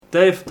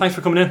Dave, thanks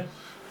for coming in.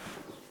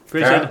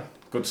 Appreciate it.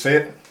 Good to see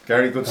it.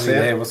 Gary, good to see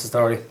it. What's the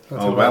story?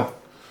 Oh, well.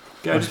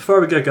 Gary, just before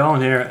we get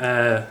going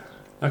here,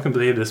 I can't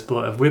believe this,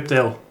 but I've whipped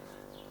out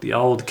the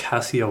old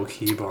Casio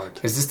keyboard.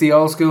 Is this the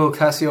old school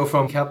Casio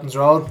from Captain's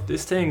Road?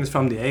 This thing is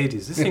from the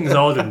 80s. This thing is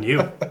older than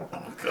you. Oh,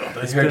 God.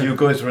 I heard you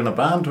guys were in a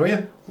band, were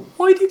you?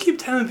 Why do you keep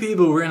telling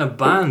people we're in a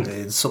band?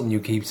 It's something you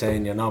keep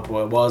saying you're not,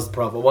 but it was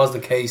the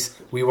case.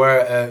 We were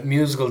a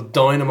musical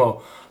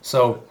dynamo.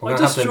 So I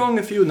just strung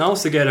a few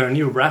notes together and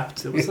you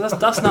rapped.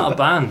 That's not a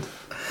band.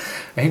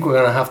 I think we're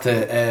going to have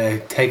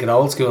to take it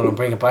old school and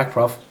bring it back,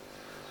 Prof.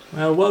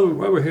 Well, while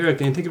we're here,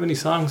 can you think of any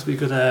songs we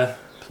could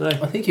play?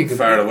 I think you could.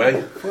 Far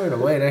away. Far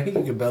away. I think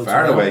you could belt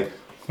Far away.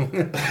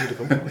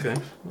 Okay.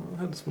 I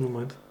had this one in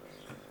mind.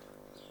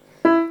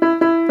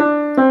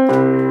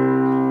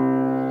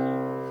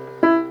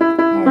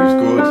 Oh, he's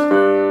good.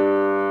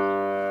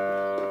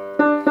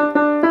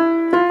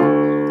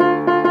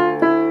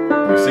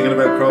 Are we singing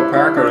about Croke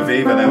Park or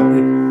Aviva now?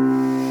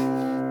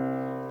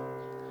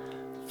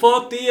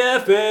 Fuck the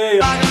FA.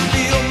 I can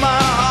feel my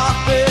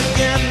heart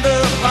begin to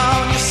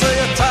pound. You say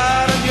you're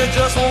tired and you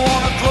just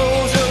want to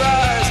close your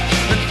eyes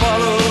and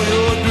follow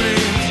your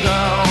dreams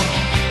down.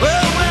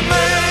 Well, we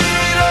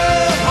made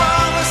a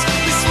promise,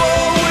 we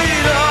swore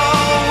we'd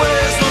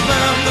always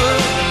remember.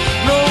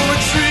 No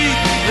retreat,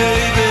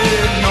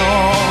 baby, no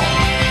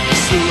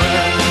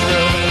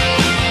surrender.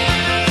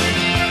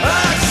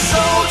 Like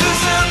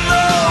soldiers in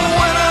the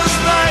winter's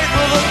night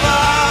with a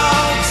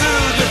vow to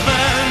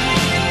defend.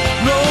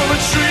 No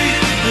retreat,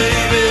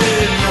 baby,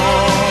 no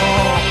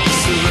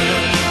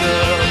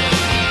surrender.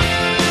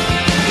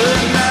 But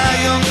now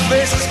young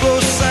faces grow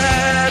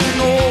sad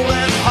and old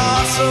and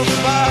hearts of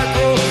fire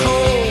grow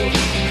cold.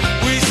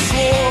 We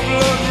swore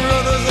blood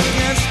brothers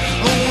against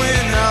the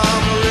wind. Now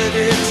I'm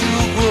ready to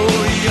grow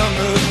young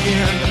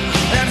again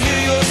and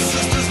hear your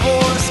sister's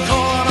voice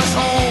calling us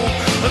home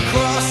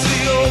across the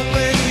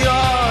open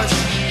yards.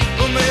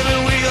 But maybe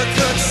we could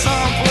cut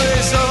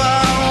someplace of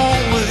our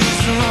own with these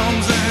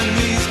drums and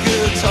these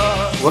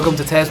guitars. Welcome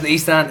to Tales from the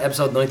East End,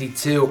 episode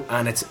 92,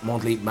 and it's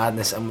Monthly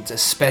Madness, and it's a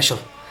special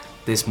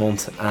this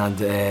month,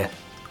 and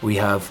we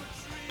have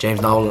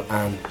James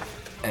Nolan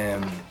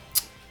and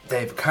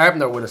Dave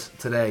Carpenter with us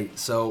today.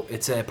 So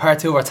it's part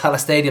 2 of our Tallaght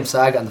Stadium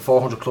saga and the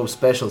 400 Club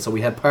special. So we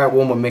had part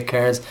 1 with Mick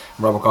Kearns and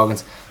Robert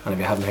Coggins, and if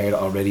you haven't heard it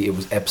already, it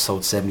was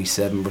episode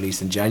 77,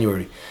 released in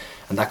January,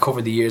 and that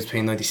covered the years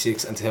between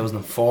 96 and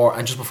 2004.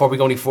 And just before we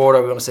go any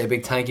further, we want to say a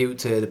big thank you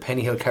to the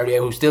Penny Hill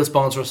Carrier, who still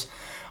sponsor us.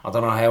 I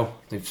don't know how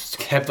they've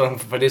kept on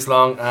for this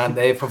long, and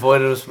they've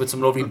provided us with some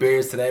lovely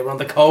beers today. We're on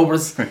the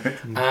Cobras,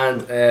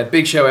 and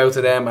big shout out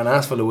to them, and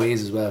ask for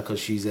Louise as well, because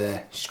she's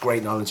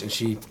great knowledge, and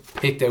she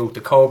picked out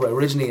the Cobra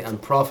originally, and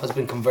Prof has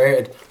been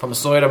converted from a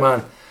cider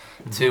man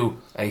to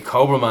a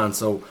Cobra man.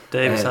 So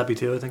Dave is happy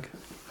too, I think.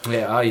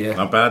 Yeah.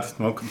 Not bad,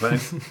 no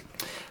complaints.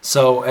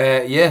 So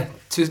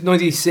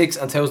 96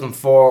 and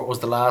 2004 was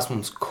the last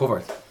ones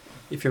covered.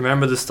 If you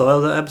remember the style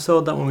of the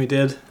episode, that one we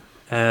did,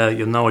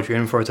 you'll know what you're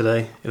in for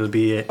today. It will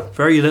be a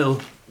very little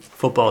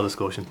football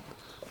discussion,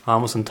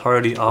 almost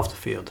entirely off the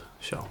field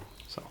show.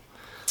 So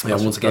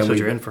Once again, that's what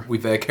you're in for.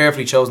 We've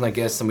carefully chosen our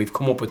guests, and we've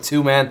come up with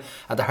two men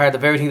at the heart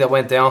of everything that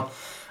went down.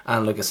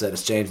 And like I said,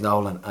 it's James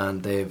Nolan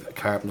and Dave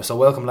Carpenter. So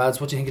welcome,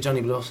 lads. What do you think of Johnny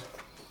Blues?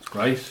 It's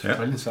great. Yeah.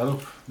 Brilliant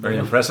setup. Very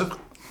impressive.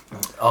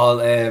 All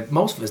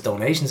most of it's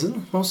donations, isn't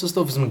it? Most of the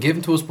stuff has been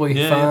given to us by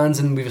Yeah, fans,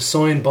 and we've a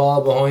signed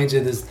ball behind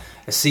you. There's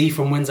a C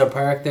from Windsor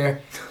Park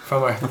there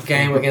from our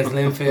game against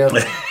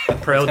Linfield.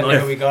 Proud Yeah,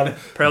 night. we got it.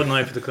 Proud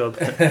night for the club.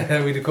 We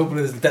had a couple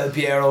of Del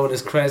Piero with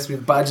his crest. We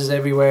have badges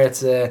everywhere.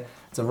 It's a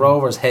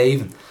Rovers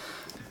haven.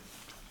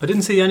 I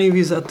didn't see any of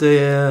you at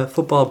the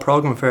football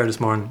programme fair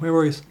this morning. Where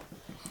were you?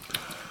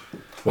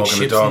 Walking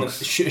the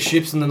dogs.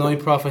 Ships in the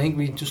night, Prof. I think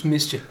we just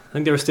missed you. I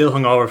think they were still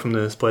hungover from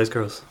the Spice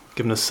Girls,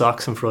 giving us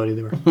socks on Friday.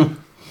 They were.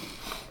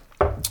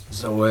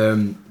 So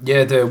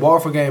the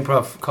Waterford game,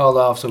 Prof, called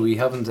off, so we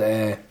haven't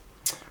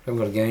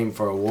got a game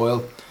for a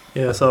while.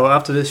 Yeah, so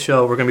after this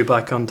show, we're going to be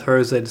back on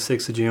Thursday, the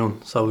 6th of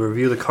June. So we'll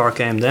review the Cork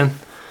game then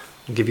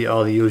and give you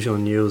all the usual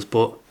news.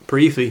 But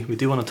briefly, we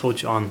do want to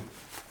touch on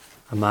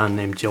a man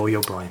named Joey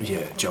O'Brien.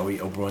 Yeah,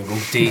 Joey O'Brien, go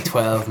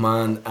D12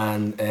 man,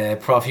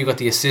 and Prof, you got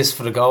the assist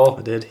for the goal.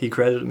 I did. He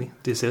credited me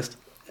the assist.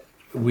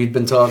 We'd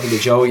been talking to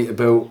Joey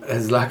about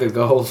his lack of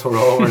goals for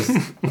Rovers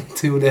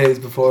 2 days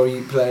before he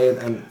played,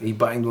 and he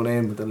banged one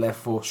in with the left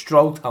foot,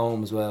 stroked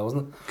home as well,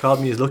 wasn't it? Called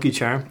me his lucky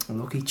charm. A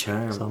lucky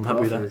charm. So I'm happy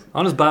with that.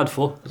 On his bad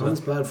foot as well.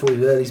 That's bad for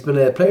you. He's been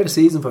a player of the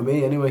season for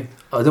me anyway.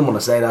 I didn't want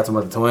to say that to him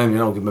at the time,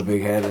 give him a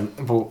big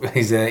head, but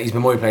he's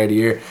been my player of the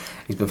year.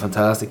 He's been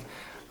fantastic.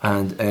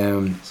 And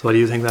so what do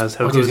you think that is?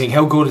 What do you think?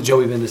 How good has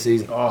Joey been this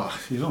season? Oh,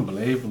 he's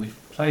unbelievable. He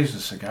plays a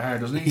cigar,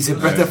 doesn't he? He's a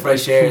breath of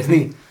fresh air, isn't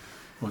he?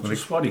 Well,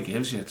 just what he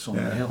gives you, it's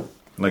unreal.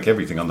 Like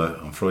everything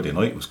on Friday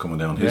night was coming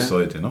down his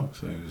side, so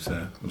it was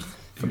a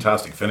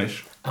fantastic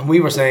finish. And we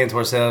were saying to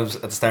ourselves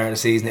at the start of the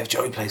season, if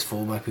Joey plays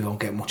fullback, we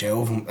won't get much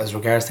out of him as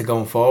regards to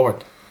going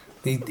forward.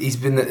 He's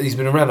been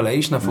a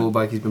revelation at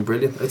fullback. He's been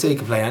brilliant. I'd say he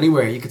can play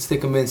anywhere. You could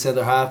stick him in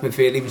centre half,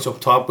 midfield, even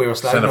up top. We were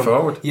slagging Centre him.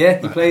 forward. Yeah,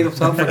 he played up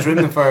top for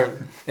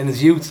Trimlin in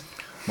his youth.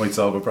 Might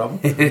solve a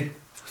problem.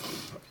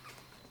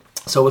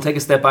 So we'll take a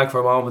step back for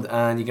a moment,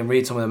 and you can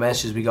read some of the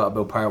messages we got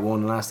about part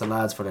 1 and ask the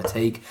lads for their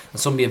take on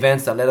some of the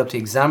events that led up to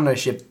the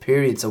examinership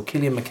period. So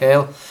Killian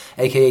McHale,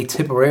 aka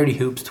Tipperary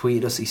Hoops,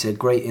 tweeted us. He said,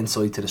 great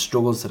insight to the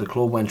struggles that the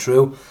club went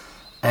through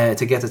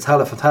to get to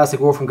tell it. Fantastic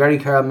work from Gary,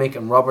 Carl, Mick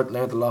and Robert.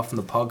 Learned a lot from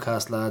the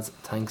podcast, lads.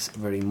 Thanks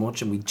very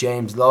much. And we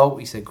James Lowe,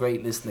 he said,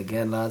 great listening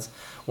again, lads.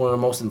 One of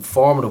the most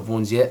informative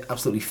ones yet.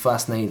 Absolutely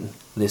fascinating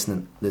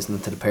listening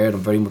to the pair of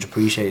them. Very much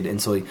appreciated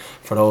insight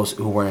for those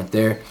who weren't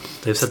there.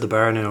 They've set the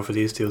bar now for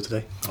these two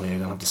today. Oh, you're going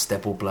to have to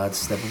step up, lads.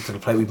 Step up to the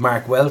plate. We've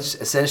Mark Welch,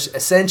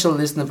 essential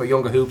listening for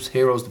younger hoops,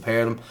 heroes to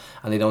pair them,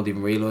 and they don't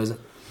even realise it.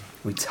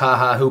 We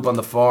Taha Hoop on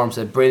the forum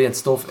said, brilliant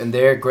stuff in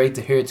there. Great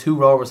to hear 2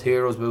 Rovers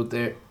heroes out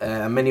there,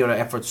 and many other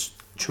efforts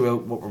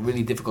throughout what were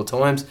really difficult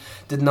times.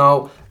 Didn't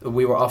know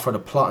we were offered a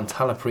plot in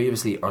Tala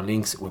previously, or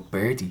links with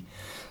Bertie.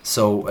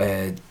 So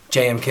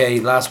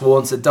JMK last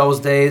one said, those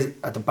days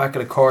at the back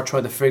of the court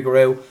trying to figure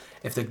out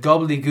if the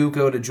gobbledygook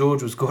out of the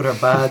judge was good or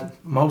bad,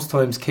 most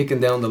times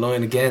kicking down the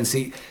line again.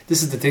 See,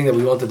 this is the thing that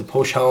we wanted to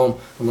push home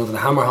and wanted to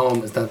hammer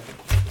home, is that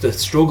the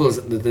struggles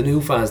that the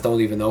new fans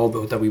don't even know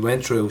about that we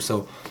went through.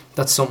 So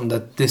that's something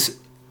that this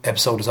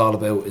episode is all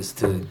about, is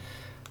to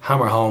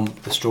hammer home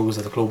the struggles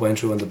that the club went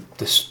through, and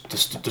the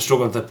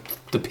struggle that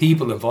the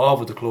people involved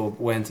with the club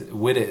went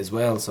with it as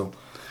well. So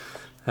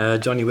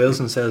Johnny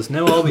Wilson says,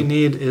 now all we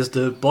need is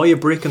to buy a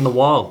brick in the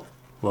wall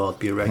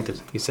be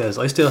erected. He says,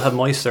 I still have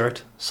my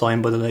cert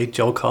signed by the late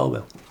Joe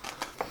Caldwell.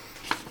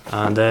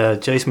 And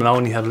Jason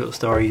Maloney had a little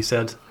story. He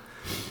said,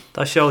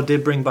 that show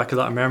did bring back a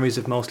lot of memories,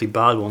 of mostly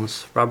bad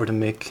ones. Robert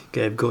and Mick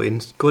gave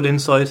good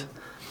insight,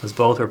 as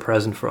both were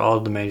present for all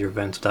of the major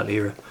events of that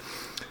era.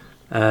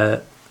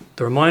 The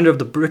reminder of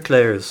the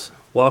bricklayers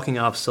walking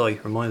off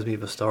site reminds me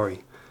of a story.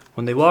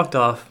 When they walked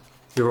off,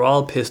 we were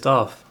all pissed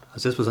off,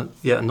 as this was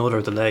yet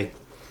another delay.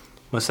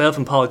 Myself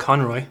and Paul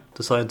Conroy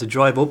decided to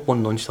drive up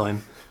one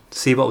lunchtime to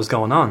see what was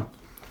going on.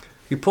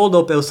 We pulled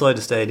up outside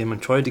the stadium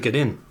and tried to get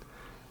in.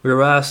 We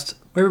were asked,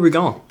 where are we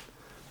going?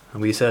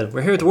 And we said,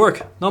 we're here to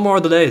work, no more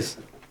delays,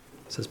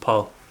 says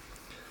Paul.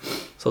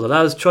 So the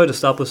lads try to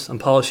stop us, and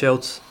Paul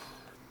shouts,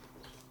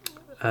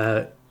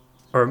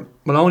 or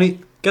Maloney,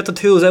 get the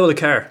tools out of the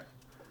car.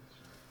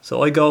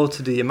 So I go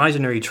to the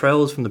imaginary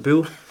trowels from the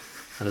boot,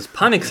 and there's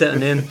panic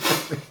setting in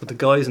with the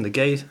guys in the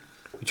gate.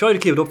 We tried to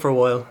keep it up for a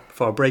while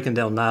before breaking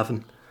down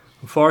laughing.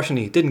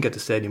 Unfortunately, didn't get the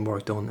stadium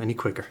work done any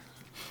quicker.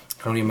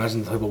 I can only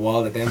imagine the type of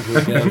wall that them two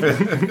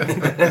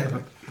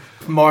built.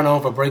 More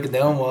known for breaking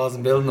down walls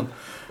and building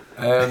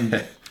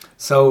them.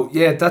 So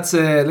yeah, that's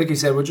like you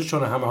said, we're just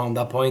trying to hammer home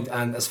that point.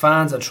 And as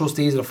fans and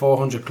trustees of the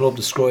 400 Club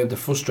describe the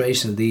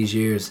frustration of these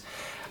years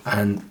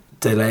and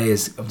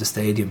delays of the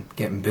stadium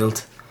getting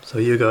built. So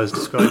you guys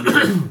describe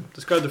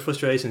the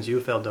frustrations you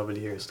felt over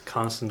the years, the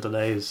constant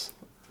delays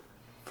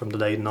from the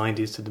late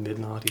 90s to the mid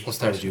 90s. What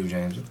started you,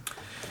 James?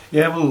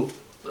 Yeah, well,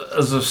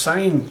 as I was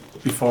saying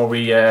before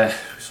we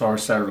sort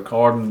of started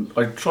recording,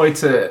 I tried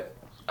to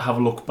have a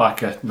look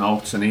back at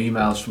notes and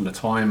emails from the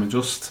time, and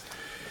just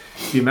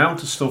the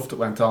amount of stuff that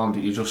went on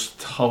that you just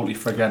totally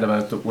forget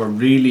about, that were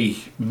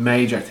really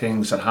major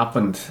things that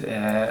happened.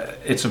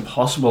 It's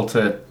impossible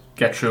to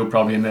get through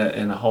probably in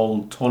a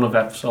whole ton of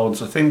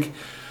episodes. I think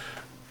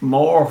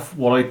more of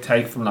what I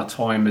take from that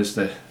time is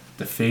the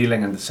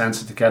feeling and the sense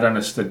of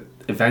togetherness that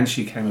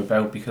eventually came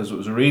about, because it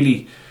was a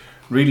really,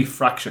 really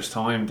fractious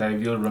time.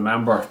 Dave, you'll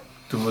remember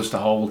there was the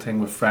whole thing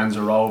with Friends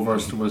of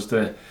Rovers, there was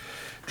the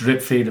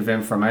drip feed of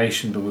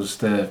information, there was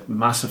the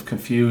massive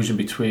confusion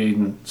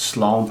between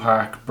Sloane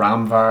Park,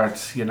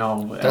 Bramvard, you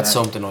know. That's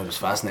something I was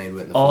fascinated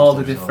with. All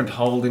the different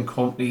holding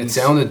companies. It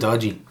sounded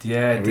dodgy.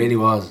 Yeah, it really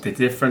was. The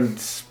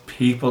different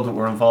people that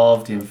were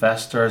involved, the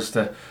investors,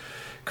 the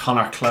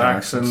Connor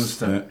Clarksons,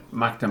 the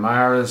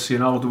McNamara's, you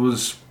know, there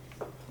was...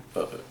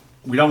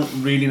 we don't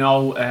really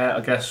know,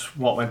 I guess,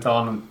 what went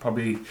on, and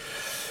probably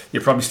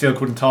you probably still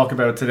couldn't talk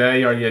about it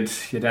today, or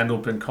you'd end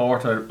up in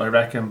court, I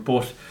reckon.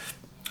 But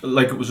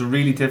like, it was a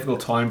really difficult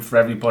time for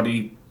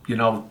everybody. You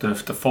know, the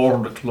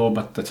 400 Club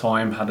at the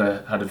time had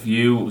a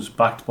view. It was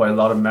backed by a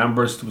lot of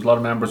members. There was a lot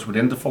of members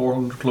within the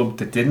 400 Club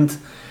that didn't.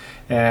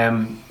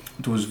 There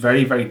was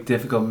very, very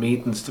difficult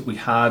meetings that we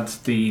had.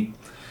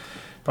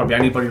 Probably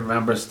anybody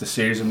remembers the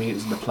series of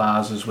meetings in the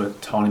plazas with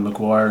Tony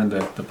Maguire and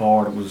the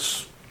board.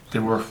 They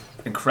were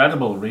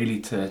incredible, really,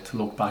 to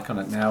look back on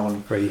it now.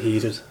 And very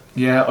heated.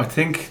 Yeah, I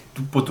think,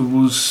 but there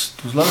was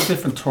a lot of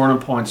different turning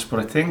points. But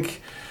I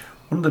think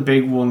one of the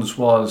big ones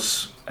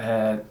was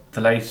the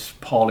late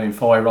Pauline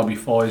Foy, Robbie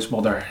Foy's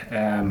mother.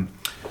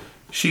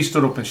 She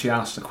stood up and she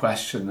asked a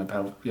question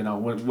about, you know,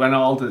 when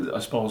all the, I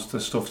suppose, the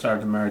stuff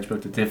started to emerge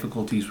about the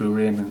difficulties we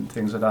were in and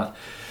things like that.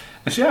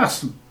 And she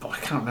asked, I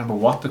can't remember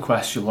what the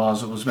question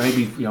was. It was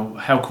maybe, you know,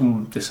 how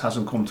come this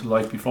hasn't come to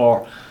light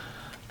before?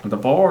 And the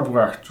board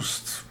were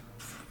just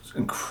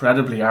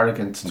incredibly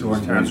arrogant to her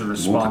in terms of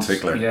response. One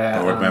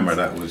particular board member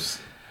that was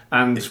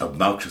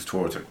obnoxious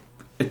towards her.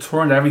 it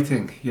turned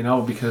everything,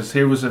 because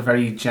here was a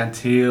very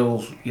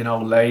genteel,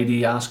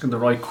 lady asking the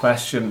right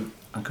question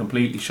and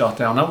completely shot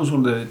down. That was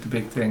one of the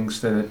big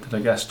things that I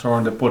guess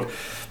turned it. But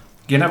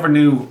you never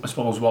knew, I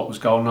suppose, what was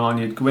going on.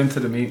 You'd go into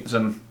the meetings,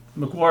 and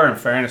Maguire, in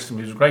fairness to him,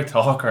 he was a great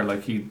talker.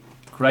 Like, he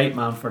great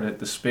man for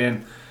the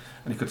spin,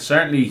 and he could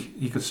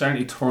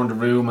certainly turn the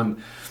room,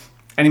 and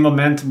any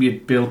momentum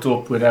you'd built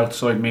up with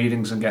outside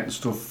meetings and getting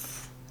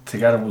stuff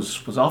together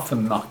was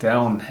often knocked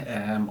down,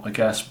 I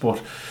guess.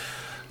 But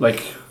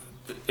like,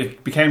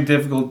 it became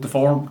difficult. The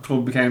Forum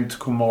Club became to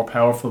become more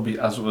powerful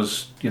as it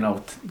was,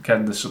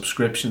 getting the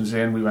subscriptions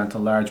in. We went to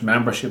large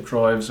membership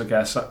drives, I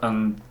guess,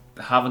 and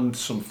having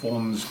some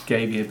funds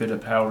gave you a bit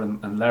of power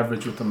and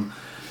leverage with them.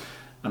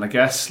 And I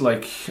guess,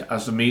 like,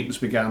 as the meetings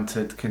began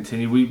to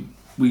continue,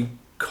 we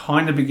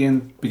kind of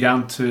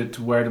began to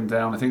wear them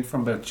down. I think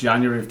from about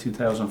January of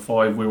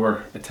 2005, we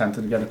were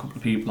attempting to get a couple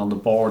of people on the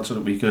board so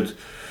that we could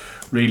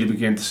really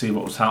begin to see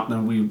what was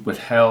happening. We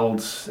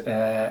withheld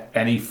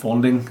any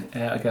funding,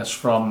 I guess,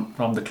 from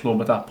the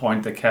club at that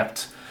point. They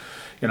kept,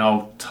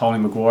 Tony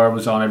Maguire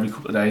was on every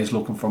couple of days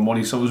looking for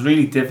money, so it was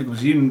really difficult.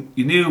 You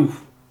knew,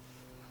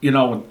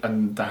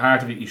 and the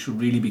heart of it, you should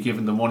really be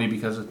giving the money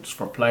because it's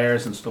for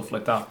players and stuff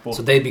like that. But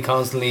so they'd be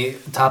constantly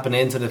tapping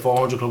into the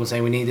 400 Club and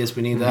saying, we need this,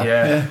 we need that.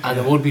 Yeah. And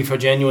it would be for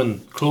genuine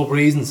club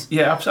reasons.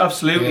 Yeah,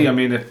 absolutely. Yeah. I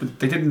mean,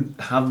 they didn't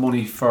have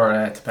money for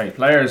to pay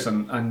players,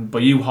 and by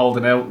you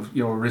holding out,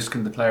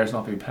 risking the players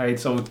not being paid.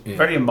 So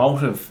very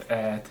emotive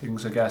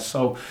things, I guess.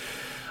 So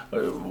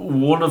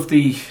one of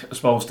the, I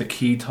suppose, the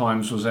key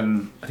times was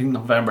in, I think,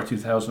 November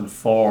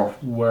 2004,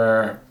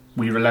 where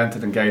we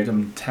relented and gave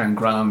them 10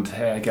 grand,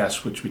 I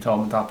guess, which we told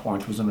them at that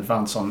point was an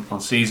advance on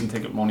season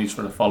ticket monies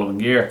for the following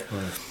year.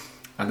 Right.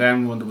 And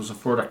then when there was a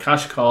further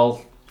cash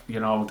call,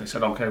 they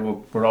said, okay,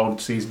 well, we're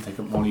owed season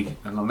ticket money.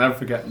 And I'll never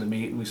forget in the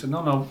meeting, we said,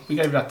 no, we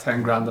gave that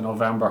 10 grand in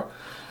November.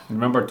 And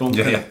remember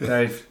Duncan,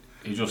 Dave,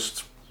 he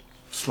just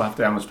slapped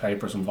down his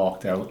papers and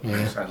walked out.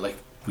 And said, like,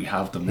 we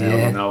have them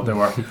now. They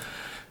were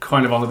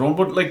kind of on the run.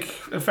 But, like,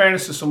 in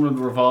fairness to some of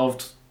them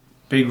involved,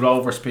 big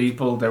Rovers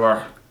people, they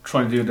were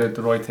trying to do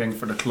the right thing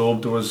for the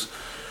club. There was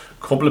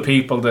a couple of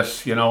people that,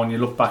 when you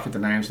look back at the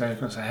names now, you're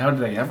going to say, how did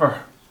they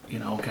ever,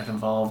 get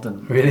involved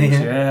in really? Things?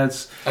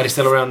 Yeah, are they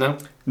still around now?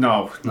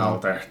 No,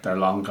 they're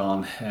long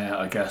gone,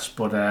 I guess.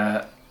 But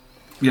I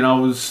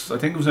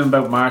think it was in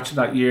about March of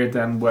that year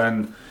then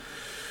when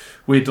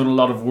we'd done a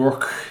lot of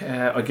work,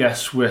 I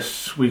guess,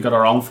 we got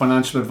our own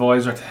financial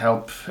advisor to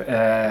help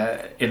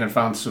in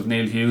advance of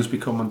Neil Hughes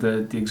becoming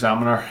the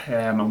examiner,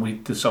 and we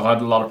so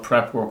had a lot of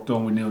prep work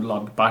done. We knew a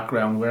lot of the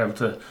background. We were able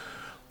to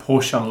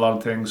push on a lot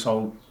of things.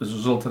 So as a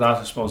result of that,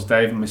 I suppose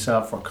Dave and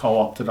myself were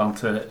co-opted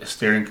onto a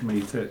steering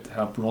committee to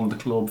help run the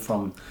club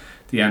from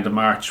the end of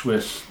March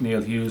with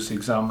Neil Hughes, the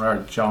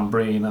examiner, John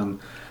Breen and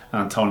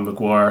Tony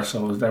Maguire.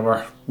 So they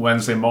were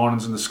Wednesday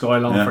mornings in the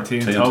Skyline for tea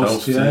and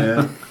toast.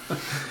 Yeah.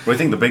 But I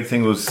think the big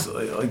thing was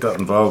I got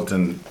involved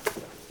in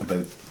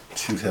about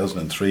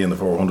 2003 in the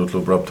 400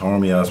 Club. Rob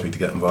Tormey asked me to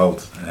get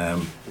involved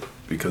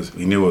because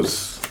he knew I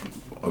was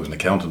an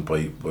accountant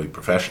by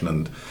profession,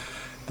 and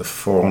the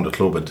 400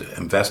 Club had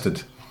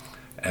invested.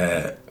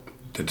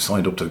 They'd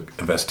signed up to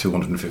invest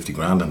 250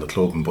 grand in the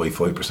club and buy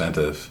 5%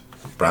 of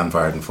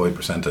Brandvard and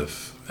 5%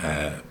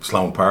 of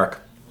Sloane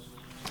Park,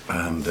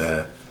 and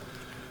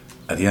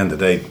at the end of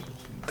the day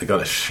they got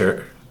a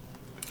share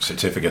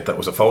certificate that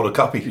was a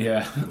photocopy.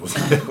 Yeah,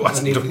 it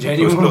wasn't even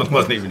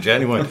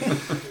genuine.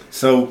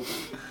 So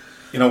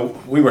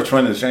we were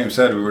trying, as James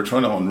said, we were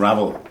trying to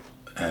unravel.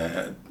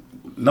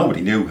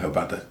 Nobody knew how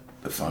bad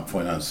the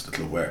finance of the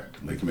club were.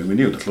 Like, I mean, we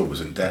knew the club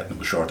was in debt and it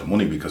was short of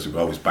money because we were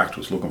always back to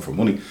us looking for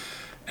money.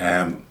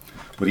 But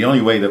the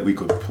only way that we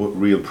could put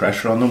real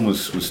pressure on them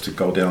was to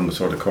go down the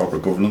sort of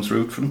corporate governance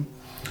route for them.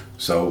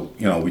 So,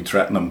 we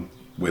threatened them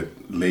with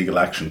legal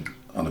action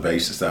on the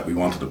basis that we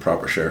wanted a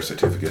proper share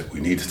certificate. We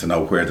needed to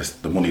know where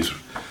the monies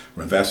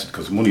were invested,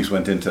 because the monies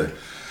went into,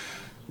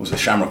 was it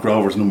Shamrock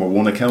Rovers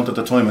 #1 account at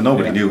the time, and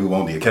nobody knew who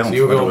owned the account. So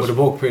you were going with the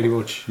book pretty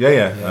much.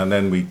 Yeah. And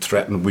then we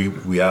threatened,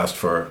 we asked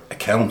for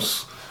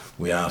accounts,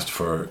 we asked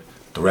for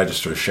the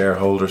register of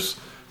shareholders,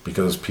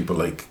 because people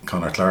like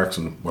Conor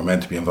Clarkson were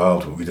meant to be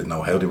involved, but we didn't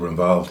know how they were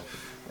involved.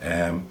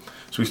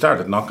 So we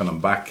started knocking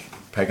them back,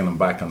 pegging them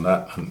back on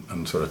that,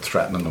 and sort of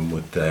threatening them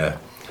with,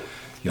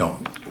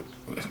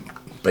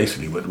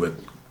 basically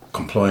with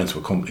compliance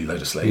with company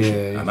legislation.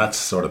 Yeah. And that's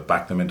sort of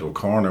backed them into a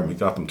corner, and we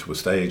got them to a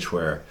stage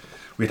where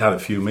we'd had a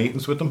few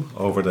meetings with them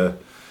over the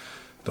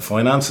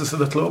finances of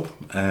the club.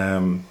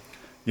 And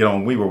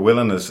we were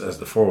willing as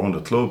the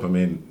 400 Club. I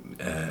mean,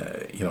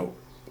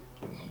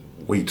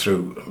 we,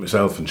 through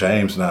myself and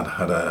James, and that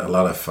had a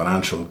lot of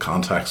financial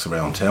contacts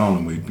around town,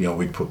 and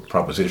we'd put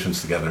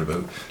propositions together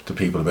to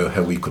people about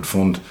how we could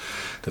fund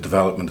the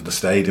development of the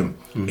stadium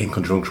in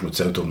conjunction with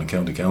South Dublin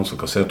County Council,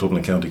 because South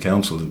Dublin County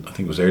Council, I think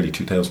it was early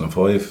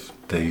 2005,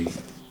 they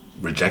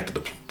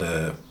rejected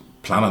the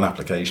planning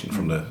application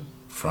from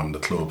the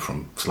club,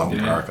 from Sloane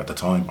Park at the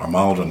time, or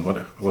Maldron,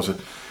 what was it?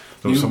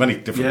 There were so many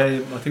different.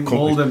 Yeah, I think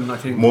companies.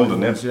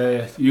 Mulden, yes.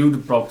 yeah. You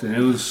broke the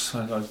news.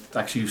 I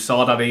actually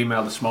saw that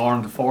email this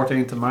morning, the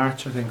 14th of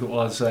March, I think it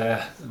was.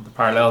 The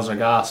parallels are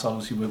gas,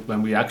 obviously,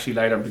 when we actually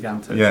later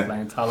began to play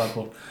in Tallaght.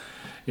 But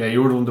yeah,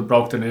 you were the one that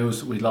broke the news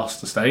that we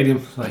lost the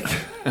stadium. Like,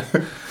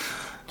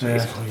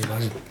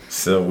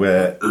 So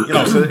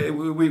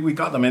we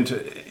got them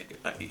into.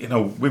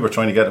 We were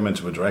trying to get them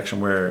into a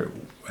direction where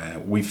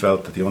we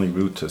felt that the only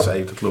route to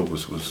save the club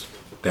was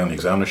down the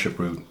examinership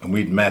route, and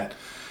we'd met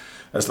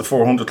as the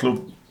 400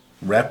 club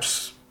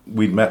reps.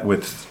 We'd met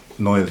with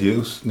Neil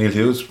Hughes,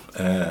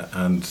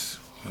 and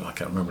I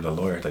can't remember the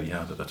lawyer that he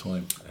had at the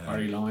time.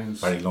 Barry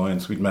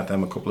Lyons. We'd met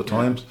them a couple of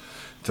times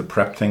to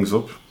prep things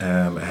up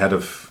ahead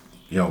of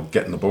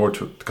getting the board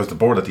to, because the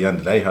board at the end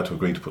of the day had to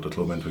agree to put the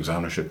club into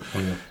examinership.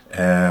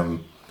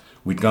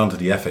 We'd gone to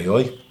the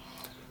FAI.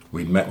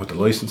 We'd met with the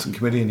licensing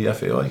committee in the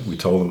FAI. We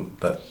told them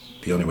that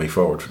the only way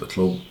forward for the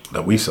club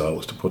that we saw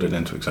was to put it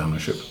into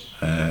examinership,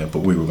 but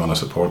we were going to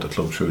support the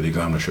club through the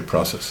examinership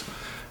process,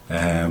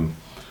 and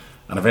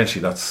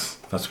eventually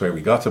that's where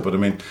we got to. But I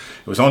mean,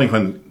 it was only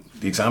when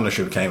the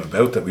examinership came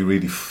about that we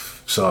really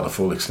saw the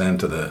full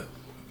extent of the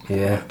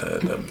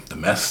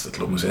mess the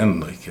club was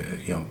in. Like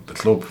the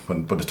club,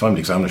 by the time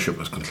the examinership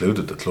was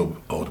concluded, the club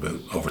owed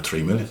about over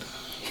 3 million.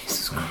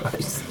 Jesus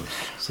Christ.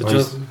 So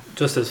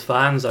just as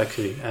fans,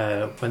 actually,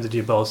 when did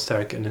you both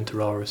start getting into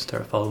Rovers,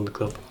 start following the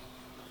club?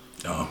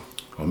 Oh,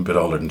 I'm a bit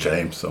older than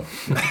James, so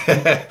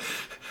I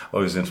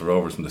was into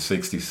Rovers in the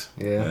 60s.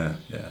 Yeah.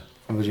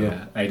 What was you?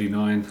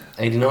 89.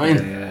 89?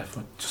 Yeah,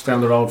 just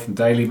down the road from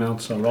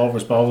Dalymount, so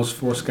Rovers Bowls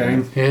first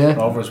game. Yeah.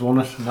 Rovers won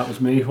it, and that was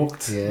me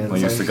hooked. Yeah. I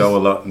used to go a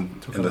lot in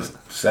the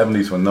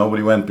 70s when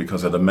nobody went,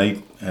 because I had a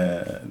mate.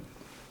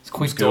 It's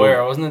quite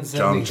Dwyer, wasn't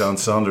it? John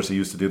Saunders, he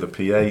used to do the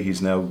PA.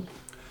 He's now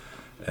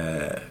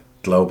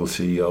global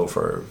CEO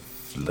for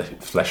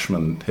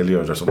Fleshman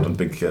Hilliard or something,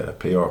 big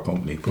PR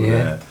company.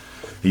 But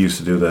he used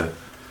to do the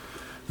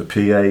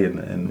PA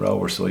in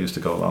Rovers, so I used to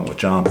go along with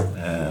John.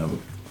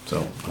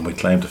 And we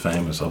claim to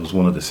fame as I was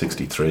one of the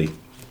 63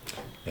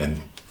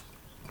 in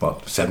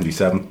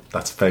 77.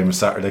 That's famous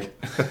Saturday.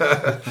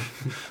 The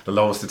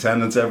lowest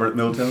attendance ever at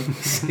Milltown.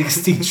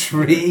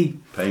 63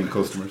 paying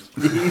customers.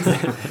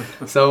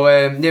 So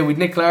with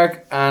Nick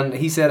Clark, and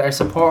he said our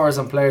supporters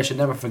and players should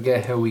never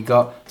forget how we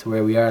got to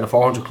where we are. The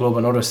 400 Club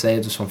and others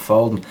saved us from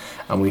folding,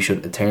 and we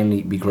should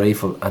eternally be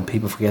grateful. And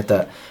people forget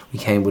that we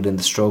came within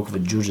the stroke of a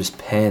judge's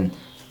pen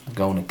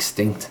going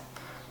extinct,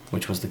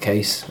 which was the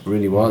case. It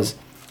really was.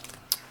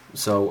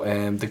 So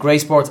the Grey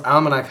Sports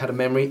Almanac had a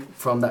memory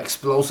from that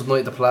explosive night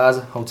at the Plaza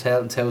Hotel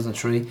in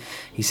 2003.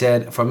 He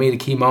said, for me the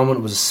key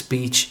moment was a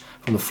speech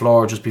from the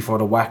floor just before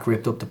the WAC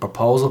ripped up the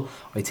proposal.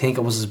 I think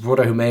it was his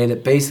brother who made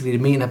it. Basically the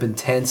meeting had been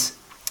tense.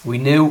 We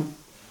knew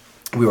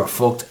we were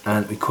fucked,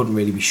 and we couldn't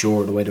really be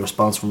sure the way the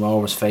response from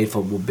Rovers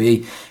faithful would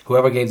be.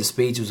 Whoever gave the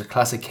speech was a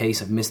classic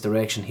case of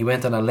misdirection. He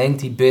went on a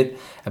lengthy bit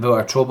about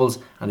our troubles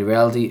and the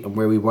reality and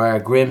where we were.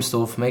 Grim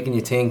stuff, making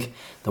you think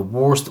the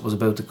worst was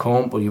about to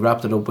come, but he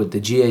wrapped it up with the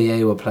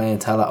GAA were playing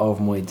Tallaght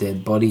over my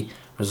dead body,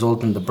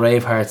 resulting in the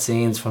Braveheart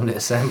scenes from the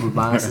assembled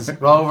masses.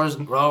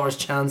 Rovers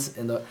chants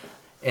in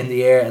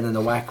the air, and then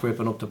the WAC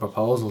ripping up the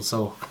proposal.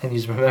 So can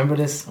you remember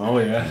this? Oh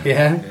yeah.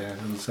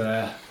 It was,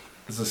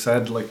 as I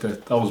said, like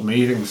those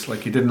meetings,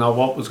 like you didn't know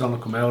what was going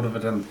to come out of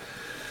it, and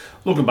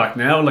looking back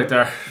now, like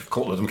they're a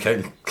couple of them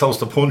came close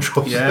to punch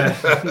us. Yeah.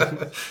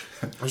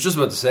 I was just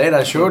about to say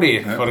that. Surely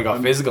it could have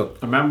got physical.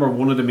 I remember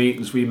one of the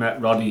meetings we met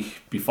Roddy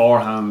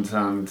beforehand,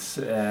 and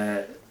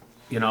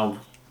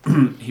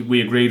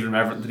we agreed with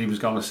everything that he was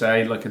going to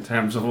say, like in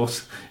terms of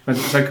us. It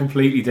was like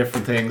completely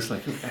different things.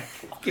 Like,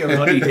 fuck you,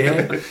 Roddy.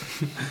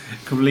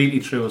 Completely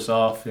threw us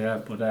off.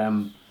 Yeah,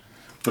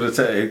 but it's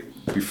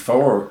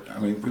before. I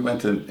mean, we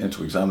went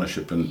into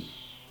examinership, and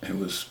it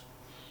was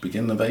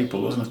beginning of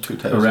April, wasn't it?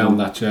 2000, around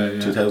that, yeah.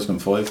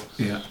 2005.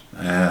 Yeah.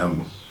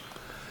 And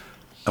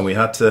we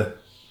had to.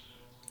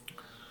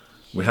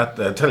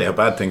 I'll tell you how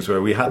bad things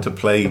were. We had to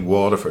play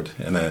Waterford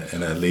in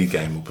a league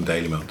game up in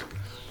Dalymount,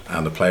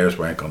 and the players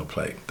weren't going to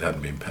play. They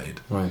hadn't been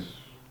paid. Right.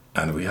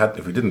 And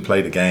if we didn't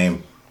play the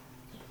game,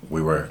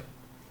 we were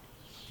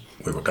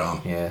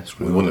gone. Yeah.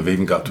 We wouldn't have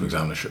even got to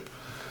examinership.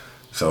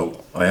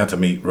 So I had to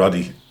meet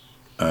Roddy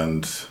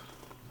and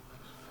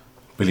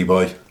Billy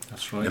Boy.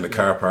 That's right, in the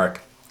car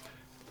park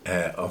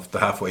of the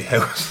halfway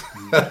house.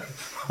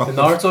 The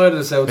north side or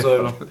the south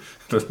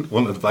side?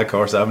 One of the Black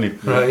Horse Avenue.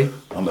 Right.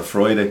 On the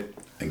Friday,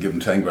 and give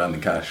them 10 grand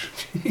in cash.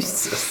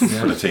 Jesus.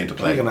 For the team to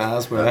play. I'm going to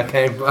ask where that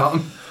came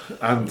from.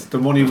 And the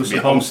money was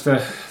supposed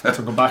to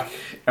go back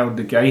out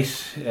the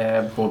gate,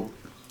 but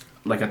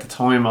like at the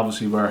time,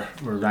 obviously we're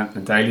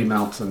renting a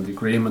Dalymount, and the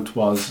agreement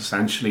was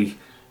essentially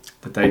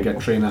that they get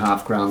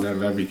 3.5 grand out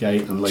of every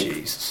gate, and like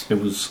Jesus. It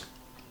was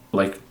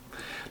like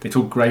they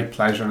took great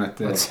pleasure in it.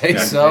 The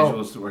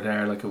individuals that were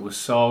there, like it was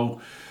so,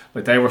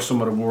 like they were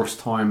some of the worst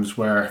times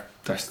where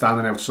they're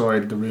standing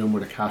outside the room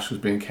where the cash was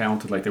being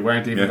counted. Like they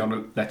weren't even going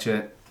to let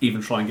you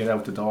even try and get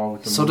out the door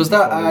with them. So does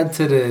that add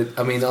to the?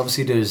 I mean,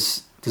 obviously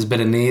there's a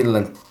bit of needle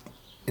and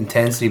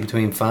intensity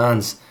between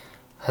fans.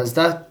 Has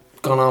that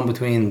gone on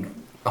between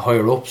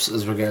higher ups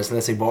as regards,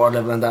 let's say, board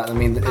level and that? I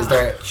mean, is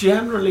there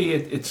generally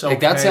it's okay.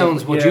 like that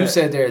sounds what Yeah. you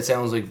said there? It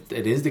sounds like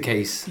it is the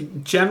case.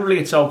 Generally,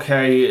 it's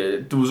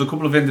okay. There was a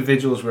couple of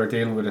individuals we were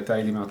dealing with at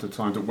Dalymount at the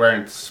time that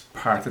weren't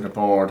part of the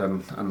board,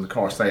 and of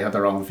course they had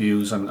their own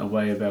views and a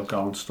way about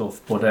going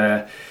stuff. But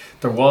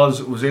it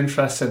was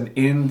interesting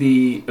in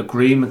the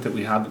agreement that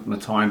we had at the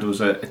time. There was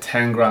a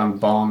 10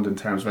 grand bond in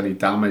terms of any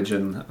damage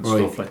and Right.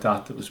 stuff like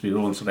that was to be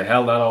run. So they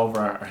held that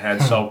over our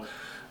heads. So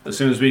as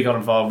soon as we got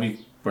involved, we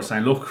were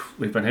saying, look,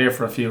 we've been here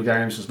for a few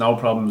games, there's no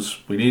problems,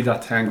 we need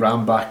that 10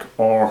 grand back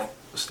or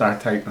start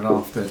taking it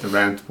off the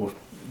rent. But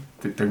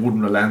they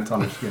wouldn't relent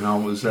on it, you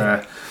know. It was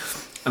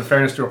in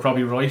fairness, they were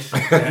probably right,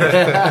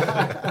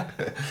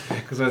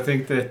 because I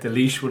think that the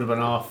leash would have been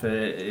off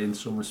in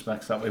some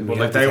respects that way. But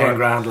Like like the 10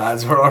 grand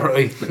lads were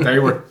alright. but they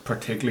were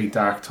particularly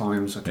dark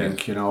times, I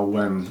think, you know,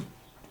 when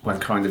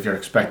kind of you're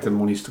expecting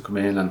monies to come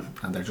in and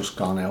they're just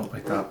gone out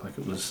like that. Like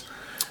it was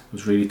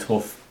really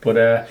tough.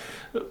 But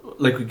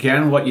like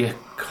again, what you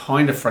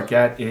kind of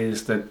forget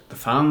is that the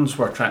fans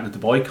were threatening to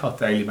boycott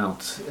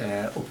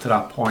Dalymount up to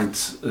that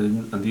point,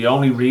 and the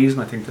only reason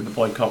I think that the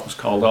boycott was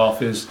called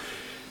off is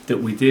that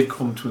we did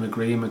come to an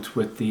agreement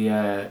with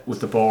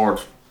the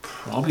board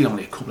probably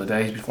only a couple of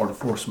days before the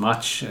first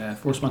match.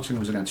 First match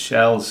was against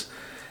Shells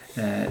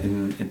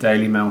in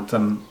Dalymount,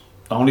 and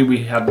only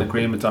we had an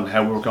agreement on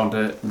how we were going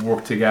to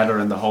work together,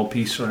 and the whole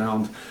piece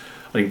around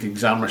like the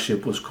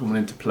examinership was coming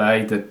into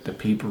play, that the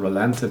people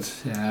relented.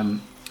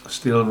 I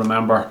still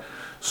remember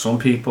some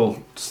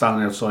people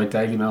standing outside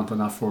Dalymount on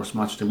that first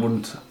match, they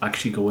wouldn't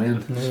actually go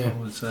in. Yeah. So it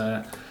was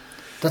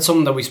That's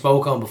something that we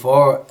spoke on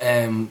before,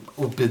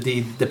 with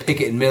the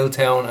picket in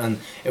Milltown, and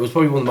it was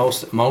probably one of the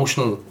most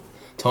emotional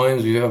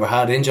times we've ever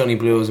had in Johnny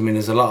Blues. I mean,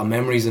 there's a lot of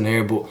memories in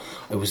here, but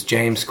it was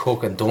James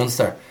Cook and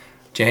Dunster.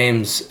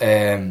 James,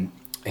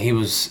 he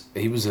was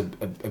a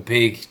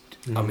big.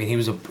 I mean, he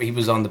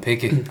was on the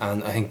picket,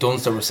 and I think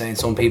Dunster was saying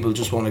some people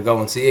just want to go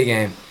and see a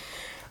game,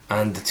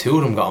 and the two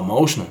of them got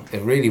emotional.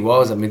 It really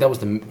was. I mean, that was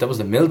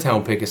the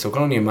Milltown picket, so I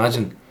can only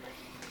imagine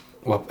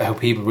how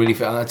people really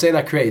felt. And I'd say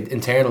that created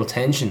internal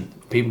tension.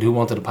 People who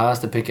wanted to pass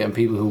the picket and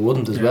people who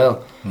wouldn't as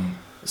well.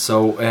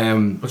 So,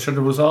 but sure,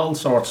 there was all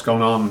sorts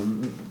going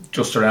on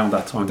just around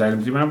that time. Dave,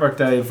 do you remember,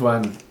 Dave,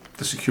 when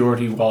the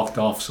security walked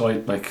off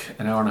site like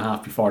an hour and a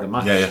half before the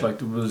match? Yeah. Like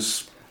there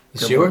was the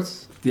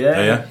stewards.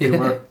 Yeah. We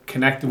were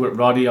connected with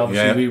Roddy.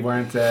 Obviously, we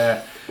weren't.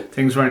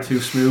 Things weren't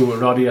too smooth with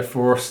Roddy at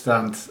first,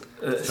 and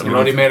So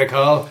Roddy made a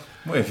call.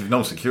 Well, if you've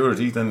no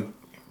security, then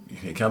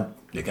you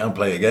can't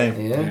play a game.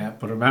 Yeah.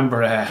 But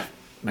remember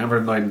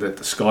the night at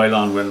the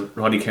Skylon when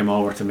Roddy came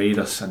over to meet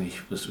us, and he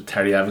was with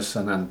Terry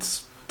Evison, and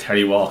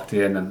Terry walked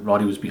in, and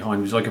Roddy was behind.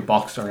 He was like a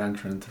boxer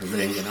entering into the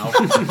ring, you know.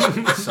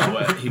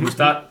 So he was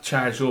that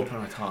charged up,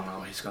 and I thought,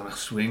 oh, he's gonna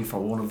swing for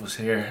one of us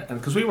here, and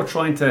because we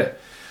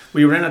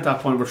were in at that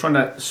point, we're trying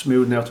to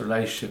smoothen out the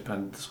relationship,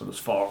 and so there's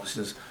four of us. He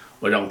says,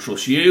 I don't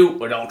trust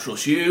you, I don't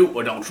trust you,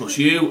 I don't trust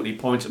you, and he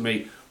points at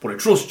me, but I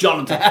trust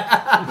Jonathan.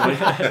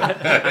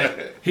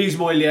 Right? He's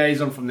my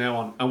liaison from now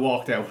on, and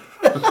walked out.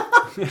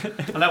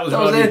 And that was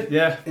Roddy. it?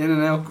 Yeah. In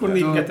and out. Couldn't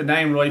even get the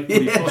name right, but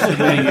he trusted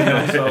me, you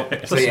know.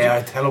 So yeah,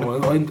 I tell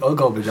him I'll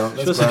go with John.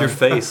 Just at your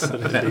face,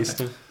 at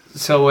least.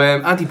 So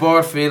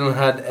anti-board feeling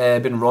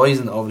had been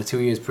rising over the 2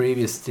 years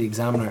previous to the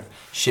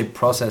examinership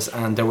process,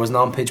 and there was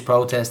non-pitch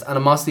protest.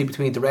 Animosity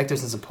between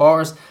directors and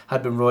supporters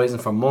had been rising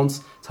for months.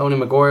 Tony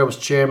Maguire was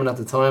chairman at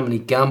the time, and he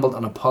gambled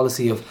on a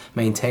policy of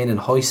maintaining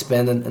high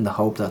spending in the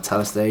hope that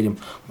Tallaght Stadium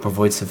would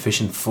provide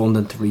sufficient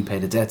funding to repay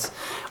the debts.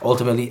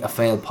 Ultimately, a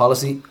failed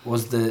policy.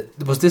 Was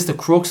this the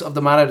crux of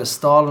the matter, the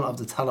stalling of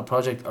the Tallaght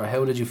project, or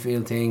how did you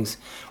feel things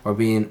were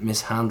being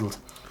mishandled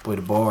by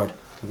the board?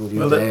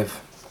 Well, Dave.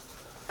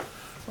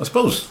 I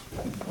suppose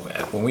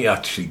when we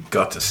actually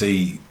got to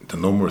see the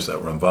numbers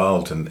that were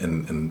involved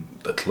in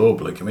the club,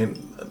 like I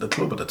mean, the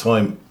club at the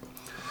time,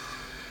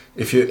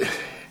 the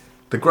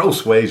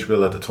gross wage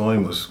bill at the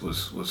time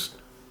was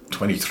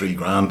 23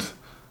 grand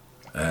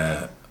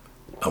a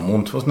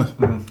month, wasn't it?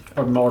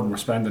 Or more than we're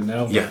spending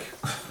now. Yeah.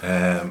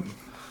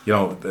 You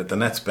know, the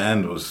net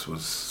spend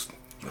was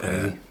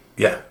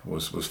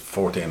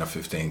 14 or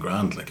 15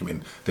 grand. Like I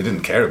mean, they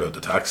didn't care about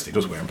the tax; they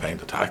just weren't paying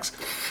the tax.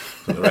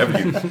 The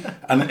revenue.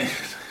 And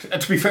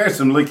to be fair to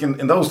them, like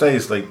in those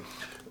days, like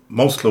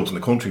most clubs in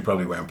the country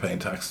probably weren't paying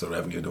tax to the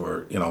revenue. They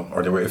were, you know,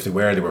 or they weren't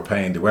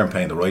paying the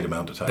right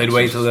amount of tax. They'd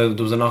wait till there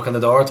was a knock on the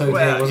door type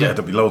thing, wasn't it?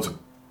 There'd be loads of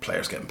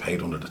players getting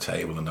paid under the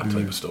table and that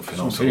type of stuff, you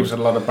know. Some teams had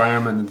a lot of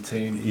barmen in the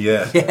team.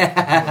 Yeah.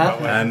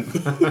 And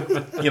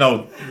you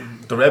know,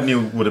 the revenue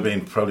would have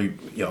been probably,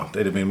 you know,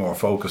 they'd have been more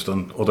focused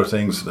on other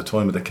things at the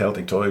time of the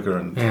Celtic Tiger,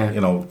 and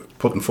you know,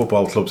 putting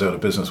football clubs out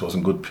of business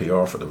wasn't good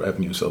PR for the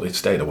revenue, so they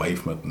stayed away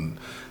from it.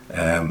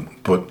 And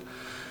but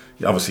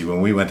obviously when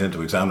we went into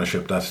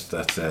examinership,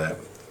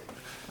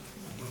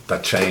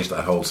 that changed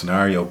that whole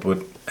scenario. But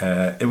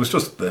it was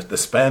just the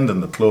spend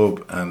in the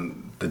club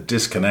and the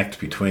disconnect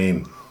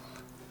between,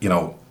 you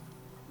know,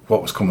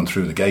 what was coming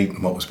through the gate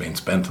and what was being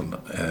spent on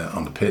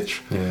the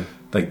pitch. Yeah.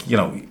 Like, you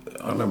know,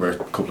 I remember a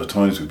couple of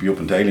times we'd be up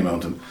in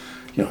Dalymount and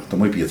there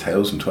might be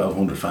 1,000,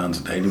 1,200 fans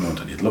in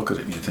Dalymount, and you'd look at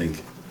it and you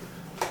think,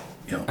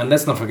 And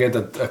let's not forget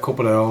that a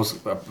couple of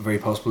those are very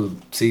possible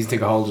season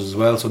ticket holders as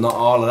well. So not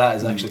all of that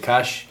is actually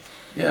cash.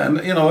 yeah, and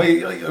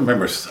I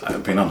remember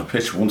being on the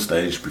pitch one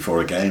stage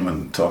before a game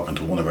and talking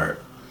to one of our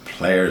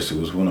players who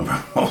was one of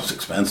our most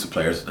expensive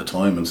players at the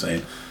time and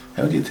saying,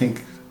 how do you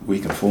think we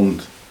can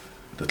fund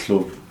the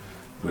club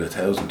with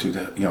 1,000,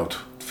 2,000,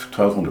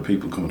 1,200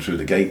 people coming through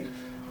the gate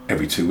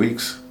every 2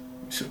 weeks?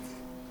 He said,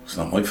 it's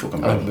not my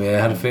fucking problem. I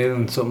had a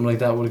feeling something like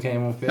that would have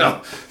came up. Yeah.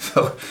 No.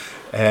 So,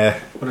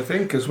 But I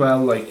think as well,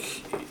 like,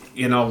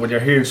 when you're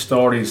hearing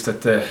stories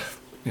that the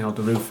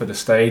roof of the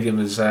stadium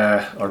is,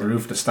 or the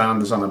roof of the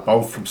stand is on a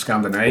boat from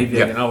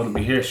Scandinavia, Yeah. it'll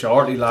be here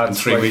shortly, lads.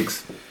 in 3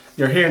 weeks.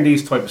 You're hearing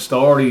these type of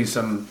stories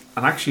and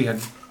actually had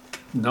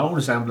no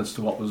resemblance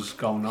to what was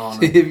going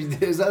on.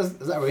 is that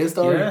a real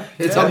story? Yeah,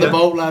 It's yeah. on the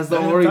boat, lads.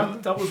 Don't worry.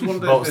 That was one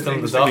of Boat's the still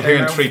in the things dock. that You're came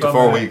hearing out 3 to from,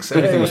 4 weeks.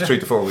 Everything was yeah. 3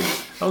 to 4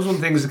 weeks. That was one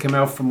of the things that came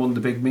out from one of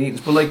the big meetings.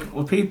 But like,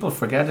 what people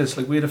forget is,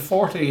 like, we had a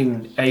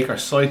 14-acre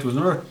site. There was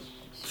another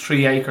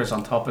 3 acres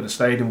on top of the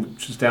stadium,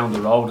 which is down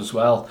the road as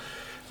well.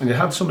 And you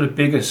had some of the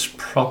biggest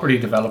property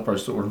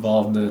developers that were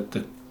involved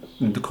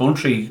in the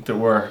country that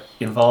were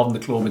involved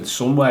in the club in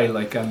some way.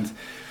 Like, and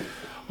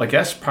I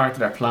guess part of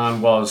their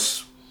plan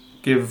was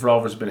give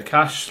Rovers a bit of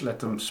cash, let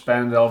them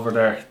spend over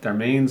their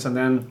means, and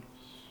then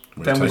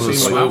we'll see what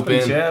swoop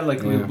happens. in. Yeah,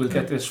 like Yeah. we'll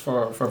get this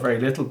for very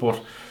little, but.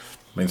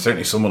 I mean,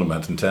 certainly some of them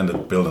had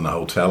intended building a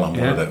hotel on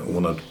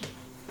one of the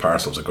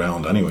parcels of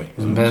ground anyway.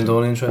 Wasn't Ben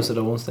Dunn interested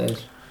at one stage?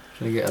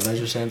 Trying to get a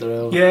leisure centre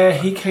out? Yeah,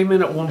 he came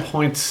in at one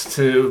point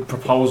to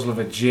proposal of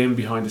a gym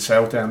behind the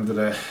south end of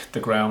the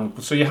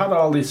ground. So you had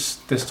all this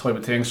type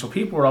of thing. So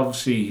people were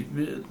obviously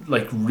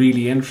like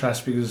really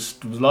interested because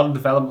there was a lot of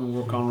development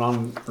work going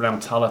on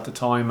around Tal at the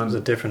time. It was a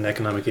And different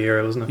economic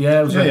era, wasn't it? yeah,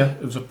 it was Yeah.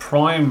 it was a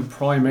prime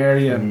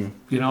area, and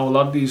a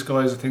lot of these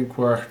guys I think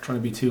were trying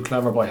to be too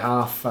clever by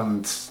half.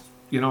 And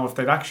if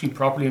they'd actually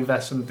properly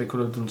invested, they could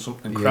have done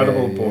something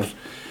incredible. Yeah.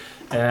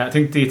 But I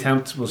think the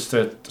attempt was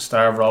to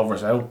starve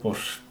Rovers out, but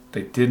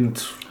they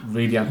didn't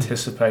really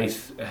anticipate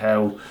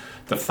how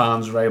the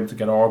fans were able to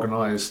get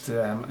organised.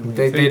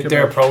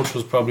 Their approach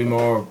was probably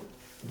more,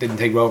 didn't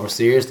take Rovers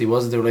seriously,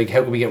 wasn't it? They were like,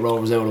 how can we get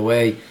Rovers out of the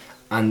way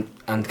and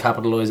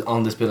capitalise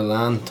on this bit of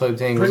land type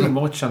thing? Pretty wasn't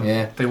it? much, and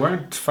Yeah. they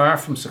weren't far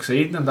from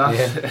succeeding in that.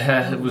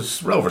 Yeah. It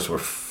was Rovers were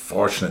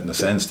fortunate in the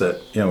sense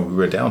that we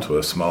were down to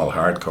a small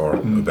hardcore,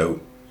 about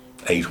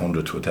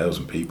 800 to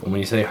 1,000 people. When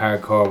you say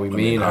hardcore, we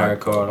mean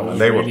hardcore. it was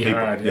they were really people-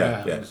 hard,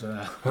 yeah. It was,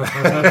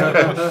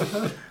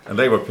 And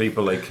they were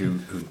people like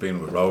who'd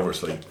been with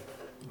Rovers like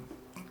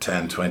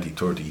 10, 20,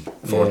 30,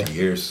 40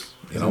 years.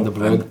 It's in the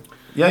blood. And,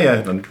 yeah.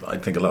 And I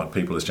think a lot of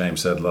people, as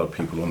James said, a lot of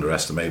people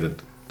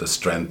underestimated the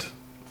strength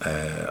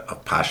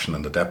of passion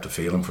and the depth of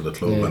feeling for the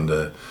club,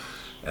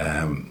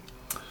 Yeah.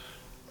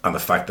 and the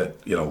fact that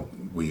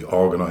we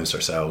organised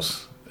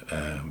ourselves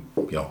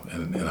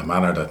in a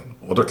manner that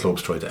other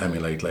clubs try to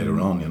emulate later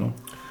on.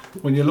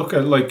 when you look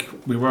at, like,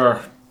 we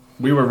were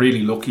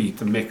really lucky,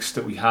 the mix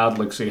that we had.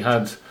 Like, so you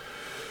had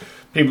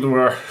people who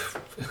were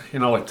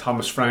like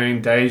Thomas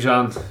Frayne,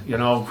 Dejan,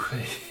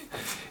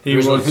 he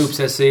was Hoops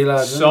SC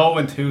lad. so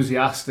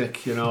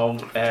enthusiastic,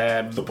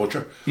 The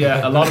butcher.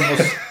 yeah, a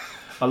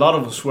lot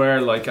of us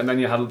were like, and then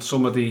you had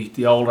some of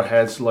the older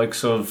heads,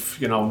 likes of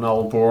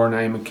Noel Byrne,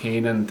 Eamon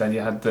Keenan. Then you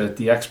had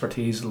the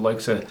expertise, the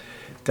likes of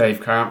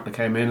Dave Carpenter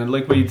came in, and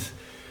like we'd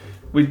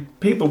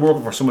people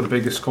working for some of the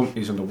biggest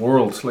companies in the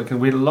world, like, and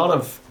we had a lot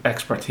of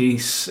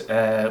expertise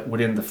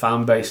within the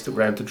fan base that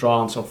we're able to draw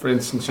on. So, for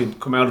instance, you'd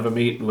come out of a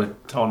meeting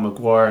with Tony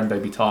Maguire, and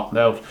they'd be talking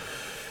about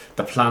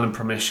the planning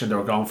permission, they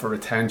were going for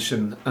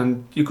retention,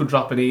 and you could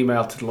drop an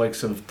email to the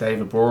likes of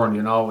David Byrne,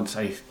 and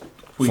say,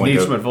 we Find need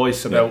out. some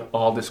advice about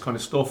all this kind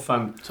of stuff.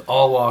 And So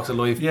all walks of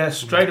life. yeah,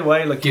 straight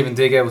away, like, Giving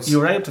dig outs. you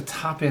were able to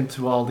tap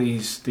into all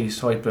these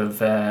type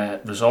of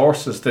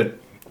resources that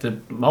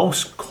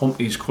most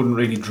companies couldn't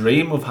really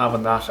dream of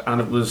having that,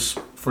 and it was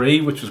free,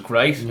 which was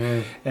great.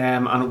 Yeah.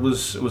 And it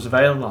was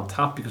available on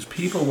tap because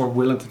people were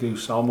willing to do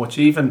so much.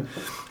 Even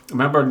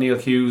remember, Neil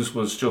Hughes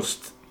was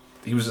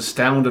he was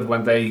astounded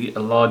when they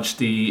lodged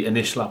the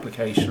initial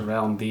application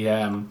around the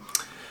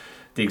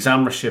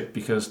examinership,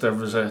 because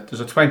there's a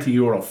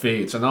 €20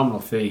 fee. It's a nominal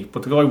fee,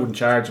 but the guy wouldn't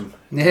charge him.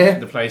 Yeah.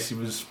 The place, he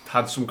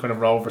had some kind of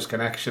Rovers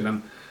connection,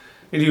 and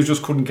he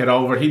just couldn't get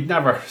over. He'd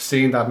never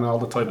seen that and all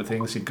the type of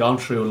things he'd gone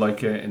through,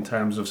 like in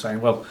terms of saying,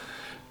 well,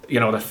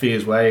 the fee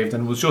is waived,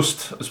 and it was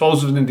just, I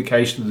suppose, it was an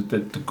indication of the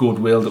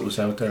goodwill that was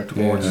out there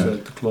towards the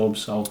club.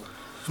 So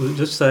We'll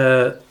just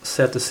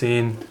set the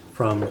scene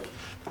from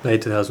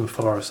late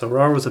 2004. So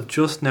Rovers have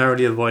just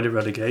narrowly avoided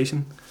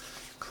relegation.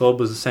 Club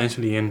was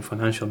essentially in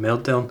financial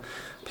meltdown.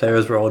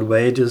 Players were owed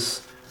wages,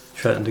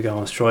 threatened to go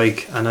on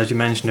strike, and as you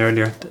mentioned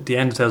earlier, at the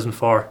end of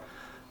 2004,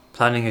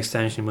 planning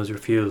extension was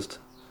refused,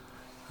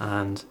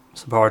 and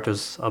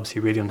supporters obviously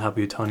really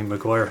unhappy with Tony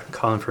Maguire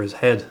calling for his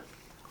head.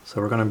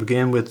 So we're going to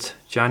begin with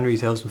January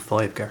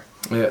 2005, Gar.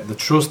 The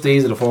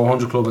trustees of the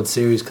 400 Club had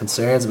serious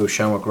concerns about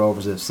Shamrock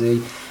Rovers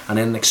FC, and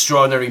in an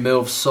extraordinary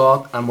move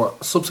sought and were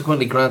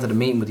subsequently granted a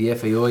meeting with the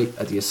FAI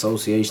at the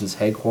association's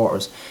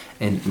headquarters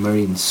in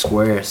Merrion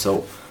Square.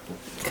 So,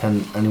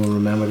 can anyone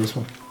remember this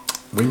one?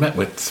 We met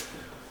with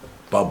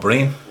Bob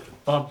Breen.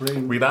 Bob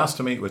Breen. We'd asked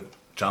to meet with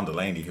John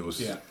Delaney, who was,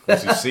 Yeah.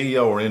 was he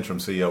CEO or interim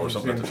CEO or He was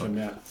something at the interim,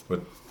 time. yeah.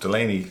 But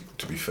Delaney,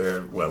 to be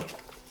fair, to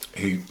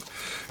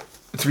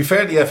be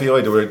fair to the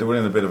FAI, they were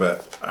in a bit of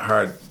a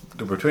hard.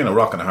 They were between a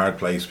rock and a hard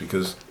place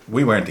because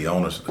we weren't the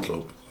owners of the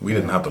club. We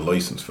didn't have the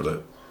license for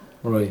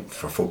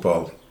for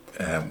football.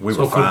 We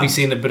So were could be fans.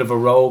 seen a bit of a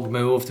rogue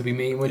move to be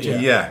meeting with you?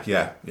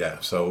 Yeah.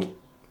 So,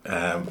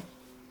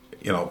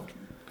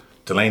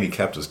 Delaney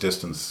kept his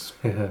distance.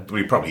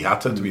 We probably had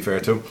to be fair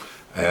to him,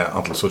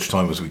 until such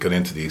time as we got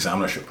into the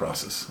examinership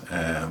process.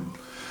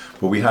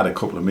 But we had a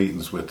couple of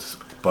meetings with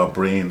Bob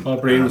Breen.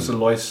 Bob Breen was the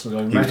license.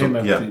 I met him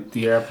at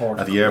the airport.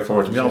 At the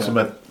airport. And we also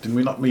didn't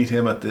we not meet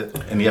him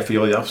in the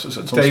FAI offices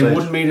at some They stage?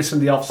 wouldn't meet us in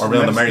the office. Or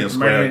around the Marion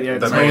Square. Yeah,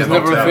 The the Marion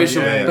Never Hotel.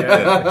 official. It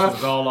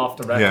was all off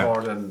the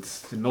record and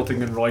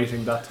nothing in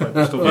writing, that type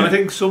of stuff. And I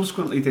think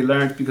subsequently they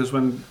learned, because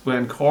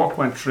when Cork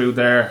went through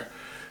their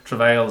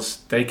travails,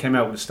 they came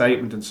out with a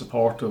statement in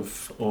support of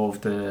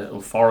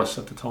Forest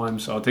at the time.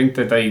 So I think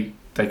that they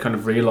kind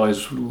of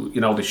realised,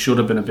 they should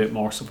have been a bit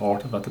more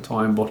supportive at the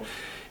time. But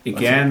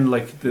again,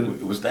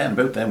 It was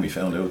about then we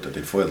found out that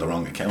they'd filed the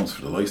wrong accounts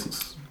for the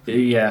licence.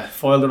 yeah,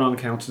 filed the wrong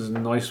accounts is a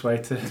nice way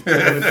to put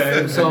it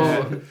down.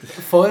 So,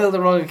 file the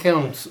wrong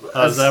account.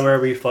 Is that where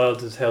we filed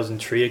the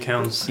 2003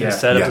 accounts Yeah.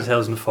 instead of Yeah. the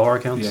 2004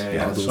 accounts? Yeah,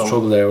 There was so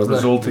trouble there, wasn't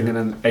resulting in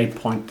an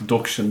 8-point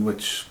deduction,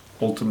 which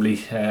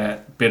ultimately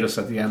bit us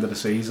at the end of the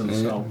season.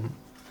 So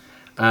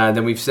And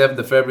then we've 7th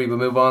of February, we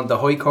move on. The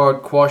High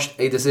Court quashed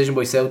a decision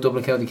by South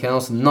Dublin County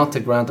Council not to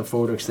grant a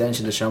further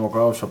extension to Shamrock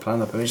Rovers for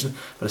planning permission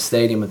for the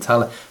stadium in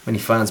Tallaght. Many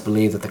fans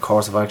believe that the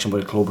course of action by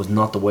the club was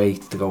not the way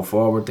to go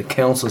forward. The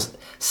council's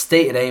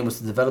stated aim was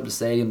to develop the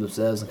stadium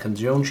themselves in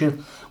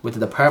conjunction with the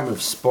Department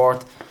of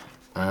Sport,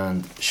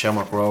 and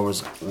Shamrock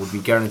Rovers would be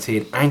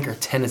guaranteed anchor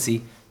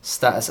tenancy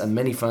status, and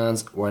many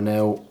fans were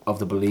now of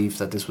the belief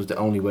that this was the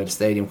only way the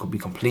stadium could be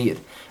completed,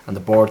 and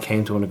the board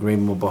came to an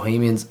agreement with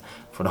Bohemians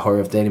for the hire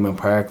of Dalymount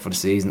Park for the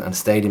season, and the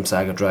stadium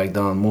saga dragged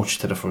on, much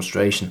to the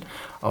frustration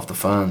of the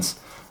fans.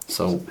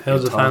 So How do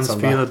the your thoughts fans on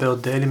feel that?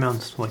 about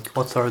Dalymount? Like,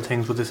 what sort of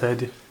things would they say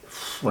to you?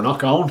 we're not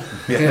going.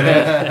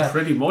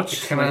 Pretty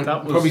much. Come Like, on,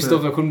 that was, probably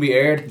stuff that couldn't be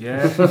aired.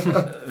 Yeah,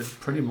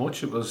 pretty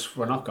much it was,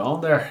 we're not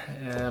going there.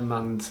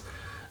 And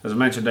as I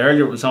mentioned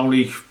earlier, it was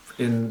only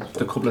in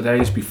the couple of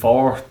days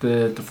before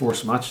the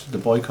first match the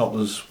boycott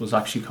was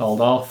actually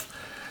called off.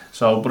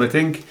 So, but I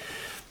think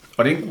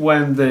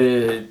when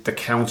the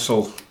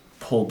council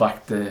pulled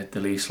back the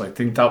lease, I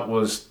think that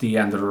was the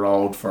end of the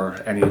road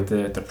for any of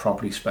the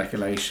property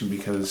speculation,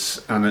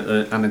 because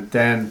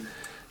then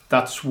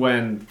that's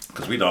when,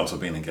 Because we'd also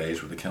been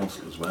engaged with the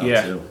council as well,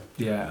 Yeah. too.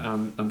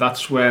 and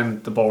that's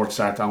when the board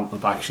started out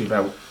up actually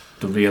about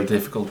the real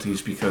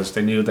difficulties, because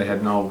they knew they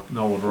had no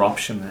other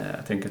option,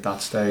 I think, at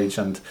that stage.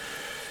 And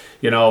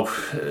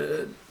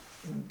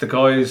the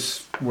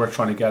guys were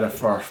trying to get it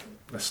for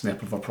a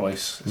snip of a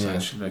price,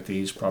 essentially, like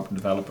these property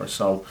developers.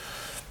 So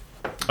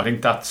I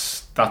think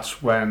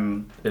that's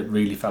when it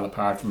really fell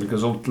apart for them,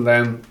 because until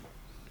then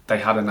they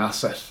had an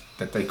asset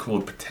that they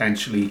could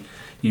potentially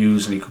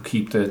use, and he could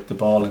keep the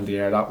ball in the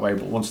air that way.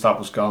 But once that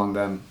was gone,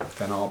 then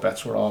all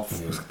bets were off.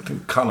 I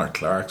think Conor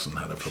Clarkson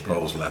had a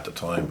proposal at the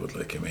time, but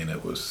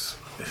it was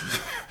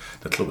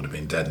the club would have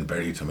been dead and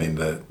buried. I mean,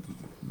 the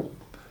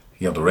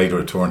rate of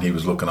return he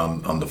was looking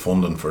on the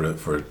funding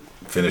for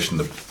finishing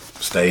the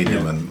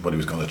stadium and what he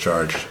was going to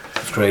charge.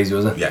 It's crazy,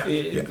 wasn't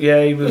it?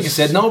 Yeah. He was. Like I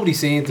said, nobody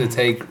seemed to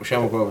take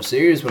Shamrock Rovers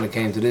serious when it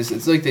came to this.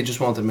 It's like they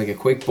just wanted to make a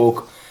quick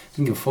buck.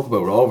 Didn't give a fuck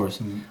about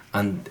Rovers,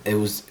 and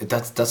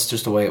that's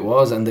just the way it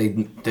was. And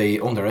they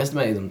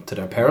underestimated them to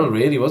their peril,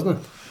 really, wasn't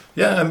it?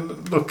 Yeah,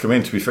 and look, I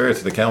mean, to be fair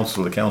to the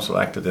council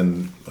acted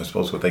in, I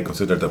suppose, what they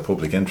considered their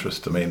public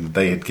interest. I mean,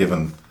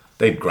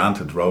 they'd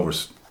granted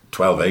Rovers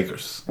 12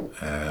 acres.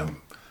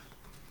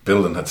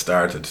 Building had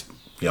started.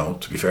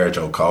 To be fair,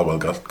 Joe Caldwell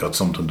got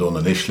something done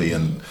initially,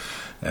 and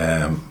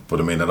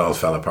but I mean, it all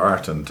fell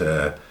apart, and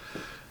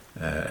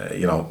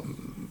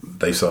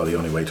they saw the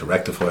only way to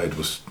rectify it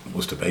was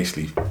to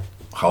basically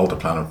hold the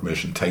planning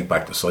permission, take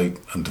back the site,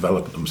 and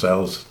develop it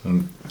themselves.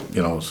 And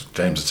as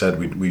James had said,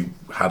 we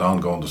had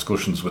ongoing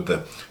discussions with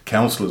the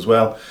council as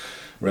well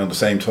around the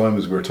same time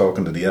as we were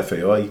talking to the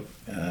FAI,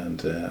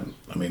 and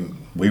I mean,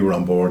 we were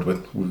on board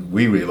with.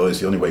 We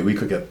realised the only way we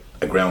could get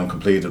a ground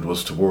completed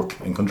was to work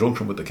in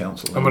conjunction with the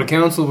council. And with the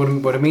council,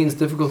 what it means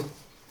difficult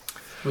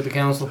with the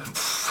council.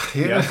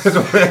 Yeah.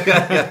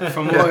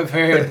 From what I've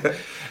heard,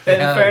 In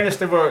fairness,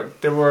 they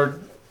were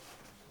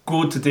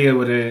good to deal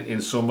with it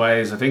in some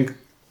ways. I think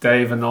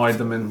Dave annoyed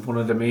them in one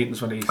of the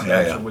meetings when he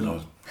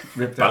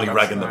ripped out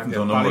Ballyragging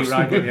the numbers.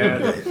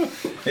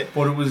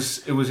 But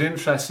it was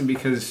interesting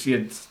because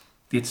you'd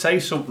say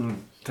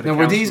something to the now,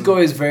 were council. these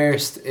guys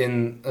versed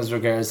in as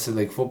regards to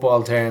like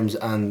football terms,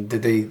 and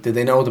did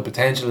they know the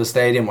potential of the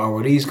stadium, or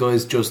were these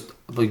guys just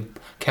like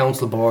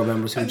council board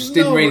members who just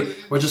didn't really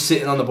were just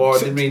sitting on the board,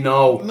 didn't really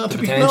know the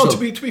potential. To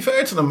be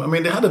fair to them, I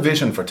mean, they had a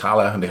vision for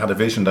Tallaght, and they had a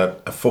vision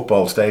that a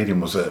football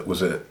stadium was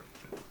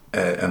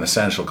an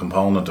essential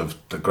component of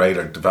the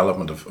greater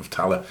development of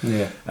Tallaght.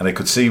 Yeah. And they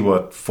could see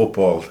what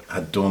football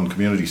had done,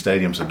 community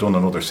stadiums had done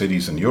in other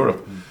cities in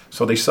Europe.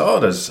 So they saw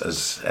it as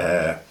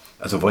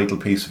a vital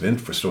piece of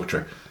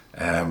infrastructure.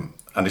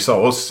 And they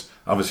saw us,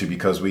 obviously,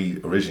 because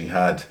we originally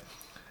had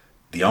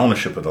the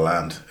ownership of the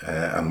land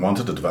and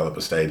wanted to develop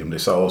a stadium. They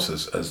saw us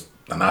as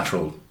a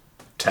natural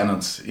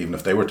tenants, even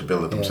if they were to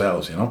build it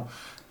themselves, you know.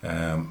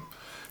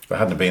 If it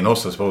hadn't been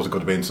us, I suppose it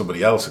could have been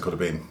somebody else. It could have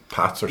been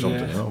Pats or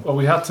something, you know. Well,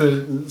 we had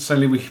to,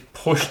 certainly we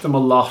pushed them a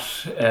lot,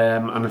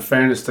 and in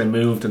fairness they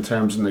moved in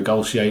terms of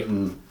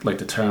negotiating like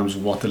the terms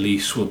of what the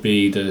lease would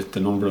be, the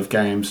number of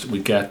games that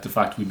we'd get, the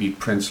fact we'd be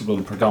principal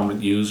and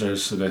predominant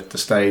users of the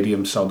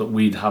stadium, so that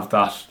we'd have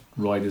that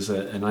right as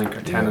an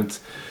anchor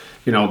tenant.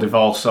 You know, they've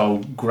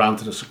also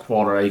granted us a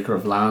 1/4 acre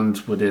of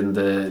land within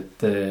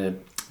the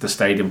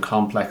stadium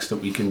complex that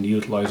we can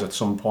utilise at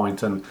some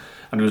point, and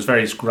there was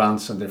various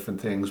grants and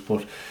different things,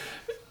 but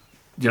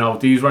you know,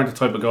 these weren't the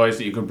type of guys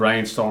that you could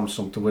brainstorm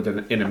something with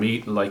in a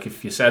meeting. Like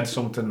if you said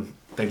something,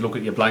 they'd look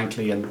at you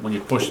blankly, and when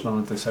you pushed them on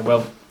it, they'd say,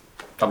 well,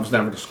 that was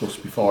never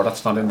discussed before,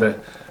 that's not in the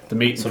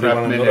meeting. So they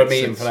want another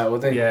meeting for that,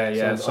 would they?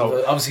 Yeah.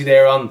 So obviously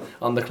they're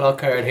on the clock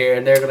card here,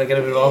 and they're going to get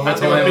a bit of overtime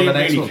they were on being the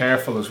next really one.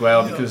 careful as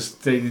well, because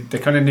they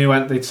kind of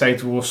knew they'd say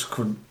to us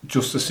could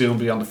just as soon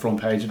be on the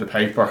front page of the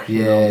paper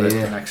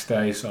the next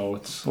day. So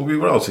it's. Well, we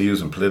were also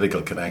using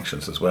political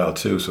connections as well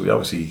too. So we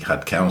obviously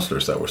had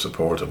councillors that were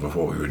supportive of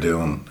what we were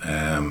doing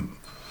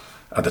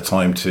at the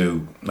time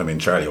too. I mean,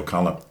 Charlie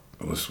O'Connor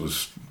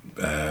was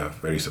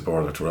very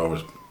supportive to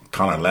Rovers.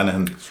 Conor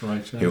Lenihan, That's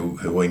right, yeah.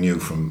 who I knew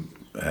from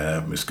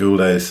my school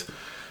days.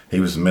 He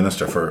was the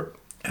minister for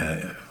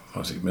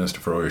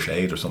Irish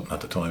Aid or something at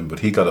the time,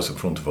 but he got us in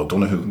front of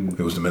O'Donoghue,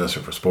 who was the minister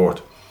for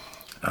sport,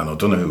 and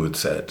O'Donoghue had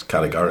said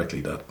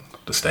categorically that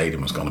the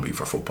stadium was going to be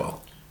for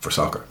football, for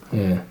soccer,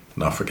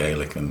 not for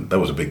Gaelic, and that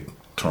was a big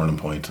turning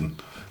point,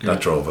 and that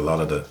drove a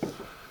lot of the.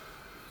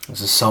 There's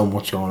just so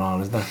much going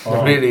on, isn't there?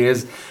 There really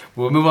is.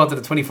 We'll move on to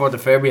the 24th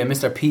of February, and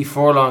Mr. P.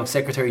 Furlong,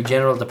 Secretary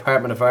General,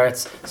 Department of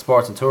Arts,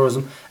 Sports and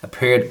Tourism,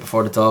 appeared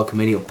before the Dáil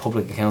Committee of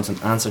Public Accounts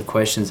and answered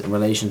questions in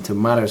relation to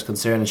matters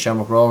concerning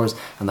Shamrock Rovers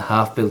and the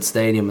half-built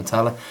stadium in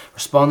Tallaght.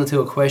 Responding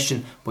to a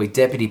question by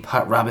Deputy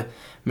Pat Rabbit,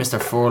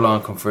 Mr.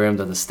 Furlong confirmed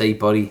that the state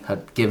body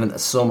had given a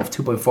sum of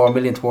 $2.4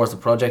 million towards the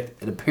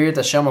project. It appeared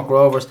that Shamrock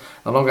Rovers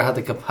no longer had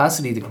the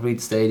capacity to complete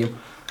the stadium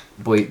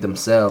by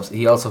themselves.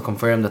 He also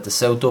confirmed that the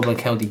South Dublin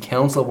County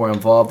Council were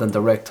involved in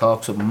direct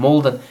talks with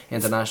Mulden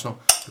International,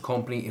 the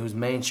company whose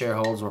main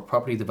shareholders were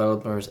property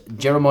developers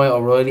Jeremiah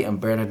O'Reilly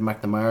and Bernard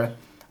McNamara,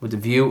 with the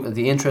view that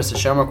the interests of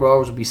Shamrock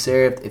Rovers would be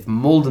served if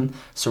Mulden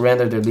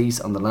surrendered their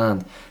lease on the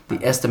land. The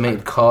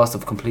estimated cost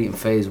of completing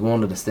phase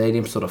 1 of the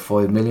stadium stood at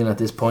 $5 million at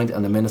this point,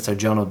 and the Minister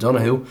John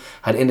O'Donoghue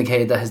had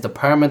indicated that his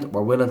department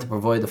were willing to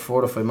provide the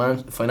further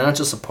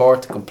financial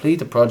support to complete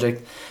the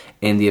project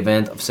in the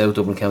event of South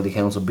Dublin County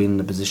Council being in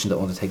a position to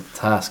undertake the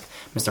task.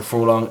 Mr.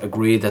 Furlong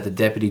agreed that the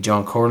Deputy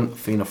John Curran,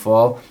 Fianna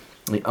Fáil,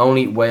 the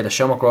only way the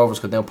Shamrock Rovers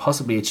could now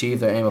possibly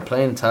achieve their aim of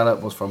playing in Tallaght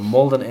was for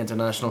Mulden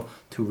International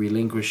to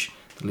relinquish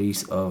the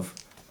lease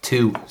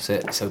to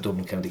South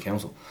Dublin County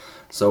Council.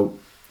 So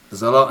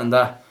there's a lot in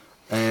that.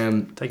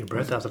 Take a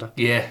breath after that.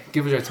 Yeah,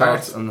 give us your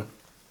thoughts on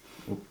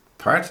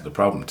Part of the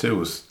problem too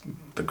was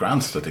the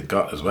grants that they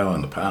got as well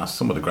in the past.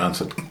 Some of the grants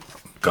had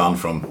gone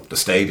from the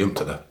stadium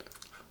to the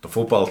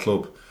football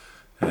club,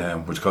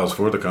 which caused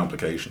further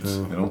complications,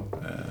 you know.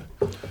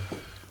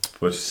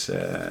 But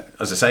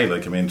as I say,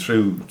 like, I mean,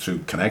 through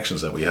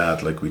connections that we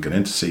had, like, we got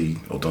in to see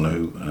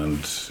O'Donoghue,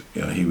 and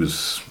you know, he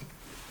was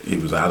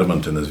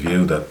adamant in his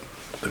view that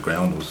the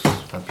ground was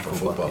for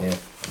football. Yeah.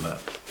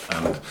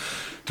 And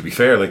to be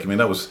fair, like, I mean,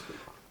 that was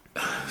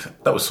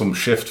some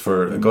shift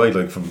for a guy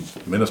like from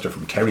Minister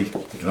from Kerry,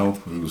 you know,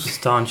 who's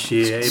Staunch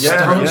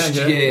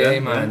GAA.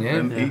 man.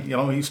 And he, you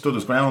know, he stood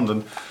his ground,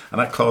 and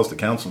that caused the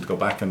council to go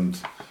back and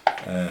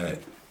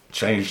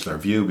change their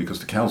view,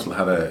 because the council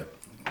had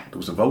there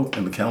was a vote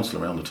in the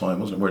council around the time,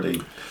 wasn't it, where they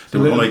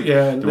were going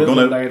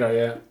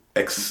to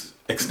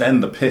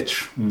extend the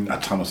pitch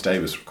at Thomas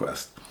Davis'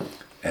 request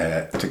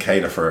to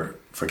cater for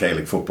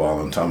Gaelic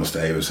football, and Thomas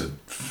Davis had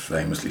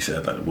famously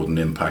said that it wouldn't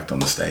impact on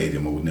the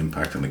stadium, it wouldn't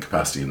impact on the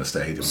capacity in the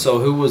stadium. So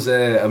who was?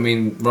 I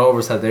mean,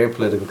 Rovers had their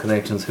political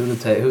connections. Who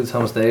did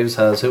Thomas Davis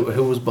has?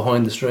 Who was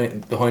behind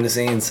the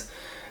scenes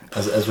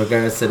as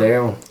regards to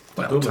their own?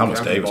 Well,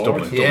 Thomas Davis,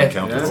 Dublin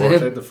County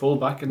Board. The full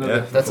back in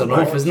it. That's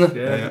enough, isn't it?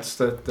 Yeah, it's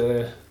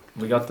that.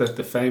 We got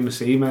the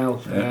famous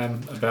email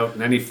about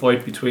any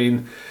fight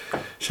between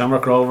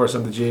Shamrock Rovers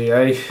and the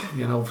GAA.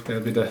 You know, they'll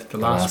be the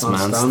last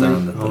man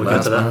standing. We'll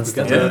get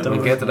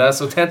to that.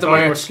 So 10th of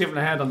We're March. skipping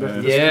ahead on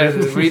this. Yeah,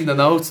 reading the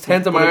notes.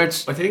 10th of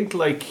March. I think,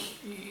 like,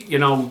 you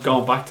know,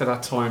 going back to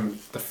that time,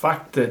 the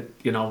fact that,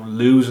 you know,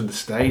 losing the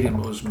stadium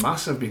was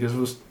massive, because it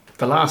was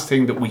the last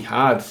thing that we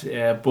had.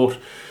 But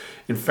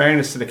in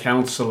fairness to the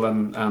council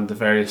and the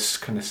various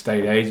kind of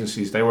state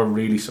agencies, they were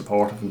really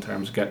supportive in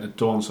terms of getting it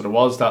done. So there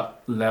was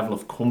that level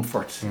of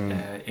comfort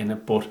in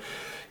it. But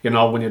you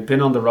know, when you'd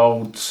been on the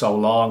road so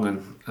long,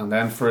 and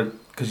then for it,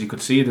 because you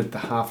could see that the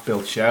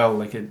half-built shell,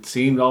 like it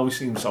always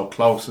seemed so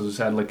close. As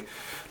I said, like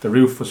the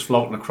roof was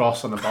floating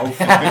across on the boat.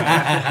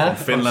 In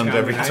Finland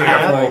every 3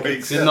 or 4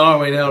 weeks. In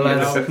Norway now,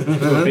 lads. It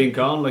had been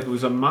gone. Like it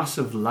was a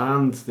massive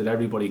land that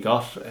everybody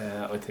got.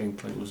 I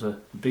think like it was a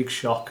big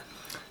shock.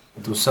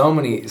 There was so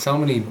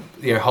many.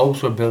 Your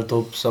hopes were built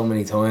up so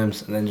many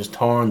times, and then just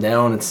torn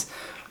down.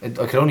 I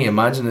could only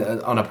imagine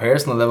it on a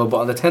personal level.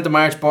 But on the 10th of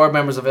March, board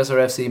members of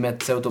SRFC met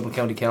the South Dublin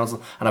County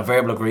Council, and a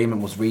verbal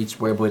agreement was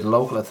reached whereby the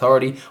local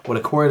authority would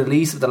acquire the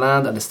lease of the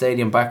land and the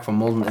stadium back from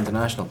Mullen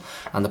International.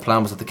 And the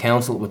plan was that the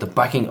council, with the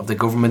backing of the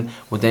government,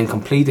 would then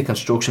complete the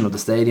construction of the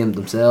stadium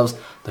themselves.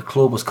 The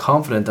club was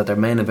confident that their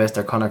main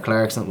investor, Conor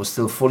Clarkson, was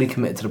still fully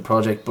committed to the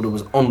project, but it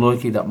was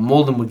unlikely that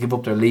Mullen would give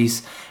up their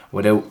lease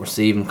without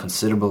receiving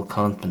considerable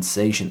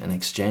compensation in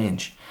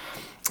exchange.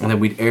 And then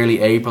with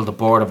early April, the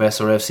board of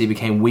SRFC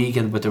became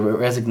weakened with the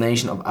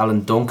resignation of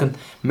Alan Duncan.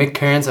 Mick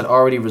Kearns had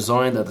already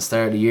resigned at the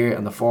start of the year,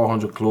 and the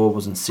 400 Club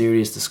was in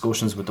serious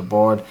discussions with the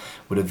board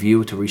with a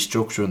view to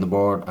restructuring the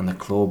board and the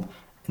club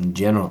in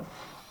general.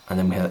 And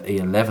then we had the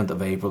 11th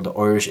of April, the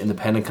Irish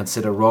Independent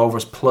considered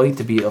Rovers' plight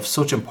to be of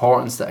such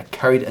importance that it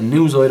carried a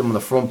news item on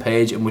the front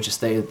page in which it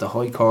stated the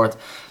High Court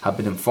had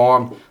been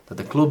informed that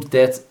the club's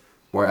debts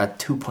were at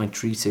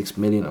 2.36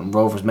 million, and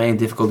Rovers' main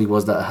difficulty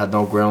was that it had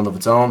no ground of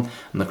its own,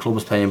 and the club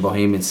was paying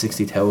Bohemians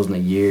 60,000 a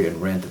year in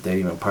rent at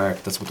Dairyman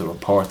Park. That's what the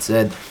report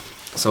said.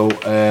 So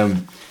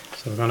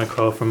we're going to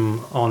quote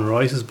from Owen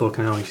Rice's book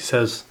now. He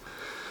says,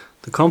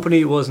 "The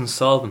company was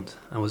insolvent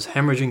and was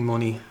hemorrhaging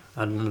money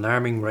at an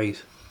alarming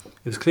rate.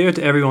 It was clear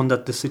to everyone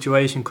that the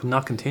situation could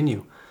not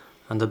continue,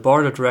 and the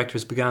board of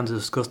directors began to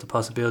discuss the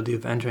possibility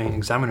of entering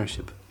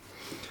examinership.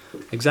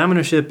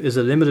 Examinership is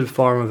a limited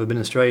form of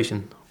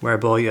administration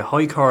whereby a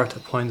High Court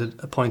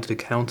appointed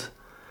account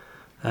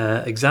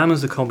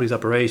examines the company's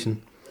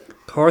operation,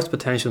 courts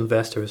potential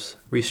investors,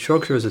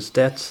 restructures its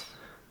debts,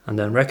 and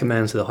then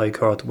recommends to the High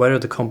Court whether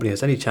the company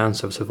has any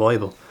chance of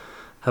survival.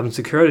 Having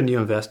secured a new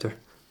investor,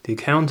 the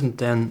accountant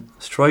then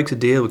strikes a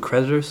deal with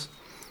creditors,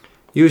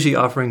 usually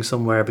offering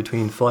somewhere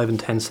between 5 and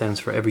 10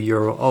 cents for every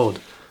euro owed.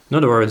 In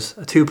other words,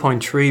 a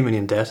 2.3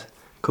 million debt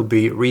could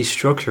be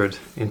restructured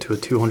into a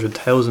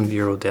 200,000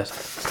 euro debt."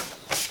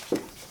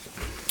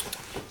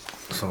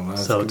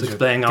 So to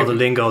explain all the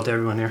lingo to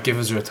everyone here. Give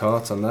us your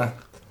thoughts on that.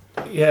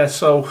 Yeah,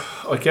 so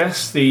I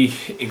guess the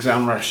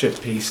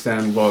examinership piece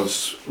then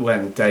was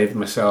when Dave and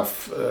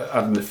myself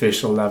at an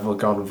official level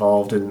got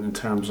involved in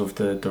terms of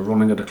the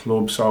running of the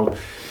club. So,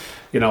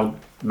 you know,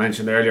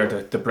 mentioned earlier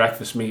the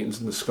breakfast meetings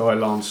in the Sky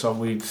Lawn. So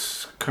we'd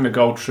kind of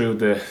go through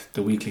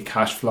the weekly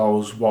cash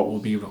flows, what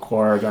would be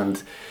required,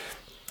 and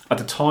at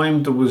the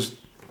time there was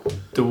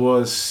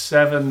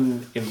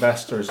 7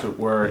 investors that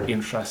were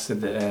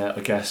interested, I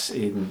guess,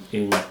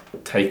 in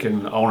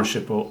taking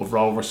ownership of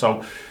Rover. So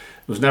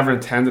it was never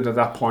intended at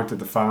that point that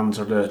the fans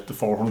or the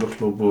 400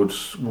 Club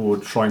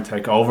would try and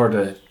take over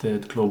the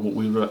club, but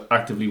we would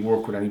actively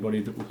work with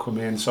anybody that would come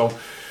in. So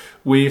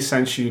we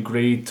essentially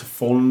agreed to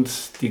fund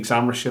the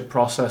examinership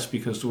process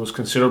because there was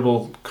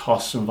considerable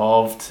costs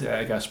involved,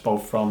 I guess,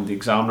 both from the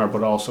examiner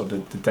but also the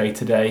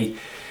day-to-day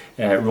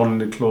running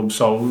the club.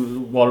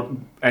 So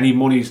any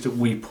monies that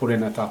we put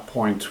in at that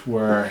point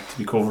were to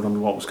be covered under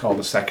what was called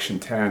a Section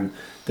 10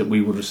 that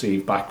we would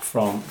receive back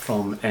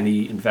from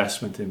any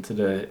investment into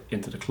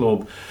the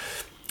club.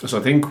 So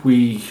I think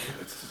we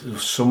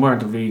somewhere in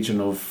the region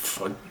of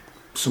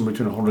somewhere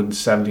between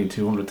 170 and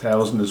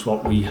 200,000 is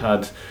what we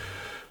had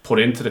put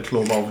into the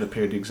club over the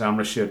period of the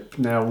examinership.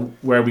 Now,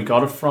 where we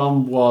got it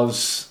from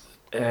was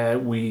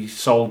we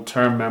sold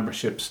term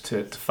memberships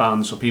to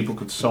fans, so people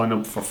could sign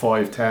up for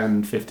 5,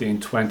 10, 15,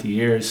 20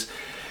 years.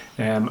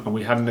 And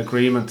we had an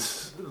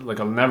agreement, like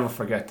I'll never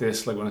forget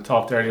this, like when I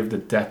talked earlier of the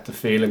depth of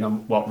feeling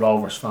and what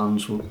Rovers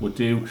fans would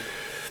do.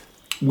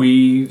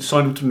 We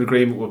signed up to an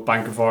agreement with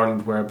Bank of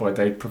Ireland whereby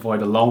they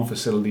provide a loan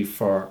facility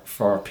for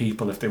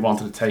people if they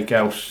wanted to take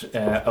out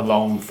a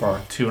loan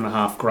for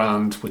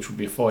 $2,500, which would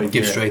be a 5-year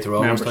Give straight to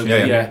Rovers.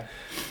 Yeah.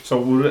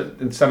 So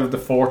instead of the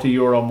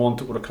 €40 a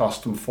month, it would have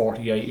cost them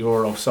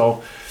 €48.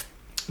 So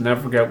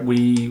never forget,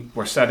 we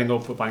were setting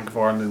up with Bank of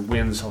Ireland in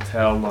Wynn's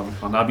Hotel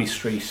on Abbey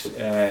Street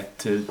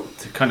to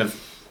kind of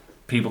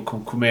people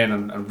could come in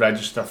and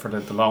register for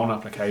the loan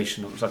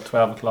application. It was at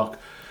 12 o'clock.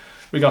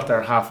 We got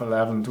there at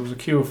 11:30. There was a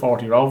queue of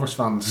 40 Rovers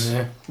fans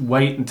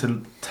waiting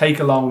to take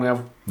a loan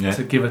now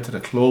to give it to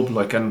the club.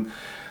 And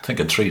I think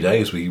in 3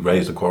 days we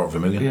raised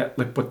 $250,000. Yeah,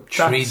 but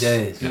 3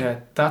 days. Yeah,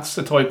 that's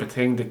the type of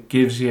thing that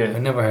gives you. I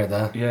never heard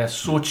that. Yeah,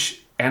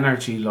 such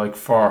energy.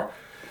 For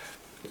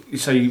you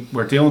say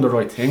we're doing the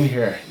right thing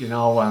here,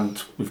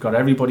 and we've got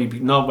everybody.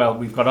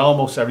 We've got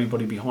almost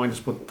everybody behind us,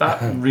 but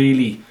that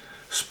really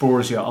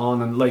spurs you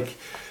on. And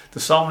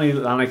there's so many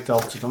little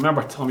anecdotes. I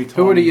remember Tommy.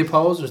 Who were the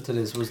opposers to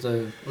this? Was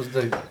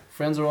the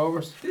Friends of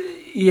Rovers?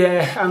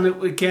 Yeah, and it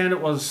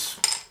was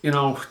you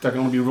know, they're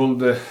going to be run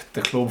the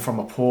club from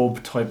a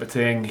pub type of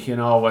thing, you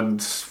know,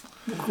 and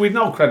we'd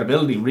no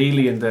credibility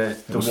really in the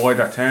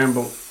wider term.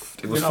 But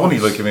it was funny,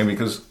 like, I mean,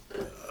 because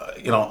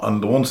you know,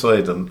 on the one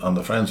side, on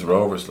the Friends of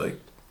Rovers, like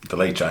the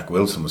late Jack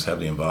Wilson was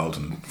heavily involved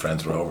in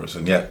Friends of Rovers,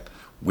 and yet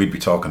we'd be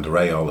talking to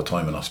Ray all the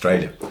time in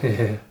Australia.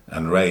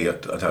 And Ray,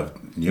 I'd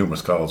have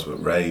numerous calls with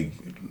Ray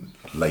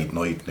late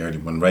night, nearly,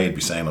 when Ray would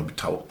be saying, I've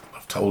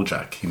told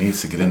Jack he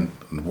needs to get in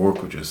and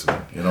work with us,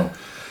 and, you know.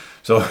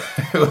 So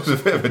it was a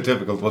bit of a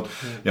difficult one.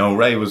 You know,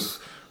 Ray was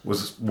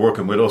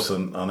working with us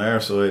on our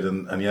side,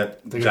 and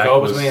yet Jack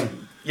was.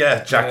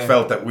 Jack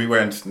felt that we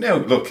weren't. Now,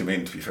 look, I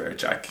mean, to be fair,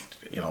 Jack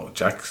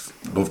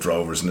loved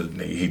Rovers,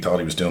 and he thought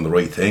he was doing the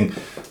right thing,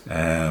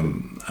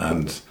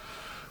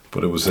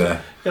 but it was.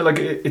 Like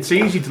it's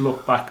easy to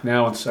look back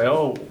now and say,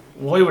 oh,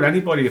 why would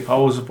anybody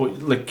oppose it?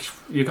 But like,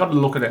 you got to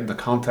look at it in the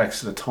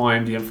context of the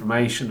time, the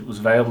information that was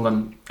available,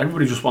 and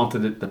everybody just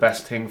wanted the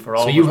best thing for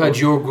all. So you had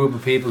your group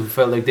of people who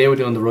felt like they were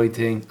doing the right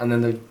thing, and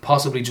then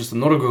possibly just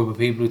another group of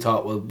people who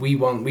thought, well, we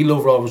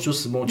love Rovers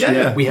just as much.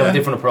 We have a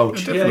different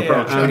approach.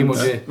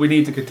 We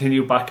need to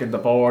continue backing the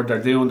board.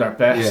 They're doing their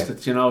best.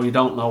 It's, you know, you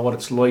don't know what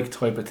it's like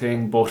type of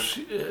thing. But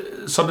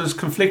so there's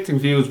conflicting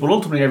views, but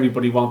ultimately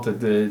everybody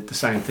wanted the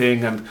same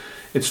thing. And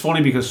it's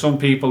funny because some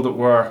people that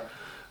were,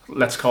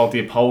 let's call it the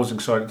opposing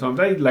side of the time,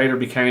 they later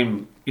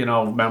became, you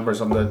know,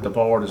 members on the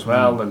board as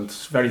well, and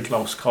very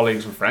close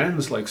colleagues and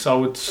friends. Like,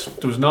 so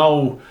there was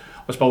no,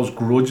 I suppose,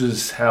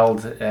 grudges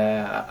held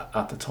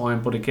at the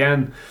time. But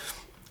again,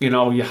 you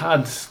know, you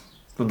had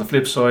on the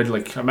flip side,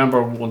 like, I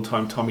remember one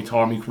time Tommy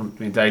Tormey came to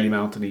me in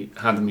Dalymount and he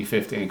handed me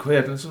 15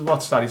 quid, and I said,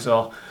 what's that? He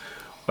said,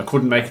 I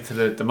couldn't make it to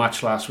the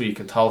match last week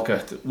in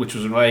Tolka, which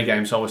was an away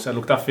game, so I said,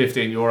 look, that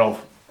 €15,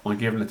 I'm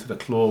giving it to the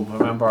club. I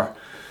remember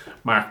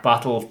Mark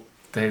Battle,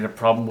 they had a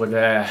problem with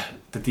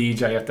the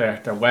DJ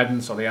at their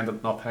wedding, so they ended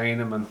up not paying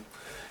him, and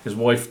his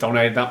wife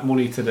donated that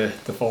money to the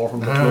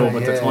 400 club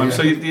at the time.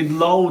 So you had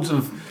loads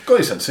of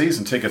guys had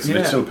season tickets and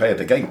they'd still pay at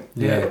the gate.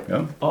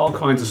 All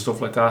kinds of stuff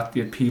like that.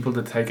 You had people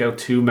that take out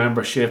 2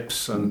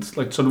 memberships, and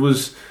like, so there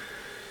was,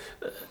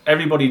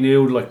 everybody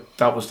knew like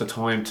that was the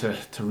time to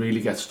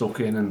really get stuck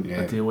in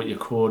and do what you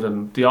could,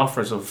 and the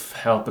offers of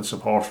help and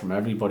support from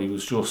everybody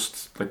was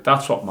just like,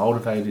 that's what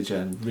motivated you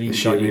and really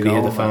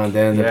hit the fan.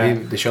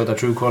 Then they showed their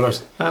true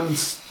colours. And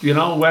you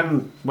know,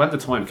 when the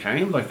time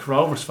came, like,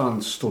 Rovers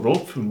fans stood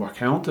up and were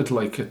counted.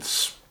 Like,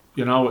 it's,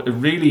 you know, it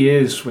really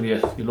is, when you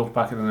look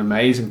back at an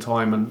amazing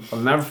time. And I'll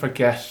never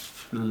forget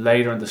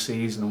later in the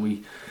season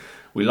we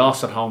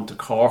lost at home to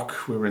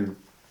Cork. We were in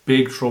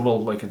big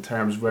trouble, like, in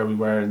terms of where we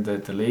were in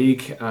the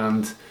league,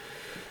 and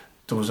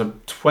there was a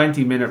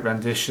 20-minute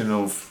rendition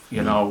of,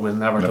 you know, We'll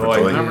Never Die.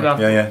 Remember that?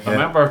 I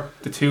remember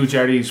the 2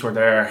 Jerrys were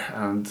there,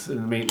 and in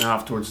the meeting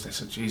afterwards they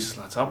said, Jesus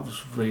lads, that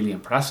was really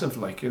impressive,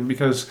 like, and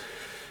because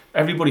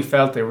everybody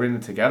felt they were in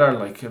it together,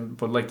 like,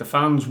 but like, the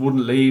fans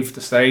wouldn't leave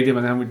the stadium,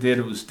 and then we did,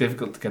 it was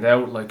difficult to get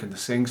out, like, and the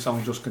sing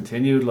song just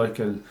continued, like,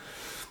 and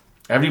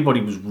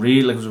everybody was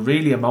really, like, it was a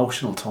really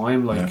emotional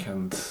time, like,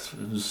 and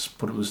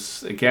it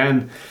was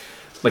again,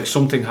 like,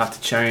 something had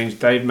to change.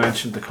 Dave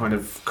mentioned the kind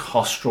of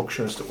cost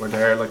structures that were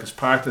there. Like, as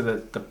part of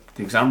the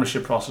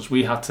examinership process,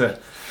 we had to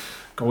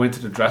go into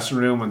the dressing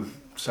room and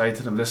say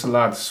to them, listen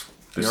lads,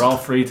 you're all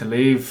free to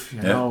leave,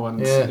 you know,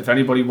 and if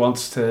anybody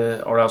wants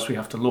to, or else we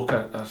have to look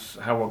at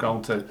how we're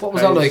going to. What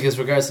was that like as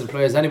regards to the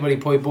players? Anybody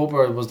pipe up,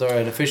 or was there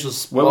an official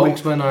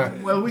spokesman?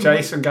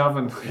 Jason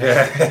Gavin.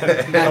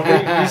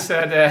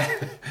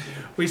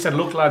 We said,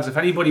 look lads, if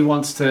anybody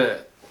wants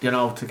to, you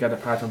know, to get a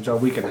part-time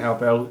job, we can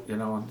help out, you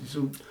know. And he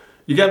said,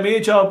 you get me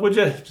a job, would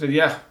you? I said,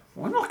 yeah.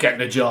 Well, I'm not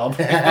getting a job.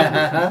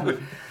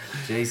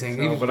 Jason,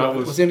 he was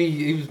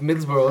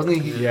Middlesbrough,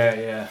 wasn't he?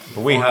 Yeah.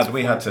 But we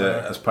had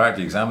to, as part of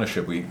the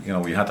examinership, we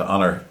had to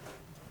honour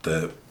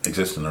the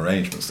existing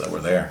arrangements that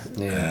were there.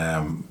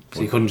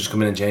 So you couldn't just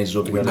come in and change it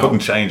up. We couldn't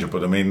change it,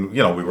 but I mean,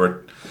 you know, we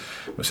were,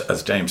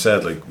 as James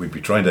said, like, we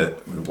were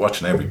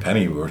watching every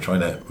penny. We were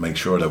trying to make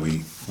sure that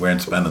we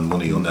weren't spending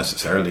money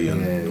unnecessarily,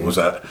 and it was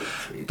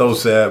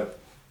those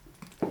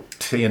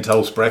tea and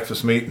toast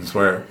breakfast meetings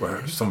were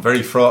some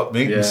very fraught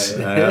meetings.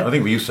 I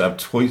think we used to have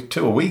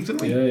 2 a week,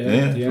 didn't we?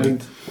 Yeah.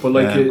 But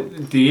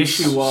like, the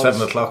issue was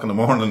 7 o'clock in the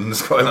morning in the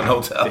Skyline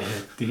Hotel.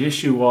 The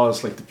issue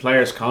was, like, the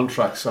players'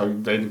 contracts. So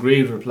they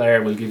agreed with the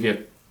player, we'll give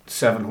you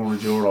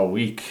 €700 a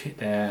week.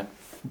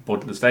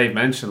 But as Dave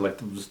mentioned, like,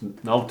 there was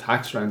no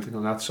tax or anything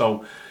on that,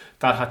 so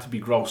that had to be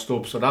grossed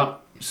up. So that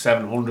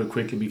 700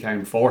 quickly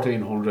became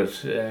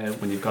 1,400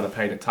 when you've got to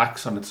pay the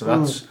tax on it. So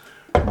that's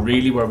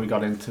really where we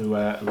got into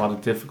a lot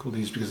of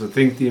difficulties, because I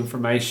think the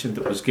information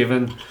that was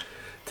given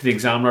to the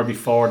examiner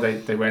before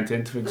they went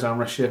into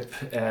examinership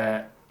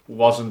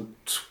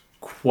wasn't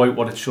quite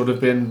what it should have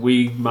been.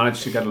 We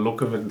managed to get a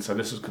look of it and said,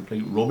 this is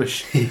complete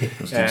rubbish.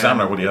 The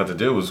examiner, what he had to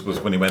do was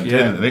when he went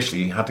in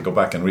initially, he had to go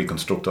back and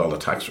reconstruct all the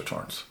tax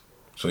returns.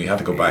 So he had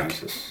to go back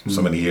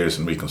so many years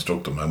and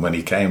reconstruct them. And when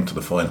he came to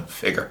the final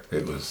figure,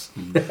 it was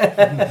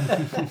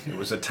it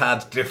was a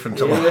tad different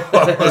to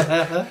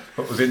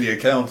what was in the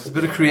account. A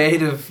bit of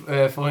creative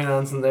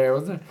financing there,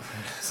 wasn't there?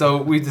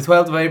 So we the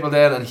 12th of April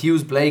then, and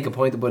Hughes Blake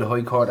appointed by the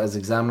High Court as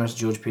examiners,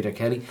 Judge Peter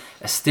Kelly.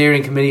 A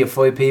steering committee of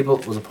 5 people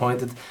was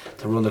appointed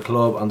to run the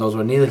club, and those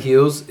were Neil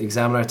Hughes,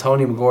 examiner,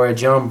 Tony Maguire,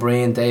 John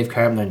Breen, Dave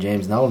Carpenter and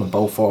James Nolan,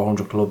 both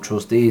 400 Club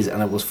trustees.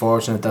 And it was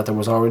fortunate that there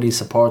was already a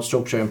support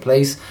structure in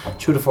place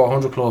through the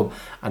 400 Club,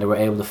 and they were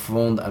able to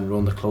fund and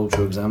run the club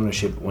through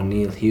examinership when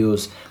Neil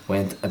Hughes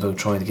went about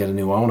trying to get a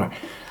new owner.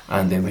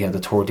 And then we had the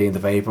 13th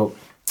of April.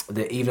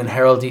 The Evening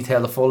Herald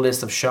detailed a full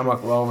list of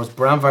Shamrock Rovers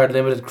Bramford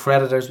Limited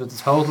creditors with a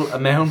total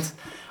amount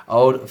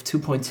owed of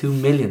 2.2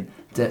 million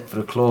for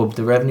the club.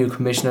 The revenue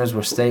commissioners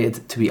were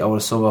stated to be owed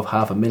a sum of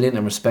 $500,000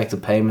 in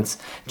respective payments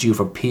due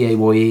for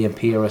PAYE and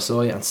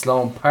PRSI, and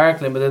Sloane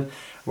Park Limited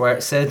were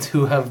said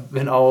to have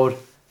been owed,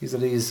 these are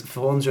these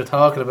funds you're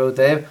talking about,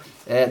 Dave,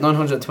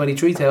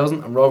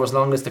 923,000, and Rovers'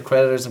 long list of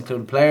creditors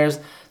included players,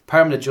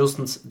 Permanent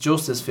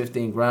Justice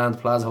 15 grand,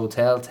 Plaza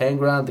Hotel 10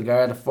 grand, The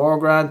Garda 4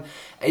 grand,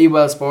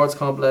 AWell Sports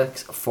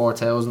Complex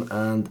 4,000,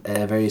 and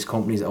various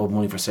companies owed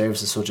money for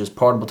services such as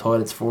portable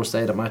toilets, first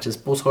aid at matches,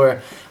 bus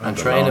hire and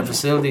training laundry.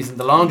 Facilities. And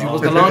the laundry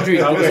was the laundry.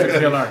 That was the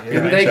killer.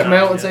 Didn't they come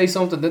out and say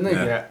something, didn't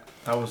they? Yeah,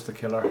 that was the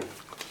killer.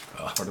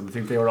 For them, I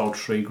think they were out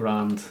 3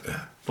 grand.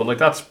 But like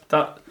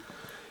that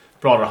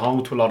brought it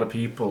home to a lot of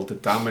people, the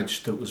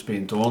damage that was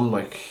being done.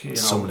 Like, you know,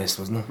 Some list,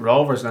 wasn't it?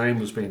 Rover's name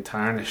was being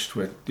tarnished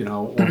with, you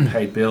know,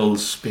 unpaid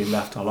bills being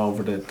left all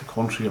over the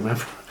country. I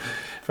remember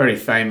a very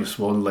famous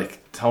one, like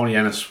Tony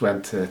Ennis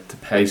went to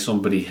pay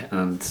somebody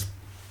and,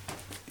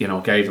 you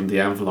know, gave him the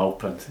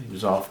envelope and he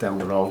was off down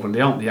the road. When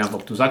they opened the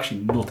envelope, there was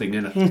actually nothing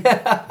in it.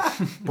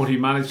 But he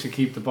managed to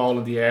keep the ball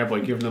in the air by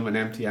giving them an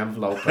empty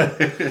envelope.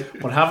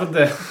 But having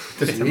the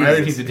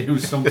temerity to do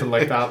something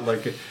like that,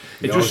 like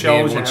it just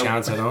shows one how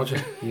chancer, don't you?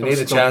 You how need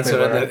a stuck they chancer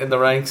were. in the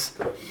ranks.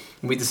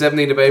 With the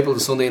 17th of April, the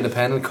Sunday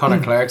Independent,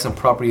 Conor Clarkson,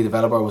 property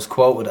developer, was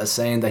quoted as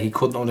saying that he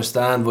couldn't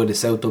understand why the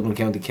South Dublin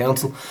County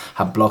Council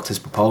had blocked his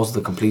proposal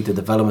to complete the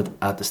development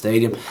at the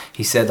stadium.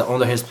 He said that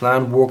under his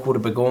plan, work would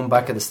have begun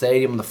back at the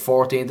stadium on the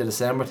 14th of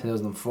December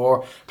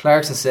 2004.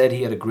 Clarkson said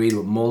he had agreed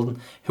with Mulden,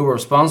 who were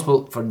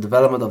responsible for the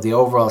development of the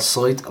overall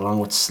site, along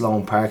with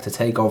Sloane Park, to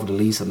take over the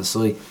lease on the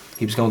site.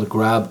 He was going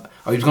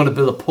to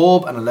build a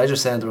pub and a leisure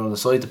centre on the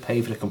site to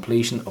pay for the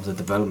completion of the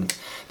development.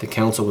 The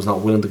council was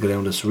not willing to go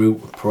down this route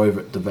with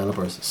private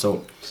developers.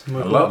 So A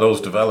lot of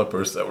those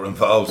developers that were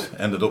involved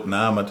ended up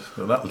NAMD,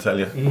 so that'll tell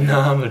you.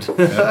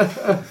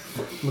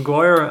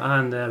 Maguire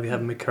and we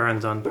had Mick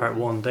Kearns on part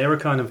 1. They were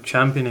kind of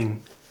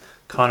championing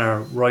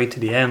Connor right to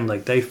the end.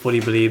 Like, they fully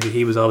believed that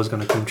he was always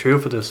going to come through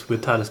for this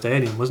with Tata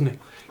Stadium, wasn't he?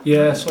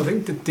 Yeah, so I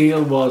think the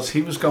deal was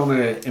he was going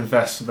to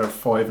invest about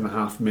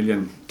 $5.5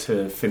 million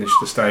to finish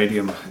the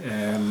stadium,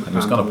 And he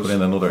was going to put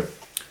in another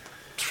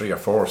 3 or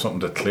 4 or something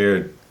to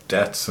clear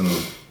debts and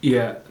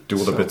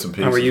do other bits and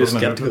pieces. And were you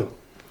wasn't it? sceptical?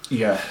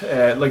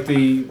 Yeah, like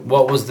the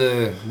why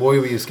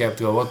were you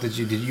sceptical? What did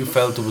you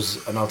felt there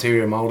was an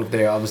ulterior motive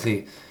there?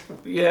 Obviously,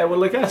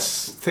 well, I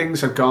guess things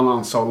had gone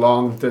on so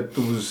long that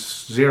there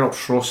was zero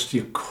trust.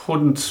 You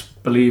couldn't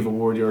believe a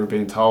word you were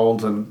being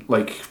told, and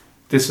like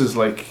this is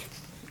like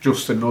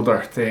just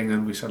another thing.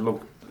 And we said,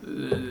 look,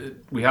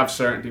 we have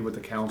certainty with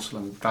the council,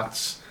 and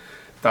that's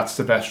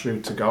the best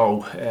route to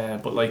go.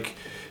 But like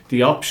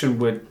the option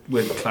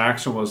with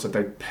Clarkson was that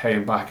they'd pay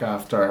him back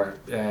after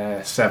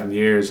 7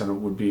 years, and it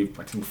would be,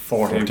 I think,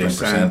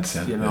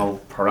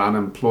 14%, per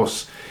annum.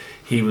 Plus,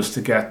 he was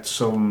to get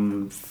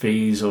some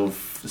fees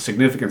of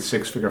significant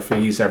 6-figure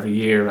fees every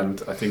year,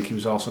 and I think he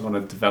was also going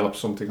to develop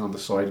something on the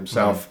side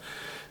himself.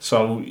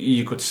 So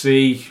you could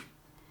see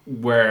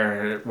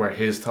where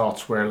his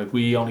thoughts were. Like,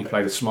 we only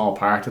played a small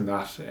part in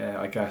that,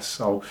 I guess.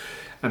 So,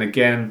 and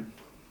again,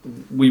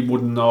 we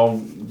wouldn't know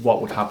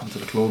what would happen to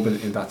the club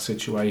in that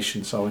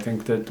situation. So I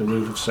think that the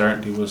route of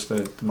certainty was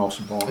the most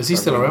important. is he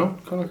still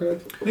around, Conor Craig?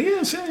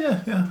 Yes,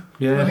 yeah.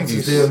 Yeah, I think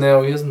He's still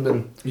now. He hasn't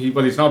been.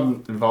 he's not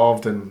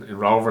involved in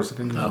Rovers. I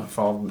think he's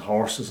involved in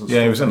horses and stuff.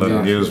 Yeah, he was in the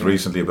Yeah. news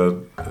recently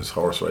about his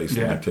horse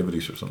racing Yeah.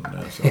 activities or something.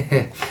 Yeah,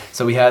 so.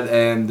 So we had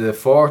the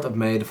 4th of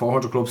May, the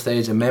 400 Club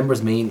staged a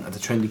members meeting at the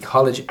Trinity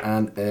College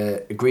and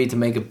agreed to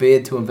make a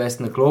bid to invest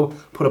in the club,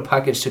 put a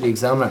package to the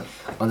Examiner.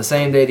 On the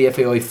same day, the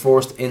FAI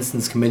First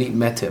Instance Committee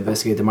met to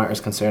investigate the matters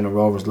concerning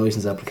Rovers'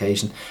 licence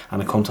application,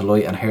 and it come to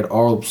light and heard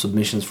oral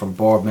submissions from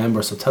board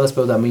members. So tell us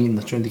about that meeting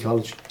at Trinity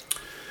College.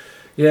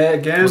 Yeah,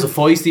 again, Was it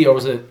feisty or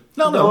was it...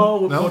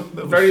 No,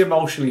 it very was-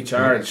 emotionally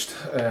charged.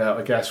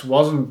 I guess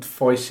wasn't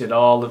feisty at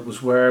all. It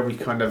was where we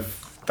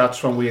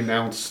that's when we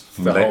announced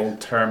the whole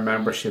term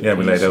membership. Yeah,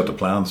 we laid piece. out the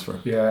plans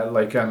for. Yeah,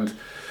 like, and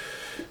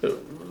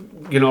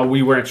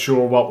we weren't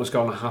sure what was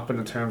going to happen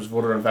in terms of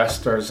other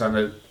investors, and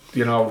it,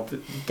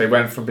 they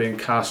went from being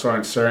cast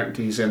iron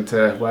certainties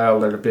into, well,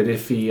 they're a bit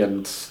iffy.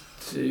 And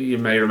you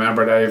may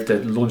remember, Dave, the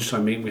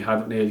lunchtime meeting we had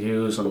with Neil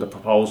Hughes and the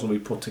proposal we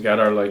put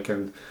together, like,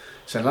 and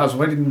saying, lads,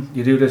 why didn't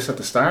you do this at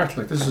the start?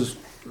 Like,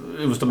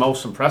 it was the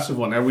most impressive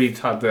one. Now, we'd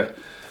had the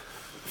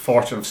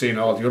fortunate of seeing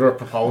all the other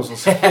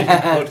proposals. We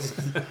had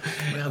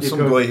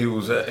some guy who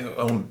was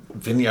owned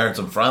vineyards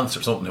in France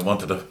or something who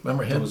wanted to.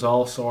 Remember There him? was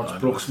all sorts.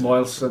 Brooks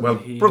Moilson. Well,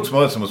 Brooks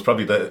Moilson was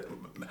probably the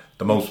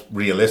most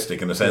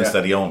realistic in the sense Yeah.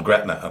 that he owned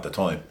Gretna at the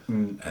time.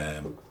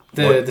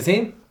 The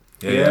team?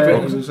 Yeah,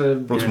 Brooks was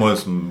Brooks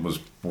Moilson was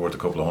worth a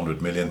couple of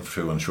 $100 million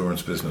through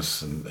insurance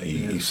business, and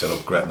he set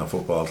up Gretna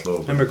Football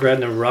Club. Remember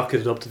Gretna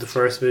rocketed up to the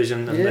first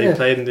division and Yeah. they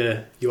played in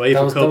the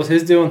UEFA That Cup. was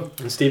his doing.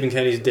 And Stephen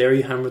Kenny's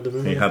Dairy hammered them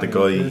in. He had a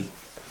guy,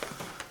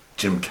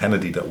 Jim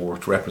Kennedy, that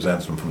worked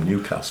representing him from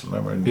Newcastle.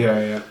 Remember? And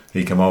Yeah.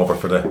 he came over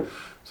for the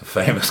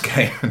famous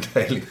game in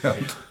Daly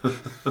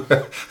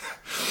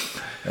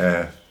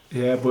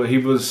Yeah, but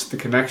the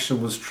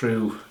connection was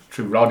through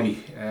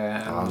Roddy.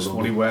 And it was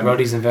funny when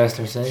Roddy's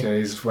investors, eh?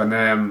 Jeez, when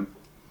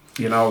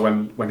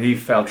he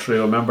fell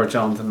through. I remember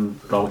Jonathan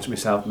Roach and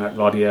myself met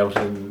Roddy out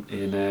in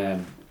the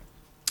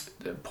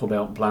pub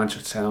out in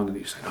Blanchardstown, and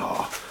he was saying,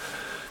 "Oh,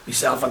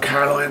 myself and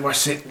Caroline were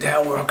sitting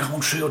down, we were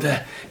going through with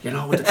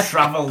the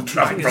travel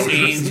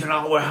magazines,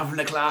 we're having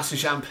a glass of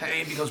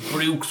champagne because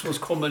Brooks was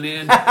coming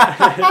in, and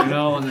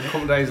a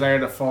couple of days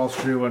later it falls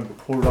through and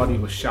poor Roddy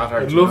was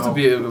shattered. I'd love to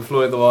be able to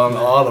fly the wall on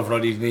all of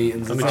Roddy's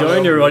meetings. I'm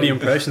enjoying your Roddy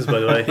impressions, by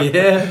the way.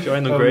 Yeah.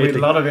 Enjoying them We had a greatly.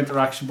 lot of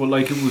interaction, but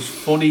it was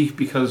funny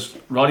because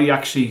Roddy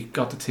actually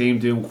got the team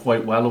doing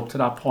quite well up to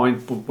that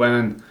point, but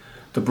when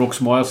the Brooks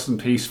Moilson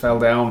piece fell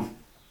down,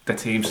 the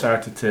team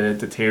started to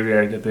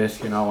deteriorate a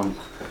bit, and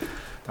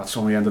that's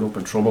when we ended up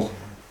in trouble.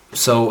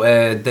 So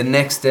the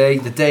next day,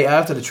 the day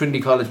after the Trinity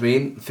College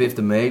meeting, 5th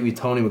of May, we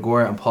Tony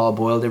Maguire and Paul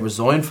Boyle, they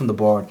resigned from the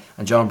board,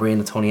 and John Breen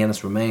and Tony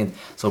Ennis remained.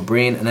 So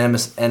Breen and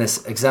Ennis,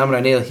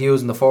 examiner Neil Hughes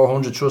and the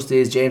 400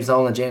 trustees, James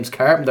Nolan and James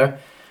Carpenter,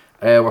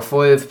 were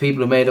 5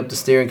 people who made up the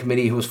steering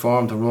committee who was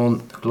formed to run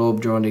the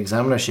club during the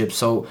examinership.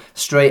 So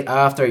straight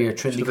after your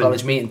Trinity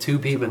College meeting, 2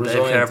 people Dave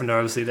resigned. Carpenter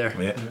obviously there.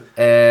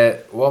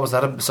 What was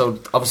that? So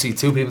obviously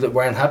 2 people that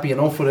weren't happy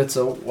enough with it.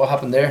 So what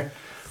happened there?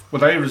 Well,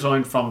 they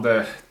resigned from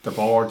the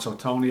board, so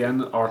Tony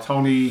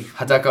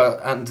Had that got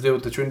anything to do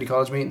with the Trinity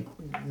College meeting?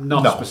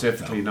 not No,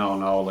 specifically,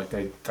 no.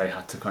 They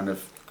had to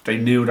they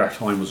knew their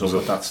time was up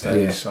at that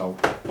stage, Yeah. so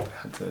they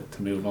had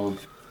to move on.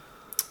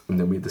 And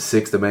then we had the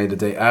 6th of May, the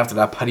day after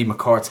that, Paddy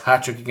McCourt's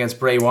hat-trick against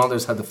Bray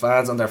Wanderers had the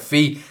fans on their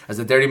feet as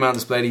the Dirty Man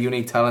displayed a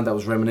unique talent that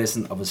was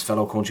reminiscent of his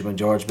fellow countryman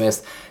George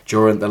Best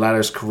during the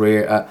latter's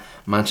career at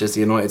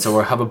Manchester United. So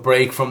we'll have a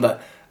break from the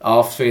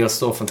off-field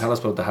stuff and tell us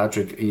about the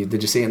hat-trick.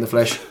 Did you see it in the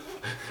flesh?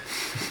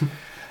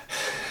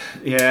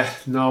 Yeah,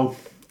 no.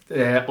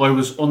 I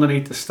was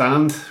underneath the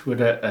stand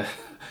with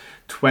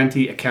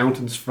 20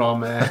 accountants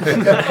from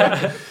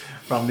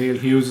from Neil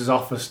Hughes'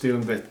 office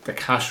doing the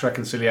cash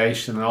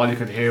reconciliation, and all you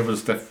could hear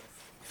was the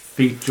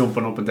feet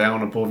jumping up and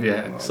down above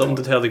you. Something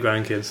to tell the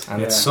grandkids.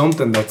 And it's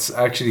something that's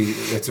actually,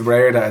 it's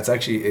rare that it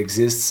actually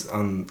exists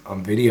on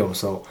video.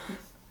 So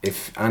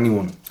if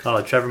anyone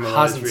Oh, Trevor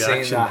Malloy's hasn't seen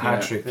reaction. that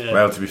hat-trick, Yeah.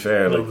 Well, to be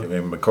fair, Love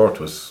it. McCourt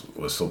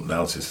was something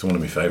else. He's one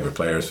of my favourite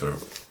players for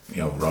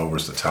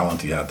Rovers. The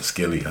talent he had, the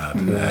skill he had,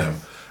 and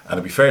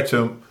to be fair to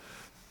him,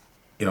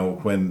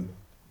 when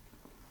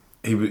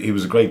he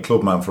was a great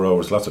club man for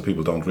Rovers. Lots of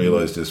people don't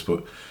realise this,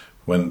 but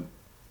when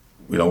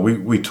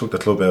we took the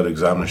club out of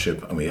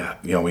examinership and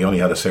we only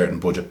had a certain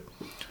budget,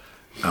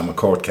 and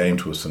McCourt came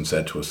to us and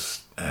said to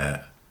us,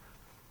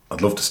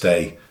 "I'd love to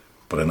stay,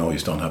 but I know you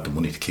don't have the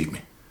money to keep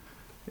me."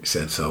 He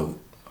said, "So,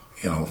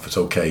 if it's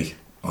okay,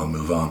 I'll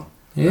move on."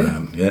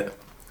 Yeah.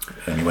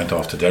 And he went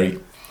off to Derry.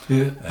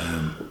 Yeah.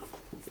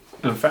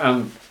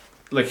 And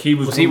he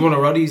was he one of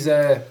Roddy's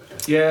yeah,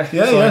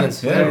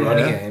 signings?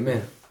 Roddy yeah. came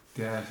in.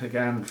 yeah.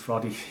 Again,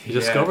 Roddy. He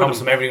discovered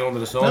Promised him everything under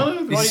the sun. No, he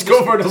Roddy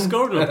discovered him.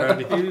 discovered him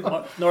apparently.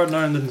 Northern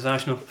Ireland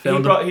International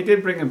found him. He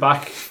did bring him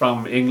back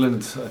from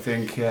England. I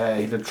think he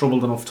had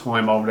troubled enough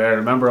time over there. I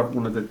remember at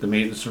one of the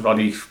meetings to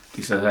Roddy,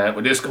 he said,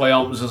 "When this guy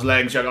opens his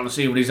legs, you're going to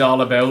see what he's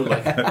all about."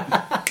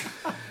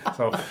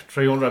 So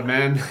 300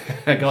 men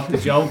got the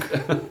joke.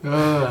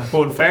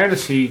 But in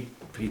fairness, he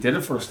did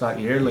it for us that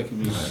year.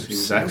 He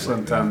was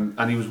excellent,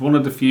 and he was one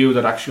of the few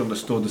that actually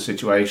understood the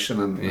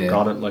situation and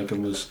got it.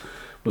 And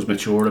was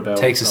mature about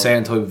it. Takes a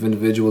certain type of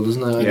individual,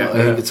 doesn't it? I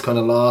think it's kind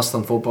of lost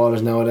on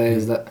footballers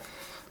nowadays that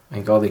I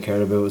think all they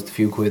care about is the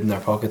few quid in their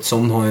pocket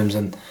sometimes,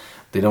 and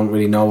they don't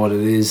really know what it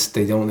is.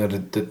 They don't know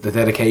the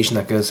dedication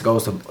that goes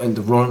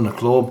into running a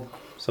club.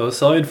 So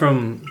aside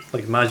from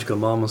magical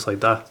moments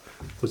like that,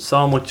 with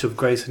so much of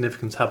great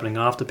significance happening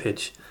off the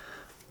pitch,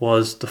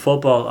 was the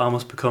football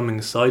almost becoming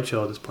a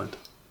sideshow at this point?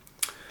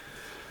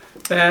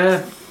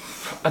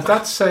 At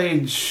that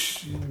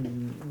stage,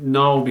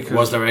 no, because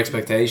Was there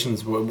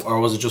expectations, or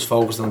was it just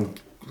focused on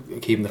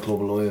keeping the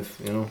club alive?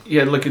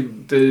 Yeah,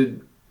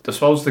 I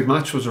suppose the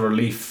match was a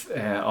relief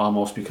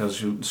almost,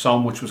 because so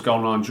much was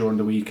going on during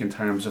the week in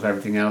terms of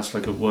everything else.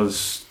 That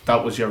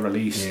was your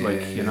release.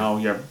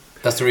 Your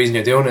That's the reason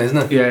you're doing it, isn't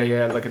it?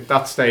 Yeah. At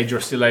that stage,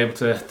 you're still able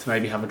to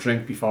maybe have a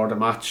drink before the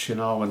match,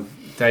 and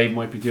Dave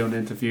might be doing an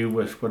interview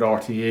with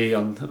RTE.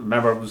 And I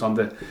remember it was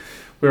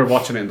we were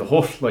watching it in the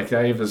hut.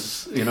 Dave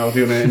is,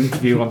 doing an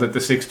interview on the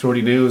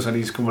 6:30 news, and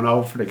he's coming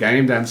over for the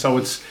game then. So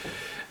it's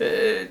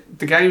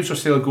the games were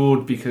still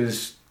good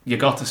because you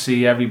got to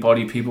see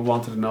everybody. People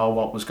wanted to know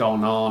what was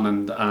going on,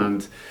 and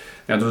you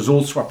know, the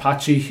results were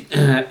patchy,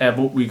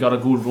 but we got a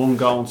good run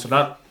going, so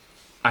that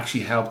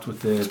actually helped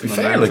with the. To be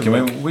fair, like, I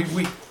mean,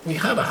 we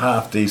had a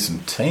half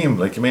decent team.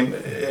 Like, I mean,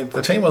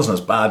 the team wasn't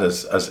as bad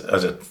as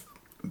it,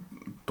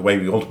 the way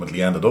we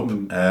ultimately ended up.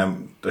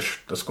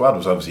 The squad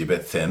was obviously a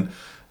bit thin,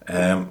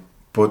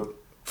 but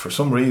for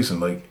some reason,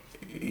 like,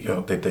 you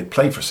know, they'd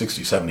play for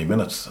 60, 70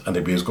 minutes and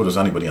they'd be as good as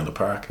anybody on the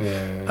park.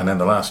 And then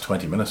the last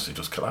 20 minutes they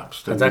just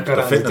collapsed. And that got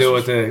anything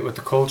to do with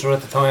the culture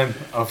at the time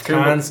of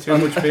cans. Too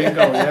much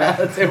bingo, yeah.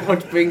 Too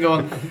much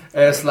bingo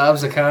and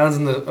slabs of cans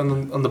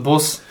on the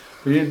bus.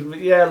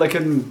 Yeah, like,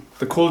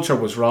 the culture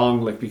was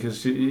wrong, like,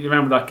 because you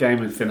remember that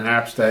game in Finn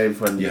Harps, Dave,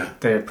 when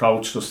they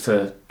approached us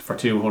for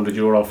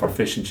 €200 for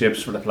fish and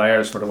chips for the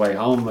players for the way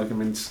home. Like, I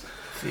mean,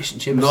 fish and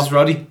chips,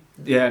 Roddy.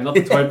 Yeah, not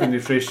the type of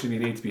nutrition you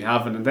need to be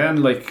having. And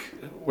then, like,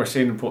 we're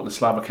seeing them putting a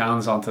slab of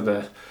cans onto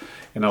the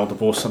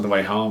bus on the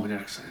way home, and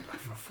you're saying,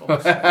 for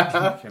fuck's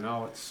sake, you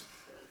know, it's.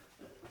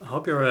 I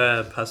hope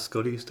your past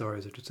Scully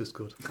stories are just as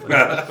good.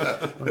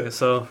 Okay,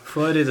 so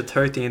Friday the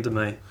 13th of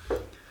May,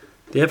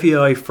 the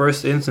FEI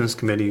First Instance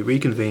Committee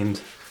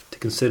reconvened to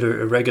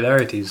consider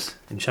irregularities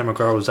in Shamrock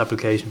Rovers'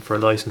 application for a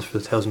licence for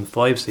the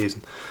 2005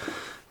 season.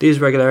 These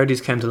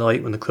irregularities came to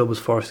light when the club was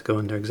forced to go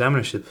into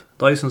examinership.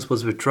 The licence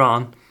was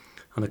withdrawn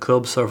and the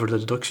club suffered a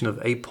deduction of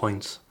 8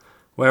 points.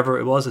 However,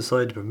 it was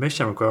decided to permit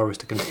Shamrock Rovers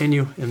to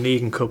continue in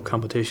league and cup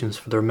competitions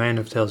for the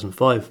remainder of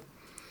 2005.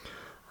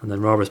 And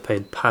then Rovers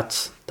paid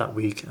Pats that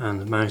week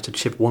and managed to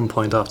chip 1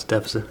 point off the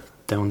deficit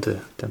down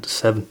to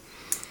 7.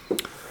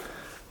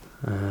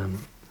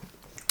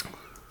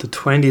 The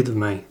 20th of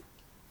May.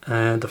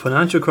 The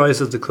financial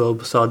crisis of the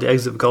club saw the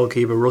exit of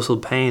goalkeeper Russell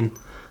Payne,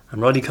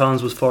 and Roddy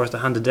Collins was forced to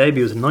hand the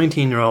debut to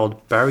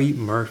 19-year-old Barry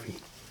Murphy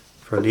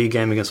for a league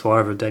game against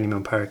Waterford at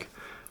Dalymount Park.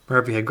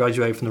 Murphy had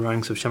graduated from the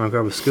ranks of Shamrock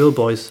Rovers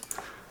schoolboys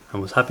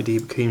and was happy to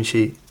keep a clean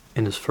sheet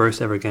in his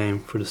first ever game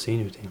for the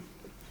senior team.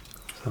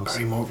 So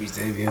Barry Murphy's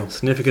debut.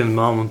 Significant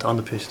moment on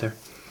the pitch there.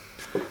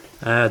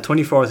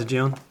 24th of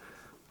June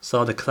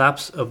saw the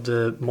collapse of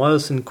the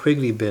Milson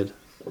Quigley bid,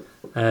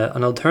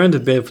 an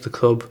alternative bid for the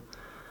club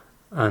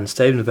and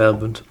stadium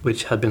development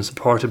which had been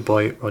supported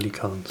by Roddy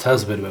Collins. Tell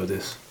us a bit about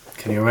this.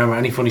 Can you remember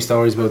any funny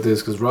stories about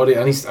this? Because Roddy,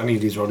 any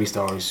of these Roddy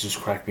stories just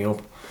crack me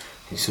up.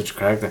 He's such a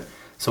character.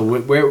 So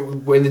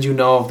when did you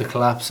know of the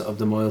collapse of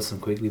the Milson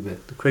Quigley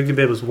bid? The Quigley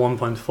bid was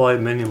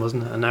 1.5 million,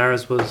 wasn't it? And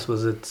ours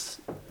was it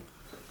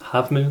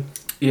 $500,000?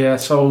 Yeah,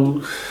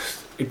 so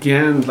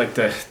again, like,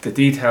 the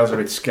details are a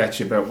bit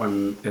sketchy about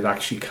when it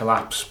actually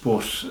collapsed,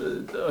 but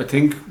I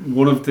think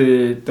one of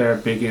their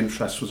big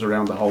interests was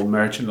around the whole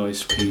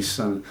merchandise piece,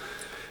 and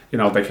you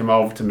know, they came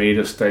over to meet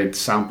us. They had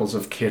samples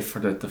of kit for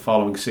the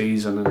following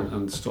season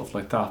and stuff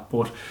like that,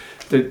 but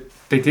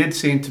they did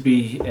seem to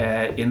be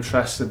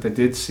interested. They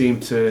did seem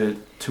to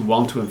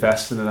want to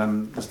invest in it,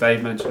 and as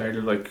Dave mentioned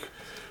earlier, like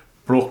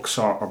Brooks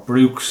or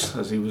Brooks,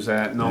 as he was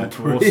known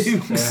to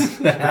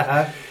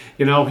us.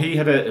 You know, he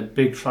had a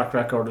big track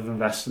record of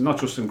investing, not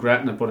just in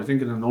Gretna, but I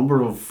think in a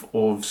number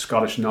of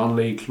Scottish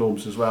non-league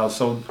clubs as well.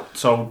 So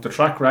the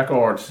track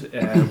record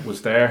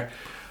was there.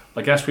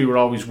 I guess we were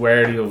always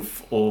wary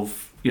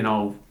of you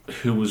know,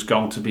 who was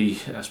going to be,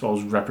 I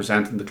suppose,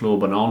 representing the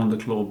club and owning the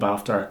club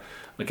after,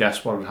 I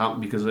guess, what had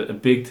happened, because a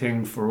big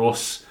thing for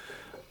us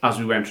as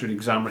we went through the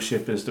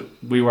examinership is that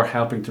we were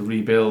helping to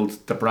rebuild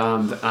the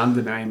brand and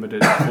the name of the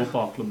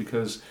football club,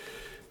 because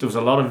there was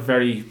a lot of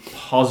very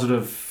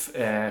positive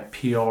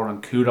PR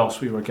and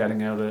kudos we were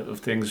getting out of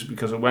things,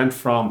 because it went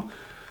from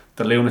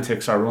the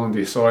lunatics are running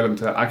the asylum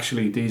to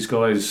actually these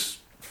guys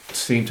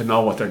seem to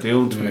know what they're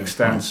doing to an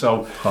extent.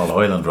 So Paul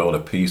Hyland wrote a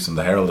piece in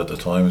the Herald at the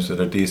time, said,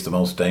 "Are these the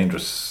most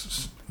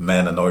dangerous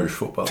men in Irish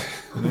football?"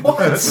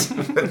 What?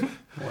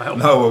 Wow.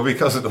 No, well,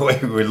 because of the way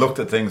we looked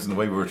at things and the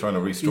way we were trying to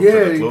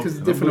restructure the club. because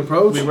different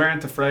approach. we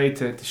weren't afraid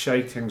to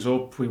shake things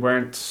up. We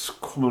weren't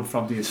coming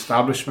from the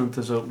establishment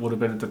as it would have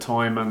been at the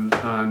time,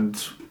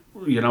 and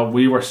you know,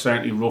 we were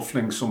certainly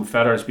ruffling some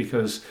feathers,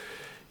 because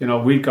you know,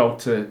 we'd go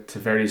to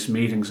various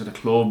meetings at the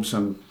clubs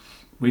and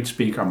we'd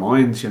speak our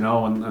minds, you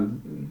know,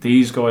 and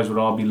these guys would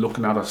all be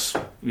looking at us,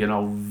 you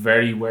know,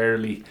 very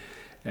warily,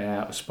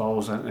 I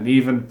suppose. And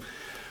even,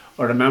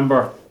 I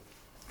remember,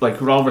 like,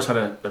 Rovers had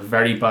a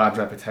very bad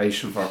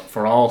reputation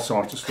for all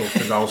sorts of stuff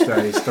in those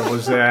days. There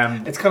was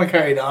it's kind of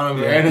carried on,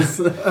 in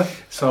fairness.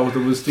 So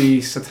there was the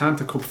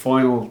Setanta Cup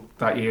final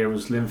that year. It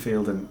was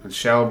Linfield and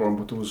Shelbourne,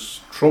 but there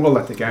was trouble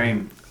at the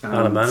game.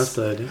 Adam Manus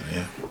died,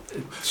 yeah.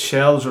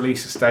 Shells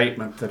released a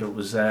statement that it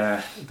was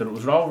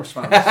Rovers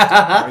fans.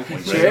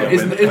 Right?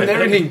 Isn't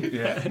everything?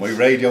 Yeah. My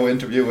radio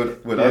interview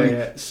with Andy.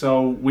 Yeah.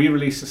 So we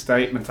released a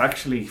statement.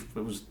 Actually,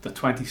 it was the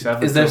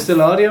 27th. Is there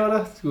still audio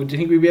of that? Do you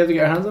think we'd be able to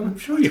get our hands on it? I'm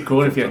sure you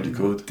could if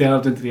you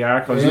delved into the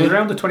archives. Yeah. It was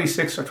around the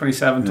 26th or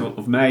 27th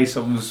of May,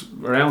 so it was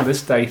around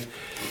this date.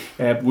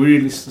 We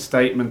released a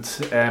statement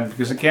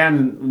because,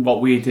 again,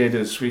 what we did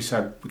is we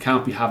said we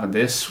can't be having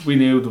this. We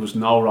knew there was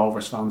no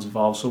Rovers fans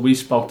involved, so we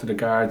spoke to the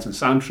guards and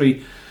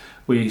Santry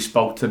We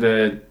spoke to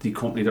the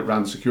company that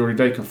ran security.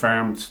 They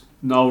confirmed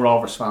no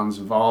Rovers fans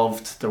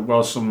involved. There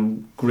was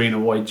some green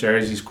and white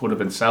jerseys, could have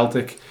been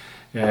Celtic.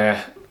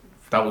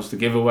 That was the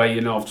giveaway,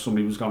 if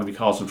somebody was going to be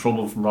causing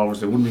trouble from Rovers,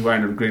 they wouldn't be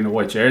wearing a green and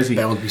white jersey.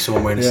 There would be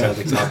someone wearing a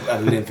Celtic top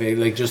at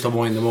Linfield, just to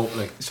wind them up.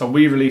 So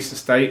we released a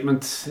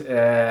statement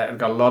and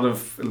got a lot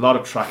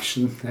of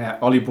traction.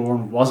 Ollie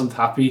Bourne wasn't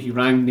happy. He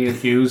rang Neil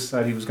Hughes,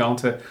 said he was going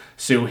to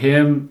sue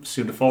him,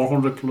 sue the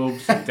 400 Club,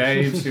 sue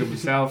Dave, sue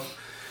myself,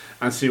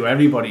 and sue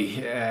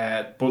everybody.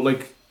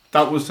 But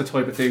that was the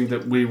type of thing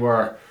that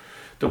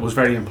was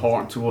very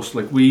important to us.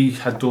 We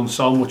had done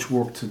so much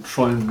work to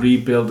try and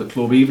rebuild the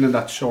club, even in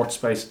that short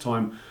space of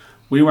time.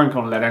 We weren't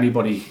going to let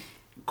anybody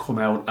come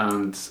out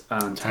and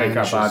take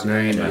our bad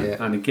name.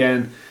 And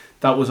again,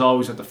 that was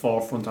always at the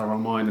forefront of our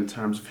mind in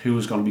terms of who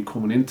was going to be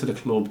coming into the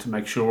club, to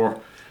make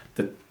sure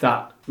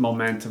that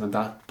momentum and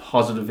that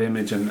positive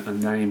image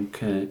and name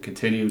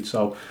continued.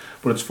 So,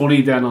 but it's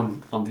funny then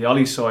on the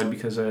Ollie side,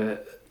 because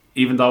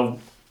even though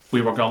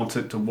we were going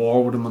to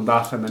war with him on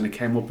that, and then it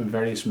came up in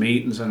various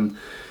meetings, and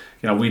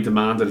we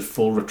demanded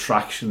full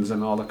retractions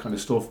and all that kind of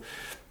stuff.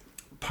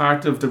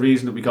 Part of the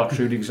reason that we got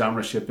through the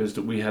examinership is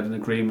that we had an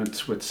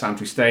agreement with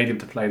Santry Stadium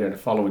to play there the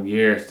following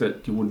year,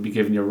 that you wouldn't be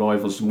giving your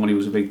rivals. The money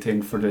was a big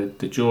thing for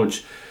the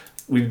judge.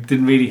 We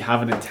didn't really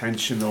have an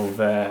intention of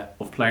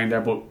playing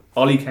there, but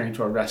Ollie came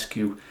to our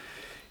rescue.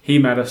 He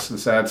met us and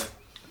said,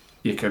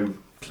 you can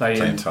play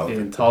in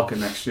Tolkien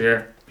next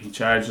year. He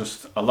charged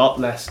us a lot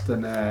less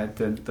than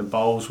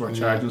Bows were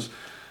charging us.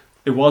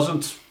 It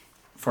wasn't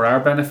for our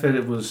benefit.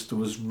 There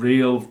was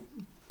real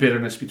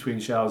bitterness between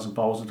Shells and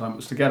Bows at the time. It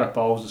was to get at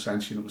Bows,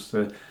 essentially. It was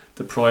to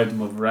deprive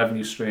them of a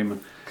revenue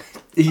stream.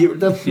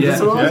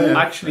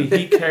 Actually,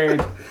 he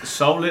cared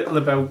so little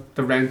about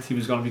the rent he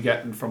was going to be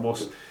getting from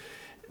us.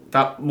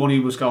 That money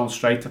was going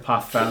straight to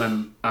Pat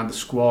Fenlon and the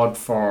squad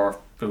for,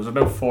 it was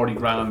about 40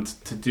 grand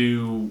to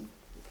do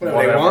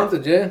whatever they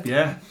wanted,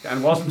 yeah, and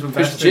it wasn't to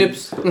invest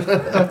chips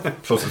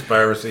plus his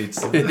bar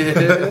receipts.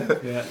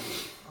 Yeah.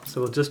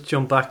 So we'll just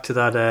jump back to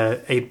that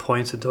 8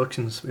 points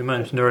deductions. We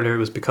mentioned earlier it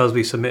was because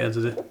we submitted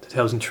the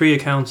 2003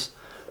 accounts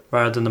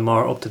rather than the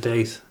more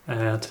up-to-date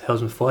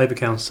 2005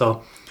 accounts.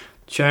 So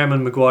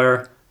Chairman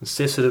Maguire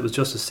insisted it was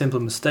just a simple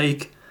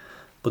mistake,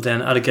 but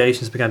then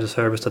allegations began to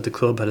surface that the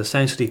club had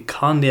essentially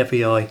conned the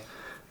FAI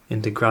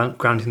into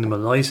granting them a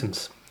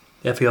licence.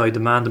 The FAI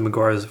demanded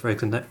Maguire's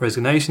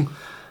resignation,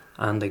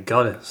 and they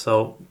got it.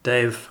 So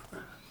Dave,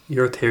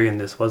 your theory on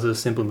this, was it a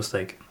simple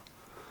mistake?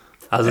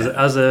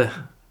 As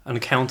an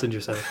accountant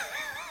yourself.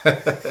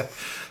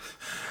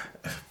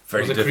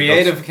 Very was difficult.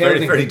 Creative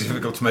accounting. Very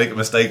difficult to make a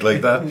mistake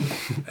like that.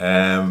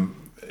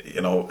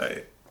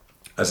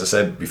 As I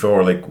said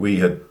before, we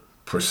had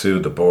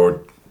pursued the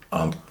board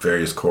on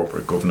various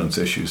corporate governance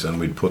issues, and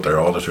we'd put their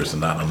auditors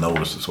and that on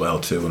notice as well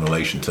too, in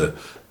relation to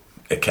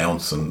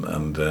accounts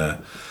and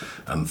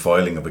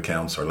filing of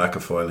accounts or lack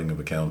of filing of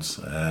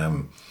accounts.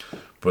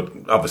 But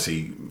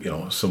obviously,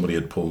 somebody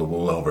had pulled the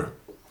wool over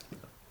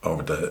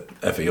the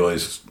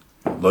FAI's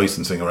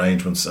licensing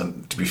arrangements,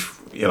 and to be,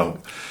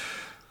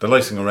 the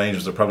licensing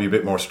arrangements are probably a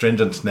bit more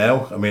stringent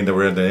now. I mean, they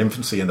were in their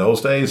infancy in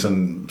those days,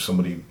 and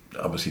somebody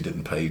obviously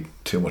didn't pay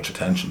too much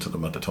attention to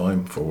them at the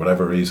time for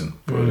whatever reason.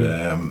 But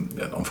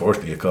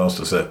unfortunately, it cost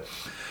us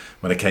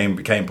when it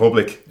became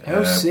public.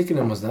 How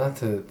sickening was that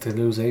to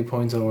lose 8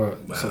 points over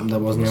something that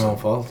wasn't your own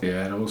fault?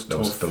 Yeah, that was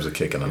tough. That was a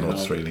kick in the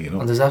nuts, really.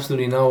 And there's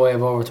absolutely no way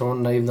of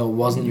overturning that, even though it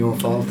wasn't your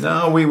fault.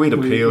 No, we'd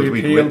appealed.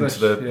 We'd written to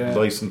the yeah.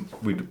 license.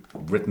 We'd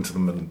written to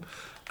them and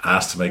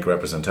asked to make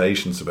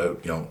representations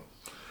about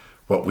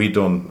what we'd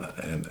done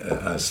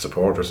as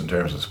supporters in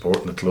terms of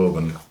supporting the club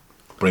and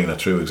bringing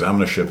it through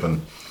examinership,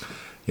 and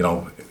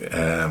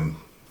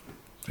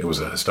it was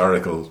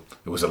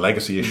a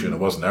legacy issue, and it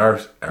wasn't our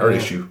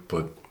issue,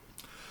 but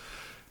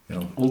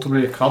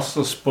ultimately it cost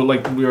us. But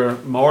we were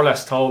more or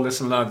less told,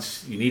 listen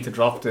lads, you need to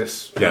drop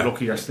this. You're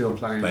lucky you're still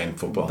playing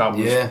football. That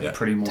was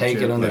pretty much take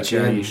it on the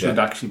chin. You should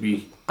actually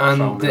be.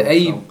 And the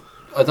 8,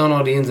 I don't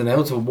know the ins and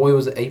outs, but why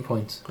was it 8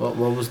 points? What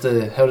was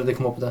how did they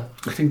come up with that?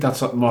 I think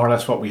that's more or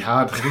less what we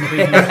had. I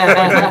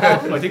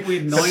think we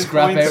had 9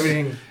 Scrap points.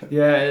 everything.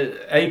 Yeah,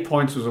 8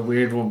 points was a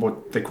weird one,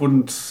 but they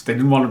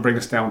didn't want to bring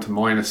us down to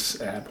minus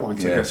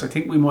points. Yeah. I guess I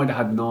think we might have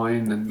had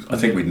 9, and I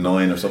think we'd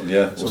 9 or something.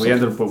 Yeah, so we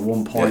ended up with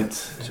 1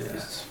 point.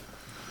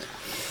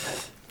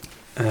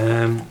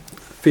 Yeah.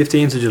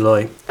 15th of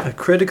July, a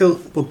critical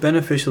but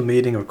beneficial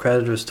meeting of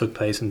creditors took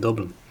place in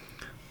Dublin.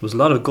 There was a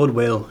lot of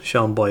goodwill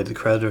shown by the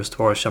creditors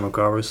towards Shamrock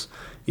Rovers,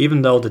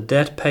 even though the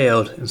debt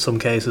payout in some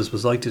cases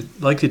was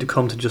likely to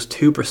come to just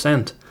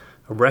 2%,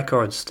 a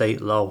record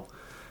state low.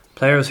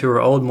 Players who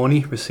were owed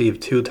money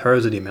received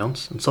 2/3 of the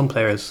amounts, and some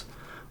players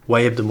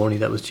waived the money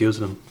that was due to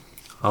them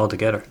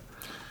altogether.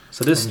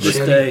 So this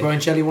day, Brian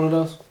Shelley, one of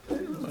those.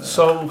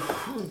 So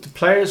the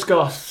players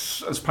got,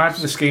 as part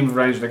of the scheme of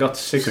arrangement, they got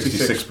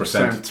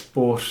 66%,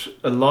 but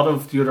a lot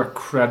of the other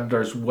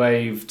creditors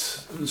waived.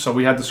 So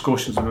we had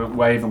discussions about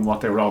waiving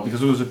what they were owed,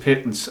 because it was a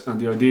pittance, and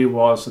the idea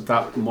was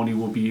that money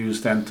would be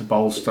used then to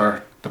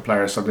bolster the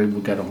players so they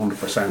would get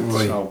 100%.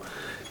 Right. So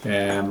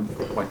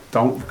I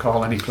don't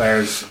recall any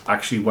players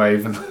actually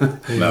waiving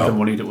No. the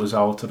money that was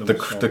owed to them.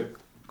 The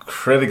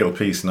critical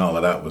piece in all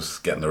of that was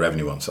getting the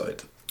revenue on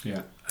side.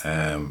 Yeah.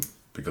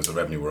 Because the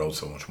revenue were owed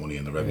so much money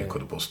and the revenue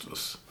could have busted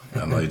us.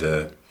 And I'd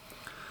a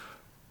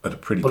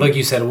pretty But good, like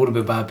you said, it would have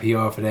been bad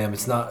PR for them.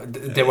 It's not.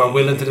 They were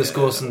willing to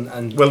discuss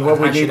and well, what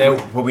and we hash it needed,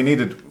 out. what we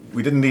needed,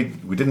 we didn't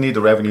need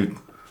the revenue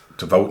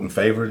to vote in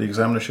favour of the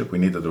examinership. We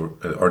needed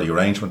the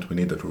arrangement. We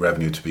needed the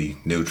revenue to be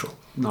neutral,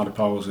 Not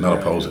oppose it. not yeah,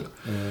 oppose it.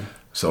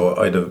 So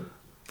I had a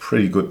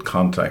pretty good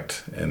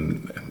contact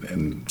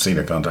in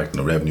senior contact in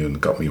the revenue, and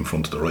got me in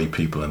front of the right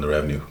people in the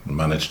revenue, and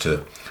managed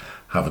to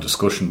have a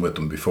discussion with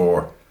them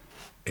before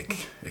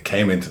it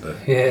came into the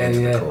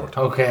the court.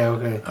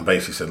 Okay. And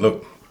basically said,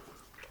 look,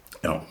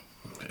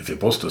 if you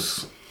bust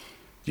us,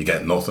 you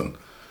get nothing.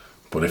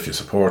 But if you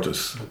support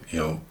us,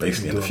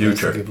 basically in the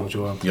future,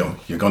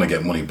 you're going to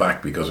get money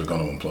back because we're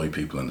going to employ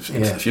people into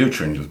the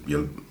future, and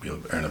you'll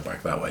earn it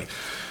back that way.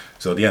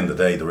 So at the end of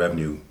the day, the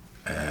revenue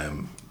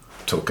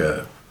took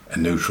a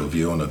neutral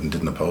view on it and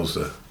didn't oppose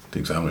the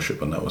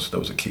examinership, and that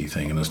was a key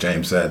thing. And as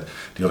James said,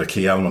 the other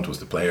key element was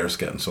the players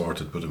getting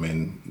sorted. But I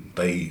mean,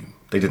 they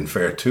didn't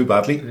fare too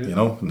badly,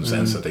 in the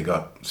sense that they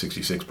got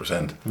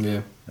 66%.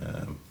 Yeah.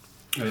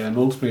 And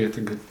ultimately, I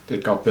think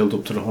it got built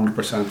up to the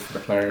 100% for the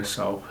players.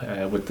 So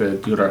with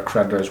the other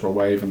creditors were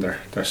waiving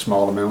their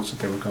small amounts that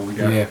they were going to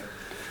get. Yeah.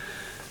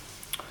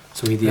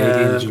 So we had the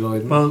 18th of July.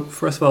 Well,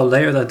 first of all,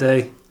 later that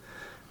day,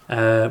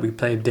 we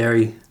played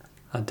Derry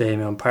at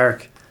Damien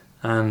Park,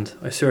 and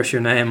I searched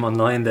your name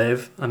online,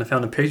 Dave, and I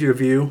found a picture of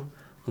you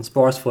on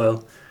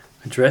Sportsfile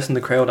addressing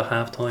the crowd at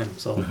half time.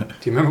 So,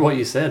 do you remember what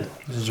you said?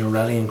 This is your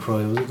rallying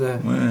cry, was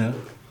it? Well,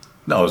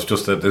 no, it's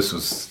just that this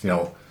was,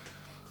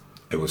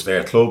 it was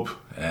their club.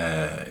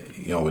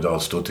 We'd all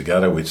stood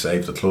together. We'd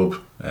saved the club.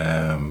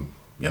 And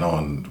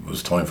it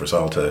was time for us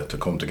all to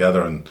come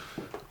together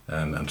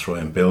and try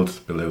and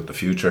build out the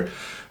future.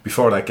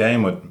 Before that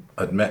game,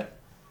 I'd met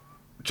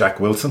Jack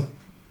Wilson.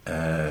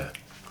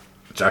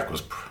 Jack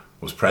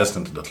was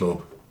president of the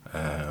club,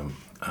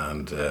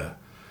 and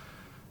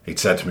he'd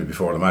said to me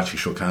before the match, he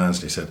shook hands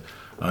and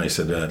he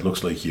said, it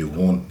looks like you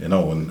won,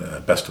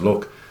 and best of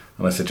luck.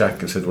 And I said,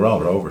 Jack, we're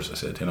all Rovers. I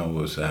said, it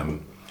was.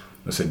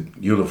 I said,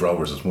 you love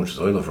Rovers as much as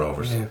I love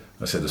Rovers. Yeah.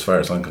 I said, as far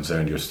as I'm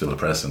concerned, you're still a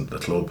president of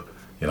the club.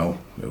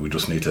 We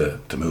just need to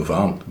move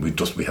on.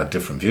 We had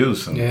different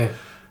views, and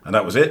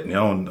that was it.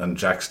 And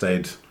Jack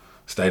stayed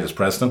as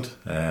president.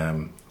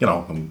 And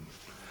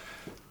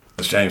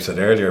as James said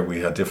earlier, we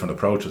had different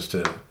approaches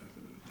to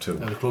How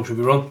the club should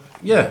be run.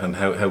 Yeah, and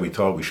how we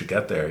thought we should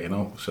get there.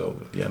 So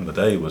at the end of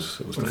the day, it was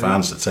the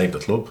fans that saved the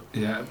club.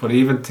 Yeah, but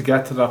even to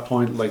get to that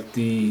point, like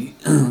I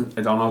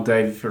don't know,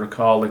 Dave, if you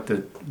recall,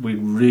 we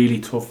really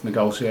tough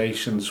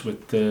negotiations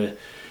with the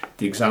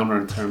examiner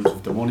in terms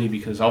of the money,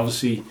 because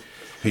obviously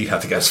he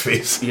had to get his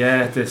fees.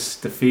 Yeah, the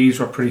fees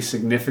were pretty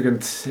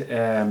significant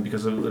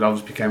because it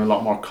obviously became a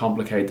lot more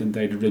complicated than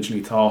they'd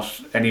originally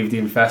thought. Any of the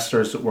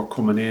investors that were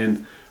coming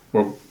in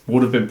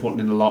would have been putting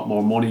in a lot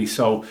more money,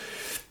 so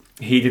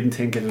he didn't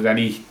think it had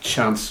any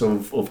chance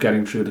of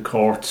getting through the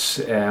courts,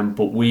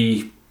 but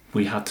we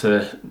had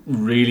to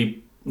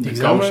really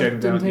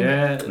negotiate down.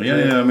 Yeah.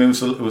 I mean,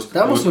 it was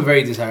that must have been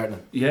very disheartening.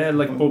 Yeah, it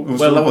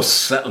was the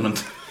lowest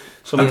settlement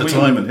at the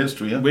time in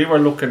history. Yeah. We were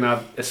looking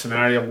at a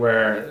scenario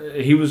where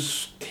he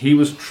was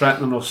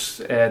threatening us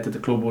that the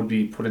club would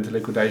be put into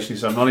liquidation.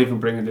 So I'm not even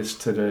bringing this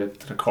to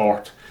the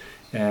court.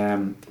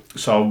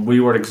 So we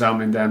were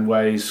examining then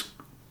ways: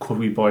 could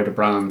we buy the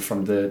brand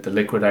from the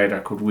liquidator?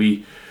 Could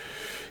we,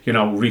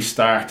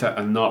 restart it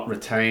and not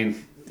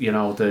retain,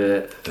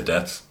 the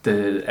debts,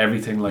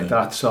 everything like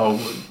that. So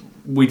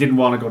we didn't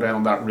want to go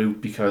down that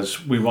route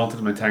because we wanted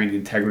to maintain the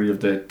integrity of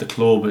the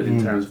club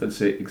in terms of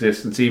its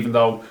existence, even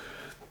though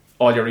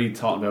all you're really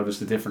talking about is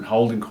the different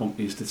holding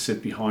companies that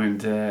sit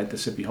behind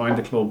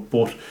the club.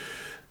 But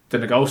the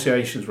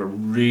negotiations were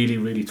really,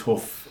 really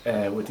tough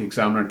with the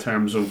examiner in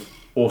terms of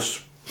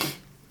us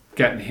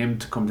getting him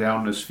to come down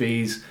on his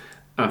fees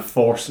and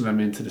forcing him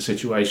into the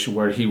situation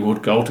where he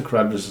would go to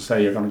creditors and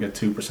say, you're going to get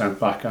 2%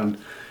 back, and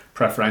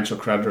preferential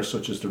creditors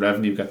such as the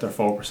revenue get their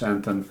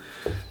 4%. And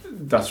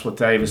that's what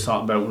Dave was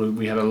talking about.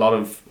 We had a lot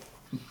of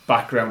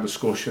background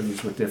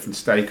discussions with different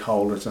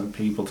stakeholders and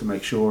people to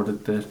make sure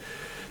that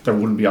there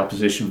wouldn't be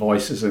opposition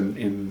voices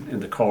in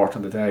the court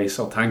on the day.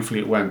 So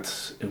thankfully it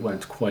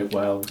went quite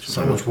well.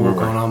 So much work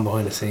going on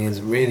behind the scenes.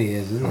 It really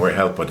is, isn't it? We're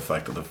helped by the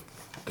fact that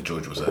the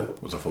judge was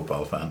a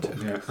football fan too.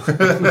 Yeah.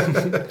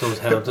 Does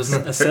help,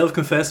 doesn't it? A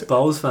self-confessed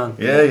Bowes fan.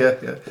 Yeah.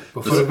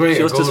 But for the greater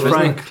Justice good,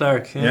 Frank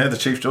Clark. Yeah, the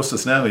Chief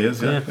Justice now he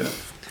is. Yeah.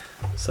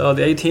 So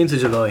the 18th of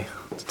July,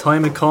 the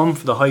time had come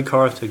for the High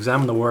Court to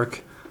examine the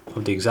work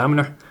of the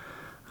examiner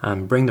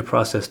and bring the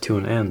process to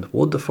an end.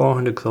 Would the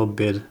 400 club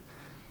bid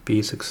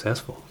be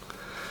successful?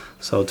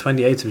 So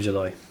 28th of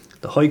July,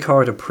 the High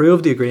Court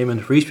approved the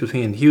agreement reached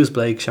between Hughes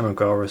Blake, Shamrock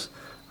Rovers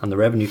and the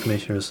Revenue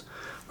Commissioners,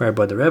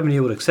 whereby the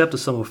Revenue would accept a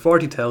sum of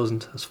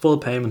 40,000 as full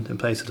payment in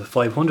place of the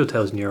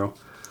 €500,000,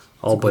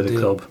 all by the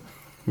club.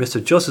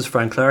 Mr. Justice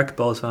Frank Clark,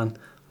 Bowes fan,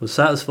 was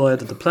satisfied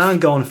that the plan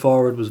going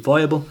forward was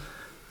viable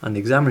and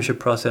the examinership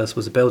process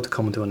was about to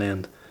come to an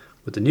end,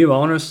 with the new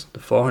owners, the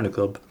 400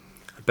 Club,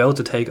 about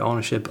to take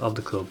ownership of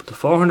the club. The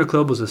 400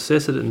 Club was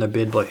assisted in their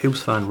bid by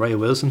Hoops fan Ray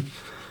Wilson,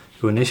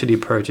 who initially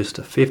purchased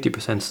a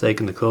 50% stake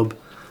in the club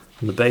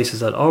on the basis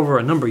that over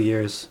a number of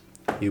years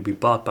he would be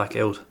bought back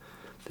out.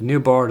 The new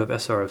board of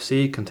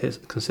SRFC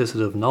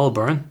consisted of Noel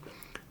Byrne,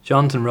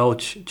 Jonathan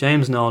Roach,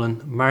 James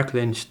Nolan, Mark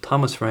Lynch,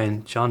 Thomas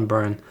Rain, John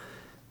Byrne,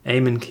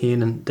 Eamon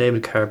Keenan,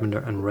 David Carpenter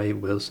and Ray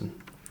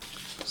Wilson.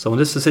 So when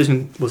this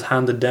decision was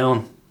handed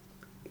down,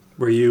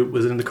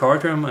 was it in the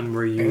courtroom and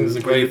were you... It was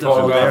a great there?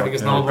 photograph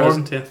because Noel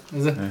Byrne, present, yeah.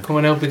 is it?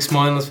 Coming out, big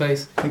smile on his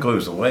face. I think I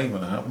was away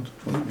when it happened.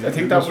 I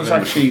think that was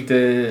actually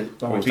the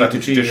was that the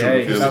judicial GAA.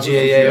 review? That's the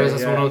GAA,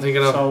 that's what I'm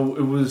thinking of. So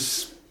it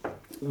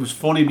was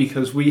funny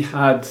because we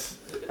had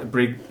a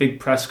big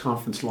press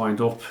conference lined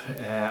up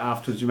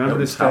after. Do you remember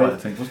this Tala, day? I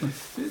think, wasn't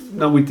it?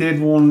 No, we did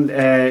one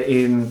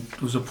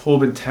it was a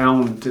pub in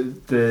town.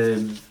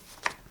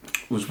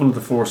 It was one of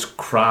the first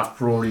craft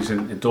breweries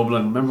in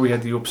Dublin. Remember we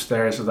had the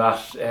upstairs of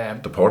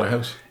that. The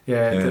Porterhouse.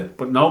 Yeah.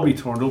 But nobody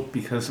turned up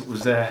because it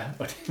was I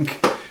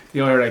think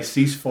the IRA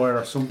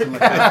ceasefire or something like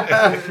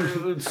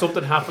that.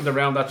 Something happened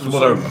around that. Some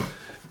other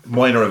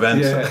minor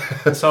events.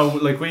 Yeah. So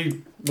like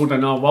we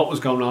wouldn't know what was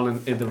going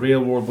on in the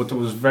real world, but there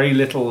was very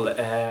little,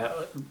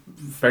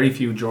 very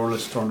few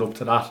journalists turned up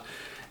to that.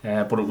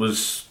 But it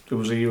was a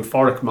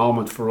euphoric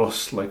moment for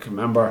us. Like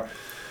remember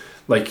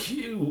a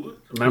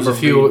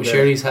few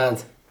Sherry's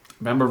had.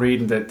 Remember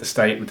reading the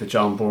statement that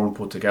John Byrne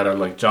put together.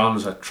 Like John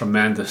is a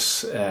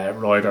tremendous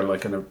rider,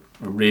 like a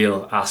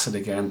real asset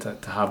again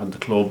to have in the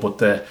club. But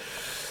the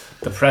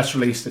press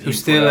release that he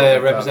still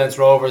represents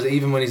Rovers,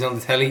 even when he's on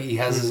the telly, he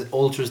has his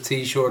Ultras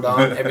t-shirt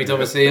on every time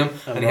I see him,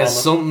 and he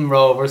has something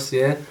Rovers.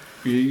 Yeah,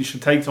 you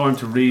should take time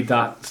to read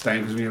that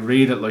statement because when you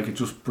read it, like it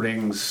just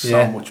brings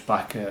so much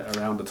back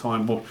around the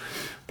time. But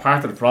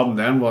part of the problem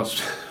then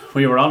was.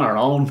 We were on our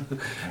own.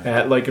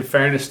 Like in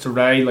fairness to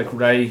Ray, like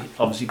Ray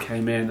obviously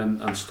came in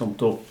and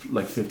stumped up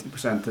like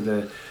 50% of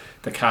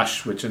the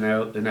cash, which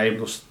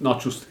enabled us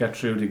not just to get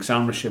through the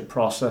examinership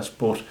process,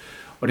 but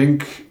I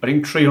think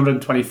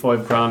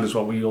 325 grand is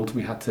what we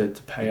ultimately had to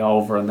pay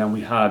over, and then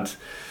we had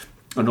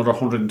another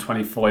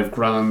 125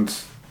 grand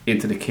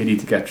into the kiddie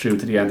to get through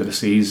to the end of the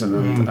season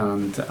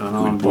and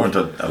on. We burnt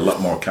a lot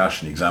more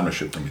cash in the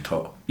examinership than we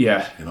thought.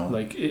 Yeah, you know,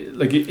 like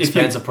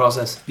expensive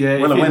process. Yeah,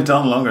 well, it went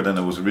on longer than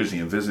it was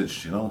originally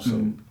envisaged. You know,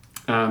 so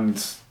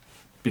and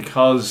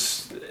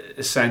because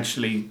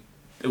essentially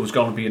it was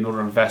going to be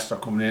another investor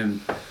coming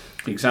in,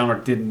 the examiner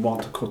didn't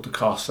want to cut the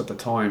costs at the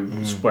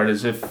time.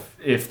 Whereas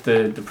if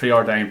the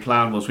preordained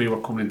plan was we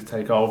were coming in to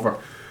take over,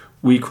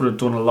 we could have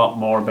done a lot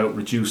more about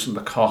reducing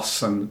the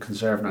costs and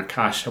conserving our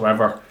cash.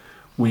 However,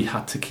 we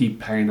had to keep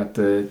paying at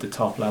the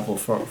top level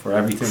for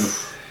everything,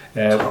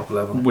 top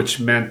level, which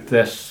meant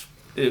that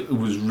it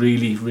was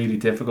really, really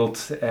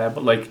difficult.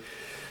 But like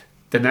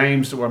the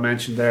names that were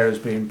mentioned there as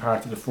being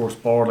part of the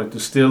first board, like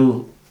there's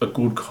still a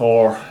good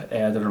core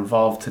that are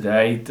involved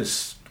today.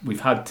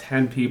 We've had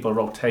 10 people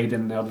rotate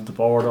in and out of the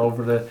board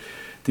over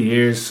the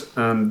years,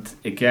 and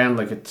again,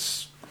 like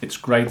it's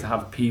great to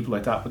have people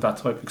like that with that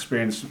type of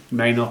experience.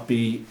 May not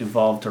be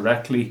involved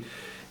directly,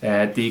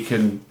 they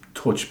can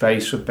touch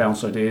base with,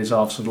 bounce ideas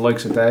off. So the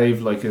likes of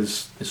Dave, like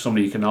is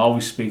somebody you can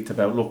always speak to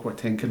about, look, we're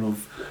thinking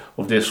of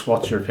this,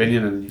 what's your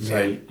opinion? And you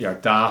say you're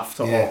daft,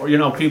 or you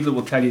know, people that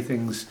will tell you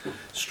things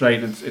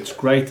straight. And it's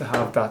great to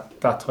have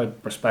that type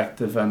of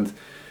perspective, and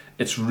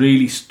it's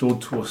really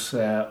stood to us,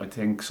 I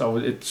think. So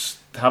it's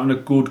having a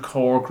good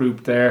core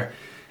group there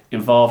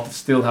involved that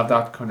still have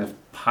that kind of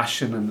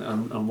passion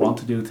and want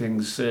to do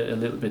things a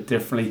little bit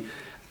differently,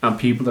 and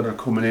people that are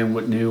coming in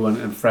with new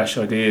and fresh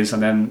ideas,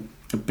 and then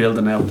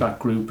building out that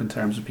group in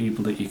terms of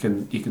people that you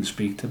can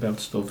speak to about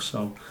stuff.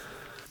 So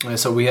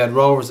we had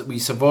Rovers, we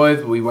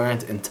survived, but we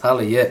weren't in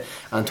tally yet.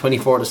 And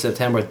 24th of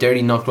September,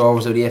 Derry knocked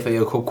Rovers out of the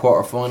FAO Cup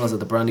quarter-finals at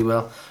the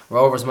Brandywell.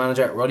 Rovers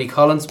manager Roddy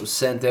Collins was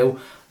sent out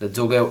the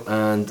dugout,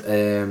 and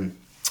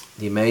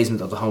the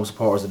amazement of the home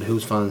supporters and the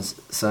Hoops fans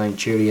saying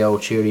cheerio,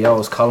 cheerio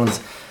as Collins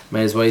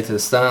made his way to the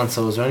stand.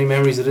 So is there any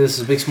memories of this?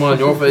 There's a big smile on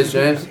your face,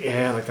 James.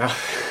 Yeah, like that.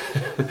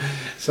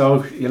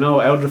 So, you know,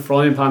 out of the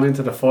frying pan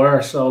into the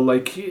fire. So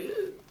like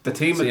the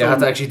team, so you had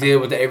to actually deal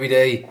with the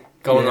everyday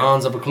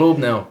going-ons of a club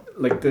now.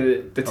 Like the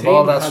of team,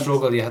 all that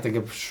struggle, you had to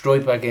get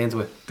straight back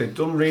into it. They've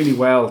done really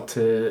well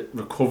to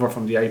recover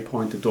from the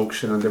 8-point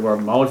deduction, and they were.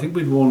 I think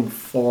we'd won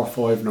 4 or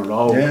 5 in a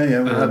row.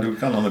 We've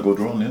gone on a good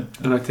run. Yeah,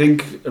 and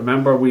I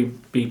remember we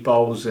beat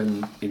Bows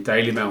in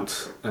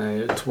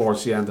Dalymount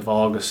towards the end of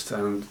August,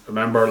 and I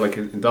remember like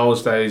in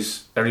those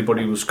days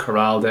everybody was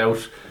corralled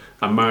out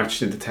and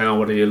marched into town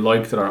whether you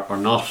liked it or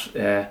not.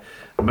 I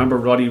remember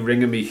Roddy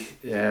ringing me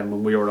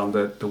when we were on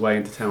the way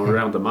into town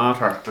around the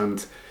Mater,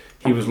 and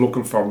he was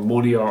looking for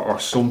money or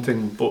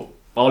something, but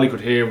all he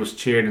could hear was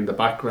cheering in the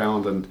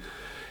background, and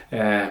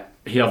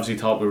he obviously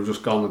thought we were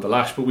just going at the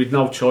lash, but we'd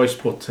no choice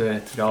but to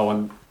go,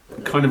 and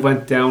kind of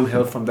went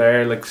downhill from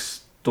there. Like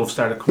stuff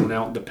started coming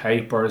out in the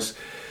papers,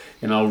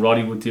 you know,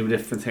 Roddy would do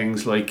different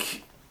things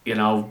like you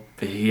know,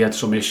 he had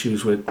some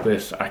issues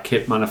with our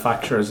kit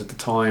manufacturers at the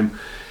time.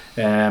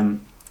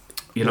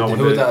 You know,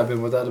 Who would that have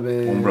been? Would that have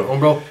been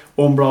Umbro.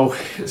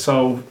 Umbro.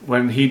 So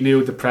when he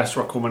knew the press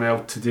were coming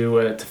out to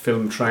do to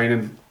film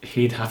training,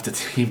 he'd have the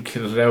team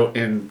kitted out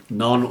in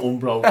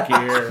non-Umbro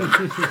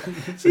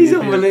gear. So He's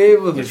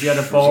unbelievable. If you had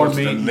a board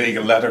meeting,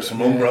 legal letters from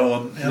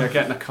Umbro, and you're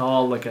getting a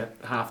call like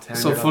at 10:30.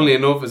 So funnily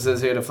enough, it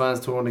says here the fans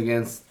torn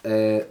against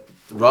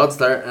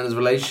Rodster and his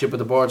relationship with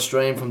the board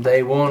strained from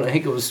day one. I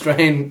think it was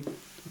strained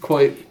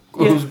quite.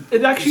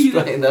 It actually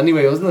strained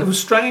anyway, wasn't it? It was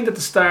strained at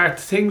the start.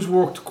 Things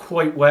worked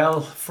quite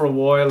well for a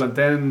while, and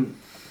then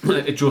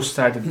it just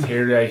started to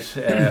deteriorate.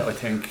 I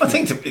think. I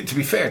think to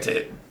be fair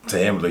to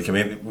him, like, I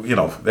mean, you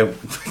know, they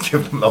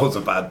give him loads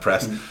of bad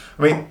press.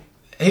 I mean,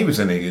 he was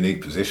in a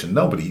unique position.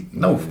 No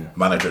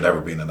manager had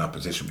ever been in that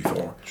position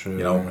before. True,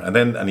 you know,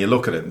 and you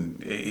look at it,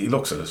 and he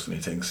looks at us and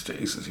he thinks,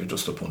 Jesus, you're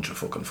just a bunch of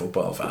fucking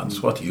football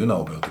fans. What do you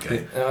know about the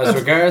game? As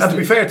and to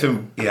be fair to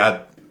him,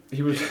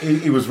 he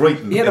was right.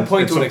 He had a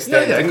point to an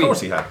extent. Yeah, of course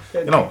he had.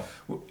 You know,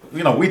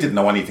 we didn't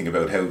know anything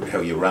about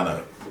how you ran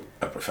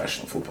a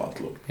professional football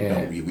club.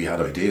 Yeah. You know, we had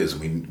ideas,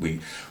 and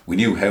we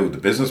knew how the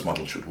business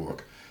model should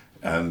work,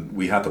 and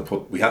we had to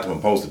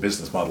impose the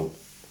business model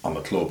on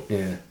the club.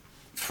 Yeah.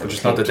 For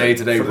just not the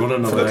day-to-day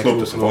running for of the club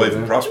to actual survive club,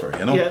 and prosper.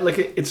 You know. Yeah, like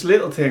it's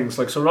little things.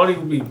 Like, so Roddy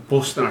would be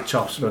busting our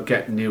chops about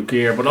getting new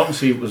gear, but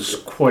obviously it was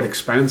quite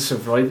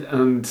expensive, right?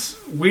 And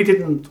we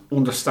didn't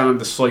understand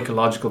the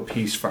psychological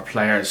piece for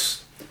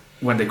players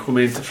when they come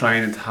into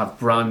training to have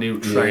brand new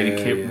training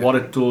kit, what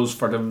it does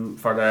for them,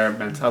 for their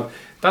mental.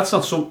 That's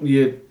not something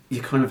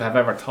you kind of have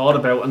ever thought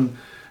about. And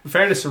in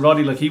fairness to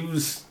Roddy, like, he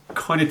was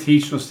kind of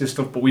teaching us this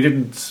stuff, but we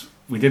didn't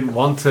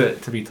want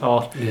to be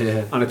taught.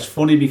 Yeah. And it's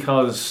funny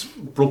because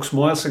Brooks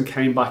Moilson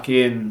came back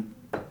in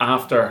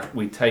after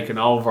we'd taken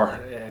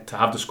over to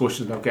have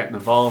discussions about getting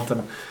involved,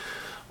 and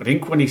I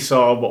think when he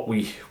saw what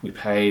we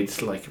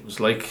paid, like, it was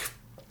like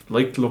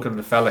looking at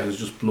the fella who's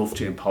just bluffed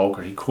you in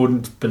poker. He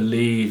couldn't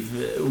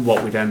believe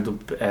what we'd end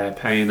up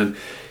paying, and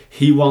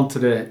he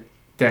wanted to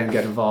then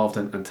get involved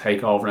and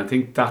take over. And I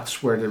think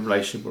that's where the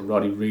relationship with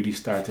Roddy really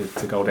started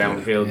to go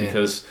downhill,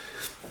 because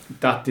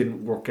that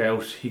didn't work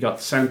out. He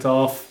got sent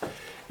off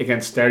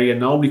against Derry,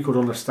 and nobody could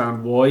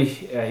understand why.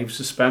 He was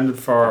suspended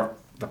for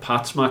the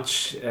Pats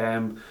match,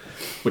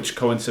 which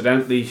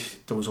coincidentally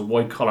there was a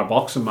white collar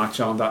boxing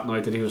match on that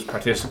night that he was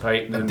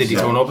participating in. Did he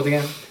turn up at the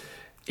game?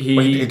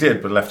 He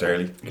did, but left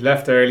early. He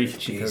left early.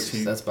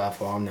 Jesus, that's bad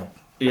form now.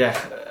 Yeah.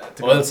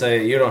 I'll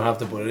say you don't have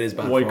to, but it is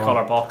bad white form.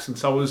 collar boxing.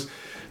 So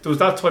there was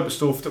that type of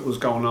stuff that was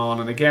going on,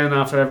 and again,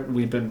 after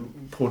we'd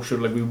been put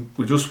through, like,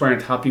 we just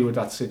weren't happy with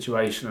that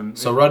situation. And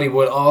so Roddy,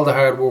 while all the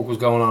hard work was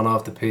going on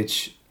off the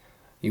pitch,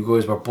 you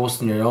guys were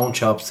busting your own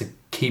chops to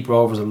keep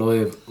Rovers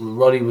alive.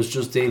 Roddy was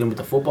just dealing with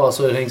the football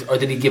side of things, or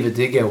did he give a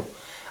dig out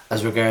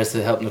as regards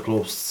to helping the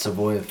club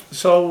survive?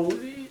 So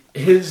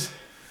his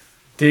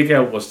dig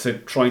out was to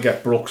try and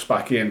get Brooks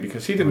back in,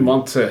 because he didn't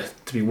want to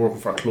be working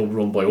for a club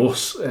run by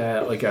us,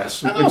 I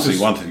guess. And also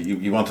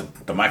you wanted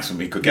the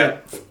maximum he could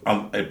get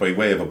by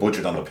way of a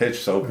budget on the pitch,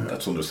 so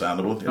that's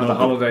understandable. On a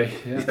holiday,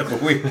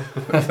 but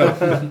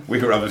we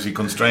were obviously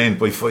constrained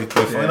by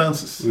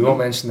finances. We won't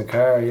mention the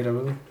car either,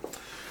 will we?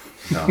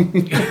 No.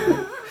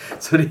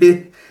 So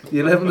the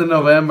 11th of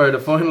November, the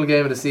final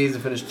game of the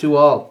season finished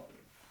 2-2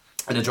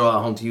 in a draw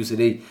at home to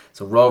UCD.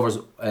 So Rovers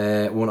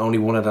won only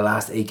one of the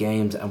last 8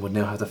 games and would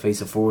now have to face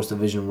the First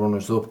Division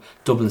runners-up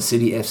Dublin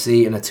City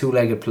FC in a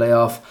 2-legged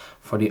playoff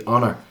for the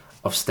honour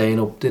of staying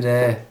up.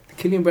 Did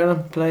Killian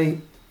Brennan play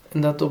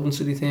in that Dublin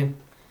City team?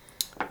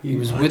 He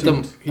was with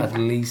them at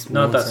least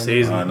not once that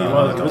season. I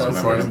don't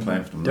remember him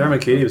playing for them.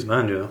 Dermot Keely was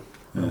man, you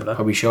know.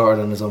 Probably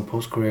shorter than his own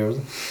post-career, was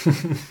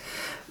it?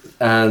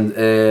 And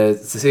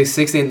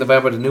 16th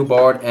November, the new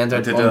board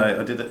entered.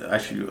 I did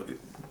actually,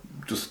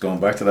 just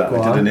going back to that,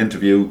 I did an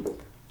interview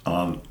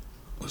on,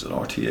 was it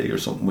RTA or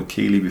something, with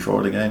Keely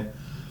before the game,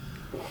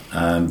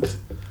 and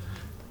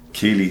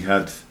Keely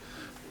had,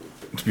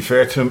 to be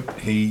fair to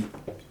him,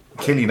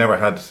 Keely never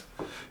had,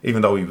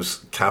 even though he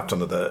was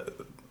captain of the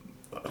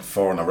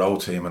 4 in a row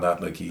team and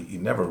that, like, he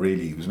was never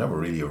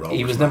really a Rovers.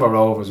 He was never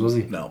Rovers, was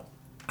he? No,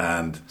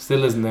 and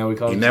still isn't now.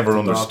 He never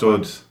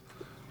understood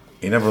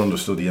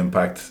the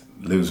impact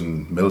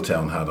losing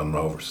Milltown had on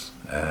Rovers.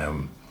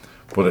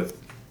 But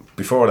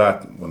before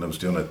that, when I was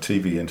doing a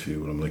TV interview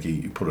with him, like,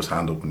 he put his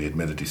hand up and he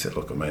admitted, he said,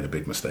 look, I made a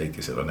big mistake.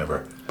 He said, I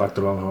never... Backed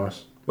the wrong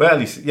horse. Well,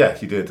 he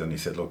did. And he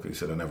said, look, I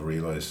never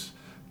realised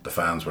the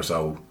fans were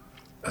so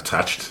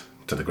attached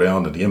to the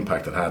ground and the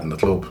impact it had in the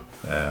club.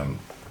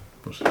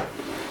 But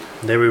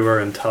there we were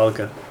in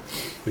Talca,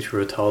 which we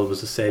were told was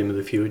the stadium of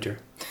the future.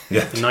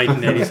 Yeah. In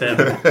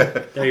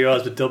 1987. There you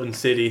was with Dublin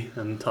City,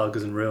 and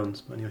Talca's in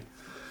ruins. Anyway.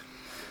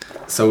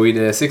 So we,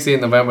 the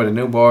 16th November, the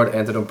new board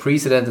entered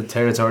unprecedented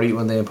territory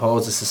when they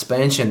imposed a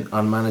suspension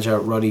on manager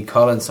Roddy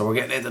Collins. So we're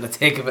getting into the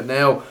thick of it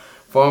now.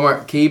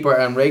 Former keeper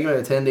and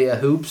regular attendee at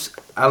Hoops,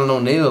 Alan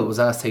O'Neill, was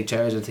asked to take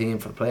charge of the team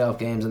for the playoff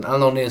games, and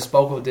Alan O'Neill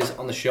spoke about this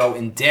on the show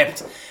in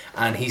depth,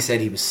 and he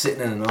said he was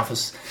sitting in an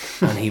office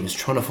and he was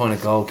trying to find a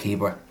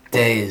goalkeeper,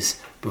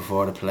 days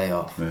before the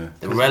playoff, Yeah.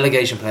 the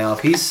relegation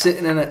playoff. He's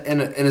sitting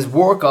in his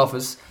work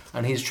office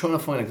and he's trying to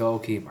find a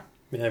goalkeeper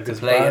Yeah, to because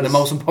play in the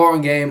most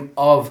important game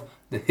of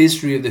the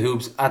history of the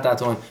hoops at that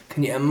time.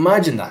 Can you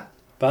imagine that?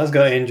 Baz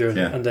got injured,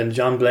 Yeah. and then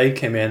John Blake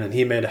came in and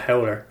he made a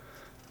howler,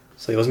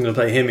 so he wasn't going to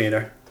play him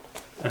either,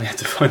 and he had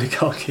to find a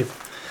goalkeeper.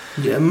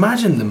 Can you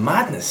imagine the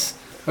madness?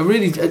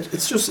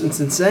 It's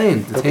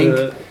insane to But think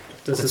the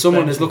that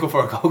someone is suspension- looking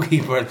for a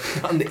goalkeeper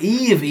on the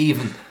eve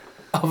even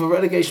of a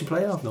relegation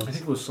playoff. I think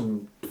it was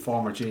some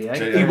former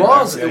GA. He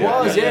was,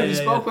 Yeah, he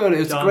spoke about it.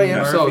 It's a John great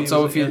Murphy episode.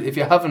 So was- if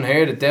you haven't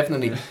heard it,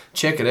 definitely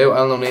check it out.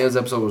 Alan O'Neill's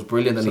episode was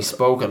brilliant, and he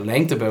spoke at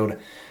length about it.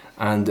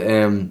 And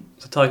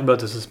So talk about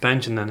the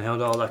suspension and how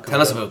all that.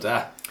 tell us about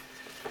that.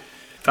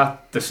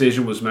 That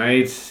decision was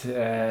made.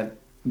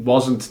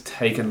 Wasn't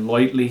taken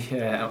lightly.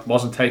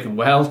 Wasn't taken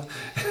well,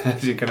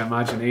 as you can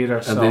imagine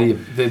either. So And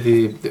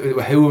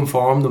who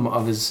informed him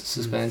of his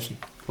suspension?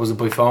 Was it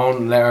by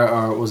phone, letter,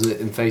 or was it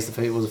in face to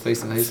face? Was it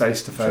face to face?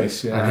 face to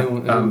face, yeah.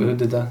 And who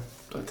did that?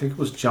 I think it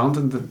was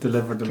Jonathan that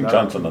delivered the I think letter.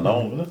 Jonathan and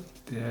Owen, wasn't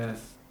it? Yeah,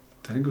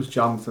 I think it was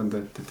Jonathan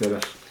that did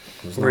it.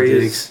 Were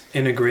you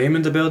in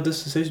agreement about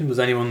this decision? Was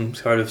anyone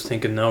sort of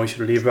thinking, no, we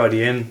should leave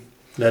Roddy in,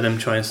 let him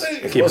try and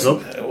keep us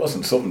up? It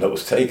wasn't something that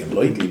was taken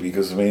lightly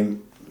because, I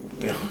mean,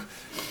 you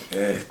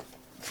know,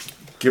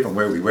 given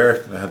where we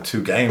were, we had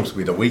 2 games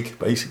with a week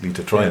basically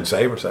to try and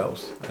save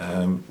ourselves.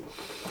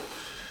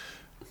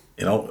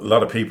 You know, a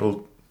lot of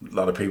people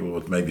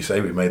would maybe say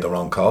we made the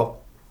wrong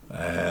call.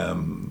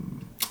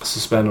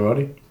 Suspend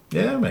Roddy?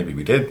 Yeah, maybe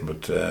we did,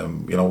 but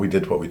you know, we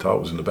did what we thought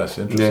was in the best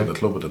interest of the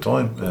club at the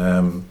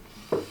time.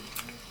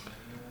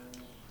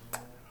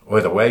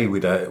 Either way,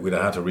 we'd have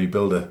had to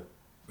rebuild it.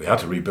 We had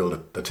to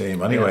rebuild the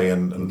team anyway,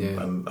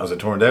 and as it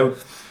turned out,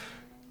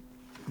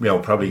 you know,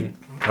 probably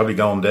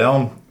going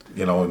down.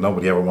 You know,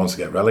 nobody ever wants to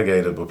get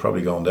relegated, but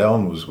probably going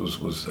down was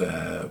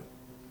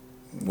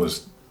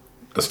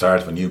the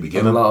start of a new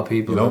beginning. And a lot of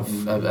people you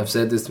know? have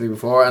said this to me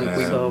before, and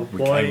So we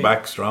why- came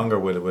back stronger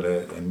with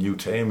a new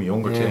team, a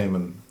younger team,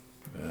 and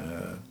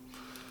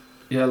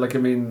Yeah, like I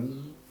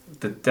mean,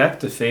 the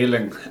depth of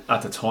feeling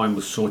at the time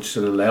was such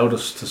that allowed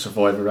us to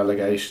survive a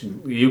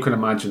relegation. You can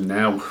imagine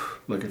now,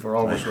 like if we're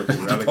almost with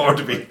the hard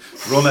to be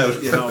run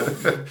out. you know,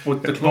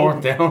 but the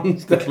brought club, down.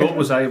 the club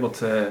was able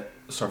to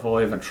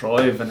survive and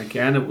thrive, and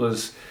again, it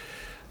was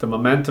the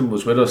momentum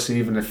was with us,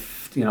 even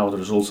if you know the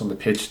results on the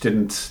pitch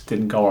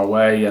didn't go our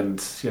way,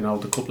 and you know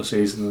the couple of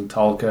seasons in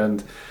Tolka.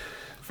 And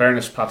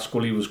fairness, Pat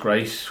Scully was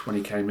great when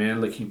he came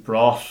in. Like he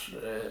brought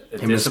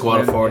Him a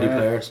squad of 40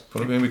 players.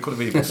 But I mean, we could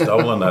have even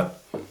stolen that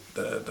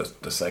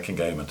the second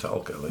game in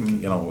Tolka. Like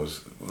you know,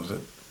 was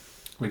it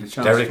We had a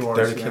chance Derek towards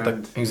hit the that?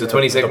 end. It was the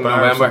 22nd of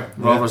Bars. November.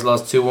 Yeah. Rovers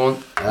lost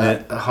 2-1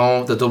 at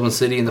home to Dublin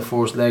City in the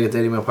first leg at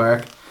Daily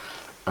Park.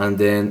 And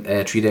then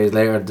 3 days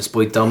later,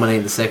 despite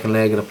dominating the second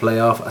leg of the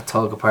playoff at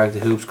Tolka Park, the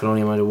Hoops could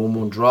only manage a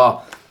 1-1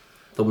 draw.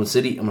 Dublin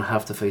City and will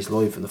have to face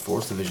Life in the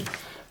first division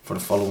for the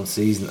following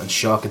season, and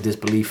shock and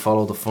disbelief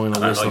followed the final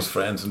And our whistle. nice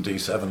friends in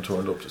D7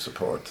 turned up to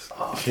support.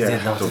 They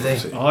did not, did Dublin they?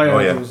 City. Oh yeah, Oh,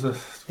 yeah. There was the,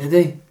 Did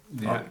they?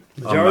 yeah.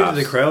 Majority of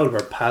the mass. crowd were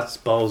Pats,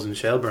 Bowls, and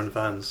Shelburne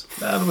fans.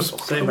 And it was,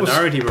 Same it was,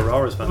 minority were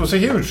Rovers it fans. was a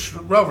huge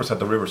Rovers had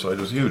the Riverside.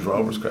 There was a huge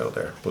Rovers crowd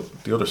there,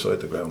 but the other side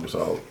of the ground was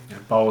all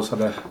Bowles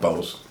had a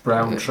Bows.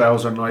 brown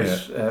trouser night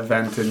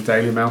event in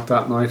Daily Mount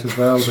that night as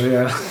well. So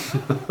yeah,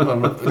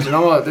 Well, do you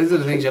know what? These are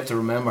the things you have to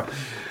remember.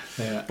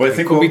 yeah. But I It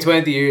think could be what-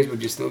 20 years,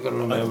 but you still got to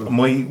remember them.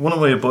 one of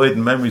my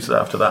abiding memories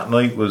after that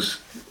night was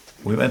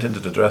we went into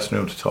the dressing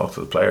room to talk to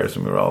the players,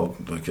 and we were all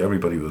like,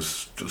 everybody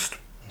was just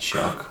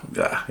Shock.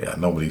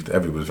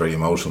 everybody was very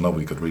emotional.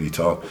 Nobody could really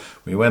talk.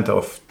 We went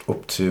up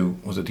to,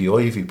 was it the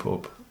Ivy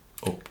pub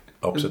up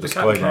opposite The the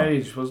Cat Skyline?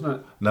 Cage, wasn't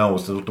it? No, it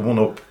was the one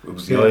up. It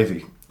was the Yeah.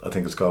 Ivy, I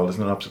think it's called,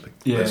 isn't it? Opposite the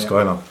Yeah, yeah.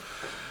 Skyline.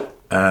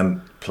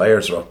 And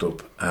players rocked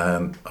up,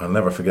 and I'll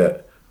never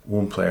forget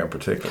one player in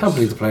particular. I can't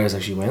believe the players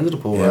actually went to the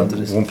pub Yeah, after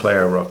this. one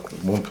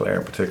player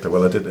in particular.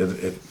 Well,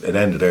 it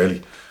ended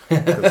early.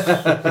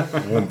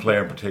 'Cause one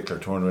player in particular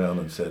turned around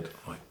and said,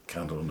 "I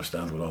can't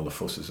understand what all the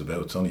fuss is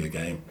about. It's only a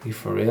game." You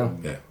for real?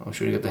 Yeah. I'm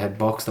sure you got the head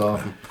boxed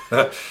off.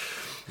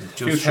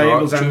 Few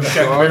tables and just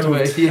check short out.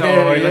 away. Oh,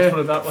 Yeah, let's yeah. put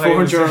it that way.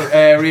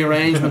 Furniture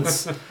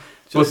rearrangements.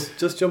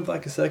 Just jump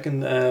back a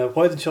second.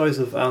 Why the choice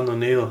of Alan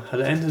O'Neill? Had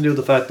it anything to do with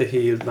the fact that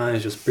he had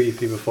managed just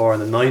briefly before in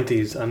the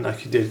 90s and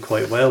actually did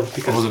quite well?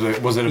 Because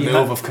Was it a He move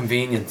had- of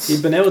convenience?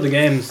 he'd been out of the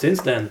game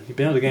since then. He'd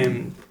been out of the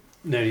game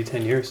nearly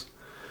 10 years.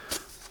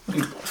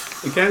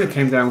 Again, it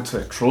came down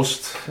to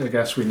trust. I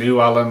guess we knew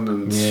Alan,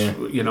 and Yeah.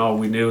 you know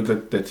we knew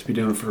that to be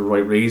doing it for the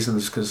right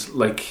reasons. Because,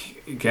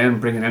 like, again,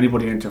 bringing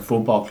anybody into a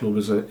football club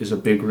is a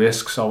big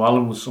risk. So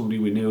Alan was somebody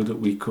we knew that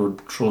we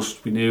could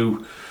trust. We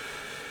knew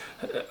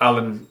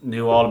Alan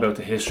knew all about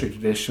the history,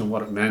 tradition,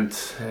 what it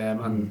meant,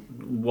 and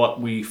what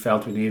we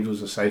felt we needed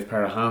was a safe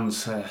pair of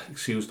hands.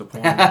 Excuse the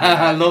pun.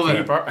 I love it.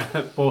 Keeper.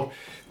 But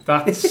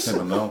that's I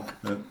don't know.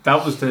 Yeah.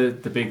 that was the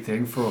big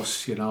thing for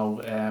us, you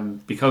know,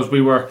 because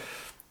we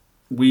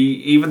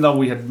even though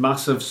we had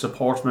massive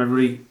support from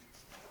everybody,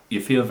 you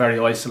feel very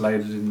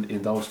isolated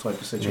in those type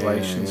of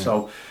situations. Yeah.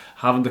 So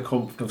having the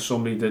comfort of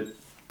somebody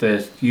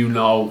that you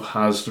know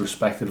has the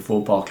respect of the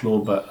football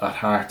club at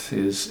heart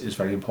is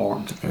very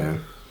important. Yeah.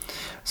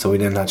 So we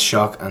then had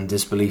shock and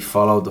disbelief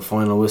followed. The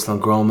final whistle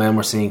and grown men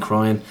were seen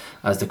crying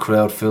as the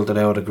crowd filtered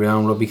out of the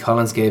ground. Robbie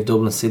Collins gave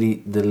Dublin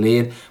City the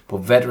lead, but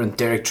veteran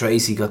Derek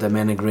Tracy got the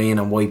men in green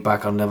and white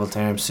back on level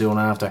terms soon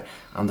after,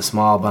 and the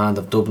small band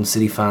of Dublin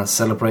City fans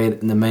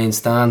celebrated in the main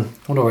stand. I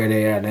wonder where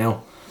they are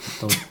now.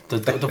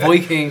 The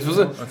Vikings, was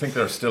it? I think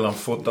they're still on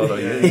foot, though.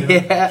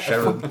 Yeah.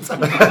 Sheridan.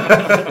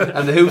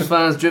 And the Hoops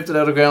fans drifted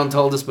out of the ground,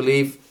 told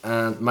disbelief,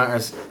 and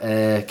matters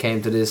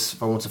came to this.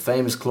 For once a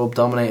famous club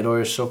dominated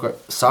Irish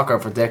soccer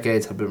for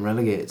decades had been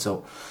relegated.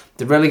 So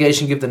did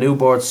relegation give the new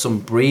board some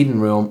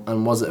breathing room,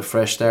 and was it a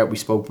fresh start? We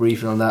spoke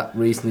briefly on that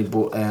recently,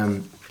 but do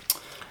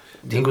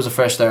you think it was a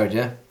fresh start?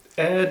 Yeah,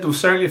 It was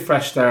certainly a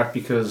fresh start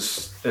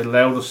because it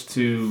allowed us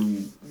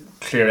to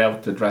clear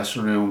out the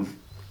dressing room.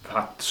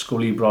 Pat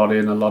Scully brought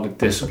in a lot of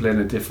discipline,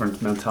 a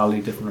different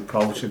mentality, different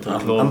approach into the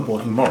club,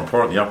 but and more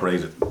importantly,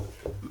 operated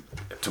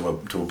to a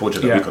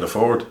budget that we could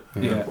afford.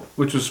 Yeah,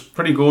 which was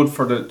pretty good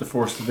for the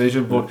first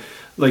division. But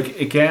like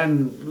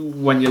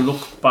again, when you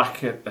look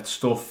back at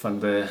stuff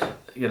and the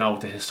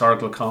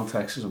historical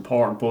context is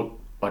important, but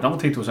I don't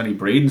think there was any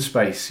breathing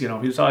space. You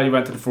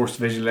went to the first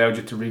division, allowed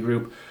you to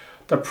regroup.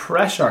 The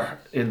pressure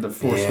in the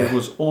first division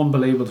was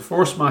unbelievable. The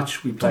first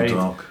match we played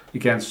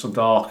against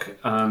Dundalk,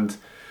 and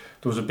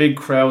there was a big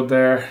crowd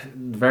there,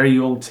 very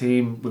young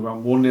team. We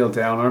went 1-0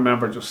 down. I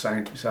remember just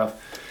saying to myself,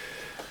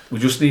 we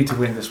just need to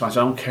win this match.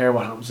 I don't care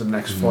what happens in the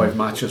next 5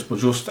 matches,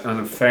 but and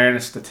in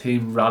fairness, the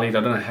team rallied.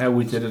 I don't know how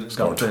we did it.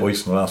 Scored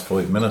twice in the last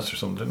 5 minutes or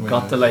something, didn't we?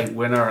 Got the late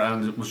winner,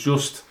 and it was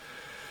just,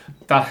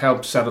 that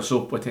helped set us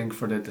up, I think,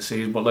 for the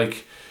season. But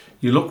like,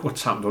 you look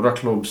what's happened to other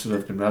clubs that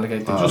have been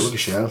relegated. They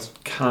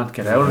just can't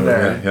get out of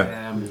there.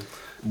 Yeah.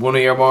 One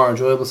of your more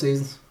enjoyable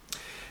seasons?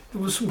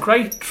 There was some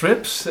great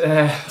trips.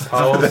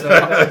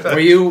 Were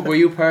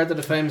you part of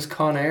the famous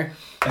Con Air?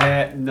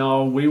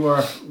 No, we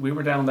were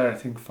down there, I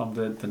think, from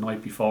the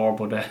night before,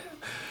 but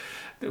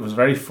it was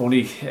very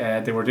funny.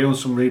 They were doing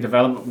some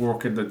redevelopment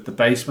work in the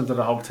basement of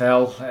the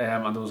hotel,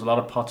 and there was a lot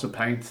of pots of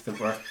paint that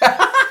were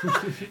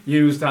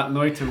used that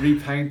night to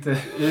repaint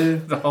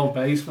the whole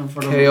basement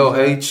for them.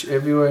 KOH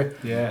everywhere.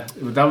 Yeah,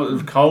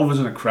 Cove was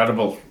an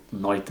incredible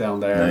night down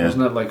there,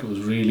 wasn't it? Like, it was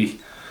really,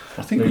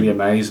 I think really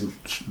amazing.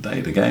 Day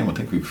of the game, I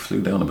think we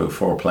flew down about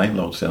 4 plane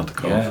loads down to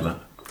Cove for that.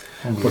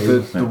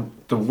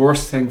 But the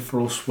worst thing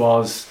for us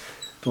was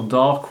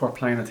Dundalk were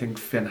playing, I think,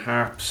 Finn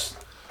Harps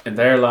in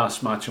their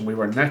last match, and we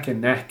were neck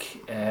and neck,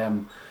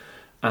 and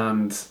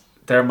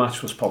their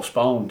match was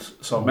postponed.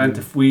 So it meant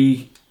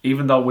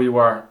even though we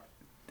were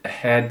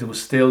ahead, there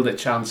was still the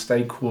chance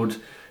they could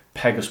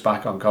peg us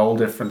back on goal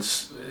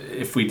difference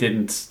if we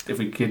didn't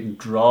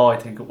draw, I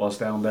think it was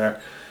down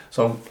there.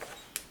 So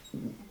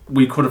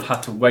we could have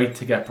had to wait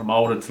to get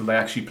promoted till they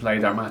actually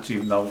played our match,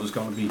 even though it was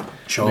going to be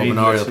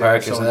Memorial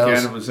Park. So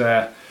again, it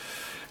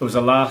was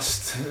a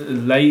last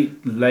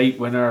late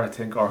winner, I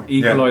think, or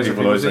equaliser.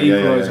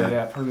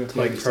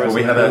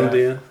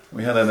 Probably.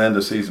 We had an end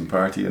of season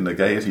party in the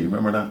Gaiety. You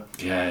remember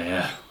that?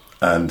 Yeah.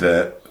 And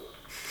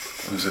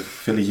was it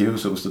Philly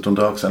Hughes? It was the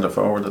Dundalk centre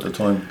forward at the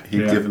time.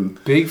 He'd given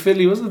Big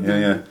Philly, wasn't it?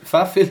 Yeah.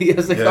 Fat Philly,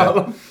 as they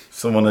call him.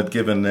 Someone had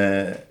given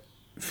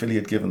Philly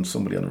had given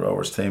somebody on the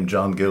Rovers team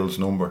John Gill's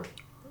number,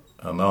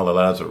 and all the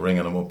lads were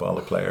ringing him up, all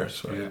the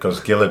players, because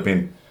Gill had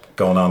been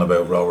going on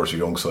about Rovers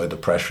young side, the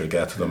pressure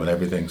get to them and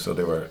everything, so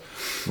they were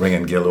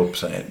ringing Gill up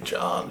saying,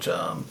 John,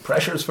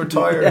 pressure's for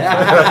tires.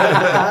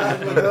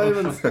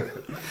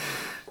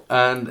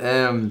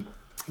 And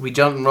we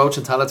Jonathan Roach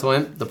and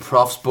Talatine, the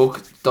Prof's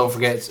book, don't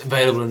forget, it's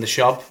available in the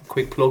shop.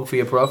 Quick plug for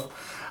your Prof.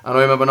 And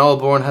I remember Noel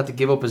Bourne had to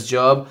give up his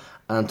job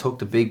and took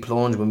the big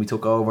plunge when we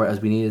took over, as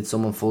we needed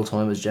someone full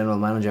time as general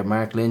manager.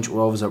 Mark Lynch,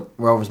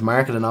 Rovers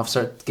marketing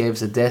officer, gave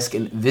us a desk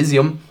in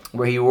Visium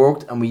where he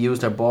worked, and we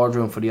used our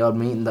boardroom for the odd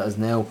meeting that is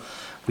now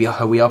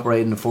how we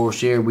operate in the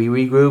first year. We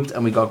regrouped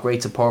and we got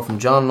great support from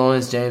John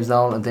Lyons, James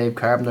Nolan and Dave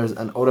Carpenter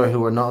and other who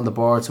were not on the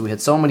board. So we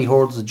had so many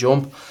hurdles to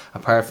jump.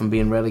 Apart from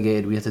being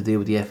relegated, we had to deal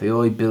with the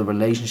FAI, build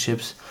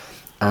relationships,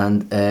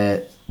 and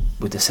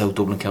with the South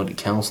Dublin County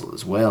Council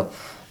as well.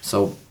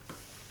 So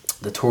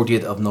the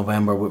 30th of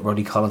November, with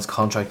Roddy Collins'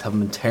 contract having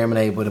been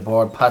terminated by the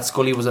board, Pat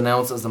Scully was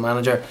announced as the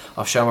manager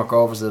of Shamrock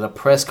Rovers at a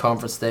press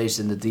conference staged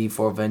in the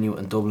D4 venue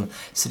in Dublin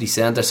City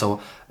Centre.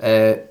 So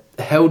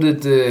how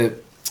did the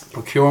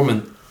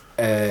procurement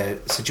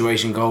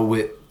situation go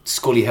with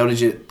Scully? How did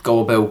you go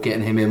about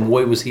getting him in?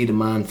 Why was he the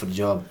man for the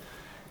job?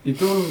 You've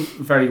done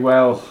very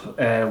well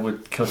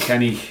with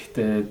Kilkenny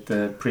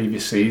the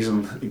previous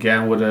season,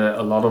 again with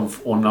a lot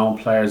of unknown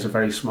players, a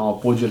very small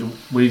budget.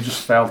 We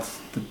just felt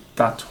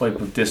that type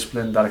of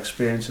discipline, that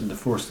experience in the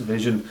first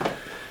division,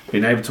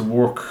 being able to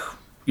work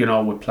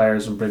with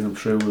players and bring them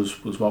through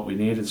was what we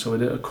needed. So we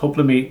did a couple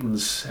of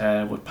meetings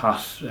with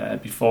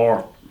Pat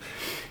before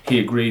he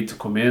agreed to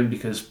come in,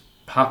 because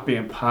Pat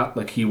being Pat,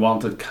 like, he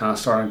wanted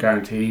cast iron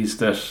guarantees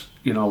that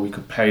we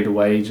could pay the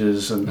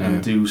wages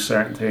and do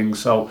certain things.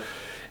 So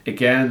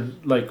again,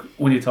 like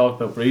when you talk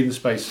about breathing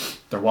space,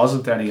 there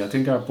wasn't any. I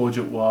think our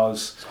budget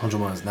was It's 100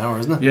 miles an hour,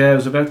 isn't it? Yeah, it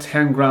was about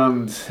 10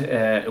 grand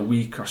a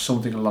week or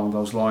something along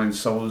those lines.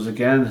 So it was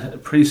again a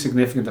pretty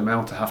significant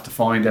amount to have to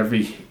find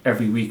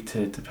every week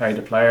to pay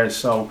the players.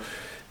 So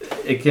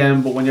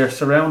again, but when you're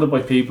surrounded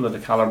by people of the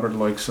calibre the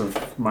likes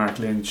of Mark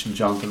Lynch and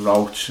Jonathan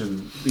Roach,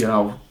 and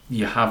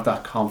you have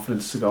that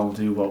confidence to go and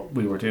do what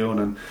we were doing.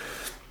 And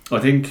I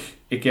think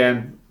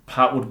again,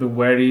 Pat would have been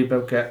wary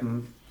about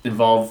getting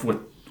involved with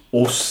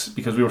us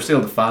because we were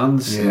still the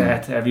fans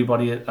to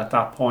everybody at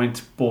that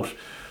point. But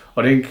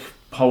I think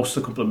post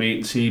a couple of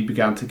meetings he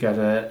began to get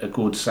a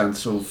good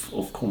sense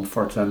of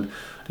comfort, and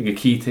I think a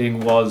key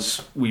thing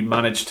was we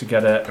managed to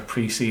get a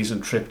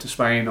pre-season trip to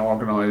Spain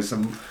organised,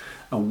 and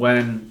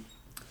when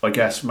I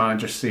guess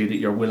managers see that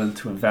you're willing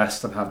to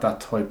invest and have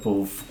that type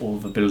of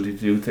ability to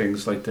do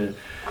things like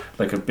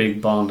a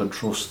big bond and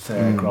trust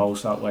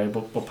grows that way.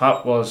 But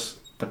Pat was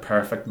the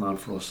perfect man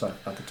for us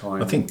at the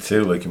time. I think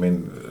too,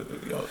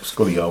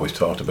 Scully always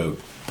talked about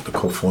the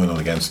cup final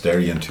against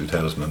Derry in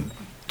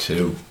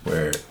 2002,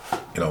 where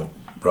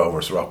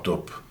Rovers rocked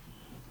up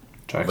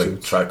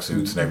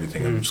tracksuits and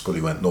everything, and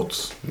Scully went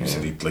nuts. He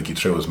said he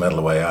threw his medal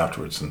away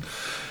afterwards, and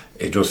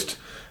it just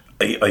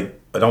I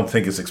don't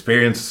think his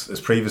previous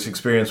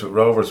experience with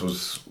Rovers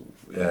was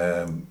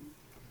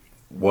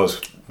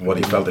what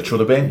he felt it should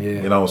have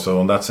been. So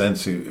in that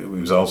sense he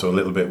was also a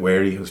little bit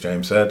wary, as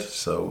James said.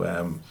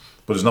 So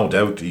but there's no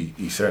doubt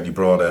he certainly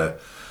brought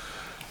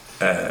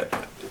a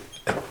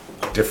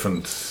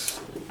different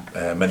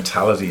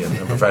mentality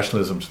and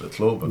professionalism to the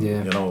club,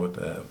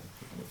 and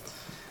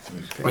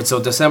Right, so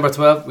December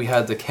 12th, we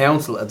had the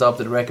council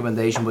adopted a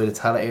recommendation by the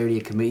Tallaght Area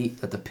Committee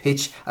that the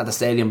pitch at the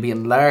stadium be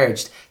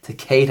enlarged to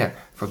cater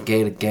for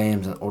Gaelic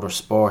games and other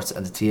sports,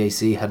 and the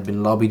TAC had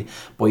been lobbied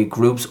by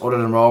groups other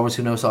than Rovers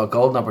who now saw a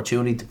golden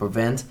opportunity to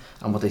prevent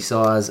and what they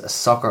saw as a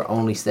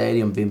soccer-only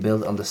stadium being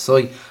built on the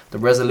site. The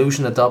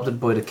resolution adopted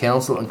by the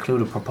council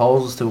included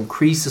proposals to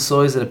increase the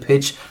size of the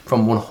pitch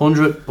from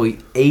 100 by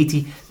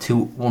 80 to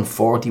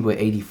 140 by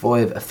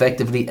 85,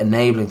 effectively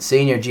enabling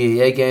senior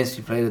GAA games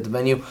to be played at the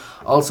venue.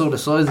 Also, the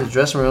size of the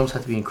dressing rooms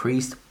had to be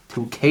increased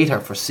to cater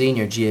for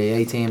senior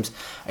GAA teams,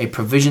 a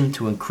provision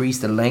to increase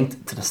the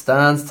length to the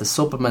stands to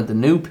supplement the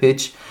new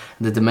pitch,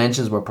 and the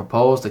dimensions were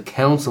proposed. The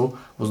council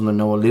was under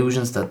no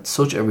illusions that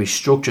such a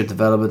restructured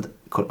development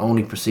could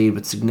only proceed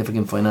with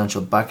significant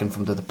financial backing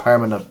from the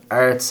Department of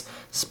Arts,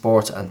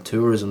 Sports and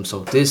Tourism.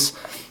 So this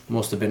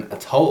must have been a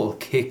total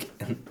kick,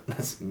 and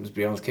let's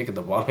be honest, kick in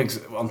the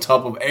bollocks on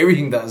top of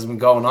everything that has been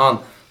going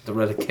on, the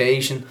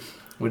relegation,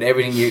 with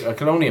everything. I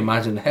can only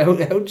imagine how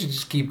did you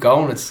just keep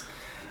going.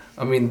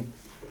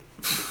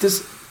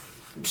 This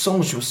so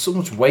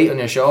much weight on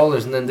your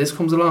shoulders, and then this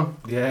comes along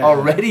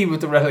already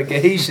with the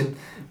relegation.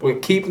 We're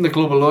keeping the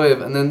club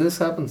alive, and then this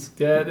happens.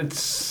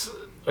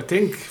 I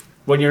think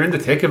when you're in the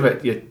thick of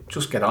it, you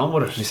just get on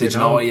with it. You said,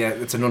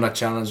 it's another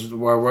challenge.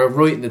 We're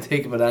right in the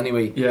thick of it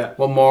anyway. Yeah.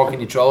 What more can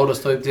you throw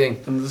this type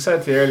thing? And as I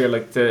said to you earlier,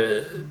 like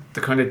the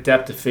kind of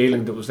depth of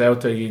feeling that was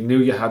out there, you knew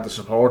you had the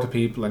support of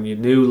people, and you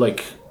knew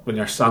like when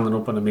you're standing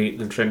up in a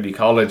meeting in Trinity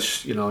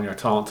College, and you're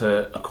talking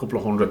to a couple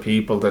of hundred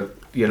people that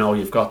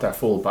you've got their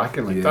full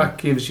backing. That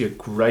gives you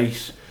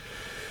great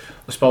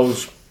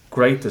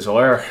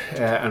desire,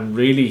 and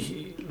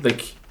really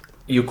like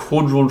you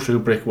could run through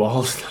brick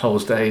walls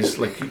those days.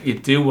 Like you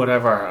do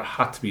whatever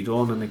had to be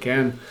done, and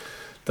again,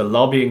 the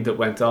lobbying that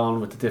went on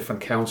with the different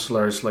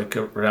councillors like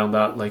around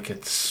that, like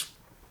it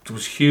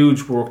was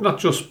huge work, not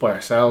just by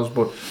ourselves,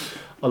 but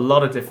a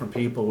lot of different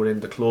people within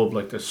the club.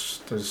 Like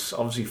there's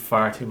obviously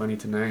far too many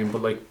to name,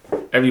 but like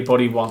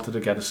everybody wanted to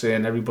get us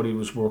in, everybody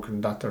was working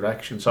in that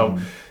direction. So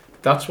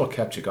that's what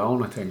kept you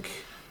going, I think.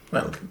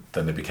 Well,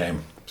 then it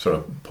became sort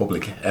of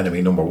public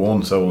enemy number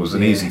one, so it was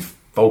an easy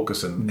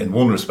focus in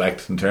one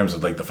respect, in terms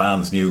of like the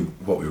fans knew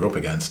what we were up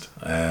against,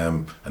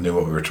 and knew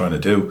what we were trying to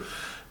do.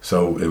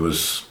 So it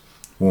was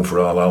one for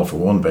all for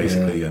one,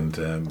 basically. And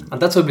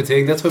that type of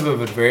thing, that type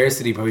of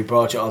adversity probably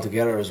brought you all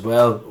together as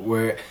well,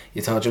 where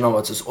you thought,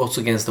 it's just us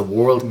against the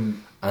world.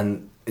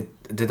 And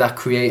did that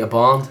create a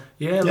bond?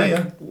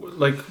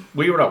 Like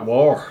we were at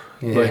war.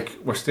 Like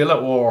we're still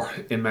at war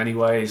in many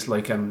ways,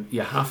 like, and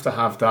you have to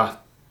have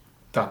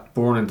that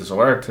burning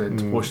desire to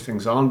push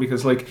things on,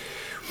 because like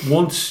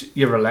once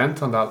you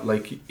relent on that,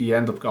 like you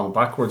end up going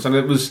backwards. And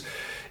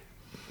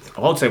I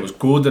won't say it was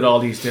good that all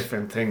these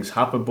different things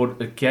happened, but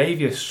it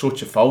gave you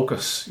such a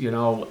focus,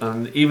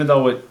 and even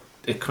though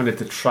it kind of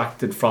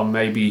detracted from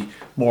maybe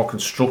more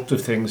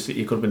constructive things that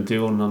you could have been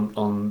doing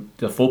on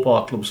the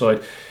football club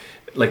side,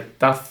 like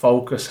that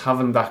focus,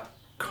 having that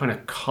kind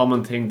of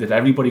common thing that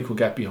everybody could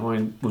get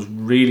behind was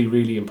really,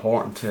 really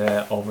important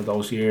over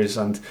those years.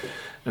 And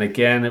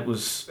again,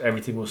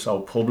 everything was so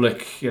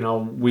public.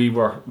 We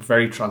were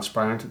very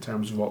transparent in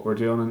terms of what we're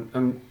doing,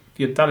 and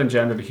that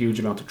engendered a huge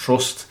amount of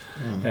trust,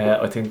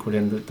 I think,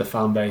 within the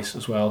fan base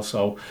as well.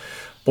 So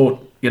But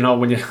you know,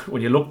 when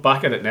you look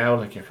back at it now,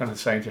 like you're kind of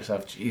saying to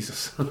yourself,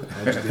 Jesus,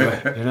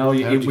 you know,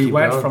 we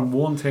went from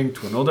one thing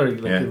to another.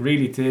 Like it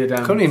really did.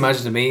 I couldn't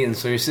imagine the meeting.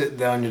 So you're sitting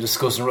down, you're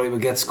discussing. Right, we'll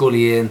get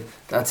Scully in.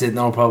 That's it,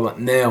 no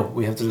problem. Now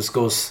we have to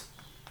discuss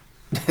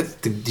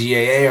the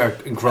GAA are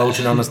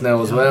encroaching on us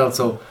now as well.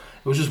 So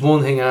it was just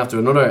one thing after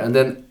another, and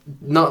then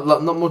not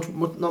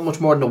much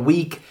more than a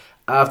week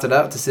after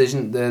that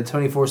decision, the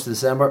 21st of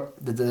December,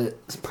 the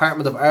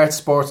Department of Arts,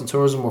 Sports and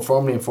Tourism were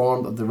formally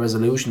informed of the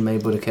resolution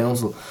made by the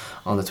Council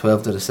on the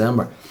 12th of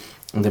December.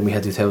 And then we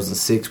had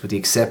 2006, with the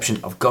exception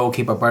of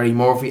goalkeeper Barry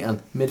Murphy and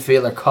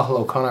midfielder Cathal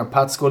O'Connor.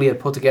 Pat Scully had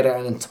put together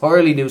an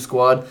entirely new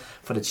squad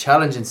for the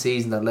challenging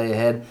season that lay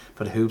ahead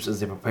for the Hoops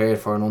as they prepared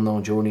for an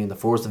unknown journey in the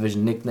First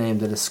Division, nicknamed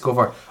the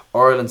Discover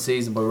Ireland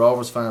season by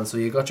Rovers fans. So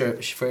you got your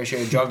fair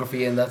share of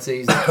geography in that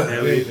season.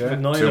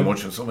 Too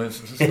much in some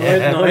instances.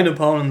 Nine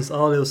opponents,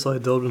 all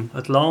outside Dublin: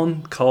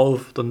 Athlone,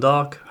 Cove,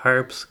 Dundalk,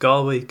 Harps,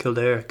 Galway,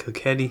 Kildare,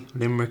 Kilkenny,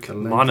 Limerick,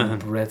 Monaghan.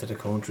 Breadth of the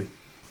country.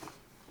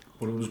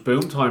 But it was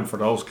boom time for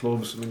those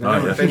clubs. I mean,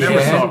 they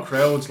never saw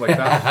crowds like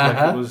that.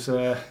 Like it was.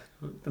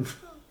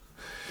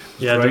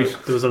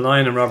 There was a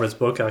line in Robert's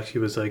book. Actually,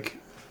 it was like,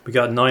 we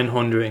got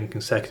 900 in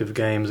consecutive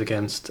games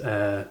against,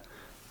 I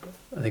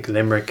think,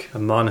 Limerick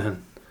and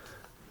Monaghan,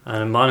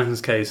 and in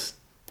Monaghan's case,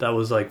 that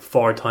was like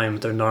 4 times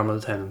their normal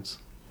attendance.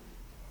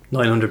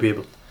 900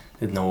 people.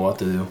 Didn't know what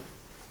to do.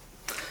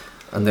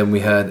 And then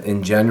we had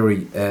in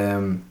January,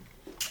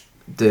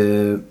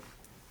 the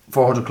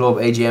 400 Club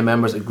AGM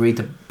members agreed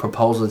to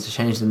proposal to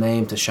change the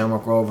name to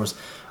Shamrock Rovers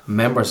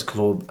Members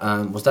Club.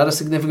 And was that a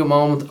significant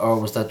moment, or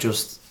was that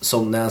just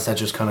something else that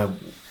just kind of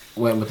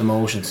went with the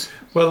motions?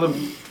 Well,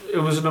 it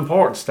was an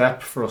important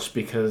step for us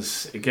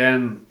because,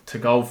 again, to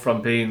go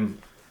from being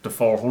the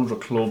 400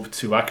 Club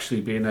to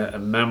actually being a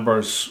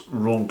members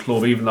run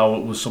club, even though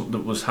it was something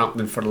that was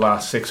happening for the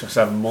last 6 or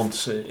 7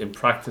 months in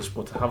practice,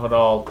 but to have it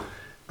all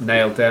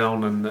nailed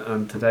down,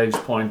 and to Dave's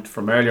point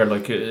from earlier,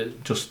 like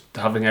just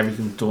having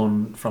everything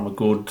done from a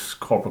good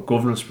corporate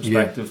governance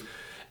perspective,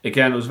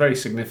 again, it was a very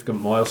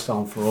significant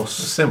milestone for us.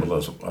 The symbol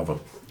of it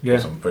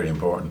was very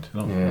important,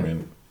 you know. I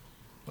mean,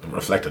 it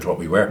reflected what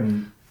we were,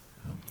 and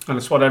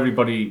it's what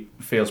everybody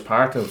feels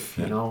part of,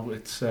 you know.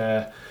 It's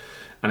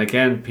and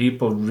again,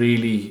 people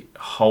really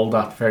hold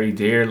that very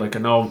dear. Like, I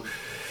know,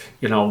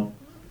 you know,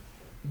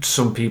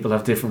 some people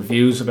have different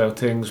views about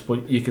things,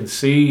 but you can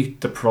see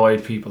the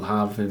pride people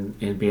have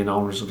in being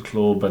owners of the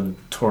club and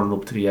turning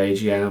up to the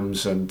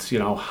AGMs and, you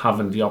know,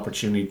 having the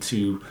opportunity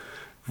to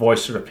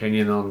voice their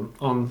opinion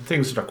on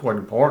things that are quite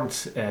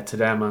important to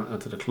them and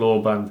to the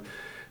club, and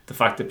the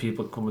fact that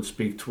people come and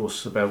speak to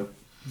us about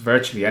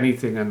virtually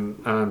anything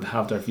and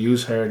have their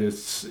views heard.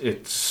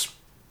 It's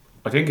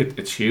I think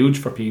it's huge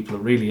for people.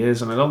 It really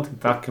is, and I don't think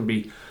that can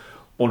be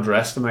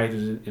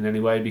underestimated in any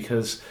way,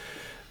 because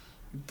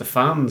the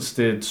fans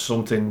did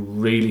something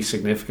really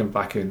significant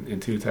back in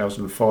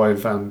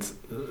 2005, and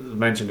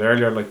mentioned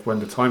earlier, like when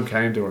the time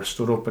came, they were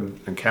stood up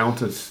and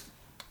counted.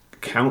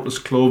 Countless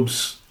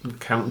clubs,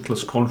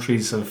 countless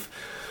countries have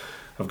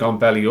gone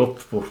belly up,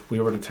 but we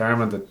were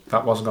determined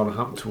that wasn't going to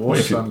happen to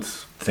us. And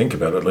think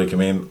about it, like, I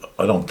mean,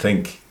 I don't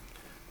think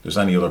there's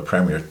any other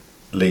Premier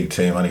League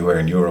team anywhere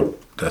in Europe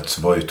that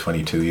survived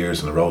 22 years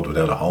on the road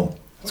without a home.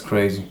 It's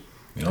crazy.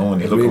 You know, when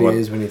you It look really at what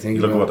is when you think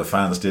look at about what the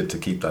fans did to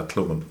keep that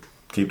club and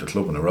keep the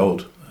club on the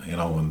road, you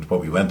know, and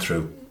what we went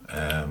through.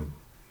 And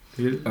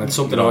it's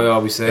something, you know, I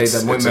always say,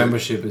 that my it's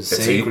membership is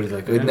sacred.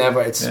 Like, I'd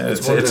never. It's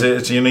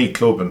a unique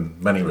club in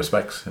many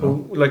respects. You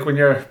know? Like when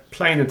you're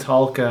playing in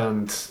Tolka,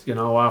 and you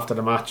know, after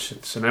the match,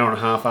 it's an hour and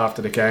a half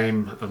after the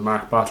game, and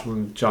Mark Battle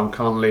and John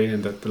Connolly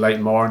and the late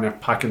morning are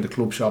packing the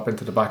club shop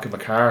into the back of a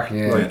car,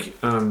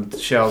 and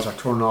shells are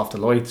turning off the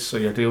lights, so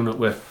you're doing it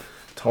with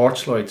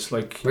torchlights.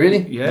 Like, really,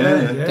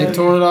 they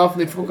turn it off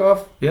and they fuck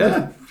off.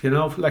 You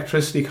know,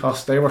 electricity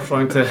costs. They were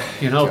trying to,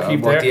 you know,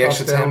 keep their the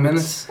costs extra 10 down.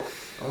 minutes.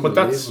 But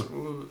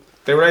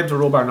they were able to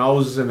rub our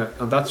noses in it,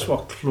 and that's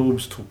what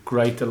clubs took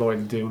great delight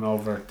in doing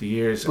over the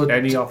years. But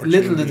any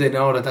opportunity. Little did they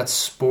know that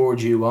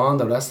spurred you on,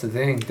 though. That's the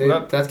thing.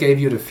 That gave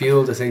you the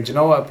fuel to think, you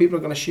know what, people are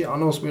going to shit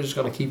on us, we're just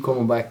going to keep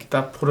coming back.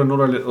 That put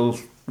another little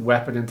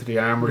weapon into the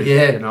armoury,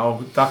 you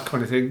know, that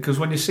kind of thing. Because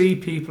when you see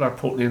people are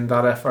putting in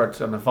that effort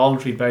on a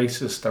voluntary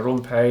basis, they're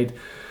unpaid.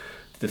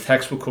 The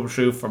text would come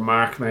through from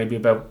Mark maybe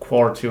about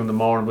 1:45 in the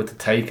morning with the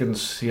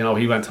takings. You know,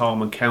 he went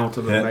home and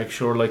counted and make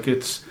sure, like,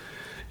 it's,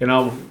 you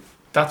know,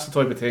 that's the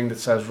type of thing that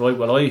says, right,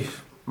 well,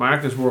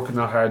 Mark is working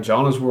that hard,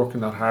 John is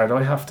working that hard,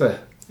 I have to,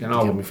 you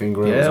know, get my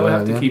finger out as well, I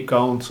have to keep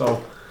going. So,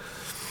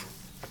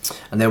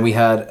 and then we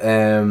had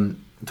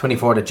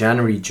 24th of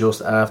January,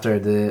 just after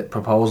the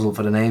proposal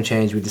for the name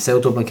change, the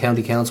South Dublin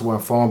County Council were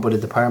informed by the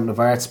Department of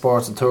Arts,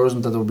 Sports and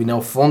Tourism that there would be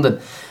no funding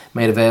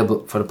made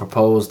available for the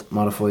proposed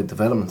modified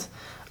development.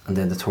 And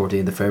then the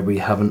 13th of February,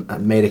 having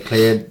made it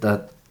clear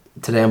that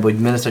to them by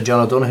Minister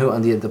John O'Donoghue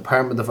and the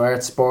Department of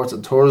Arts, Sports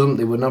and Tourism,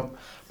 they would not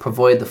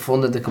provide the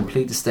funding to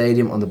complete the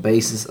stadium on the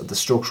basis of the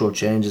structural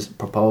changes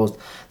proposed.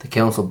 The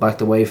council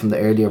backed away from the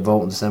earlier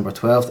vote on December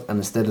 12th and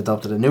instead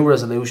adopted a new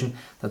resolution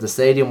that the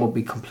stadium would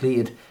be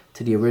completed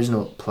to the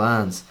original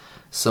plans.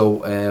 So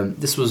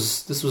this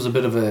was a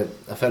bit of a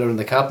feather in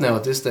the cap now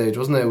at this stage,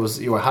 wasn't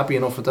it? You were happy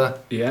enough with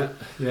that? Yeah,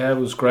 it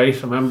was great.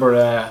 I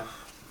remember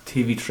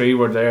TV3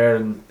 were there,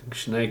 and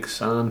Sinead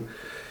Kassan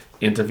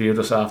interviewed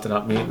us after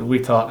that meeting. We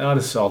thought,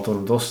 this is all done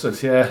and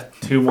dusted. Yeah,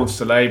 2 months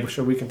delay, but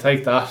sure, we can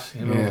take that.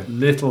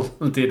 Little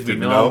did we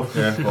know.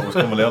 What was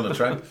coming down the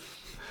track.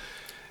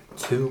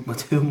 2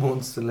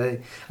 months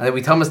delay. And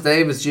then Thomas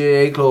Davis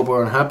GAA club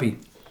were unhappy,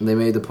 and they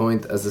made the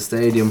point as the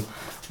stadium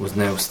was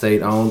now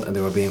state owned and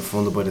they were being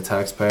funded by the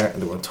taxpayer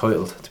and they were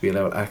entitled to be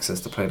allowed access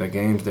to play their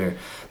games there.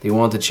 They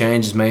wanted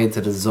changes made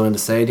to the design of the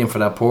stadium for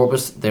that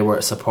purpose. They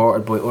were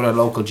supported by other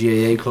local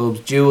GAA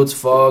clubs, Jude's,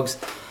 Fogs,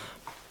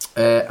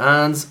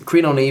 and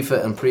Creedon Aoife,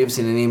 and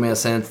previously in an email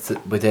sent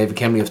by David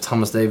Kennedy of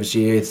Thomas Davis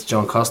GAA to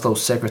John Costello,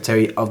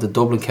 Secretary of the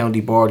Dublin County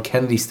Board,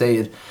 Kennedy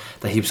stated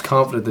that he was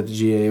confident that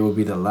the GAA would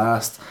be the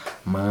last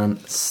man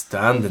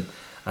standing,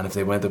 and if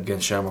they went up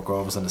against Shamrock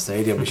Rovers in the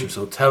stadium issue.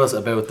 So tell us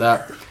about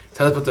that.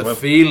 Tell us about the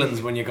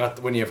feelings when you've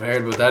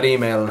heard about that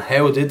email, and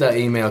how did that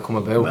email come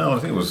about? Well, I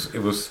think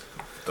it was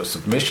the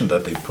submission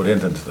that they put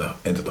into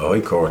the High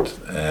Court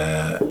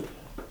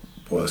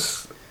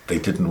was they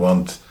didn't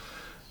want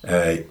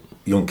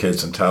young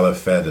kids in Tallaght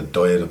fed a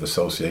diet of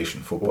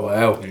association football.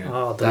 Wow. Yeah.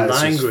 Oh, the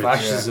that's language.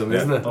 Fascism,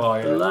 isn't it? Oh,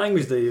 yeah. The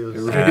language they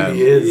use. It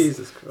really is.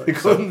 Jesus Christ. They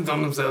couldn't have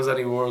done themselves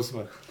any worse,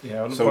 man.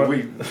 Yeah, so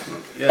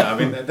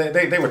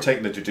they were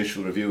taking a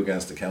judicial review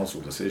against the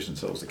council decision,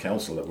 so it was the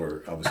council that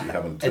were obviously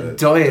having to a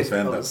diet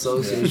defend of that.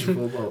 association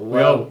football.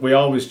 Wow. We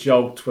always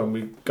joked when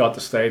we got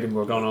the stadium we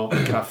were going to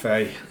open a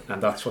cafe,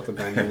 and that's what the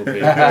menu would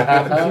be.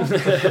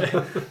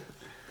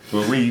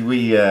 Well,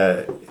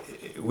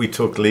 we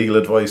took legal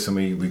advice and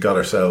we got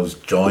ourselves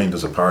joined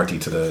as a party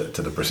to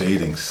the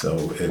proceedings,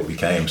 so it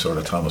became sort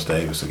of Thomas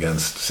Davis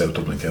against South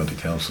Dublin County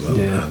Council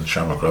and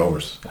Shamrock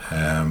Rovers.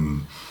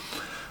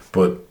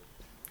 But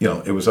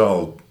it was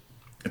all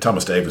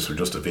Thomas Davis were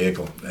just a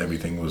vehicle.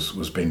 Everything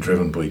was being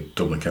driven by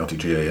Dublin County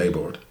GAA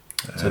board.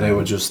 So they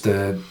were just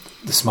the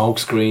smoke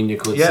screen, you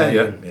could say.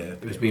 Yeah.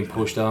 It was being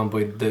pushed on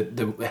by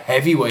the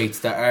heavyweights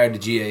that are the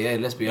GAA.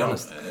 Let's be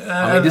honest.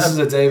 I mean, this is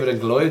a David and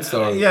Goliath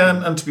story.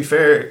 Yeah, and to be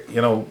fair,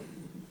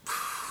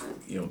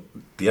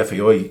 the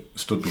FAI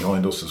stood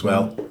behind us as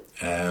well.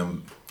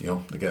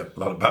 They get a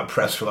lot of bad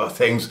press for a lot of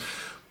things,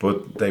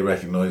 but they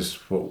recognised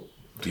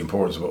the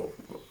importance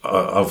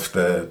of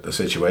the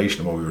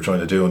situation and what we were trying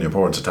to do, and the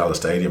importance of Tallaght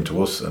Stadium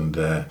to us. And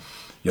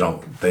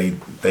they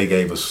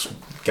gave us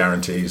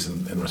guarantees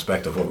in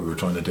respect of what we were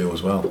trying to do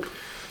as well.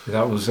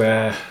 That was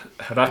how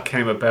that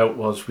came about.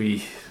 Was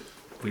we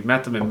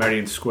met them in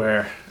Merrion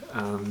Square,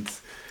 and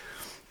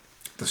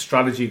the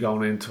strategy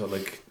going into it,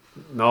 like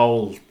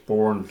Noel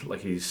Bourne,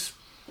 like he's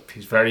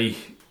very,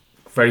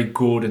 very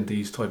good in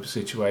these type of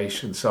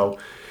situations. So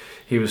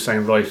he was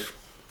saying, right,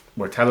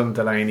 we're telling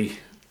Delaney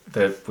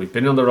that we've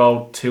been on the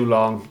road too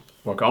long,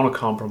 we're going to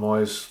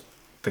compromise,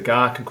 the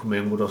guy can come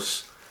in with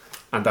us,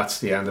 and that's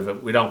the end of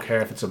it. We don't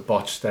care if it's a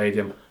botched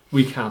stadium,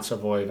 we can't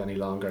survive any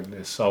longer than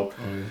this. So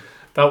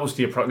that was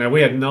the approach. Now,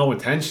 we had no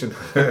intention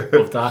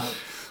of that,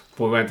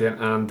 but we went in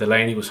and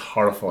Delaney was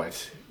horrified.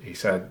 He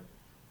said,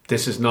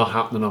 this is not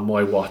happening on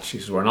my watch. He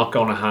says, we're not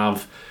going to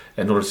have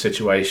another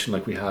situation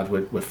like we had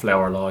with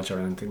Flower Lodge or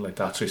anything like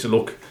that. So he said,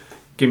 look,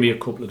 give me a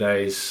couple of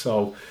days.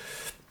 So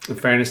in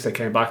fairness, they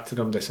came back to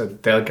them, they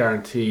said they'll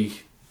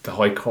guarantee the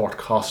High Court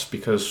costs,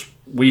 because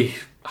we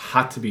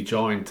had to be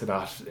joined to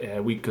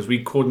that, because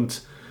we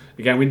couldn't,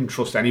 again, we didn't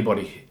trust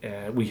anybody.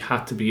 We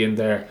had to be in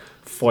there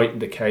fighting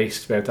the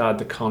case, to be able to add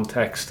the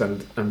context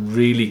and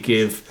really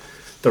give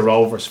the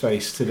Rovers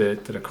face to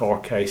the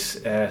court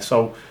case.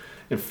 So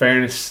in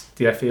fairness,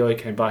 the FAI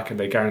came back and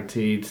they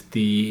guaranteed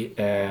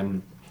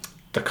the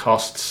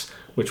costs,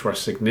 which were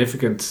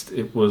significant.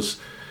 It was,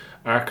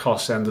 our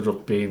costs ended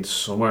up being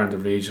somewhere in the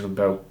region of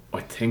about,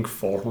 I think,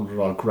 400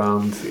 odd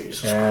grand.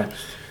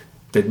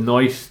 The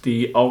night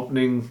the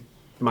opening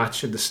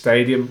match at the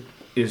stadium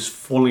is,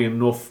 funny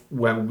enough,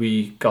 when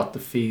we got the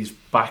fees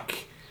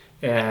back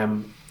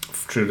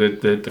through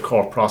the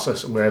court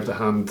process, and we were able to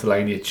hand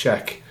Delaney a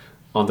cheque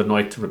on the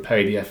night to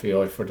repay the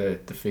FAI for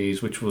the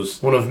fees, which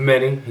was one of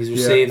many he's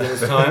received in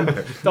his time.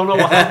 Don't know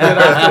what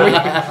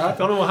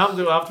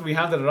happened after we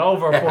handed it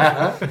over.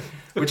 But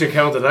which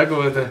account did that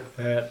go into?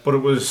 But it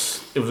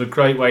was a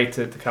great way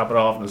to cap it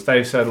off. And as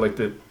Dave said, like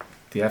the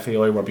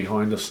FAI were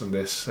behind us in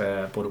this,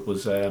 but it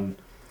was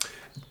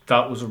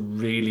that was a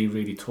really,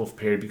 really tough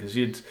period, because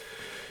you'd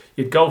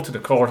go to the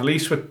court, at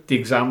least with the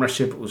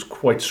examinership, it was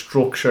quite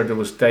structured. There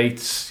was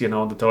dates,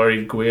 the diary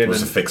would go in. It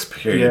was a fixed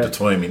period of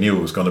time. You knew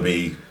it was going to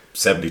be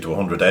 70 to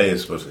 100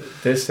 days, but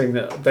this thing,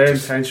 that their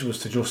intention was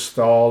to just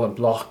stall and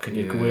block, and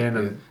you go in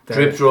and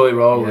drip dry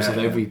Rovers of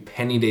every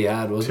penny they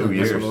had, wasn't 2 it?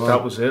 years.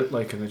 That was it,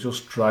 like, and it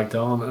just dragged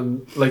on.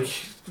 And like,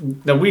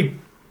 now we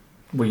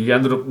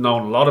ended up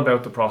knowing a lot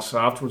about the process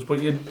afterwards,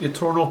 but you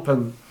turn up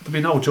and there'd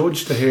be no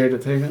judge to hear the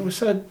thing. And we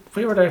said,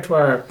 we were there to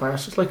our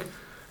bars, it's like,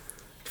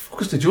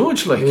 fuck is the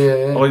judge like?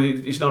 Yeah. Oh,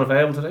 he's not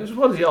available today. So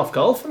what, is he off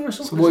golfing or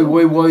So something?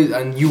 why?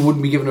 And you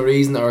wouldn't be given a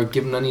reason or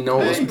given any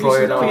notice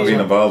prior to He's been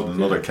that? involved in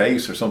another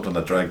case or something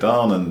that dragged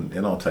on,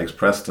 and takes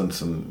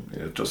precedence,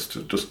 and just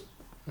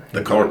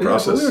the court Yeah,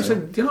 process. but we were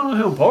saying, do you know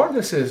how important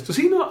this is? Does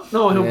he not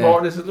know how Yeah.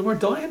 important this is? We're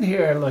dying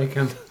here, like,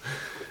 and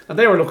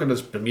they were looking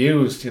as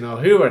bemused.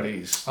 Who are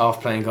these?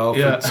 Off playing golf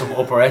Yeah. with some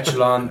upper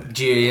echelon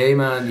GAA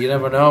man, you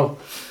never know.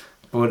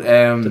 But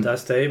Did that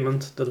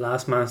statement, the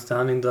last man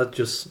standing, that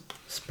just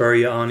spur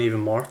you on even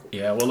more?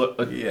 Yeah, well,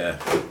 Yeah,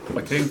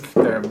 I think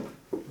their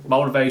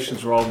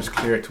motivations were always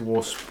clear to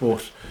us,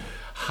 but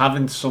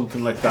having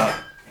something like that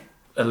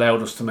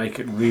allowed us to make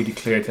it really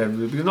clear to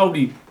everybody. Because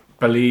nobody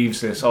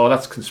believes this. Oh,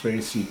 that's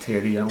conspiracy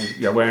theory.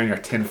 You're wearing your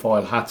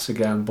tinfoil hats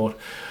again. But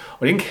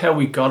I think how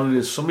we got it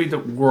is somebody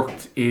that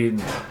worked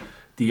in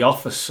the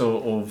office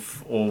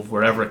of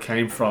wherever it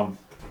came from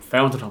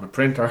found it on a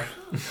printer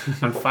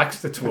and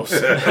faxed it to us.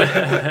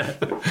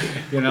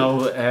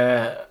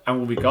 And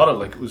when we got it,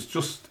 like,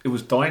 it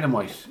was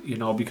dynamite,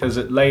 because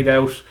it laid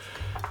out,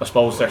 I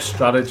suppose, their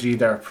strategy,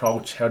 their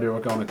approach, how they were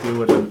going to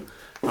do it, and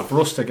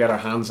for us to get our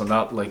hands on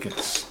that, like,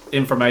 it's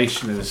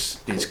information is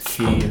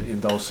key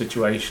in those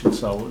situations.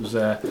 So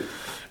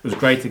it was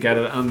great to get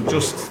it, and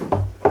just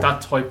that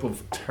type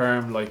of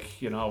term, like,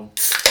 from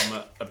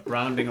a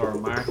branding or a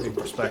marketing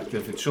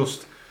perspective, it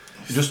just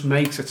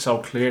makes it so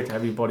clear to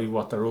everybody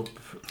what they're up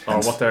or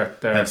what they're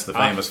hence the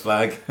famous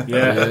flag.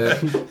 Yeah.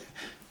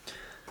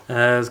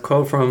 There's a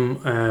quote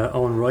from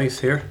Owen Rice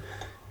here.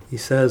 He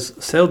says,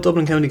 South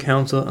Dublin County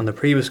Council and the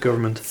previous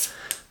government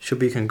should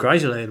be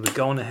congratulated with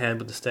going ahead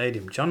with the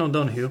stadium. John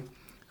O'Donoghue,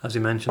 as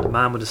we mentioned, a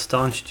man with a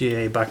staunch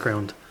GAA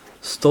background,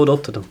 stood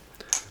up to them.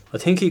 I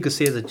think he could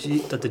see that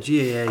the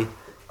GAA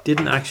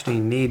didn't actually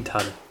need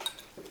Tallaght.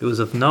 It was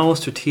of no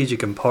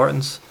strategic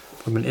importance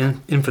from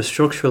an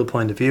infrastructural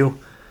point of view,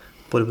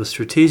 but it was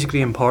strategically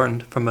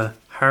important from a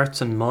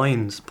hearts and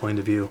minds point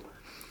of view.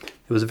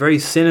 It was a very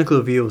cynical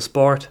view of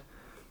sport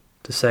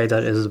to say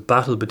that it is a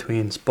battle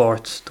between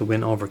sports to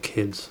win over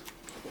kids.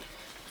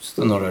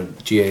 just another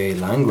GAA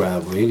land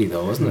grab, really,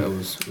 though, wasn't it? It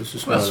was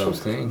just one of those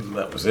things.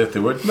 That was it. They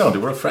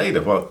were afraid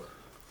of what.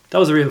 That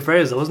was a real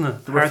phrase, though, wasn't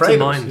it? They were Hearts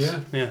afraid and of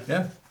us, minds.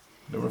 Yeah.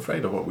 They were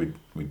afraid of what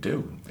we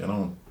do.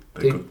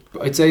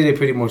 I'd say they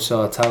pretty much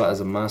saw Tallaght as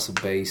a massive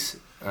base,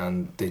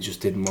 and they just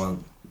didn't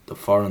want the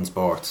foreign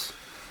sports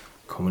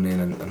coming in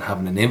and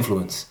having an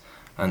influence.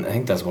 And I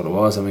think that's what it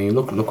was. I mean,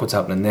 look what's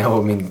happening now.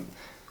 I mean,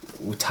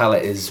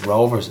 Tallaght is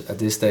Rovers at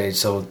this stage,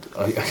 so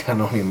I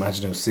can only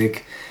imagine how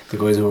sick the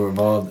guys who were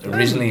involved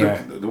originally are.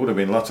 There would have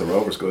been lots of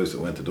Rovers guys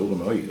that went to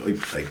Dublin. I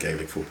played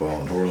Gaelic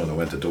football and hurling. I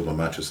went to Dublin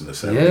matches in the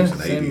 70s Yeah, and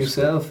same 80s.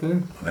 yourself, yeah.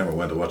 I never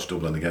went to watch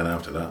Dublin again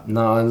after that.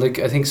 No, and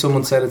I think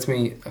someone said it to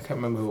me. I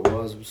can't remember who it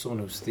was. It was someone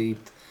who was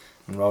steeped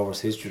in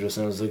Rovers history. Just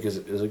and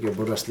it was like your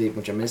brother sleeping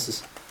with your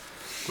missus,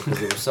 because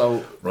they were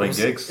so. Ryan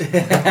Giggs.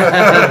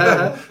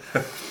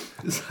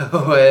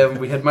 So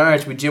we had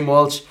March with Jim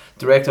Walsh,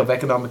 Director of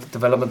Economic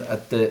Development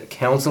at the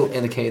Council,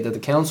 indicated that the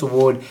Council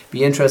would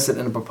be interested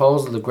in a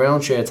proposal to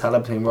ground share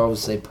Tallaght between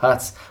Rovers and St.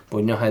 Pat's,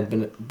 but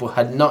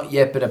had not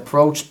yet been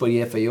approached by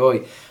the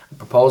FAI. The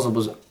proposal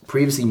was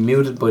previously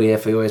mooted by the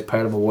FAI as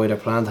part of a wider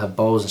plan to have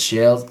Bows and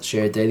Shell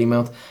share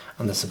Dalymount,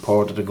 and the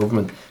support of the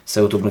government.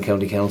 South Dublin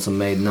County Council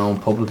made known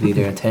publicly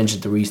their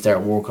intention to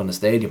restart work on the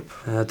stadium.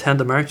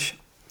 10th of March.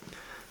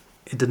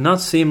 It did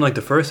not seem like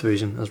the first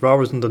division, as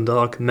Rovers and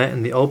Dundalk met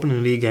in the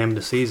opening league game of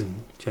the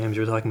season. James,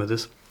 you were talking about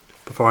this.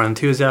 Before an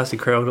enthusiastic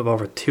crowd of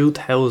over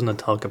 2,000 at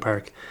Tolka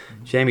Park.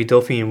 Jamie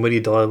Duffy and Willie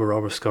Doyle were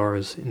Rovers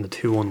scorers in the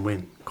 2-1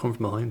 win. Come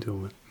from behind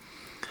 2-1 win.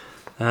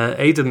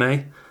 8th of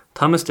May,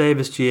 Thomas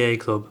Davis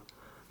GAA Club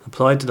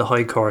applied to the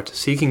High Court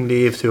seeking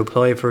leave to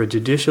apply for a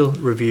judicial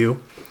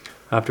review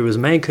after it was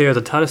made clear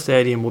that Tallaght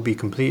Stadium would be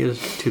completed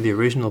to the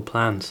original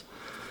plans.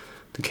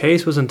 The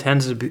case was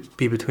intended to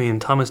be between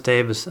Thomas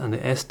Davis and the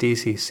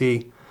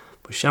SDCC,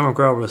 but Shamrock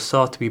Rovers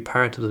sought to be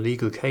part of the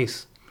legal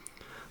case.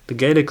 The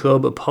Gaelic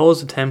club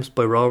opposed attempts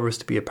by Rovers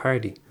to be a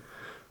party.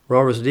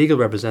 Rovers' legal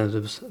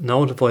representatives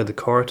notified the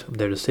court of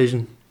their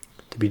decision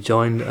to be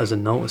joined as a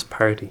notice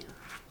party.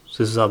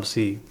 So this is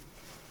obviously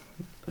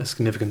a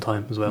significant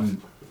time as well.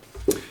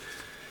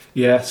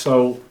 Yeah,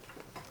 so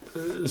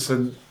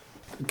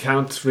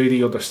can't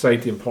really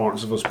understate the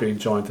importance of us being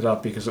joined to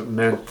that, because it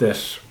meant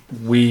that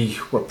we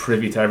were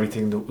privy to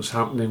everything that was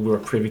happening. We were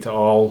privy to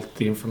all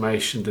the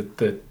information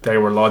that they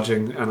were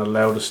lodging, and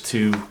allowed us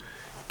to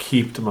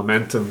keep the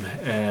momentum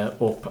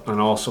up,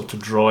 and also to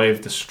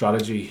drive the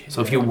strategy.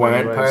 So if you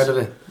weren't part of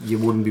it, you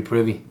wouldn't be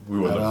privy. We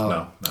wouldn't at all.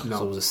 No.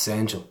 So it was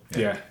essential.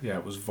 Yeah,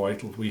 it was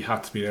vital. We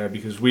had to be there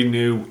because we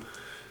knew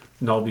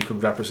nobody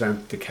could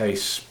represent the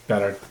case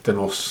better than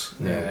us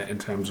in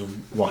terms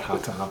of what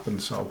had to happen.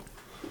 So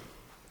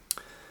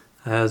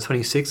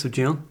 26th of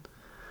June.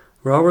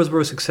 Rovers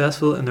were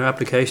successful in their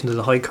application to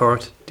the High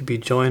Court to be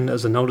joined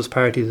as a notice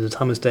party to the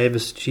Thomas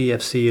Davis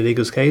GFC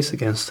illegals case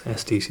against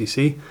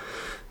SDCC.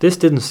 This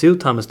didn't suit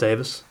Thomas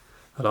Davis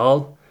at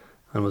all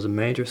and was a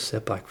major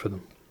setback for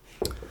them.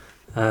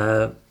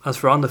 As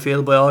for on the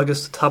field by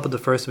August, the top of the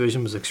first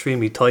division was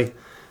extremely tight,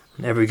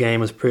 and every game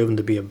was proven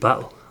to be a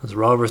battle, as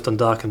Rovers,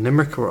 Dundalk and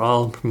Limerick were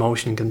all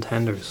promotion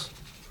contenders.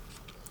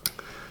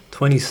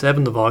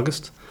 27th of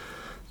August,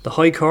 the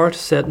High Court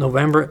set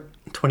November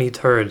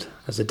 23rd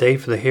as the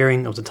date for the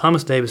hearing of the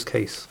Thomas Davis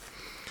case.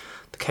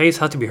 The case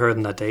had to be heard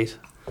on that date,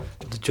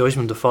 with the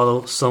judgment to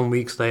follow some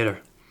weeks later.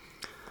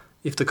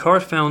 If the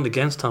court found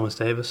against Thomas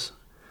Davis,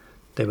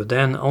 they would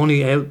then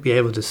only be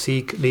able to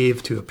seek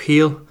leave to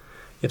appeal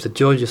if the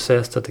judge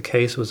assessed that the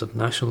case was of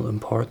national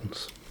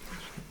importance.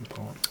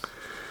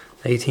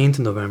 18th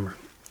of November.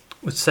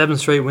 With 7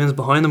 straight wins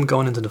behind them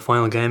going into the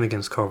final game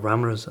against Cork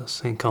Ramblers at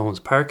St.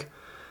 Colman's Park,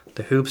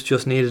 the Hoops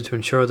just needed to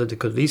ensure that they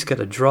could at least get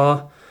a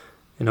draw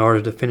in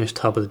order to finish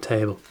top of the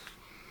table.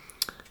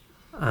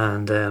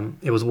 And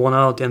it was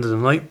 1-1 at the end of the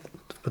night,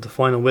 with the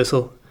final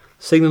whistle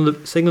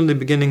signalling the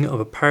beginning of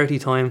a party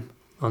time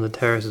on the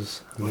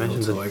terraces. I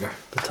mentioned the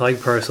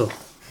Tyke Purcell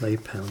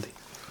late penalty.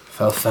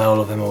 Fell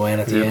foul of him away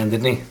at the end,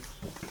 didn't he?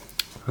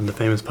 And the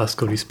famous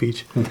Pascudi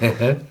speech.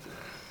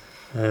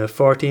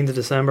 14th of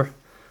December.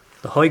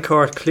 The High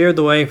Court cleared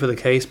the way for the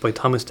case by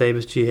Thomas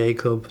Davis GAA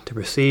Club to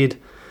proceed,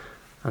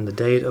 and the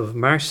date of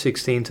March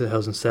 16,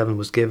 2007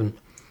 was given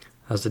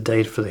as the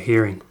date for the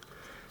hearing.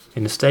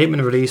 In a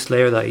statement released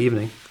later that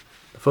evening,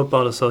 the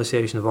Football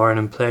Association of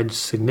Ireland pledged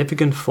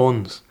significant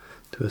funds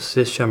to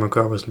assist Shamrock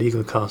Rovers'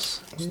 legal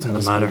costs in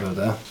the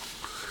matter.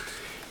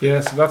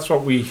 Yeah, so that's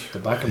what we... The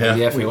back of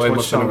the FAI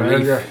must have been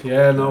earlier.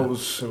 Yeah, no, it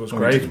was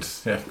great.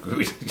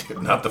 We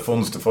didn't have the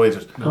funds to fight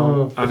it.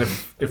 No, and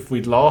if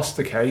we'd lost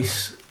the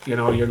case, you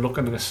know, you're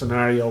looking at a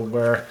scenario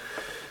where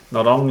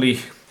not only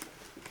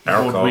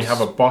would we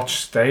have a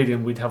botched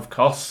stadium, we'd have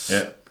costs,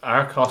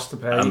 our costs to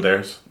pay, and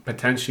theirs,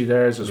 potentially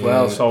theirs as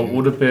well. So it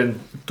would have been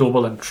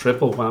double and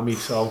triple whammy.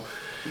 So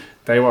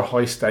they were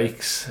high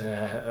stakes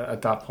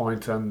at that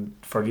point, and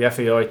for the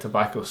FAI to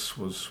back us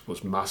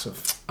was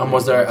massive. And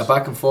was there a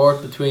back and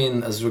forth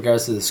between, as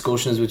regards to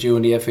discussions with you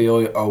and the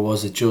FAI, or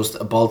was it just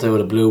a bolt out of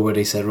the blue where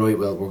they said, right,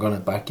 well, we're going to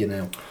back you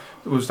now?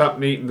 It was that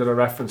meeting that I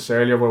referenced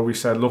earlier where we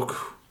said,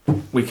 look,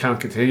 we can't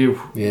continue.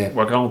 Yeah,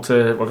 we're going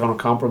to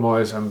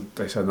compromise, and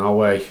they said, no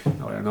way,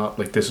 no, you're not.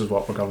 Like, this is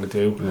what we're going to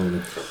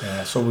do.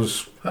 So it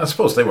was. I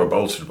suppose they were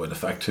bolstered by the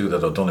fact too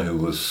that O'Donoghue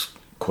was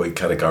quite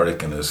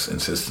categoric in his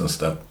insistence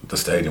that the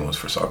stadium was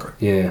for soccer.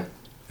 Yeah,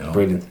 you know?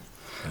 Brilliant.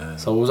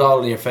 So it was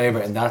all in your favour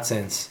in that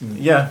sense.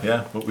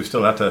 Yeah, but we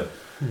still had to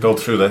go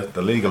through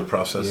the legal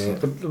process. Yeah.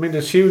 I mean,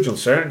 there's huge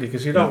uncertainty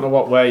because you don't know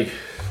what way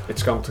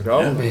it's going to go.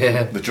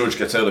 Yeah. The judge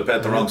gets out of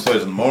bed the wrong side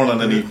in the morning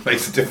and he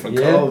makes a different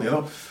call, you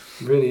know.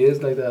 It really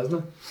is like that, isn't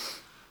it?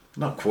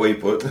 Not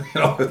quite, but you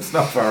know, it's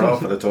not far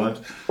off at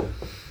times.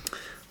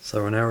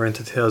 So we're now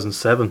into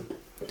 2007.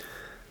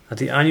 At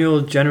the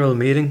annual general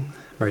meeting,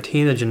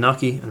 Martina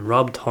Giannocchi and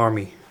Rob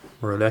Tormey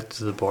were elected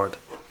to the board.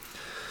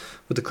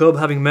 With the club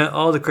having met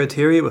all the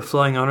criteria with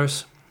flying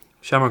honours,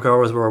 Shamrock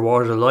Rovers were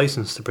awarded a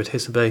licence to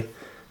participate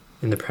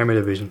in the Premier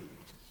Division.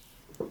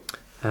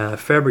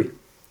 February.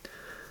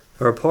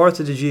 A report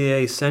to the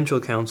GAA Central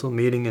Council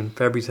meeting in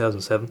February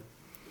 2007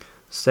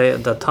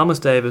 stated that Thomas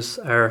Davis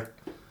are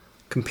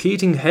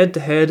competing head to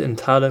head in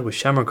Tallaght with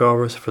Shamrock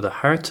Rovers for the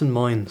hearts and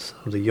minds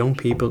of the young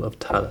people of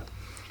Tallaght.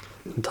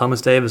 And Thomas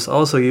Davis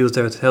also used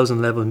their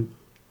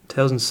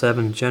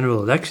 2007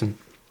 general election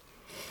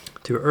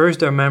to urge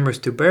their members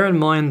to bear in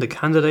mind the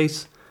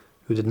candidates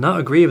who did not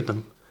agree with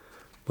them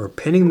were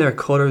pinning their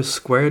colours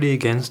squarely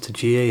against the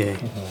GAA.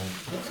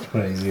 That's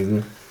crazy, isn't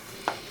it?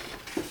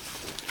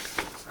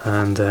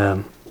 And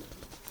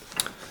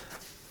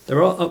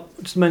they're all,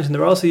 just to mention,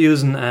 they're also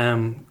using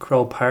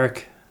Crow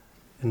Park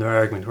in their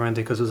argument, weren't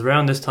they? Because it was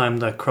around this time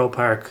that Crow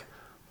Park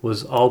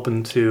was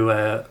open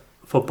to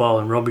football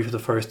and rugby for the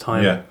first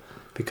time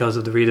because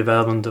of the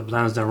redevelopment of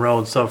Lansdowne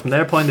Road. So from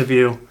their point of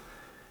view,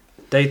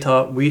 they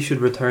thought we should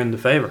return the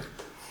favour.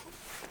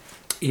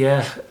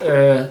 Yeah,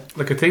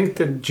 like I think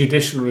the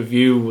judicial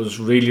review was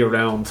really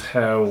around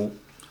how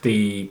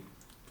the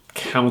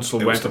council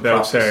went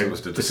about their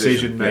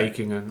decision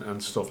making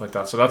and stuff like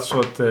that. So that's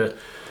what the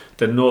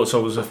note. So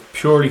it was a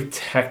purely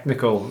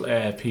technical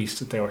piece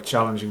that they were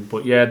challenging.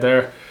 But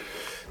yeah,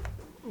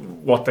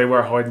 what they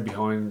were hiding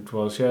behind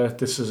was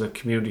this is a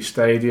community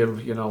stadium.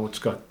 You know, it's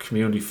got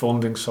community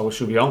funding, so it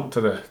should be open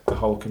to the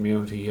whole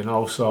community. You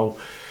know, so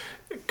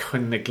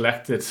kind of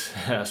neglected,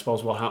 I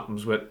suppose, what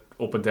happens with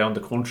up and down the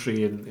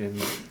country in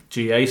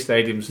GA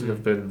stadiums that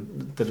have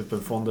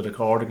been funded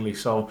accordingly.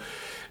 So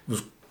it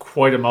was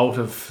quite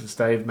emotive, as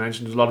Dave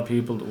mentioned. There's a lot of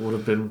people that would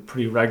have been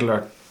pretty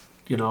regular,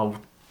 you know,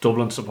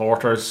 Dublin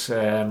supporters.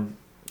 They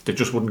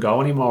just wouldn't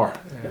go anymore,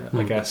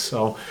 I guess.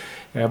 So,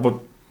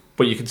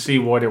 but you can see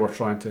why they were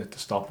trying to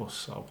stop us.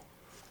 So.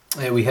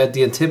 We had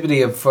the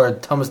antipathy for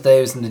Thomas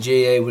Davis and the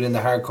GAA within the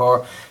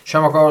hardcore.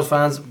 Shamrock Rovers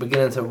fans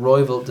beginning to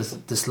rival the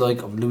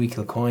dislike of Louis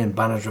Kilcoyne.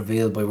 Banners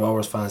revealed by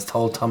Rovers fans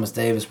told Thomas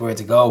Davis where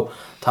to go.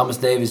 Thomas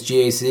Davis,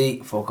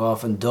 GAC, fuck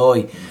off and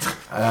die.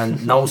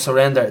 And no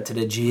surrender to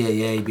the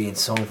GAA being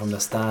sung from the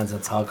stands in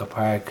Talca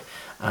Park.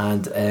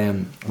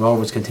 and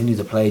Rovers continued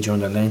to play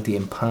during their lengthy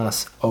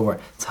impasse over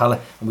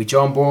Tallaght. And with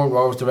John Byrne,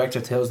 Rovers director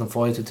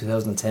 2005 to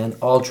 2010,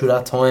 all through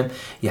that time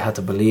you had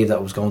to believe that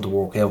it was going to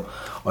work out.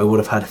 I would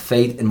have had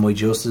faith in my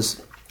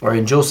justice, or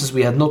in justice.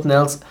 We had nothing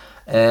else.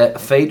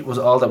 Fate was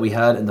all that we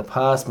had. In the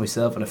past,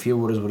 myself and a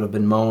few others would have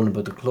been moaning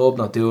about the club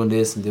not doing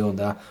this and doing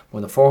that.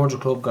 When the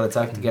 400 Club got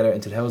attacked together in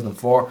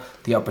 2004,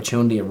 the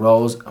opportunity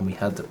arose and we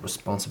had the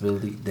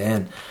responsibility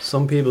then.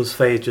 Some people's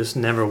faith just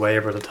never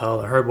wavered at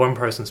all. I heard one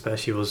person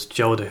especially was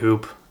Joe the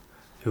Hoop,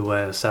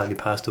 who sadly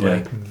passed away.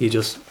 Yeah. He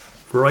just,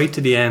 right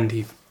to the end,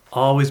 he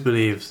always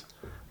believes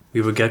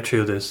we would get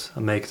through this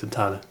and make it to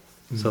Tallaght.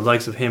 So the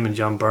likes of him and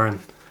John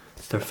Byrne,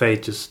 their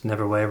faith just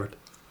never wavered.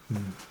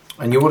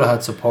 And you would have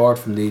had support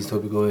from these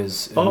type of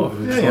guys who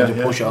just wanted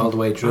to push it all the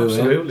way through.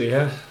 Absolutely,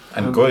 yeah.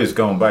 And guys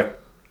going back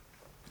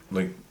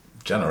like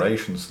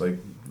generations, like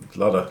a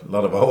lot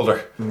of older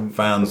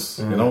fans,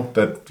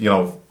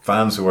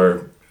 fans who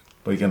were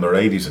like in their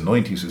 80s and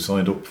 90s who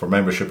signed up for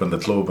membership in the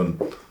club and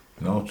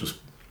just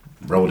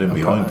rode in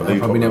behind.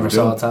 Probably never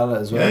saw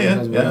Tallaght as well.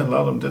 Yeah, a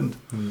lot of them didn't.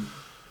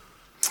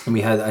 And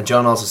we had, and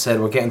John also said,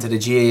 we're getting to the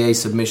GAA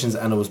submissions,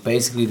 and it was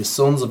basically the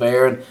sons of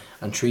Aaron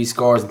and 3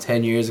 scores and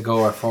 10 years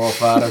ago, our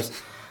forefathers,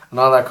 and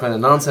all that kind of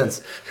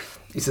nonsense.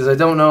 He says, I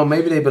don't know,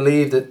 maybe they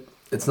believe that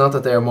it's not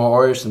that they are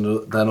more Irish than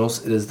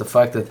us, it is the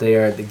fact that they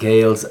are the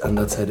Gaels, and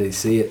that's how they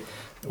see it.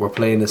 We're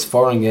playing this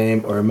foreign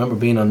game. I remember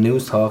being on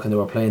News Talk and they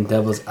were playing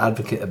devil's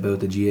advocate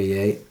about the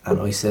GAA, and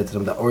I said to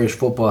them that Irish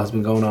football has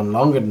been going on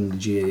longer than the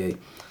GAA.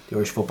 The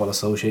Irish Football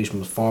Association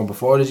was formed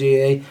before the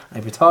GAA, and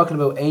if you're talking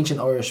about ancient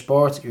Irish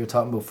sports, you're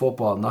talking about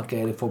football, not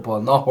Gaelic football,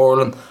 not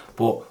hurling,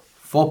 but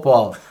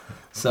football.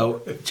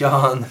 So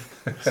John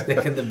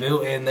sticking the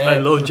boot in there. I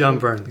love John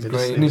Byrne.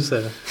 Great.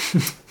 So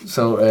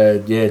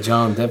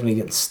John definitely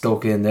getting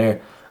stuck in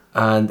there,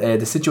 and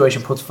the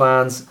situation puts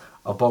fans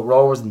of both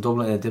Rovers and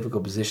Dublin in a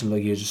difficult position,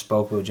 like you just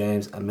spoke about,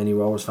 James. And many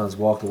Rovers fans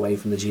walked away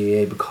from the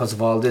GAA because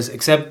of all this,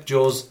 except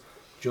Joe's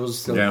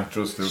still. Yeah,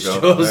 Joe's still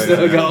goes. Joe's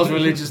still goes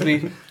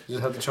religiously. You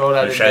just have to throw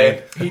that in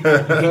there. He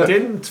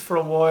didn't for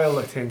a while,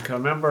 I think. I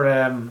remember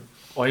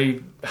I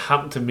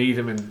happened to meet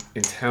him in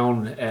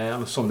town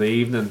on a Sunday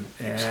evening.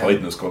 He's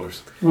hiding his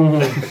colours.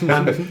 And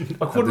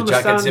I couldn't the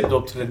jacket understand. zipped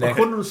up to the neck. I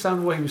couldn't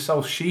understand why he was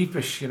so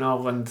sheepish,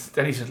 And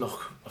then he said,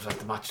 "Look, I was at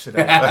the match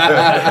today."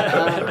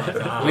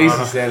 At least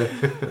he said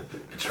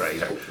it.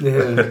 Traitor.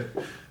 Yeah.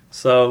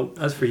 So,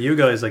 as for you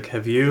guys, like,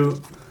 have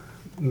you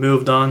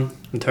moved on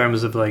in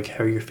terms of like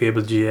how you feel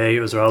about GA,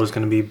 or is there always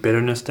going to be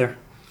bitterness there?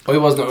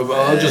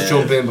 I'll just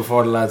jump in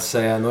before the lads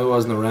say I know I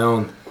wasn't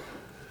around,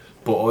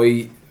 but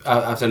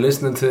after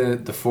listening to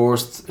the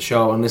first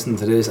show and listening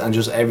to this and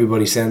just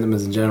everybody's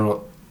sentiments in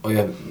general, I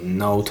have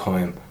no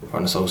time for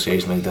an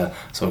association like that.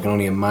 So I can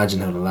only imagine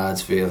how the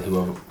lads feel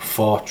who have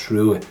fought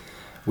through it.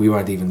 We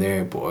weren't even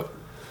there, but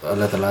I'll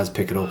let the lads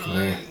pick it up from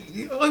there.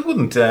 I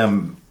wouldn't.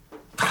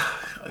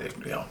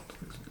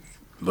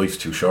 Life's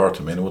too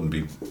short. I mean, it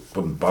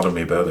wouldn't bother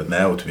me about it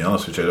now. To be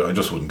honest with you, I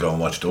just wouldn't go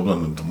and watch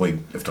Dublin.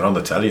 If they're on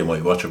the telly, I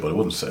might watch it, but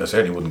I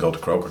certainly wouldn't go to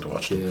Croker to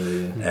watch it.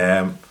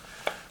 Yeah.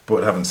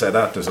 But having said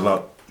that, there's a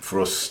lot for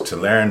us to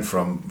learn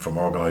from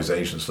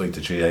organisations like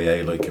the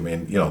GAA. Like, I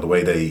mean, the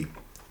way they,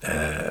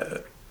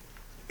 the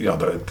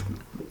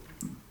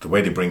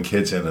way they bring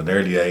kids in at an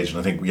early age, and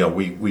I think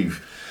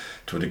we've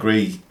to a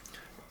degree.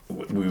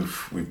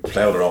 We've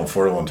ploughed our own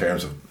furrow in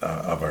terms of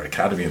our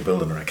academy and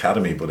building our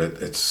academy, but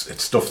it's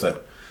stuff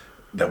that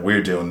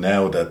we're doing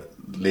now that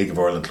League of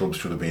Ireland clubs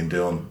should have been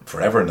doing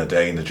forever in a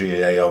day, and the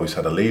GAA always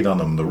had a lead on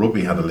them, the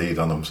rugby had a lead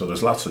on them, so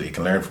there's lots that you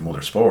can learn from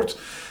other sports.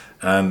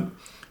 And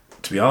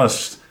to be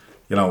honest,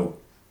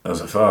 as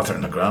a father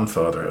and a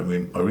grandfather, I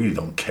mean, I really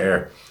don't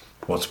care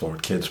what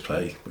sport kids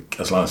play,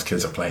 as long as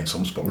kids are playing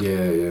some sport.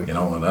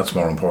 And that's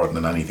more important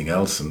than anything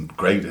else. And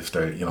great if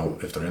they're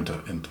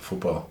into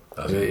football.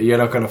 You're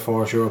not going to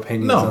force your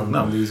opinions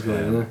on these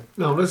guys.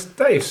 No, as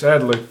Dave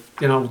said,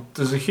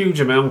 there's a huge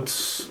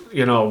amount,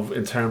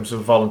 in terms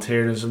of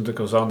volunteerism that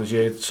goes on the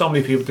GAA. So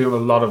many people doing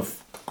a lot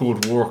of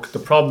good work. The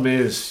problem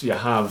is you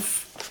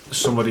have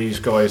some of these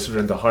guys that are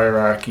in the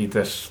hierarchy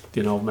that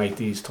make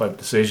these type of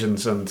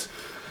decisions, and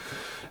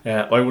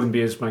I wouldn't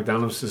be as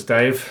magnanimous as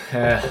Dave.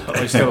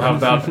 I still have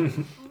that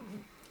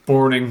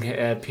burning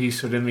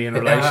piece within me in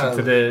relation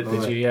to the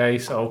GAA.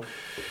 So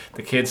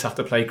the kids have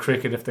to play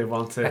cricket if they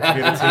want to be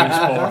a team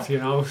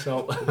sport,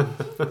 So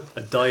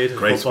a diet of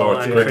great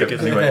football sport, and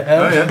cricket.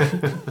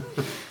 Anyway.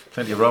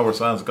 Plenty of Rovers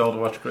fans go to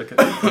watch cricket.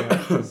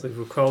 So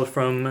we've quote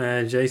from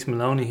Jason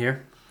Maloney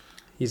here.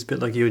 He's a bit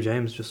like you,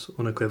 James, just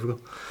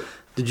unequivocal.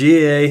 The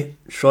GAA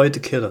tried to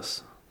kill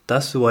us.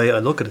 That's the way I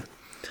look at it.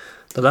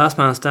 The last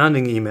man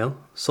standing email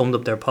summed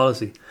up their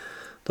policy.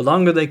 The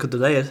longer they could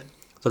delay it,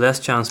 the less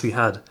chance we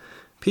had.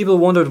 People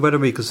wondered whether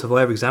we could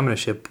survive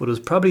examinership, but it was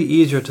probably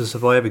easier to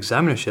survive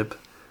examinership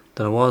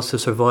than it was to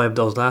survive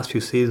those last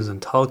few seasons in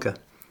Tolka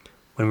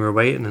when we were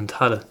waiting in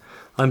Tallaght.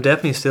 I'm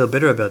definitely still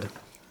bitter about it.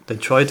 They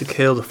tried to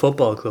kill the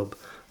football club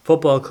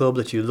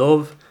that you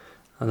love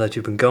and that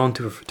you've been going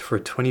to for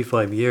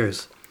 25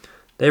 years.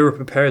 They were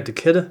prepared to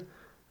kill it,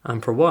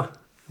 and for what?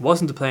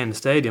 wasn't to play in the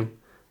stadium.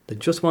 They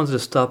just wanted to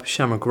stop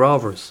Shamrock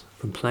Rovers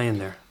from playing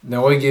there.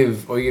 Now I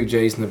give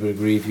Jason a bit of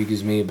grief. He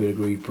gives me a bit of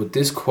grief. But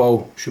this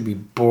quote should be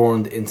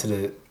burned into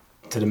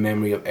the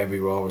memory of every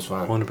Rovers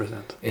fan.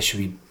 100%. It should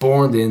be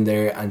burned in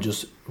there and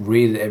just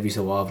read it every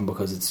so often,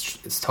 because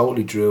it's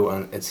totally true,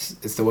 and it's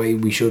the way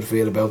we should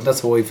feel about it.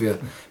 That's how I feel,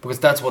 because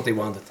that's what they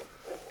wanted.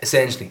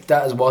 Essentially,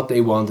 that is what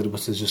they wanted,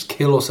 was to just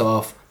kill us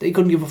off. They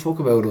couldn't give a fuck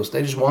about us.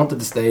 They just wanted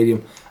the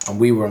stadium, and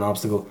we were an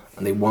obstacle,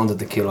 and they wanted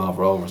to kill off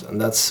Rovers, and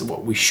that's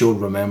what we should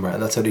remember,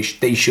 and that's how they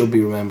should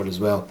be remembered as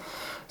well.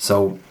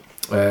 So,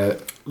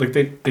 like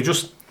they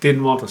just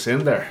didn't want us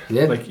in there.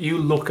 Yeah. Like, you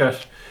look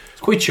at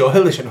it's quite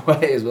childish in a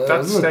way as well.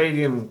 that isn't it?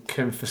 stadium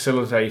can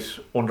facilitate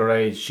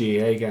underage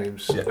GA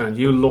games, Yeah. and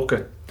you look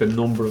at the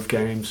number of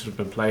games that have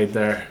been played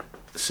there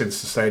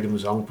since the stadium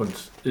was opened.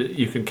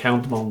 You can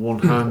count them on one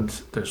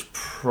hand. There's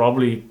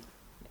probably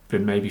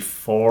been maybe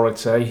 4, I'd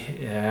say.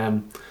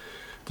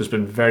 There's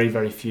been very,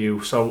 very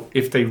few. So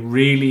if they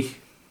really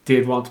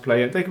did want to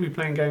play it, they could be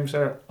playing games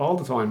there all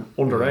the time,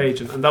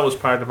 underage, and that was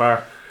part of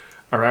our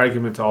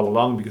argument all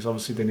along, because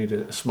obviously they need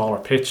a smaller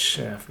pitch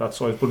for that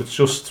size, but it's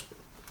just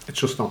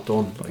not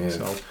done. Like, Yeah.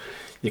 So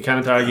you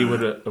can't argue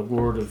with a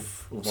word of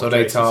what So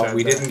they Jason thought said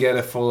we there. didn't get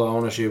a full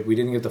ownership, we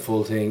didn't get the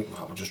full thing.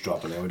 Oh, we'll just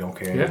drop it now. We don't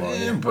care Yeah. anymore.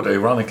 Yeah, but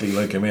ironically,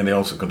 like, I mean, they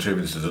also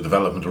contributed to the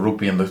development of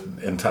rugby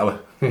in Tala.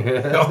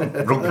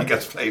 Rugby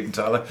gets played in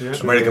Tala. Yeah.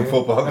 American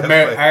football gets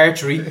played.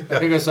 Archery. I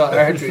think I saw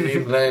archery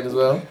being played as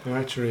well.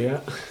 Archery,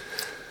 yeah.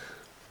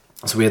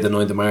 So we had the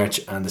 9th of March,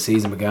 and the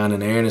season began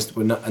in earnest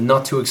with a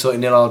not too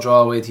exciting 0-0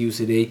 draw away to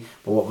UCD.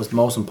 But what was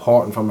most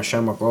important from a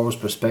Shamrock Rovers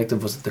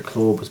perspective was that the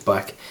club was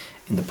back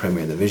in the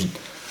Premier Division.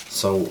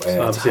 So,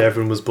 So obviously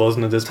everyone was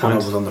buzzing at this Tana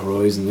point. was on the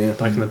horizon, yeah.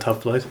 Back in the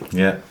top flight.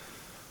 Yeah.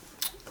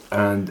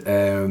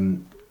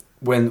 And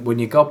when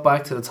you got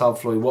back to the top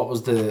flight, what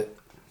was the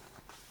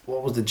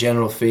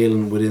general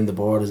feeling within the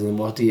board? As in,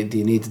 what do you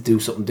need to do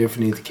something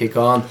differently to kick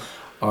on,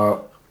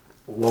 or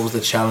what was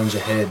the challenge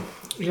ahead?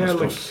 Yeah,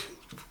 like,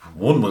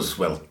 One was,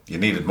 well, you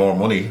needed more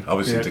money,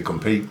 obviously, Yeah. to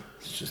compete.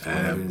 It's just what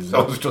it is.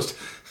 So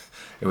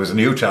it was a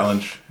new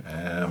challenge.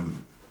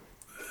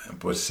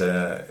 But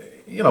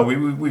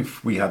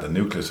we had a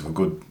nucleus of a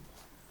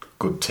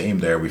good team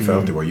there. We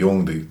felt they were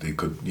young. They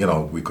could,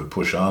 we could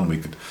push on.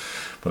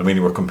 But I mean,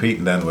 you were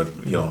competing then with,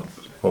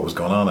 what was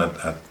going on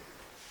at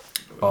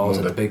Balls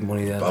at the big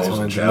money then. Balls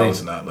and Shells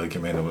and that. Like, I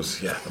mean, it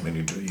was,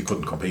 you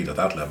couldn't compete at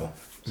that level.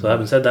 So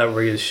having said that,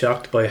 were you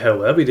shocked by how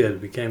well we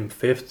did? We came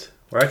 5th.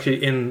 We're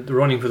actually in the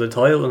running for the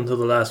title until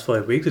the last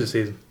 5 weeks of the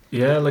season.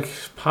 yeah, like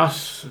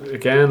Pat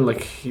again.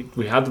 Like,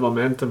 we had the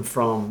momentum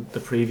from the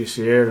previous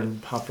year,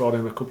 and Pat brought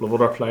in a couple of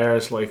other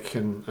players, like,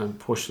 and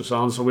pushed us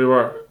on. So we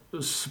were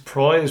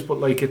surprised, but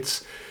like, there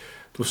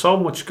was so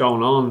much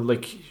going on.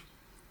 Like,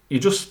 you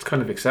just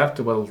kind of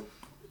accepted. Well,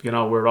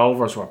 we're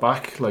Rovers, we're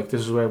back. Like,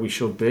 this is where we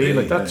should be. Yeah,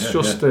 like, that's yeah,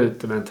 just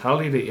the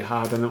mentality that you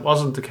had, and it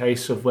wasn't the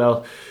case of,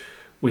 well,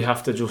 we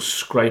have to just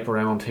scrape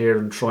around here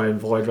and try and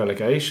avoid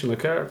relegation.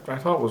 Like, our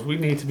thought was we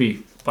need to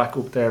be back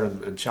up there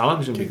and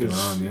challenging, Kicking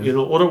because on, yeah.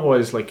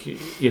 otherwise, like,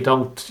 you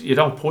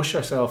don't push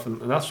yourself,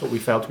 and that's what we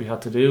felt we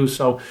had to do.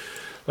 So,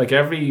 like,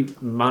 every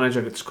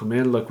manager that's come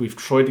in, like, we've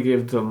tried to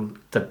give them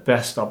the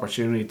best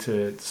opportunity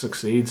to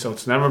succeed. So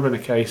it's never been a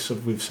case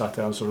of we've sat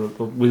down, so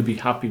we'll be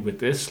happy with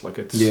this. Like,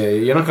 it's Yeah,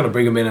 you're not going to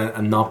bring them in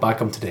and not back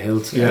them to the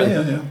hilt.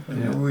 Yeah.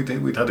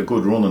 We'd had a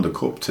good run in the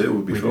cup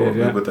too before. did,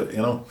 yeah. With it,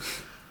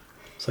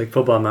 It's like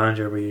Football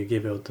Manager, where you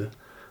give out the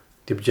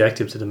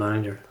objective to the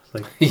manager. It's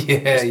like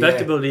yeah,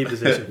 respectable lead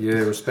position. Yeah,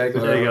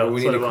 respectable. There you go,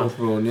 We that's need a what I cup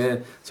run, yeah.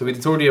 So we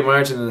had the 30th of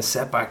March, and then a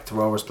setback to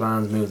Rovers'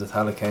 plans moved to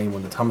Tallacane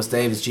when the Thomas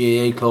Davis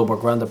GAA club were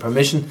granted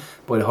permission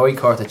by the High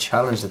Court to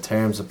challenge the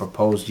terms of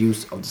proposed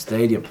use of the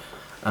stadium.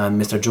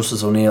 And Mr.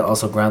 Justice O'Neill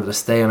also granted a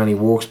stay on any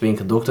works being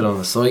conducted on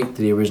the site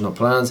to the original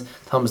plans.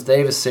 Thomas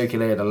Davis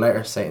circulated a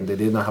letter stating they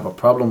did not have a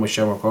problem with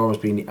Shamrock Rovers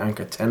being the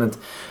anchor tenant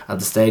at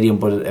the stadium,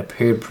 but it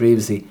appeared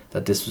previously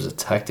that this was a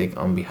tactic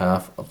on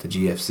behalf of the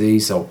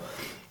GFC. So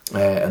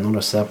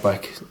another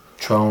setback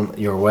thrown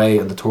your way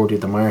on the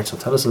 30th of March. So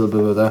tell us a little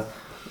bit about that,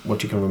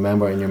 what you can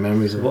remember in your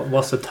memories of it.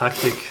 What's the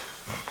tactic?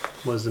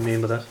 What does it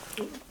mean by that?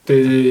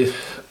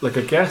 I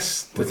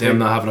guess With them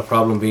not having a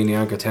problem being the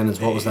anchor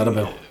tenants, what was that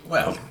about?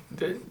 Well,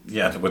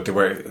 yeah, but they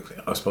were.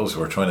 I suppose they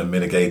were trying to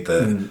mitigate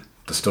the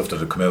stuff that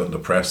had come out in the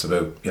press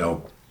about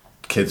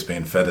kids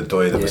being fed a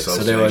diet of Yeah, so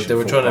association. they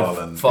were trying football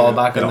to and, fall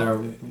back you on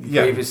know,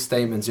 their previous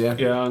statements, yeah.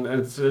 Yeah, and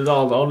it's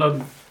all. Oh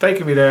no, they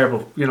can be there,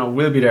 but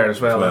we'll be there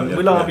as well, and yeah,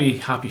 we'll all yeah. be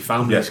happy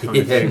families, Yeah. kind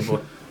of thing.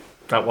 But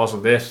that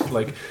wasn't it.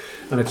 Like,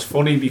 and it's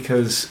funny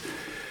because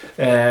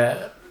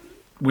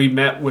we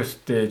met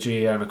with the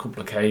GA on a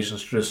couple of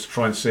occasions just to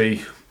try and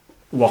see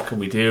what can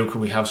we do. Can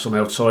we have some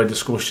outside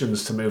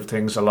discussions to move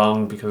things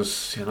along?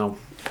 Because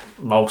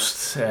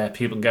most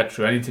people can get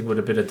through anything with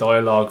a bit of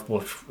dialogue,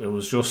 but it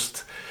was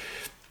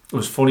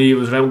funny. It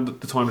was around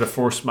the time of the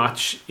first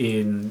match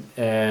in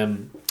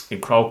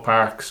Croke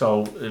Park.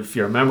 So if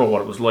you remember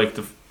what it was like,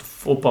 the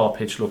football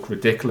pitch looked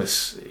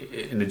ridiculous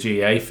in the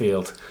GA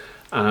field,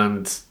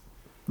 and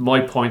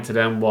my point to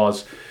them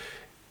was,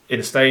 in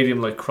a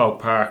stadium like Croke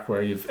Park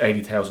where you've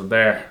 80,000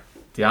 there,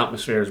 the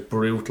atmosphere is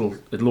brutal.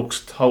 It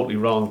looks totally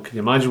wrong. Can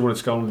you imagine what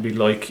it's going to be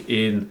like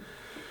in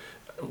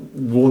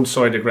one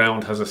side of the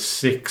ground has a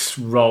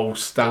 6-row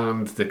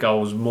stand that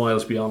goes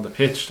miles beyond the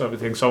pitch type of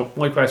thing? So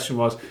my question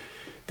was,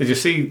 did you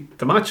see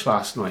the match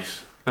last night?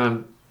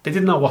 And they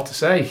didn't know what to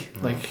say.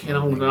 Like, I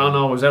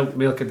was out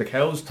milking the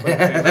cows type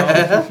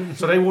of thing.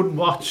 So they wouldn't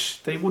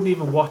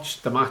even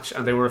watch the match,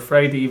 and they were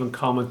afraid to even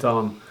comment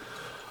on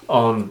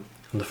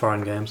the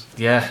foreign games.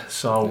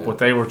 But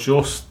they were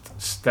just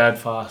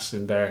steadfast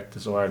in their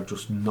desire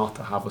just not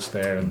to have us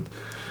there, and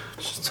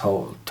it's just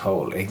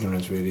total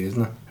ignorance, really,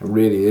 isn't it? It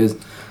really is.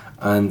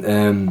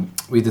 And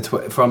we did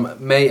from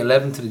May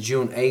 11th to the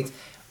June 8th,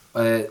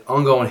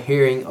 ongoing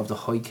hearing of the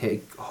High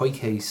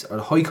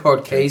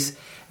Court case.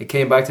 It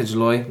came back to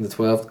July the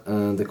 12th,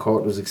 and the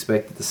court was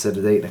expected to set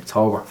a date in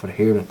October for the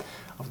hearing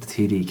of the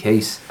TD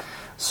case.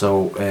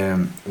 So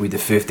we did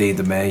 15th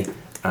of May,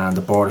 and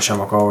the board of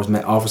Shamrock Rovers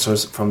met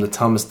officers from the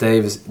Thomas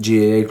Davis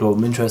GAA club.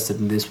 I'm interested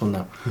in this one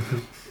now.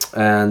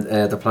 And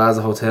the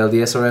Plaza Hotel,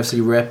 the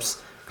SRFC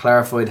reps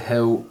clarified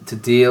how to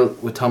deal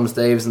with Thomas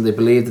Davis, and they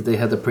believed that they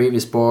had the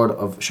previous board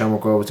of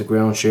Shamrock Rovers. The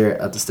ground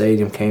share at the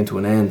stadium came to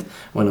an end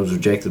when it was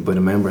rejected by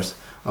the members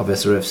of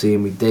SRFC.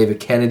 And with David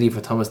Kennedy for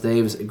Thomas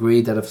Davis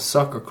agreed that if a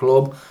soccer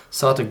club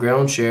sought a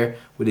ground share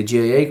with a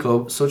GAA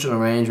club, such an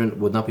arrangement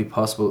would not be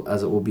possible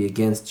as it would be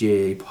against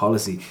GAA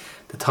policy.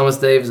 The Thomas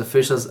Davis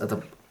officials at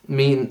the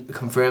meeting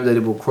confirmed that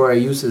it would require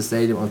use of the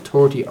stadium on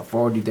 30 or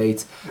 40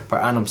 dates per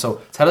annum.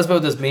 So tell us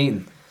about this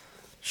meeting.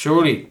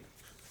 Surely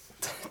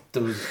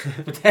there was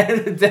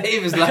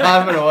Dave is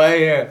laughing away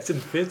here.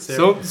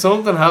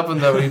 Something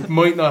happened that we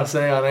might not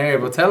say on air,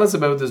 but tell us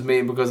about this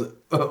meeting, because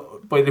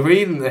by the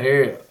reading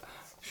here,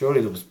 surely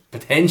there was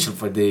potential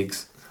for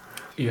digs.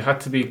 You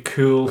had to be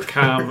cool,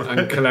 calm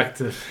and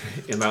collected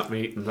in that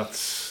meeting.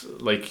 That's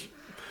like,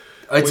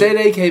 I'd say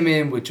they came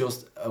in with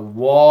just a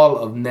wall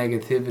of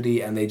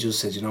negativity, and they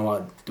just said, you know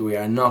what, we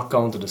are not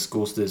going to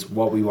discuss this.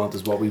 What we want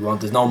is what we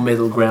want. There's no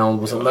middle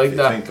ground. Was it like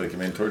that? I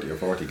think 30 or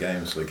 40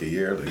 games like a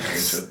year.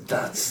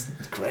 That's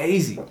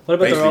crazy. What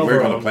about their overall? We're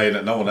going to play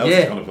it. No one else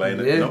is going to play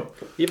it. No.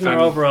 Even their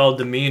overall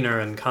demeanour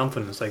and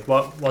confidence. Like,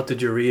 what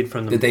did you read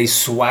from them? Did they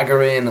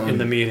swagger in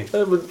the meeting?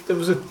 There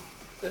was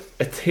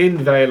a thin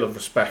veil of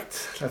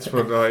respect. That's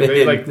what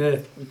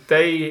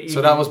they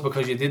so that was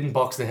because you didn't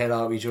box the head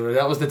off each other.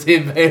 That was the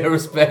thin veil of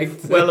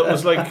respect. Well, it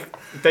was like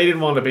they didn't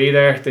want to be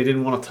there. They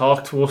didn't want to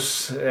talk to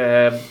us,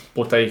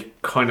 but they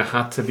kind of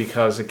had to,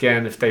 because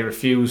again, if they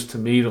refused to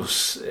meet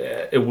us,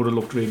 it would have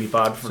looked really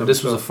bad for them. So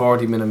this was a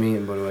 40-minute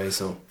meeting, by the way.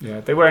 So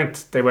yeah, they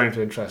weren't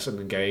interested in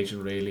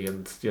engaging really,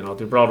 and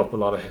they brought up a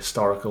lot of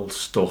historical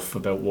stuff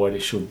about why they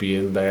should be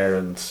in there,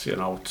 and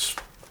it's.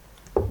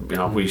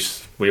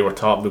 We were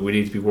taught that we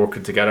need to be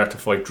working together to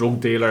fight drug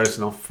dealers,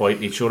 not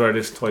fighting each other,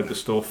 this type of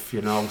stuff,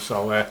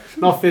 so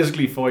not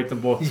physically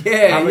fighting, but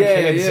having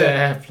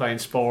kids playing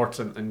sports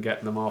and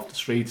getting them off the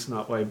streets in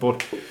that way.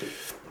 But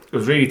it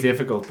was really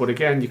difficult. But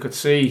again, you could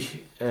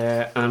see,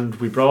 and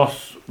we brought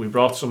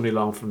somebody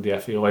along from the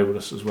FAI with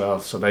us as well,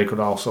 so they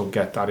could also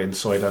get that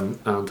insight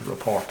and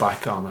report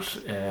back on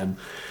it.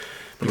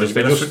 Because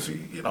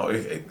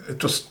it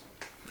just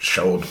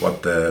showed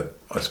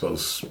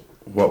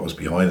what was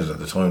behind it at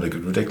the time. Like,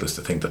 it's ridiculous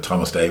to think that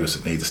Thomas Davis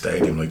would need a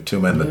stadium. Like, two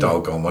men and a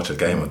dog go and watch a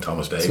game on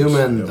Thomas Davis. Two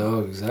men and a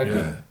dog, exactly.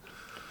 Yeah.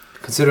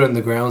 Considering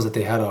the grounds that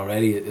they had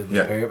already,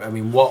 I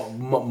mean, what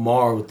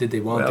more did they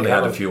want? Well, they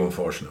had a few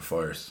unfortunate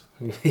fires.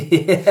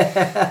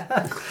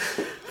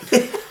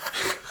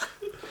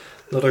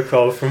 Another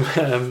call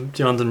from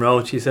Jonathan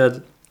Roach. He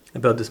said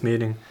about this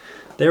meeting,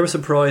 they were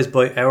surprised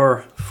by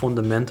our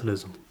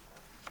fundamentalism.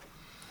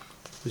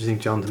 What do you think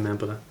Jonathan meant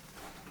by that?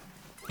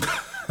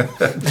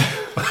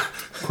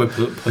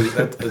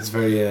 It's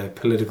very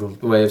political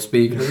way of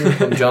speaking, isn't it,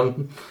 from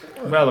Jonathan?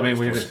 Well, I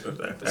mean,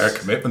 our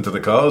commitment to the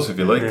cause, if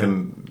you like,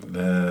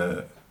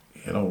 and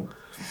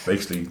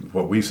basically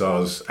what we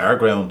saw as our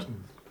ground,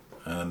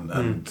 and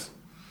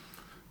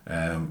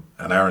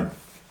our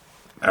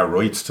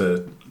rights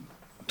to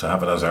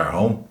have it as our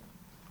home,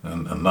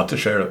 and not to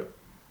share it.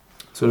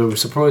 So they were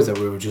surprised that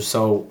we were just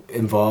so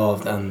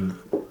involved, and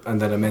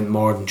that it meant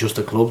more than just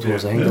a club to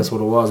us. I think that's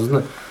what it was,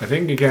 isn't it? I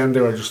think again they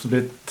were just a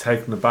bit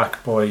taken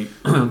aback by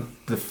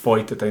the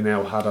fight that they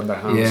now had on their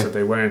hands, that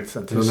they weren't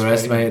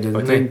anticipating.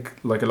 I think,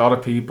 like a lot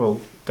of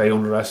people, they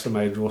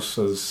underestimated us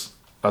as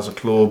a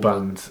club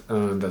and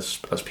as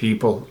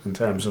people in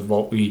terms of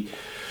what we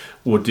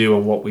would do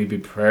and what we'd be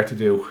prepared to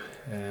do.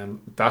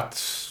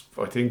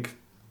 I think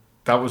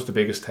that was the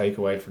biggest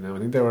takeaway for them. I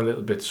think they were a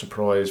little bit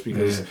surprised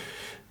because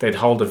they'd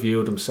hold a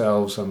view of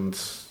themselves, and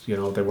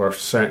they were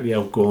certainly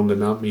outgunned in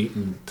that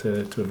meeting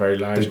to a very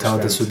large extent. They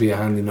thought this would be a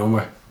handy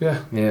number.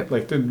 Yeah.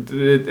 Like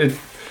it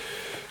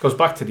goes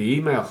back to the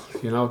email.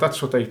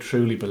 That's what they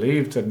truly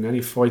believed. That in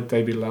any fight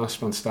they'd be the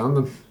last man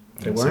standing.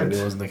 They weren't.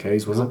 It wasn't the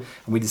case, was it? And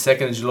we did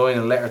 2nd of July in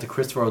a letter to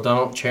Christopher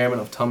O'Donnell, chairman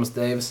of Thomas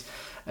Davis.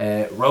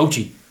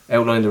 Roachy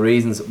outlined the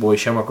reasons why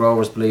Shamrock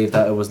Rovers believed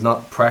that it was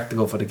not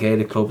practical for the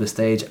Gaelic club to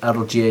stage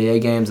adult GAA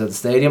games at the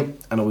stadium,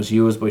 and it was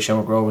used by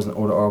Shamrock Rovers and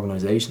other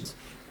organisations.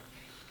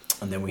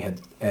 And then we had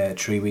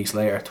 3 weeks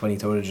later,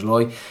 23rd of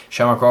July,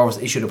 Shamrock Rovers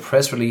issued a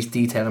press release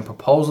detailing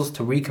proposals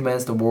to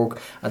recommence the work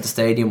at the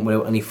stadium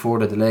without any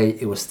further delay.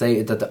 It was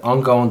stated that the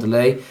ongoing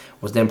delay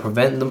was then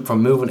preventing them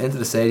from moving into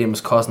the stadium, was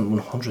costing them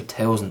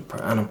 $100,000 per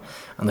annum,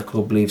 and the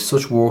club believes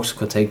such works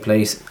could take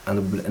place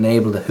and would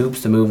enable the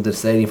Hoops to move into the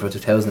stadium for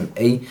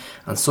 2008,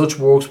 and such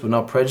works would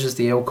not prejudice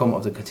the outcome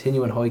of the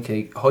continuing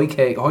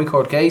High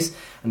Court case,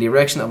 and the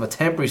erection of a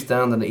temporary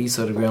stand on the east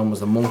side of the ground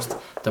was amongst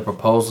the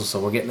proposals. So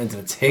we're getting into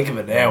the thick of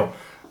it now,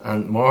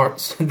 and more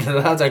the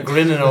lads are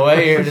grinning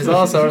away here. There's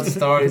all sorts of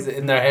stories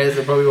in their heads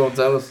that probably won't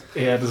tell us.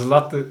 Yeah, there's a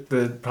lot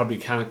that probably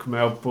can't come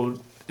out, but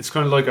it's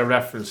kind of like I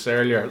referenced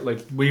earlier.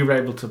 Like, we were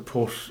able to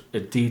put a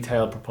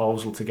detailed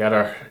proposal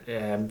together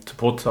to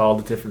put to all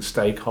the different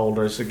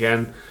stakeholders,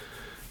 again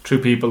through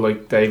people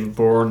like David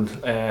Byrne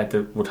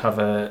that would have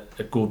a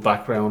good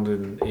background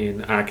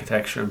in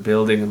architecture and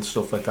building and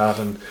stuff like that,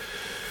 and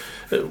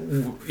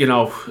you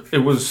know, it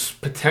was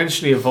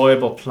potentially a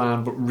viable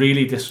plan, but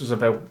really this was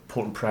about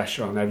putting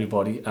pressure on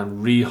everybody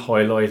and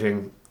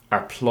re-highlighting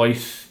our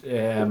plight,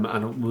 and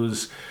it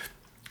was,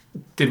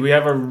 did we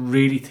ever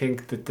really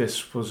think that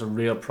this was a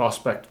real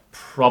prospect?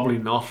 Probably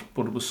not,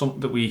 but it was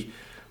something that we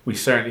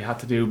certainly had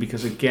to do,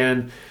 because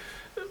again,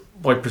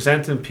 by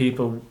presenting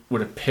people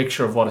with a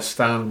picture of what a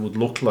stand would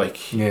look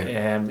like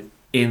in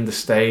the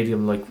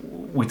stadium, like,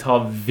 we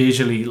thought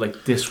visually,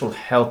 like, this will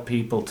help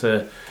people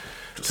to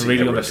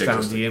really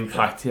understand the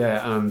impact,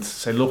 and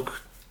say,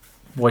 look,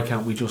 why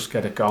can't we just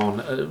get it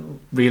going?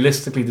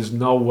 Realistically, there's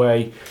no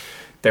way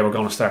they were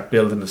going to start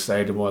building the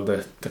stadium while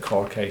the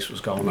court case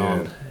was going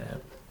on,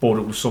 but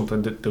it was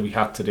something that we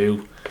had to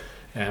do,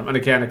 and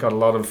again, it got a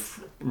lot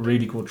of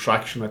really good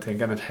traction, I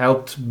think, and it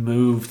helped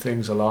move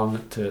things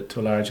along to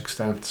a large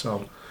extent.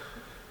 So,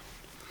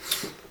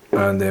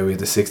 and we had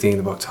the 16th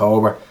of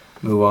October.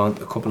 Move on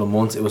a couple of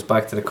months, it was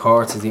back to the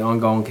courts as the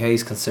ongoing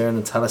case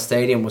concerning Tallaght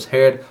Stadium was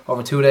heard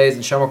over 2 days,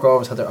 and Shamrock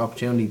Rovers had their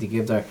opportunity to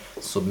give their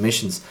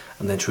submissions,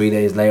 and then 3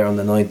 days later on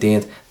the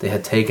 19th they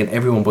had taken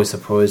everyone by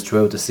surprise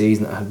throughout the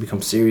season and had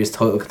become serious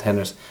title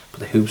contenders, but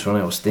the Hoops ran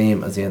out of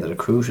steam as they entered a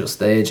crucial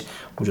stage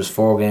with just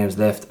 4 games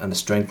left, and the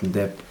strength and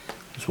depth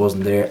just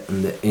wasn't there,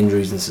 and the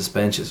injuries and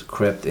suspensions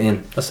crept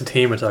in. That's the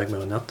team we're talking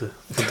about, not the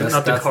That's court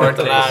not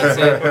the case.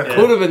 lads.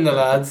 Could have been the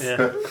lads.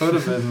 Yeah. Could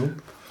have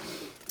been.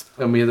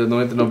 And we had the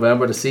 9th of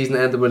November. The season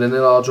ended with a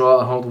 0-0 draw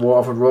at home to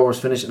Waterford. Rovers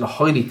finished in a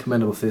highly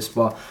commendable 5th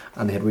spot,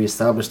 and they had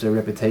re-established their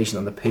reputation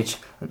on the pitch,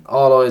 and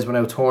all eyes were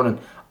now turning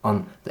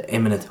on the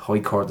imminent High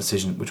Court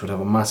decision, which would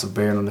have a massive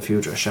bearing on the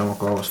future of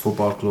Shamrock Rovers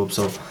Football Club.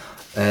 So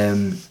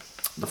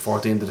the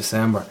 14th of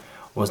December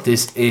was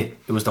this it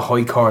was the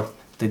High Court.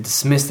 They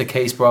dismissed the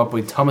case brought by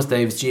Thomas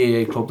Davis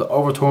GAA Club that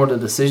overturned the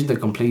decision to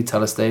complete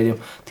Tallaght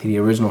Stadium to the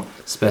original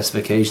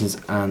specifications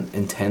and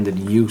intended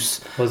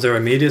use. Was there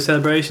immediate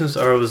celebrations,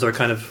 or was there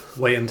kind of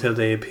wait until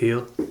they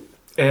appeal?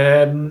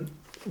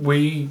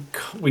 We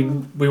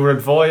were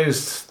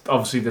advised,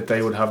 obviously, that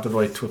they would have the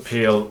right to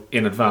appeal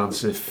in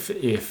advance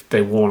if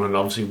they won, and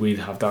obviously we'd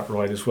have that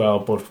right as well.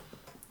 But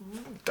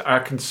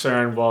our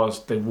concern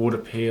was they would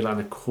appeal and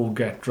it could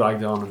get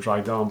dragged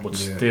on, but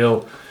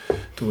still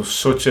there was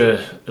such a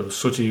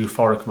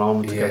euphoric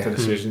moment to get the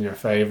decision in your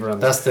favour,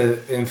 and that's the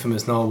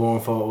infamous Noel Bourne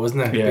photo,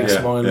 wasn't it? Big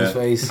smile on his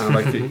face, and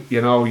like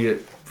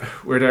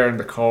we're there in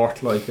the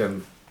court, like,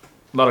 and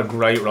a lot of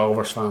great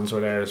Rovers fans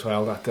were there as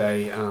well that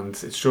day, and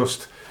it's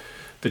just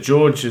the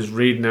judge is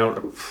reading out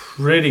a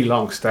pretty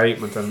long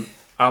statement, and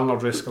Alan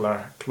O'Driscoll,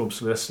 our club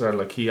solicitor,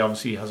 like, he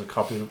obviously has a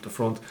copy up the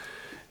front.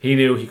 He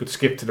knew he could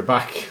skip to the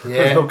back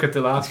and look at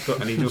the last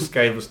cut, and he just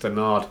gave us the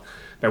nod.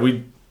 Now,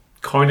 we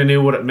kind of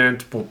knew what it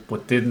meant,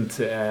 but didn't.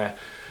 But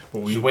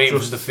we waiting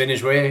for the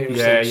finish, were you?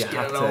 You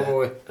had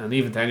to. And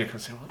even then, you can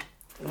say,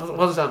 "What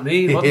does that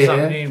mean? What does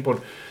that mean?"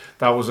 But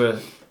that was a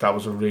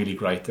really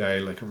great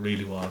day. Like, it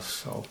really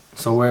was.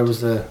 So where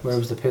was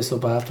the piss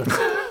up after?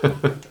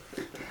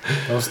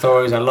 Those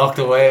stories are locked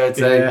away, I'd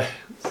say. Yeah.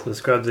 So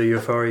describe the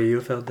euphoria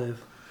you felt,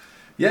 Dave.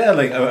 Yeah,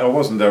 like, I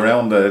wasn't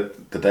around the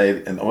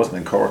day, and I wasn't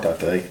in court that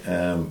day.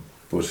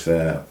 But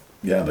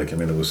like, I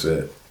mean,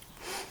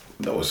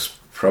 that was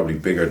probably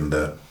bigger than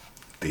the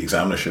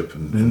examinership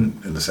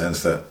in the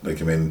sense that,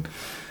 like, I mean,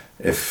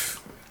 if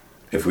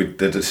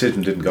the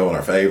decision didn't go in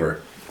our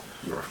favour,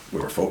 we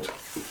were fucked.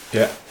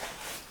 Yeah.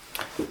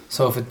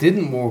 So if it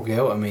didn't work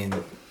out, I mean,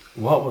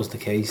 what was the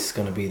case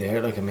going to be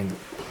there? Like, I mean,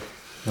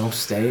 no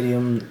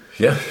stadium.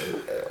 Yeah.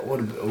 It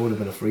would have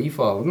been a free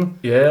fall, wouldn't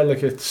it? Yeah,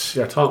 like,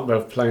 you're talking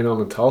about playing on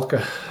in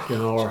Tolka,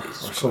 or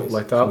something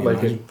like that.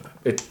 Like,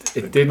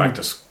 it didn't back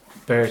to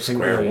bear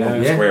square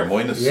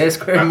minus. Yeah,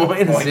 square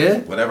minus, yeah.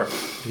 Whatever.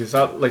 Because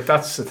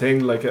that's the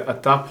thing. Like,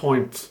 at that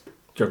point,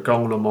 you're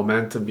going on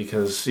momentum,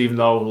 because even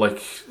though, like,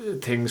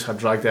 things had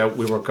dragged out,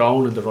 we were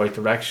going in the right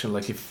direction.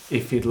 Like,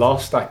 if you'd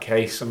lost that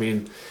case, I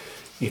mean,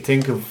 you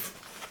think of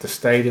the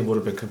stadium would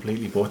have been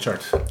completely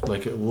butchered.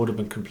 Like, it would have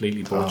been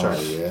completely butchered.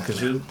 Oh, yeah.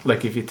 Because,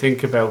 like, if you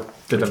think about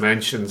the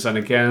dimensions, and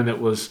again, it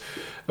was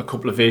a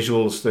couple of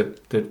visuals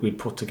that we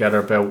put together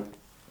about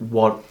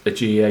what a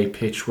GA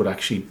pitch would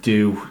actually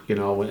do, you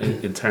know,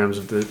 in terms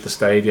of the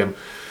stadium.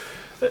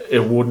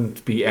 It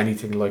wouldn't be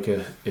anything like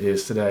it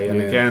is today.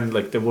 And again,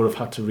 like, they would have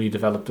had to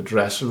redevelop the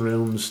dressing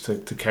rooms to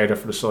cater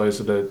for the size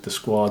of the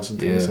squads and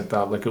things like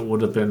that. Like, it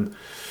would have been...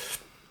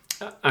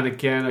 And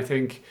again, I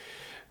think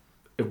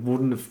it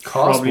wouldn't have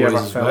probably ever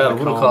as felt well. like It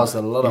would have home. cost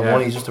a lot of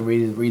money just to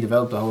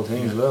redevelop the whole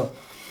thing as well.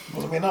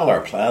 Well, I mean, all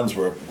our plans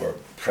were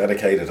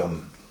predicated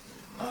on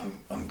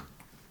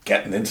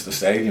getting into the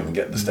stadium and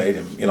getting the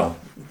stadium, you know,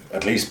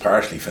 at least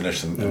partially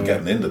finished and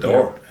getting in the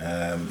door.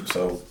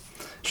 So,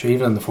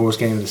 Even in the first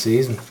game of the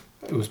season,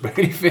 it was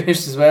barely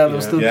finished as well. There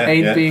was still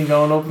paint being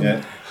going up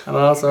and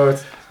all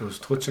sorts. It was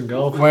touch and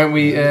go. Weren't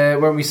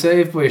we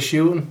saved by a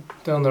shooting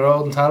down the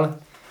road in Tallinn?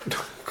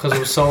 Because it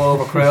was so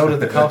overcrowded,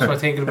 the cops were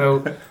thinking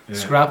about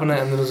scrapping it,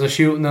 and there was a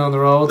shooting down the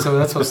road, so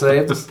that's what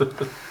saved us.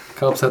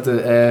 Cops had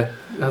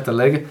to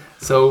leg it.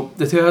 So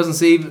the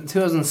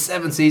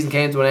 2007 season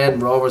came to an end,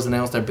 and Rovers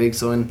announced their big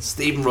sign,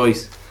 Stephen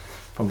Rice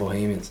from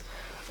Bohemians,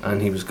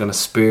 and he was going to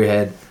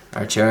spearhead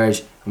our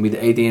charge. And with the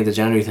 18th of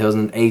January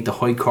 2008, the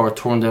High Court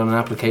turned down an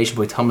application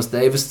by Thomas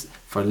Davis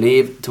for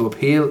leave to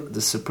appeal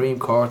the Supreme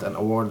Court and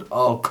awarded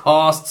all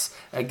costs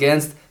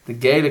against the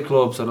Gaelic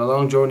club. So the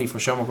long journey for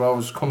Shamrock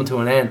Rovers was coming to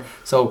an end.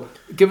 So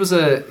give us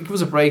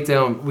a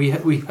breakdown. We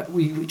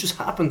just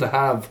happened to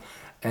have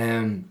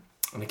an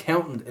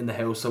accountant in the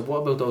house. So what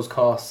about those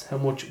costs? How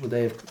much would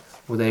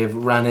they have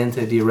ran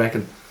into, do you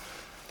reckon,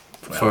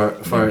 for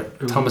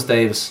Thomas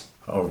Davis?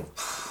 oh,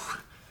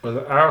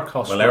 Well, our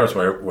costs ours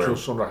were were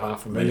just under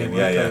 $500,000. weren't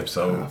yeah. they?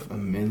 So,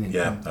 $500,000.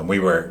 yeah, and we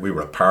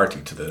were a party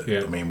to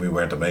the. I mean, we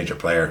weren't a major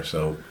player,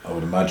 so I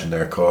would imagine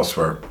their costs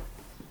were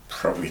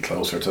probably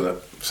closer to the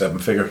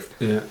 7-figure.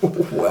 Yeah.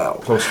 Wow.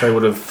 Plus, they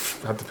would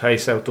have had to pay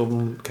South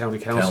Dublin County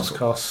Council's Council.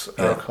 costs,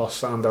 our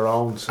costs, and their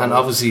own. So. And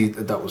obviously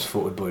that was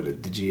footed by the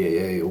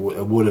GAA.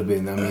 It would have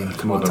been. I mean,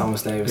 come on,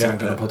 Thomas Davis aren't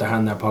going to put their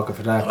hand in their pocket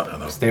for that. I don't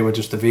know. 'Cause they were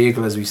just a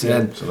vehicle, as we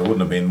said. So there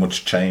wouldn't have been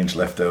much change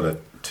left out at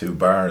 2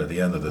 bar at the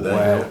end of the day.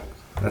 Wow,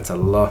 that's a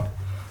lot.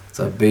 It's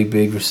a big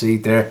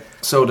receipt there.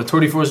 So the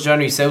 31st of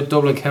January, South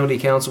Dublin County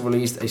Council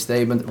released a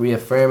statement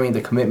reaffirming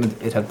the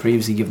commitment it had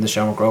previously given the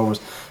Shamrock Rovers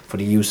for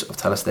the use of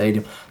Tallaght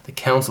Stadium. The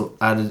council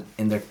added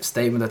in their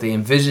statement that they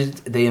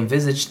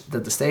envisaged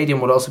that the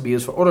stadium would also be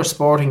used for other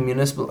sporting,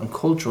 municipal and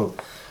cultural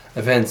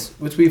events,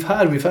 which we've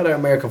had. We've had our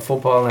American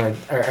football and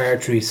our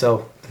archery,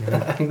 so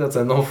I think that's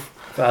enough.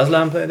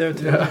 Aslan played there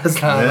too. I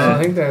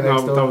think they're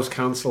next No, up. that was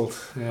cancelled.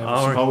 Yeah, it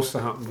was supposed to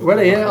happen. but- Were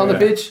they, on the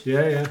pitch?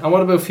 Yeah. And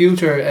what about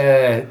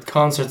future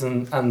concerts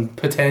and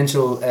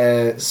potential,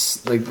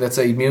 like, let's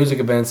say, music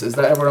events? Is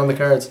that ever on the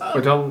cards?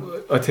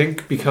 I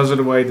think because of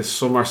the way the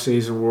summer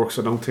season works,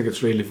 I don't think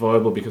it's really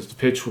viable because the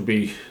pitch would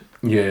be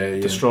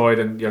destroyed,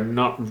 and you're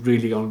not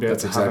really going to be able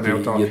That's to have exactly. an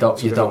outdoor You don't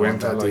through the want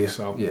winter, that, do like, you?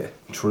 so. Yeah,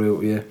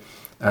 true. Yeah,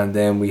 and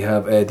then we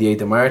have the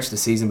 8th of March. The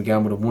season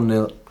began with a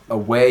 1-0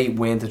 away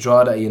win to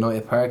Drogheda at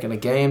United Park in a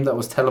game that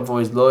was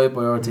televised live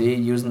by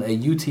RTE using a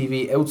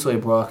UTV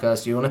outside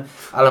broadcast unit.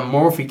 Alan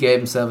Murphy gave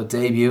himself a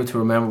debut to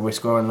remember by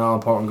scoring an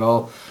all-important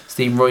goal.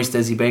 Stephen Rice,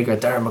 Desi Baker,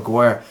 Darren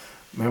Maguire.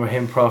 Remember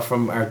him, Prof,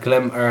 from our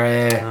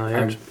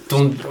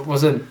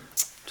was it?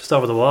 Just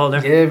over the wall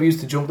there. Yeah, we used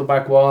to jump the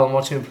back wall and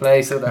watch him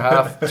play centre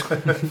half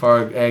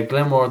for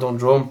Glenmore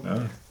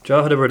Dundrum.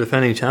 Drogheda were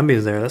defending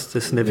champions there. That's the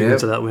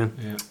significance of that win.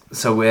 Yeah.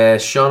 So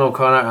Sean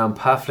O'Connor and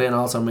Pat Flynn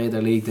also made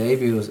their league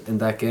debuts in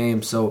that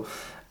game. So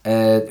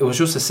it was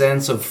just a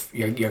sense of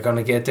you're going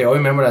to get there. I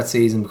remember that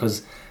season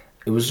because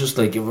it was just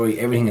like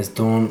everything is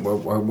done.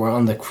 We're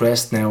on the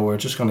crest now. We're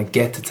just going to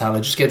get to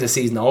Tallaght, just get the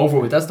season over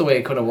with. That's the way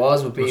it kind of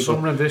was with people.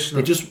 Some rendition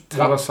They of just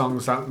Tallaght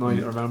songs that night,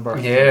 I remember.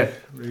 Yeah.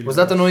 Really Was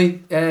that the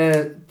night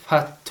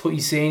Pat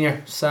Tutty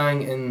Senior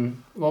sang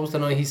in? What was the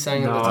night he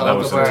sang in the No, Talca That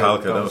was in Bar?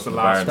 Talca. That That was was the the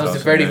last- That was the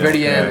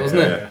very end,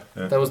 wasn't it?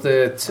 Yeah. That was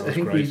the. was I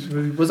think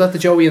great. was that the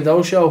Joey and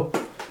Doe show.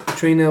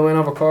 3-0 win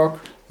over Cork.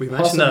 We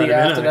mentioned that in Possibly a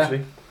after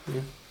minute, that.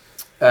 actually.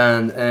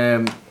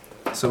 And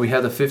so we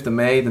had the 5th of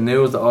May, the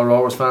news that all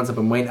Rovers fans have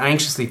been waiting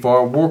anxiously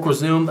for. Work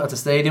resumed at the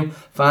stadium.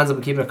 Fans have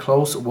been keeping a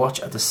close watch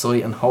at the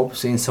site and hope of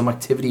seeing some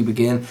activity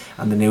begin.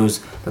 And the news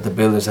that the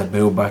builders had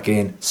moved back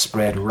in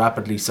spread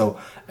rapidly. So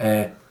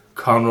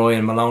Conroy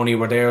and Maloney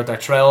were there with their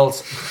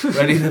trowels,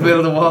 ready to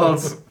build the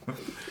walls.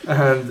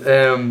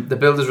 And the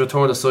builders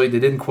returned to site. They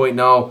didn't quite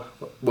know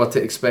what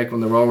to expect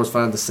when the Rovers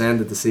fans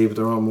descended to see with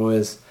their own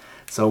eyes.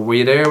 So were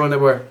you there when they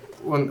were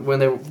when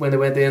they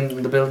went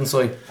in the building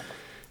site?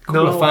 A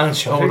couple of fans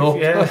showed up.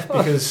 Yeah,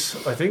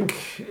 because I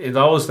think in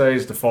those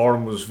days the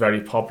forum was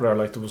very popular.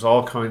 Like there was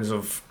all kinds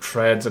of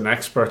trades and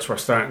experts were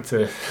starting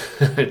to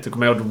to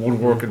come out of the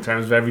woodwork in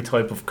terms of every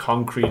type of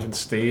concrete and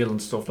steel and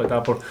stuff like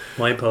that. But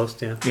My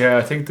post, yeah. yeah,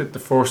 I think that the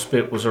first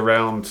bit was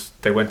around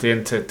they went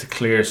in to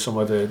clear some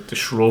of the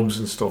shrubs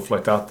and stuff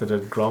like that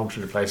had grown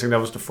through the place. I think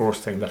that was the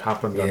first thing that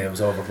happened. Yeah, And it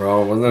was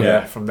overgrown, wasn't it?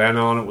 yeah, from then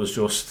on it was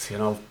just,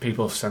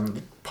 people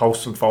sending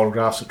posting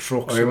photographs of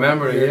trucks. I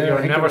remember it, yeah. I You're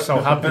think never it- so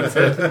happy to see.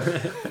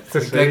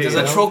 Like, there's a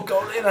you know. truck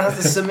going in that has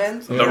the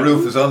cement. And the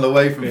roof is on the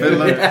way from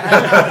Finland.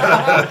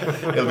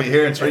 He'll be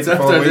here in 3 It's to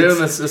 4 after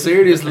doing weeks. a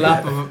serious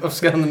lap of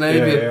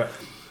Scandinavia.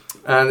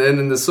 Yeah. And then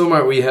in the summer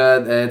we had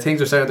things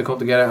were starting to come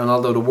together, and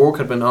although the work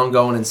had been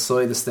ongoing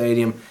inside the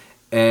stadium,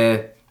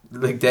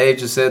 like Dave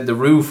just said, the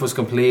roof was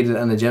completed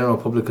and the general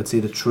public could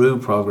see the true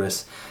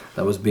progress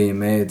that was being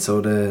made. So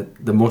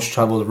the much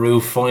travelled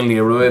roof finally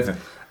arrived.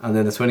 And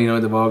then the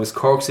 29th of August,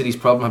 Cork City's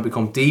problem had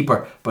become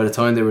deeper by the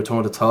time they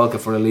returned to Talca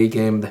for the league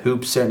game. The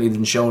Hoops certainly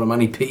didn't show them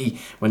any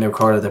pity when they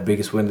recorded their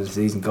biggest win of the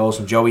season. Goals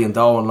from Joey and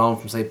Dow on loan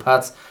from St.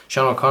 Pat's.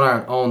 Sean O'Connor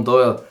and Owen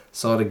Doyle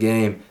saw the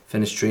game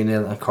finish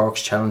 3-0, and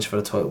Cork's challenge for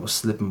the title was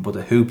slipping. But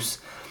the Hoops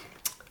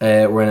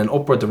were in an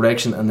upward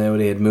direction, and now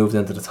they had moved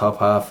into the top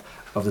half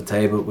of the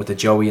table with the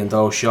Joey and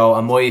Doe show.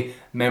 And my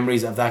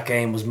memories of that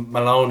game was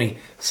Maloney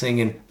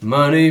singing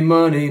 "Money,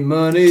 Money,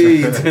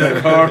 Money" to the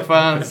Cork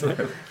fans,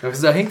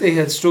 because I think they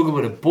had struggled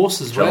with a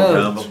bus as Joe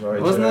well,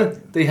 Campbell. wasn't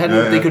it? They had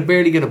they could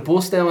barely get a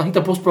bus down. I think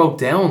the bus broke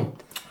down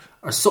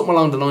or something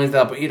along the lines of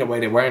that. But either way,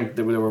 they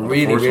were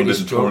really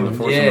struggling.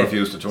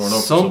 Refused to turn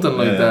up. Something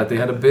like Yeah. that. They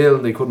had a bill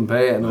and they couldn't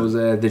pay it, and it was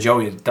the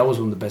Joey. That was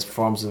one of the best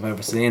performances I've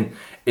ever seen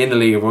in the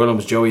League of Ireland.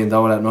 Was Joey and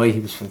Doe that night? He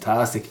was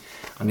fantastic,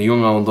 and the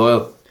young Owen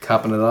Doyle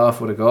capping it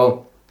off with a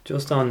goal.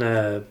 Just on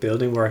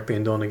building work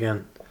being done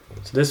again.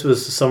 So this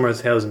was the summer of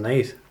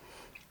 2008.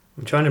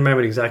 I'm trying to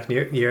remember the exact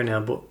year now,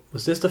 but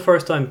was this the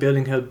first time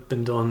building had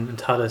been done in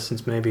Tallaght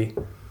since maybe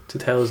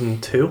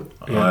 2002?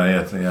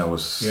 Yeah, it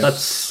was. Yeah.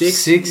 That's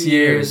Six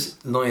years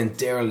lying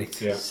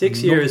derelict. Yeah.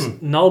 6 years,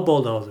 no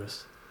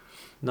bulldozers,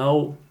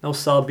 no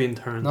sod being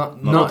turned.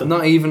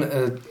 Not even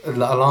a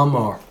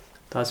lawnmower.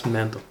 That's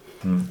mental.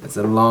 It's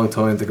a long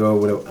time to go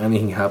without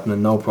anything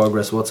happening, no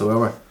progress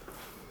whatsoever.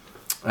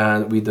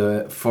 And we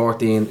the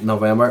 14th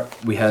November,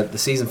 we had the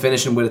season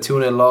finishing with a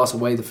 2-0 loss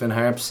away to Finn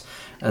Harps.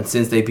 And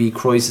since they beat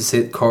Crisis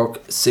hit Cork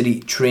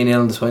City 3-0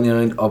 on the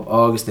 29th of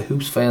August, the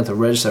Hoops failed to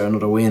register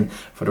another win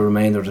for the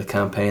remainder of the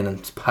campaign.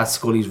 And Pat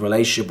Scully's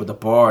relationship with the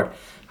board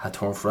had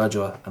turned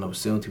fragile, and it was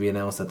soon to be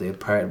announced that they had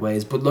parted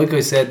ways. But like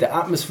I said, the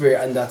atmosphere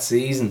in that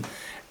season,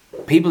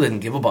 people didn't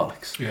give a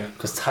bollocks,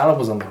 because Tallaght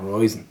was on the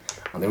horizon.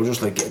 And they were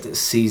just like, get this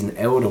season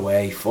out of the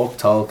way, fuck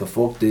Talca,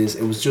 fuck this.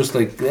 It was just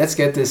like, let's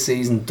get this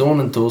season done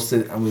and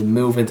dusted, and we'll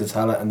move into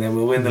Tallaght, and then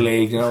we'll win the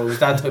league. You know, it was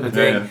that type of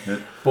thing. Yeah.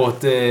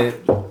 But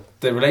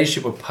the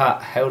relationship with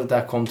Pat, how did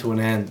that come to an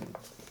end?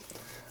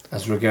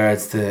 As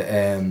regards to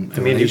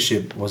the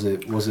relationship, was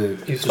it? He was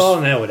just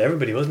falling out with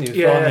everybody, wasn't he?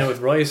 He was falling out with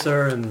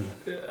Ricer and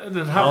And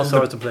it all happened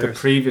sorts of the players.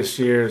 previous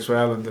year as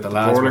well. And the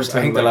lads were, I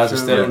think the lads are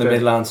still in the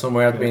Midlands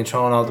somewhere, being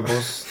thrown out the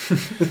bus.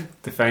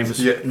 The famous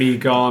Me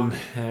Gone,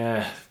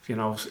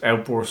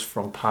 outburst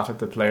from Pat at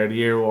the Player of the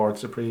Year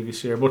awards the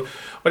previous year. But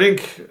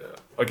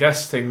I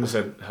guess things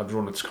had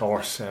run its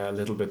course a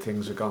little bit.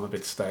 Things had gone a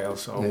bit stale.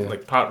 So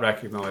Pat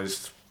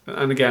recognised,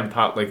 and again,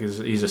 Pat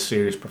he's a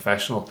serious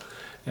professional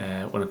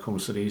when it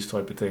comes to these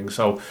type of things.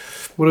 So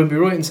would I be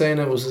right in saying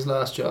it was his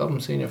last job in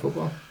senior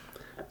football?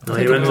 No,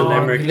 he went to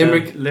Limerick.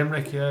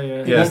 Limerick,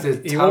 yeah.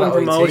 He won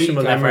promotion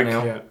with Limerick,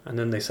 now. and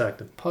then they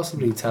sacked him.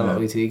 Possibly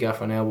Tallaght IT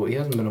gaffer now, but he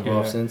hasn't been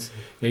involved since.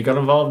 Yeah, he got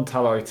involved in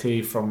Tallaght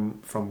IT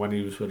from when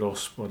he was with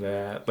us, but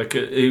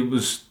it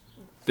was,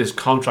 his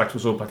contract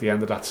was up at the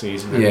end of that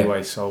season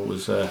anyway, so it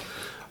was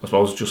I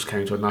suppose it just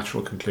came to a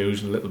natural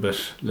conclusion a little bit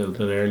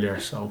earlier.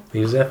 So he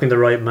was definitely the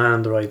right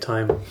man, the right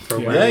time for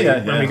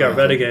when we got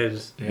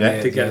relegated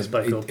to get us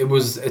back up.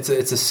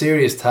 It's a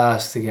serious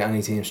task to get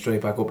any team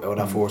straight back up out of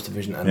that fourth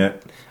division, and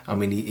I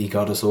mean he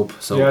got us up.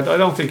 So I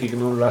don't think you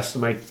can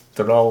underestimate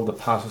the role that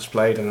Pat has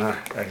played in our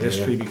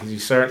history, because he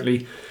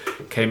certainly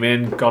came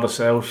in, got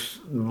us out,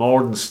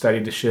 more than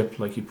steadied the ship.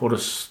 Like, he put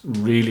us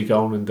really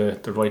going in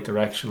the right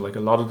direction. Like, a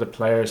lot of the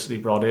players that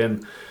he brought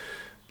in,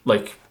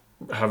 like,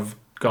 have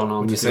gone on.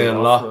 When to you say a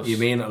lot, you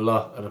mean a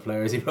lot of the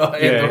players he brought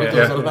in.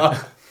 A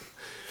lot.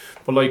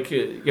 But like,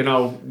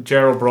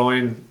 Ger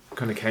O'Brien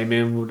kind of came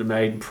in with the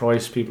Maiden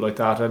Price, people like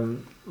that,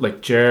 and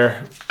like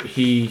Ger,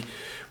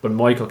 when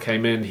Michael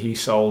came in, he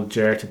sold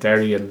Ger to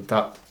Derry, and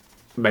that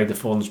made the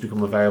funds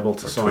become available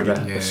to sign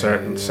a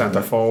certain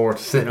centre forward.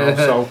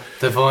 So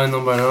Divine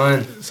number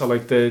 9. So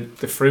like the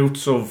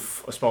fruits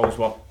of, I suppose,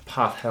 what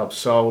Pat helped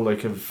sow,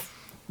 like, have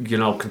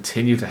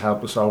continued to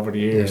help us over the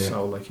years.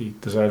 So like, he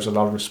deserves a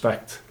lot of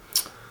respect.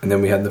 And then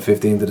we had the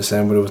 15th of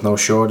December, there was no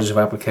shortage of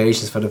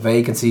applications for the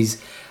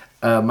vacancies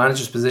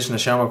manager's position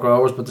at Shamrock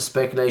Rovers, but the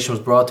speculation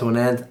was brought to an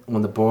end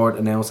when the board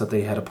announced that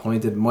they had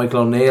appointed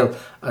Michael O'Neill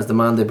as the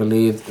man they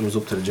believed it was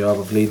up to the job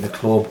of leading the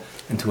club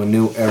into a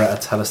new era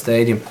at Tallaght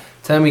Stadium.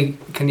 Tell me,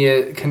 can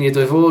you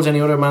divulge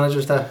any other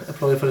managers that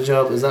applied for the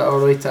job? Is that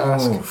alright to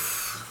ask?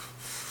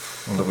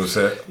 Well, there was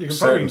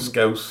certain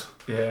scouts.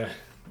 Yeah.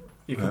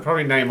 You can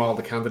probably name all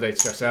the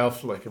candidates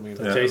yourself. Like, I mean,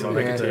 Jason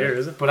McAteer,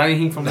 is it? But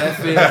anything from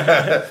left field,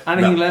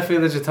 left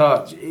field that you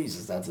thought,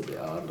 Jesus, that's a bit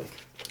odd. Like,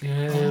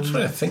 I'm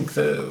trying to think.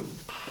 There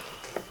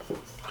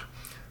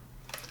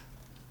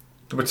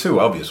were two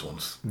obvious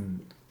ones.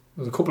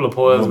 There's a couple of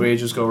poils where you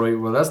just go, right,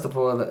 well, that's the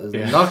poil that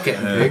is not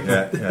getting picked.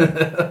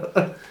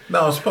 Yeah.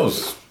 No, I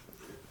suppose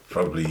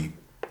probably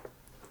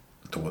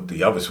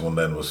the obvious one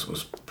then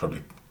was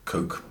probably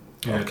Cook.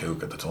 Yeah.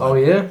 Cook at the time. Oh,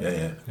 yeah?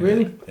 Yeah.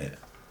 Really? Yeah.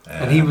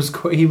 And he was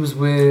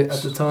with,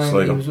 at the time,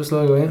 Sligo. he was with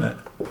Sligo, yeah?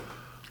 Yeah.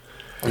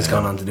 He's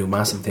gone on to do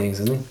massive things,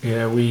 hasn't he?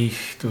 Yeah,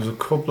 there was a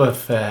couple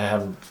of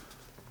there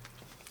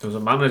was a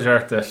manager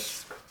that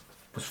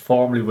was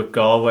formerly with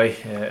Galway,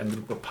 ended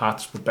up with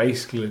Pats, but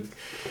basically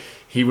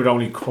he would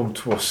only come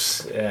to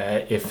us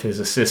if his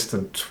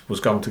assistant was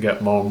going to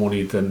get more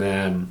money than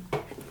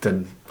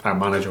our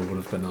manager would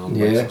have been on.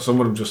 Yeah. So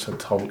some of them just had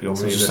totally So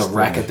it's unrealistic. just a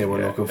racket they were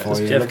looking for. That's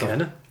Yeah, Jeff look-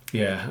 Kenna.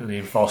 Yeah, and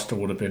Ian Foster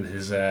would have been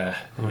his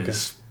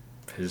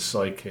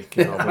sidekick.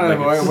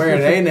 Where are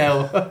they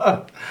now?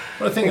 Well,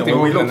 I think They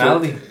when we go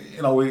looked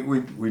with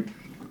at, we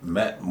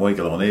met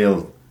Michael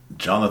O'Neill.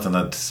 Jonathan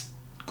had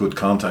good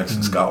contacts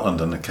in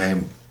Scotland, and it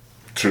came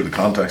through the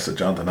contacts that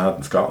Jonathan had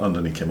in Scotland,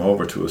 and he came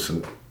over to us.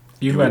 And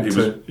You went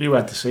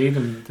to see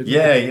them, didn't you?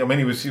 yeah, I mean,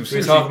 he was We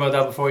were talking about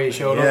that before you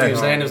showed up. Yeah. You were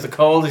saying it was the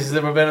coldest he's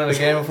ever been in a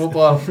game of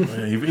football.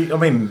 I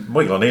mean,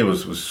 Michael O'Neill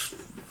was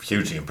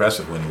hugely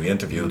impressive when we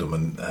interviewed him,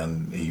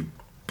 and he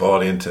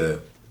bought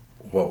into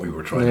what we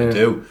were trying to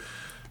do.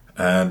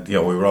 And we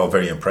were all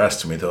very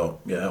impressed, and we thought,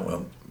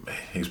 well,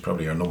 he's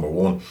probably our number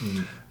one.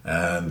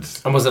 And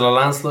was it a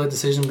landslide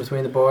decision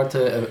between the board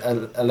to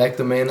elect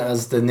him in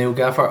as the new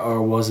gaffer,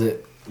 or was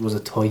it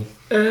tight?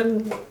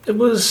 It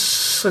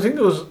was. I think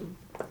it was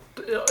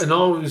in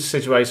all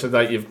situations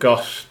that you've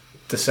got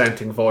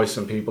dissenting voice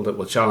and people that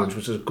will challenge,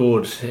 which is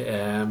good.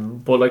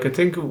 But I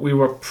think we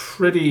were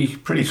pretty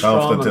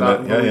confident in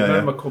that. it. Yeah, we yeah, met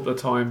him a couple of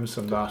times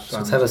and that.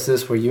 So tell us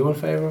this: were you in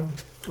favour?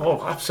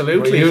 Oh,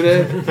 absolutely. Were you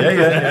there?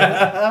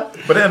 yeah.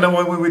 But then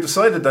when we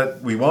decided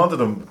that we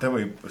wanted him, then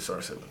we sort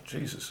of said,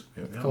 Jesus,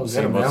 we haven't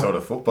seen what sort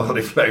of football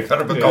they play.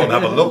 Better go and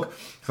have a look.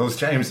 So as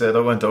James said, I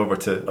went over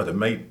to I had a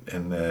mate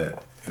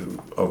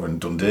over in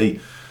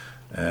Dundee.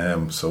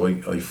 So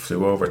I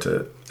flew over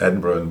to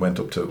Edinburgh and went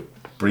up to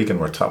Brecon.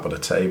 We're top of the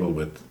table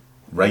with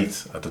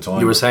Wraith at the time.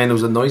 You were saying there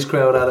was a nice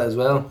crowd at it as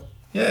well.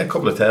 Yeah, a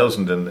couple of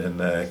thousand in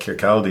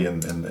Kirkcaldy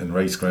in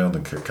Race Ground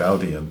in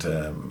Kirkcaldy, and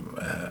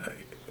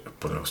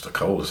but it was the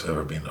coldest I've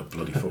ever been in a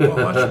bloody football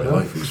match in my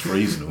life. It was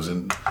freezing. It was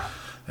in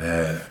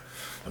the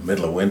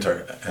middle of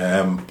winter.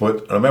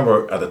 But I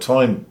remember at the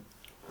time,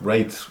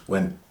 Wraith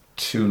went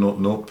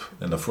 2-0 up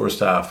in the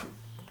first half.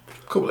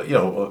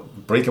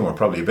 Brecon were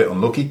probably a bit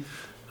unlucky,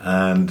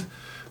 and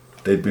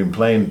they'd been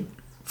playing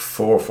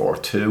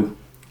 4-4-2,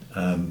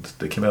 and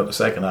they came out the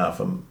second half,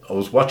 and I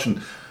was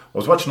watching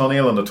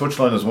O'Neill on the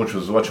touchline as much as I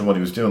was watching what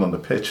he was doing on the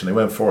pitch, and they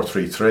went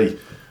 4-3-3,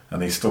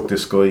 and they stuck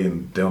this guy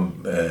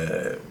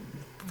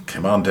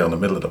came on down the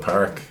middle of the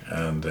park,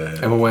 and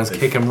Everyone went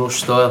kick and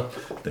rush style.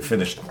 They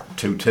finished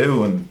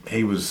 2-2, and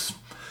he was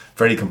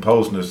very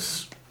composed on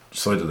his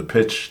side of the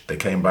pitch. They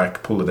came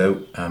back, pulled it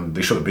out, and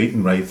they should have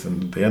beaten Wraith,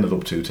 and they ended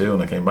up 2-2,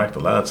 and I came back to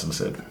lads and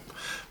said,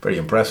 very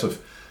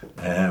impressive.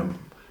 And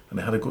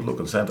they had a good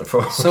looking centre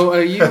forward. So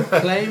are you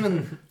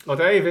claiming? Oh,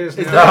 Dave is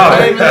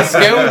claiming the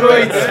scout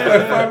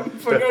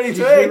rights for Gurney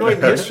Twig?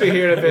 history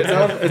here a bit.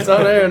 It's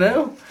on air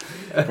now.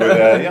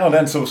 But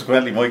then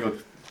subsequently Michael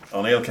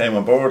O'Neill came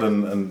on board,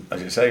 and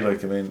as you say,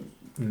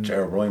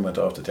 Ger O'Brien went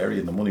off to Derry,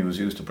 and the money was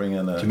used to bring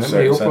in a Do you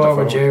remember the uproar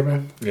with Ger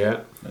O'Brien?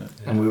 Yeah.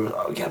 And we were,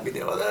 we can't be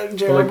doing that,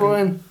 Ger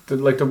O'Brien.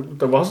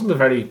 There wasn't a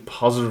very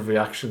positive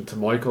reaction to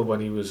Michael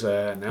when he was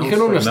announced. You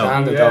can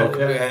understand it Yeah, though.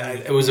 yeah.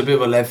 It was a bit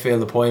of a left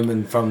field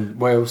appointment from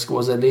where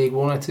was it, League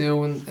 1 or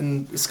 2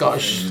 in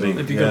Scottish.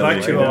 If you go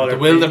back through all The our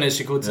wilderness,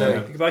 you could say.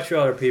 if you go back through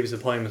all our previous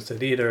appointments,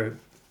 they'd either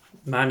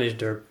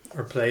managed or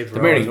played for The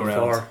us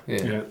merry-go-round.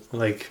 before. Yeah.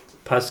 Like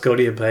Pat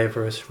Scuddy had played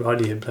for us,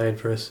 Roddy had played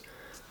for us,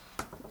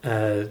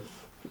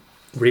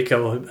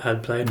 Rico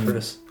had played for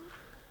us.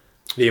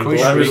 Liam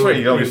Chris Well, Bush-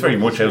 he was very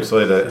much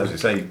outside, as you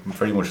say,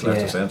 very much left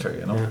Yeah. of centre,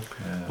 Yeah.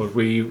 But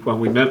when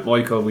we met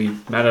Michael, we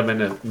met him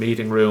in a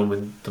meeting room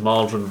in the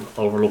Maldron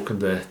overlooking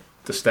the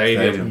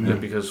stadium. Yeah.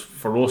 Because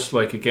for us,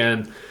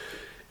 again,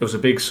 it was a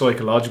big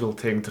psychological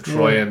thing to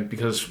try and,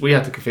 because we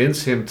had to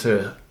convince him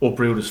to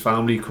uproot his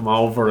family, come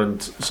over,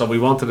 and so we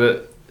wanted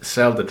to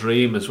sell the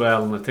dream as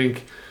well. And I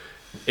think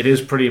it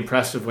is pretty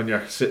impressive when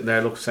you're sitting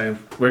there saying,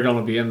 we're going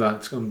to be in that,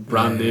 it's going to be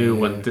brand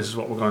new, and this is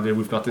what we're going to do.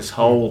 We've got this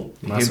whole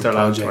Massive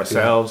hinterland to project,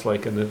 ourselves,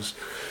 and it was,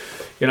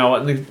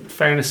 and in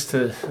fairness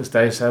to, as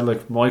Dave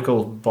said,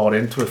 Michael bought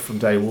into it from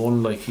day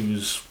one. He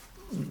was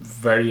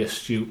very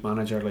astute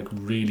manager,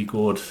 really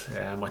good.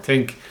 I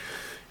think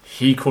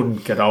he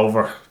couldn't get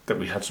over that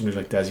we had somebody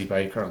like Desi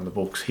Baker on the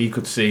books. He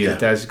could see that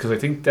Desi, because I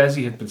think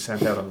Desi had been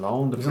sent out on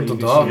loan the He was on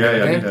previous Dundalk, year.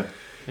 yeah.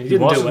 And he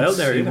didn't do well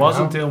there. He either.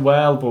 wasn't doing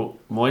well, but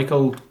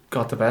Michael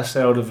got the best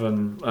out of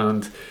him,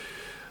 and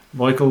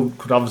Michael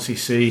could obviously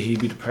see he'd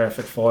be the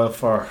perfect foil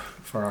for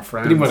our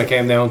friend. Even when it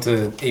came down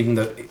to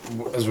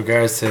as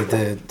regards to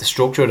the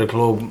structure of the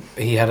club,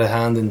 he had a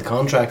hand in the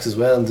contracts as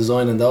well and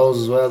designing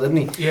those as well, didn't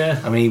he?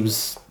 Yeah. I mean,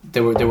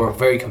 they were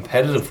very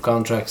competitive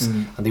contracts,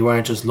 and they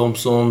weren't just lump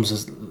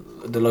sums.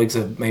 the likes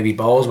of maybe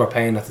Bowes were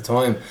paying at the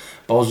time.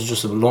 Bowes was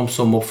just a lump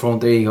sum up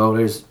front. There you go.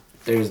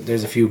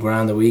 There's a few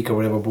grand a week or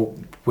whatever. But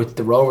with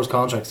the Rovers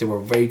contracts, they were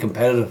very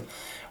competitive.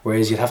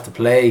 Whereas you'd have to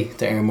play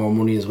to earn more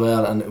money as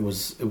well, and it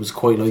was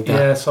quite like that.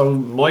 Yeah, so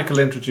Michael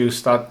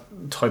introduced that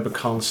type of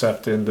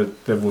concept in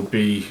that there would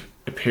be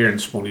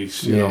appearance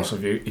monies, you know. So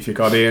if you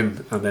got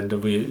in, and then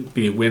there'd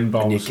be a win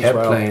bonus. And you kept as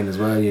well. playing as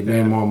well, you'd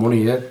earn more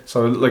money. Yeah.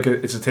 So like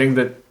it's a thing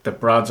that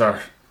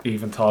Bradzer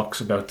even talks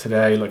about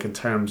today, like in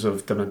terms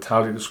of the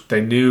mentality.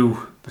 They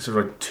knew this is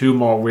like 2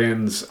 more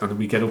wins, and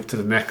we get up to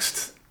the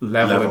next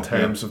level in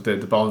terms of the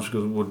bonus,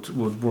 because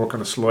would work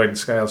on a sliding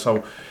scale.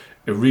 So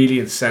it really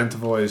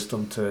incentivised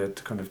them to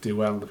kind of do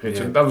well on the pitch,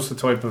 and that was the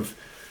type of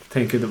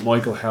thinking that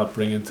Michael helped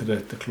bring into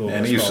the club.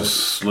 And he used to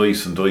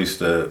slice and dice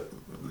the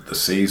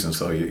season,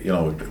 so you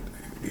know,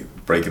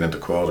 break it into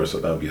quarters, so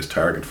that would be his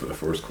target for the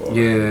first quarter.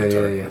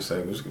 Yeah. So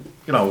it was,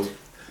 you know,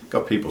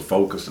 got people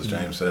focused, as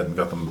James said, and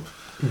got them.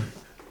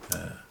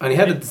 And he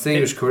had a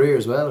distinguished career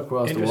as well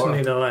across the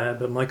Interestingly world. though,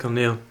 but Michael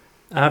Neal,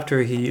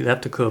 after he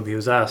left the club, he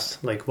was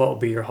asked, like, what would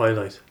be your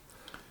highlight?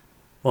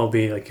 What would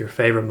be like your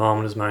favourite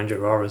moment as manager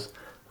of Rovers?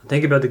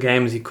 Think about the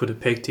games he could have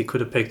picked. He could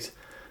have picked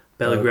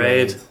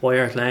Belgrade, White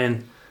Hart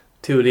Lane,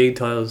 2 league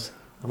titles.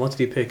 And what did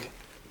he pick?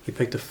 He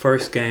picked the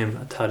first game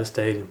at Tata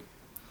Stadium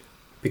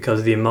because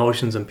of the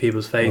emotions on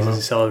people's faces.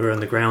 He saw it on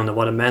the ground and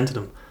what it meant to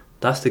them.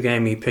 That's the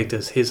game he picked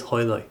as his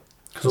highlight.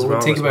 So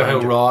think about how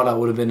raw that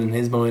would have been in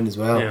his mind as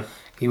well. Yeah.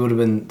 He would have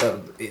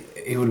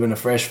been a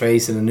fresh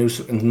face in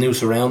new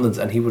surroundings,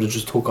 and he would have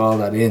just took all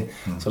that in.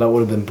 So that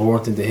would have been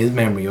burnt into his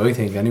memory, I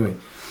think, anyway.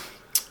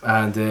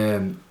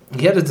 And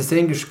he had a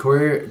distinguished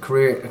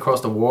career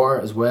across the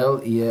war as well.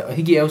 I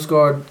think he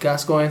outscored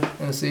Gascoigne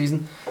in a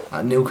season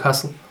at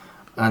Newcastle,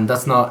 and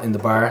that's not in the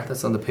bar,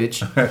 that's on the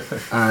pitch.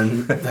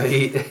 And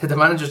the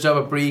manager's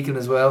job at Brecon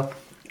as well,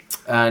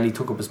 and he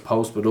took up his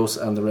post with us,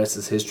 and the rest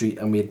is history.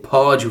 And we had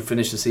Podge, who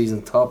finished the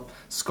season top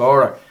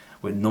scorer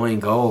with 9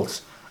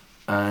 goals.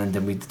 And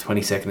then we the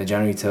 22nd of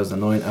January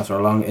 2009, after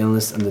a long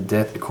illness and the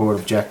death occurred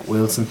of Jack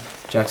Wilson.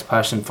 Jack's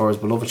passion for his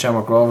beloved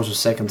Shamrock Rovers was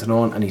second to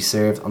none, and he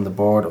served on the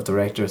board of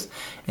directors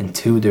in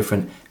 2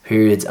 different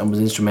periods and was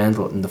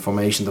instrumental in the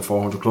formation of the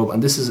 400 Club.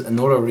 And this is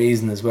another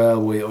reason as well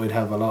why I'd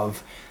have a lot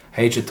of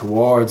hatred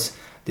towards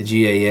the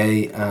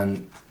GAA,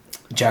 and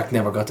Jack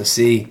never got to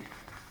see,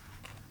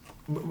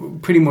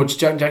 pretty much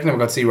Jack never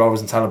got to see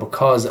Rovers and Tala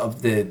because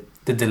of the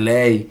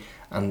delay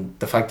and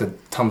the fact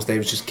that Thomas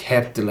Davis just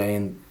kept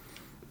delaying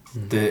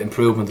the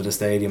improvement of the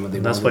stadium, and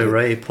that's why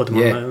Ray put them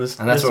on the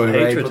list. And that's why of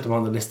Ray hatred. put them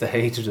on the list of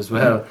hatred as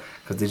well,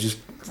 because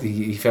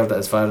he felt that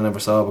his father never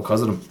saw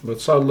because of them. But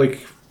so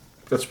like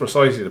that's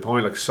precisely the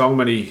point. Like so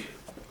many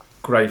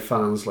great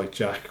fans like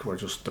Jack were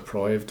just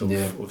deprived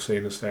of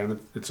seeing us there, and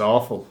it's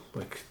awful.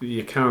 Like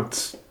you can't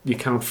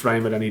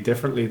frame it any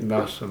differently than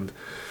that, and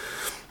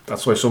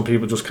that's why some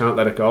people just can't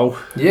let it go.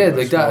 Yeah,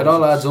 like that. It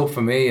all adds up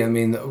for me. I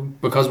mean,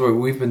 because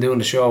we've been doing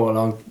the show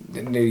along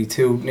nearly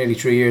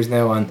 3 years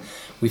now, and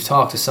we've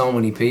talked to so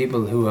many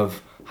people who have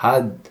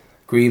had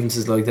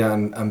grievances like that,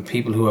 and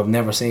people who have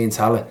never seen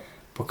Tala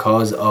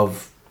because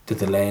of the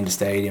delay in the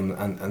stadium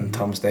and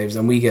Thomas Davis,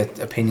 and we get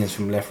opinions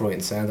from left, right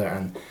and centre,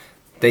 and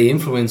they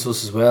influence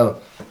us as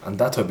well, and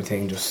that type of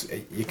thing just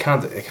you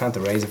can't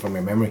erase it from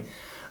your memory,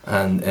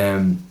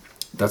 and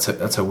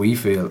that's how we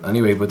feel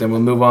anyway. But then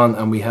we'll move on,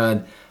 and we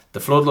had the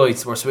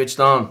floodlights were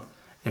switched on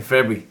in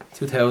February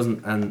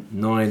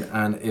 2009,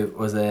 and it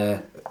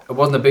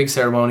wasn't a big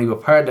ceremony,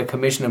 but part of the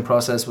commissioning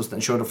process was to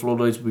ensure the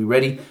floodlights would be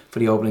ready for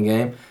the opening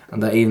game.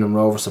 And that evening,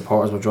 Rover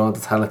supporters were drawn to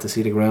Tala to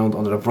see the ground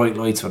under the bright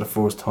lights for the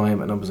first time,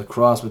 and it was a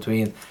cross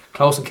between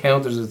Close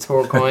Encounters of the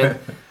Third Kind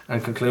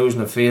and Conclusion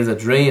of Fields of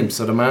Dreams.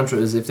 So the mantra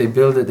is, if they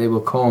build it, they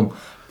will come,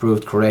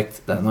 proved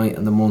correct that night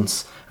and the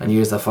months and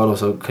years that follow.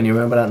 So can you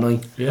remember that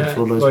night? Yeah, the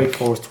floodlights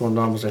were first turned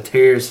on. Was there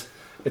tears?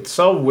 It's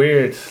so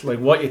weird, like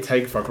what you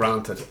take for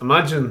granted.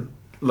 Imagine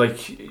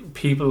like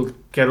people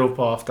get up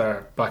off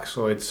their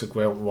backsides to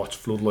go out and watch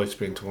floodlights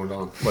being turned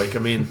on. Like, I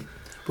mean,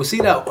 but see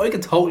that I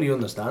can totally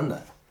understand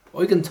that.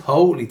 I can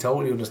totally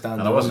understand.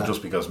 And it wasn't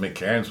just because Mick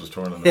Cairns was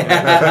turning it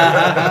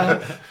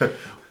on.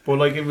 But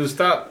like it was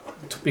that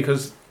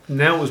because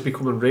now it was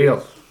becoming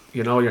real.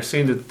 You know, you're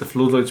seeing the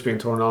floodlights being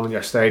turned on in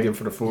your stadium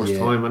for the first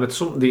time, and it's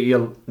something that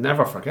you'll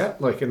never forget.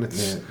 Like, and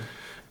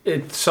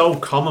it's so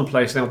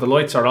commonplace now. The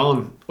lights are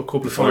on a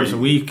couple of times a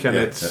week, and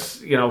it's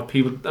you know,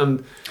 people,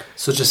 and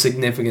such a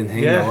significant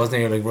thing, though, wasn't it?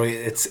 You're like, right,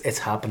 it's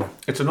happening.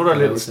 It's another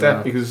little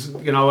step because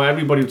you know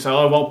everybody would say,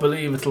 "Oh, I won't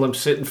believe it till I'm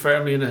sitting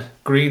firmly in a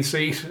green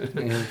seat."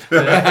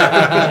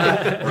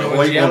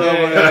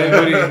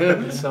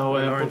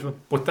 So,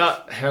 but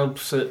that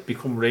helps it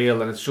become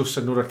real, and it's just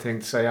another thing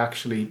to say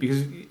actually,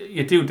 because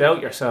you do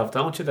doubt yourself,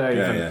 don't you, Dave?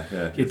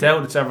 Yeah. You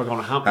doubt it's ever going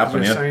to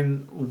happen. You're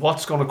saying,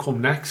 what's going to come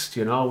next?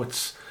 You know,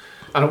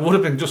 and it would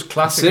have been just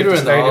classic if the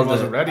stadium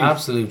wasn't ready.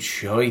 Absolute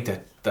shite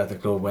that the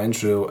club went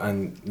through,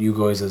 and you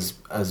guys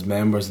as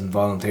members and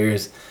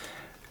volunteers,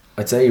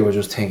 I'd say you were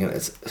just thinking,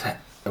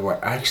 we're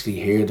actually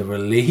here. The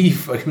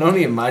relief, I can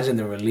only imagine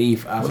the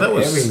relief after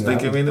everything.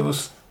 I mean, it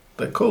was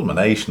the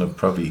culmination of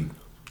probably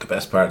the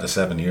best part of the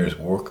 7 years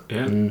work.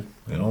 Yeah. You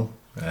know,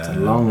 It's a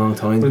long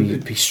time to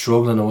be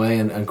struggling away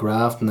and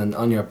grafting and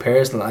on your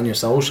personal and your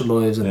social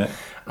lives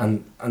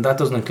and that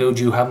doesn't include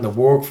you having to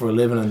work for a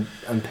living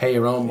and pay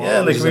your own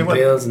mortgages and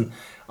bills, and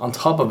on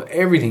top of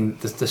everything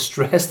the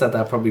stress that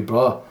probably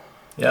brought.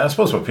 Yeah, I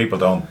suppose what people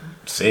don't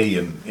see,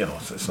 and you know,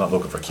 it's not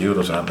looking for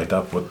kudos or anything like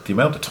that, but the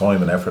amount of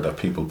time and effort that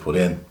people put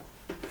in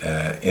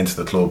into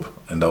the club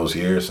in those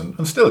years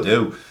and still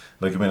do.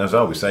 Like, I mean, as I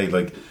always say,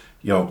 like,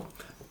 you know,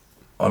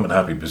 I'm in a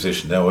happy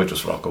position now. I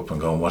just rock up and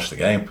go and watch the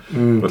game.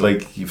 But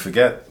like, you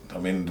forget, I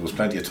mean, there was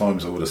plenty of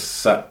times I would have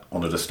sat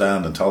under the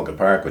stand in Talca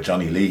Park with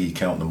Johnny Leahy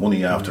counting the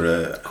money after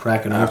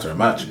a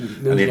match,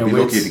 and he'd be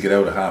lucky to get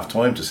out at half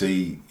time to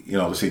see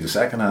the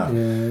second half.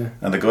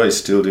 And the guys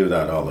still do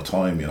that all the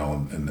time, you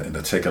know, in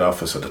the ticket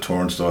office at the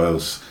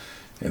turnstiles,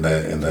 in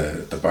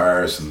the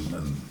bars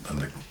and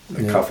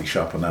the coffee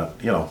shop and that.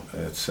 You know,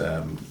 it's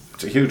a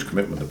huge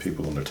commitment that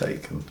people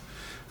undertake,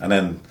 and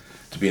then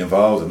to be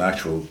involved in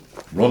actual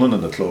running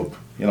in the club,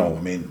 you know, I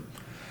mean,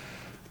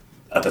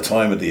 at the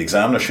time of the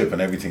examinership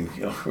and everything,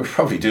 you know, we're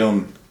probably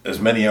doing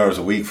as many hours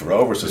a week for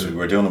Rovers as we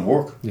were doing in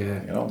work.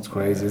 Yeah, you know, it's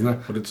crazy, isn't it?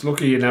 But it's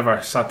lucky you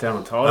never sat down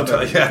and thought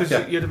about it,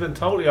 because you'd have been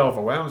totally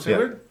overwhelmed.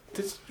 So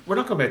we're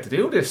not going to be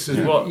able to do this. Is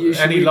what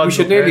any logical we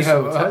should nearly person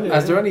have. will tell you,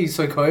 Is there any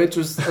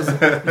psychiatrists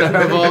that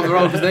are involved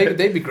around? Because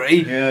they'd be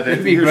great. Yeah,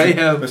 they'd be great.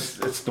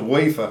 It's the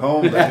wife at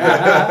home.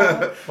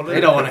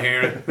 They don't want to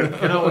hear it.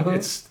 You know,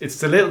 it's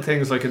the little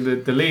things, like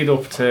in the lead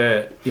up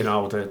to, you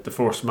know, the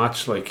first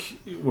match. Like,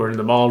 we're in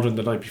the Maldron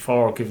the night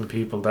before, giving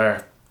people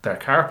their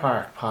car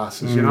park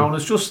passes. You know, and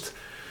it's just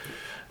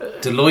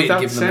delighted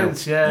that giving them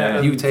sense. Yeah,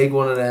 you take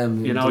one of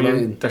them. You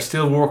know, they're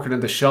still working in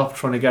the shop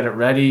trying to get it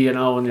ready. You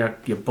know, and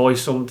you buy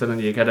something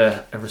and you get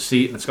a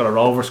receipt and it's got a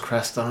Rovers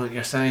crest on it. And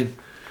you're saying,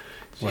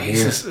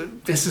 Jesus,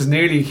 this is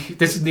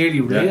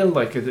nearly real.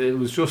 Like it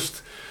was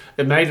just,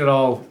 it made it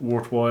all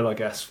worthwhile, I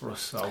guess, for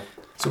us.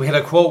 So we had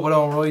a quote with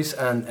Owen Rice,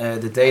 and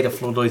the day the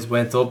floodlights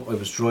went up, I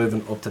was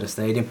driving up to the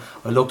stadium.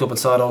 I looked up and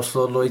saw those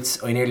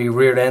floodlights. I nearly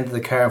rear-ended the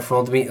car in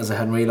front of me as I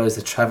hadn't realised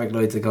the traffic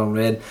lights had gone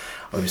red.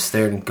 I was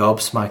staring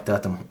gobsmacked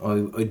at them.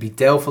 I'd be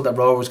doubtful that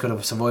Rovers could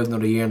have survived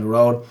another year on the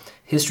road.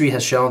 History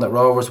has shown that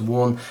Rovers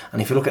won,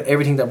 and if you look at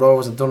everything that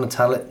Rovers have done in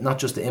Tallaght, not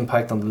just the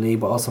impact on the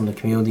league but also on the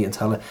community in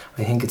Tallaght,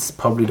 I think it's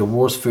probably the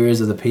worst fears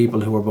of the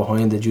people who were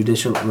behind the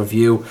judicial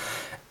review.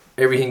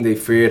 Everything they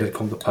feared had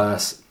come to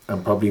pass,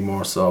 and probably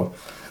more so.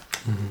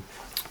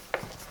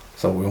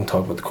 So we won't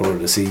talk about the colour of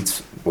the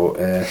seats, but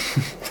do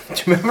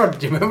you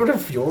remember the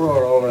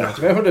furor over that?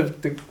 Do you remember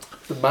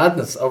the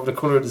madness of the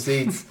colour of the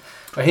seats?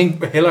 I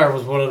think Hiller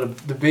was one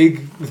of the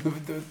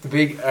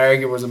big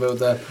arguers about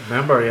that.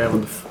 Remember,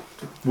 when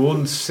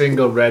one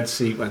single red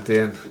seat went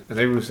in, and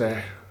everyone was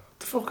there.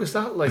 The fuck is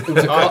that like? It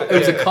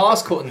was a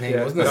cost cutting thing,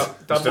 wasn't it?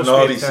 That's the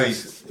naughty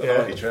seat.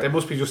 They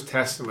must be just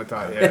testing with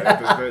that.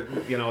 Yeah,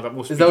 you know, that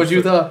must. Is that what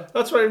you thought?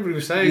 That's what everybody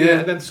was saying. Yeah,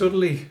 and then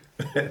suddenly,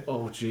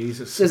 oh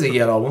Jesus! There's a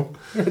yellow one.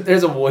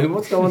 There's a white.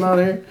 What's going on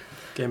here?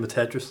 Game of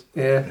Tetris.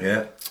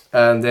 Yeah.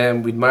 And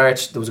then we'd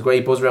march. There was a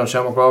great buzz around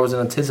Shamrock Rovers in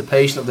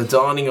anticipation of the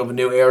dawning of a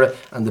new era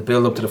and the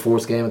build up to the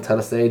first game at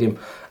Tallaght Stadium.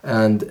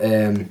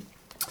 And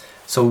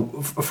so,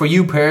 for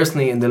you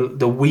personally, in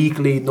the week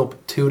leading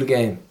up to the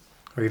game,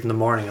 or even the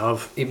morning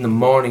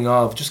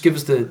of, just give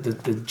us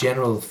the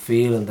general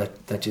feeling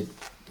that you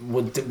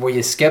were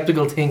you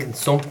skeptical, thinking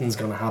something's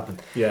going to happen?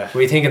 Yeah.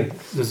 Were you thinking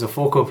there's a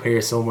fuck up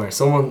here somewhere?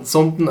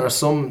 Something or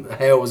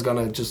somehow was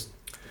going to just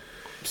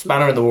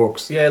spanner in the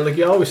works? Yeah, like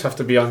you always have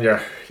to be on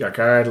your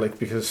guard, like,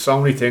 because so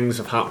many things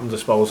have happened, I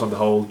suppose, on the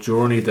whole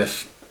journey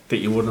that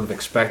you wouldn't have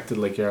expected.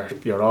 Like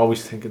you're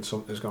always thinking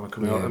something's going to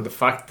come out, and the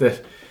fact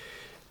that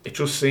it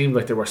just seemed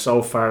like they were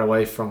so far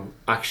away from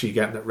actually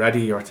getting it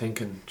ready, you're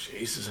thinking,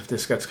 Jesus, if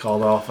this gets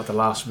called off at the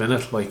last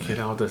minute, like, you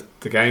know,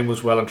 the game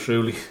was well and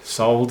truly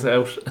sold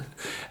out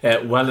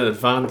well in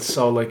advance.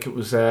 So like it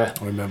was I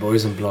remember I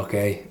was in Block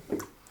A.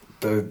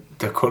 There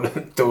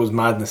was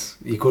madness.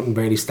 You couldn't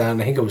barely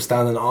stand. I think I was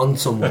standing on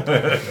someone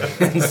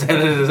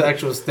instead of the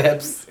actual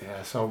steps.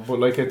 Yeah, so but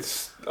like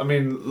I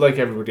mean, like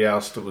everybody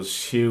else, there was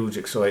huge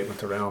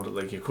excitement around it.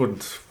 Like you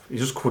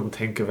just couldn't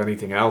think of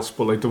anything else.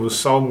 But like there was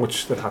so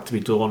much that had to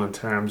be done in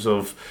terms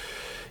of,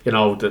 you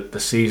know, the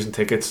season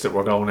tickets that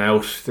were going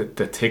out,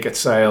 the ticket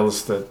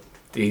sales, the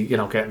you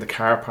know, getting the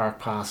car park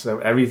passes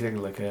out,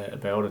 everything like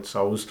about it.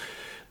 So it was,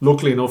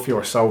 luckily enough, you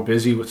were so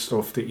busy with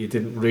stuff that you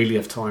didn't really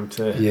have time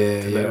to.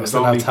 Yeah.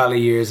 Still have Tally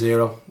Year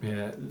Zero.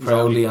 Yeah,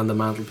 proudly on the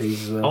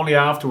mantelpiece as well. Only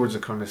afterwards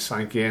it kind of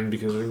sank in,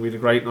 because we had a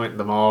great night in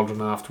the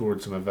Maldron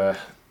afterwards, and we've a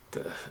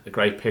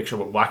great picture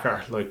with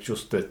Wacker, like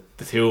just the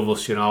two of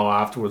us, you know.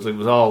 Afterwards, it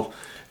was all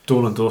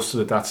done and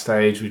dusted at that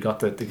stage. We got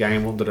the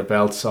game under the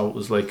belt, so it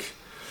was like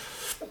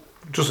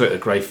just a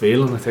great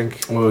feeling, I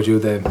think. What would you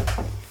then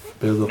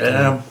build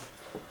up?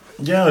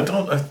 Yeah,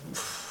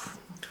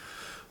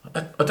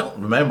 I don't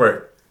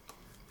remember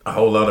a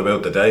whole lot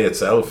about the day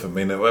itself. I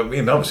mean,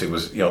 obviously it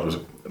was, you know,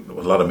 there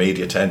was a lot of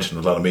media attention,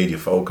 a lot of media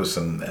focus,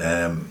 and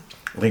I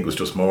think it was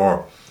just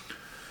more.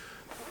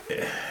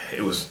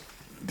 It was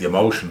the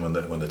emotion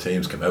when the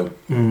teams came out,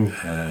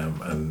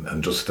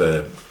 and just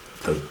the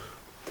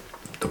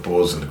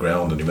buzz in the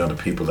ground and the amount of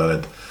people that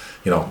had,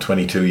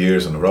 22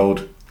 years on the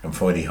road and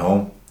finally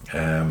home.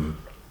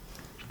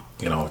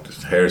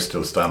 Just hair's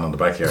still standing on the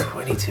back here.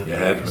 22 your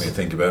head years. when you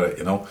think about it,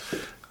 And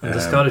the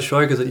Scottish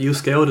strikers that you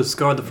scouted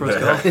scored the first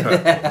goal.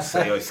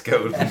 Say I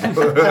scouted.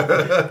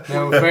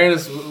 Now, in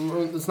fairness,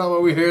 it's not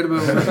what we heard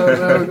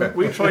about.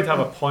 We tried to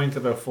have a pint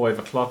about 5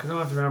 o'clock. I don't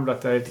have to remember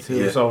that day. The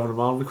two of us over the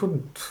mall. We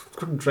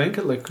couldn't drink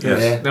it. Like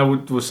Yes. now,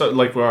 it was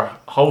like we were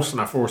hosting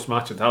our first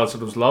match at Dallas, so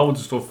there was loads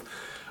of stuff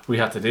we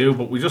had to do,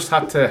 but we just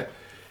had to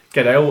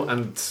get out.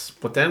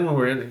 But then when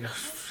we were in,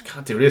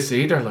 can't do this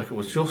either. Like it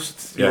was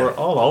just you were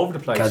all over the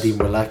place. Can't even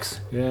relax.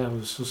 Yeah, it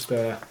was just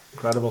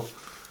incredible.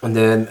 And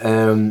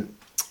then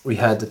we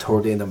had the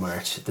 13th of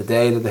March, the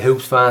day that the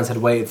Hoops fans had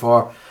waited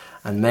for,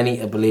 and many,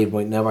 I believe,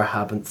 might never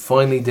happen.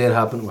 Finally did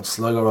happen when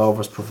Sligo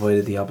Rovers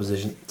provided the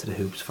opposition to the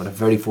Hoops for the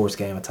very first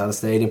game at Tallaght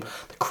Stadium.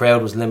 The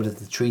crowd was limited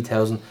to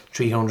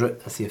 3,300.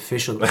 That's the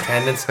official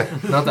attendance,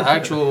 not the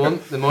actual one,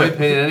 in my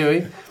opinion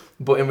anyway.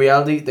 But in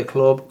reality, the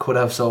club could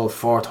have sold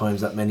 4 times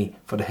that many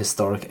for the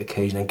historic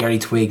occasion. And Gary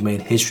Twigg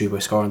made history by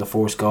scoring the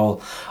first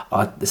goal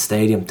at the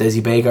stadium.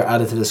 Desi Baker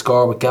added to the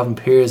score, with Gavin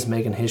Pearce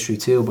making history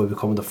too by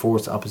becoming the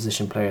first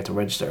opposition player to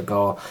register a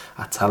goal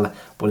at Tallaght.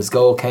 But his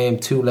goal came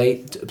too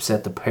late to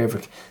upset the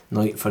perfect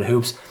night for the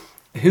Hoops.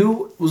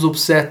 Who was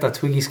upset that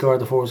Twiggy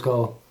scored the first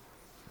goal?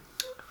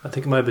 I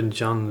think it might have been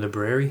John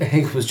Library. I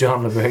think it was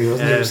John LeBerry,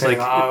 wasn't it? He was saying,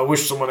 I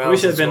wish someone else I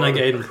wish it had had been like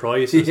scored. Aidan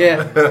Price. Or Yeah.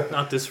 something.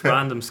 Not this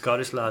random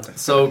Scottish lad.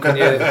 So can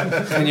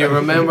you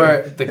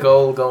remember the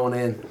goal going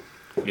in?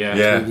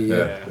 Yeah.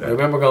 I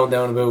remember going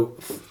down about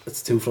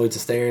 2 flights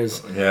of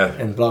stairs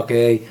in Block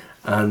A,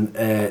 and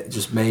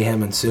just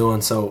mayhem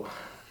ensuing. So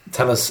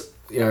tell us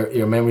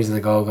your memories of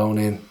the goal going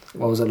in.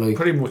 What was it like?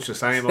 Pretty much the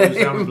same. I was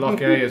down in Block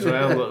A as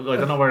well. I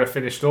don't know where I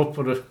finished up,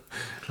 but it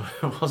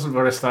wasn't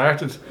where I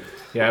started.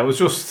 Yeah, it was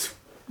just.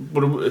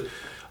 But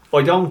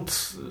I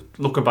don't,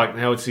 looking back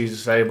now, it's easy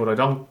to say, but I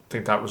don't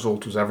think that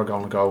result was ever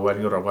going to go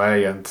any other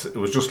way. And it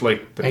was just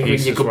like the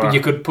pieces you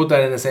could put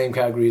that in the same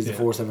category as the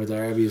first ever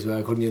derby as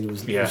well, couldn't you? It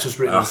was just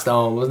written in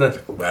stone, wasn't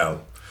it?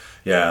 Well,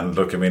 yeah, and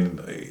look, I mean,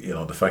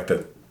 the fact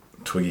that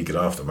Twiggy got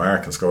off the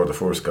mark and scored the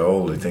first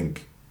goal, I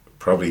think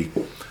probably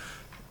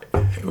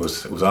it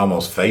was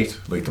almost fate,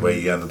 like the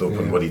way he ended up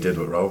and what he did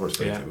with Rovers.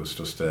 Like, it was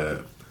just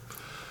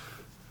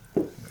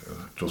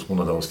one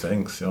of those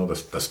things,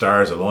 the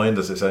stars aligned,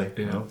 as they say.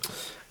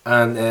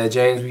 And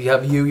James, we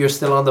have you're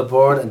still on the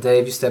board, and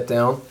Dave, you stepped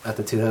down at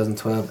the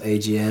 2012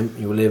 AGM.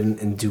 You were living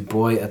in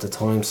Dubai at the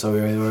time, so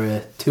you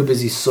were too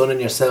busy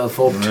sunning yourself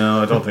up.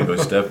 No, I don't think I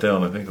stepped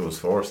down. I think I was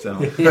forced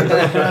down.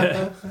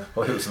 I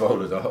was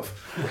voted off.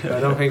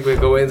 I don't think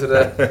we'll go into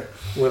that.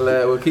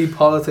 We'll keep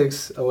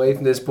politics away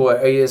from this.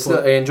 But are you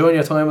enjoying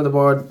your time on the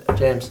board,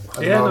 James?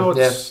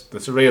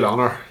 It's a real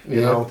honour,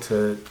 you know,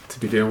 to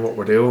be doing what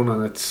we're doing,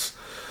 and it's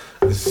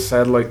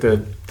said like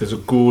there's a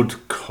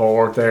good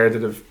core there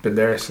that have been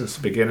there since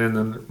the beginning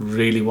and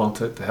really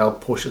wanted to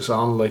help push us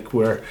on. Like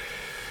we're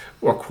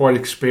quite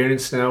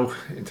experienced now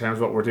in terms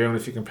of what we're doing.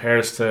 If you compare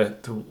us to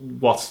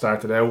what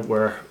started out,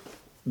 where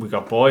we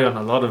got by on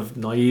a lot of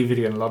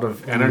naivety and a lot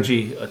of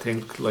energy, I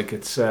think like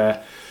it's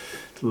a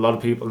lot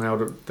of people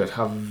now that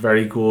have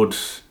very good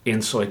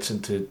insights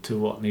into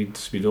what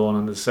needs to be done.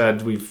 And as I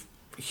said, we've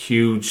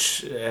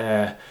huge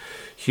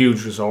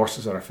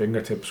resources at our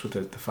fingertips with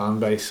the fan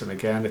base, and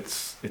again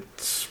it's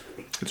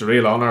a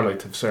real honour like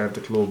to have served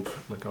the club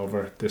like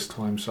over this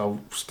time, so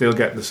still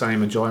getting the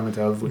same enjoyment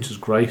out of it, which is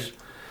great,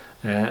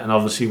 and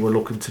obviously we're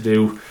looking to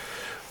do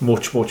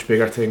much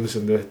bigger things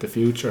in the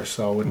future,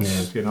 so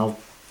it's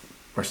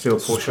we're still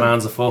pushing.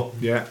 Plans are full.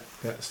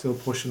 Still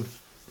pushing.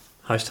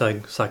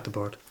 Hashtag sack the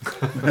board.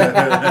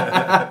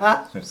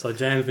 So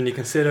James, when you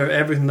consider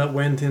everything that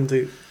went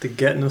into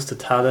getting us to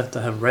Tallaght,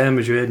 to have Real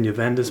Madrid and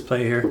Juventus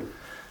play here,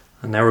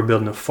 and now we're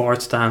building a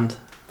fourth stand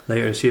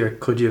later this year,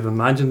 could you have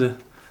imagined it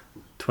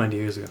 20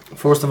 years ago?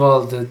 First of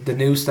all, the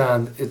new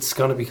stand, it's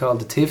going to be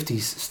called the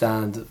Tifties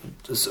stand.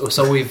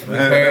 So we've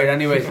heard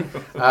anyway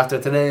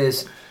after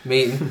today's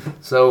meeting.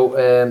 So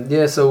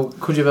so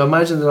could you have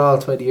imagined it all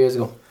 20 years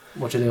ago?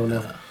 What you're doing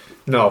now?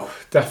 No,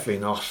 definitely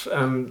not.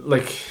 And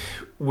like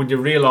when you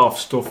reel off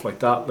stuff like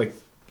that, like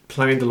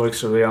playing the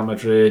likes of Real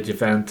Madrid,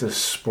 Juventus,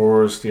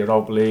 Spurs, the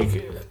Europa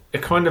League,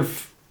 it kind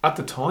of, at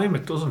the time,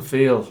 it doesn't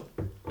feel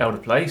out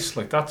of place.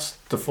 Like that's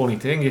the funny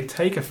thing, you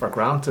take it for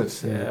granted.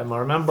 I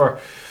remember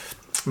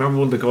one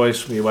of the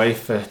guys from the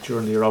UEFA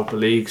during the Europa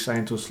League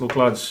saying to us, look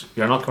lads,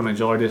 you're not going to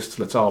enjoy this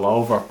till it's all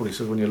over, but he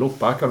said when you look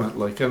back on it,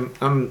 like,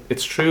 and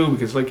it's true,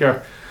 because like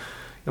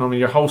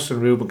you're hosting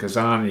Rubin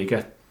Kazan and you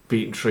get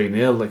beaten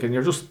 3-0, like, and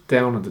you're just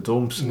down in the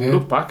dumps, and you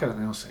look back at it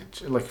now saying,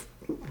 like,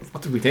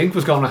 what did we think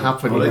was going to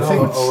happen? Well, I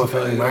think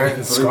Philly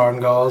Martin scoring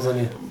goals on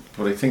you.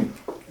 But I think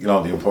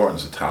the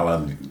importance of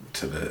talent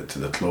to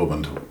the club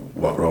and to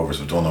what Rovers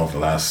have done over the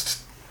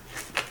last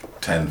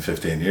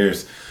 10-15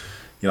 years.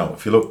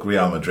 If you look,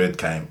 Real Madrid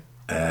came,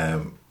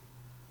 there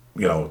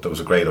was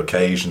a great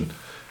occasion.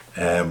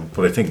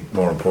 But I think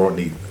more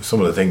importantly, some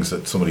of the things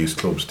that some of these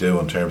clubs do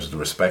in terms of the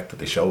respect that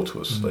they show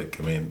to us. Like,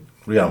 I mean,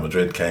 Real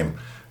Madrid came,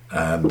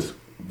 and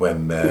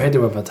when they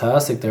were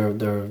fantastic. They're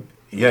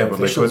but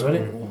officials, like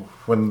really.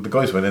 when the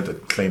guys went in to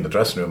clean the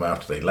dressing room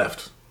after they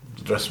left,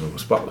 the dressing room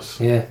was spotless.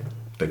 Yeah,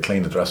 they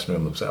cleaned the dressing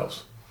room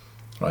themselves,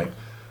 right?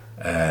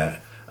 And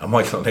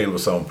Michael O'Neill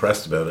was so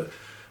impressed about it.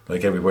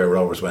 Like everywhere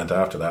Rovers went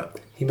after that,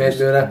 he made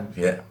do that.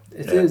 Yeah,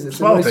 It is. It's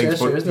small a nice things,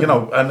 gesture, but isn't you it?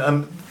 know,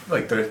 and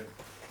like they're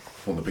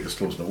one of the biggest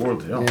clubs in the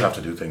world. You don't Yeah. have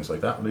to do things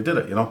like that, and they did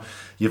it. You know,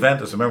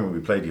 Juventus. I remember when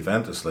we played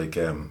Juventus. Like,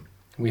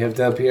 We have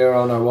Del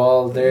Piero on our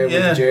wall there with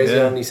Yeah, the jersey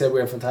yeah. on. He said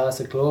we're a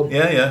fantastic club.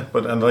 yeah,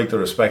 but and like the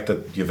respect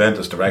that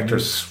Juventus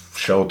directors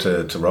showed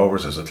to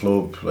Rovers as a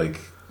club. Like,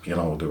 you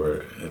know, they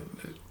were,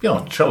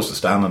 it shows the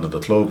standing of the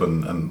club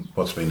and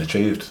what's been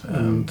achieved,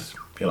 and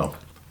you know.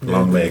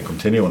 Long may it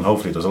continue, and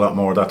hopefully there's a lot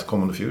more of that to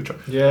come in the future.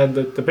 Yeah,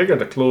 the bigger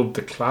the club,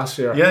 the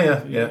classier.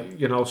 Yeah.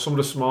 You know, some of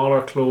the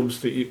smaller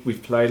clubs that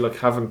we've played like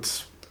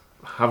haven't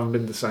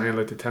been the same.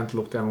 Like they tend to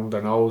look down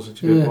their nose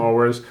at you a bit more.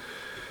 Whereas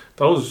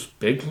those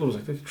big clubs,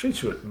 like they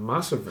treat you with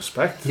massive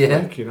respect. Yeah.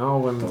 Like, you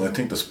know, and Well, I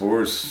think the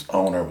Spurs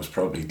owner was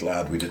probably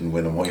glad we didn't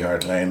win in White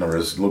Hart Lane, or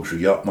his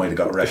luxury yacht might have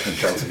got wrecked in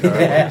Chelsea Harbour.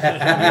 We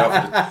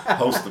offered to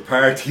host the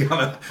party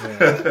on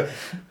it.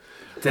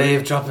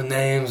 Dave dropping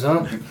names,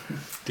 huh?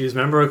 Do you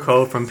remember a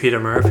quote from Peter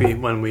Murphy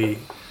when we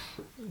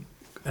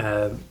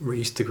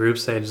reached the group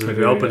stages of the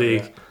Europa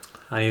League?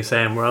 And he was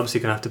saying, we're obviously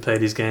going to have to play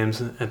these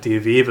games at the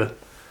Aviva.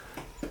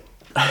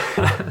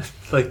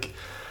 Like,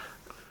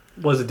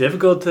 was it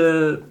difficult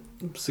to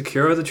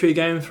secure the 3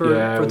 games for it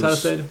Tata was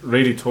Stadium?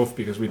 really tough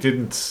because we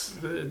didn't.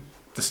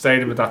 The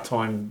stadium at that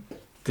time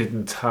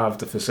didn't have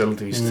the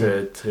facilities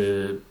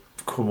to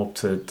come up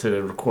to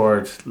the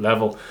required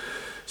level.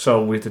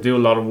 So we had to do a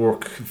lot of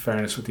work, in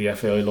fairness, with the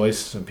FAI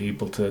licensing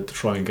people to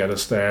try and get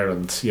us there,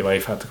 and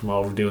UEFA had to come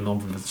over and do a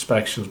number of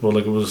inspections. But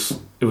like it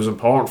was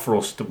important for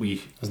us that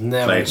we There's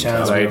never a Played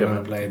chance we Played were them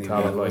going to play in the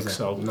Tala, Aviva, like, was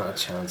so. it? Not a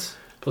chance.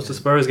 Plus the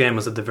Spurs game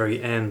was at the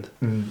very end,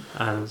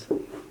 and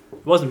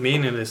it wasn't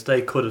meaningless.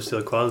 They could have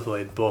still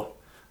qualified, but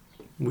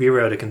we were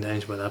out of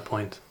contention by that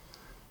point,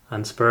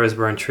 and Spurs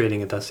weren't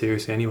treating it that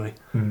seriously anyway.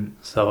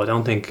 So I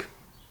don't think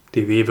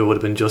the Aviva would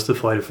have been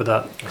justified for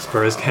that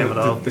Spurs game at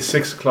all. The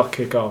 6 o'clock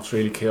kickoffs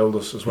really killed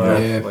us as well.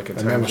 Yeah, Like in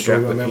I remember terms of getting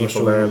struggling- I the remember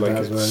people there, struggling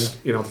like with that as it's,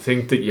 you know, to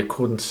think that you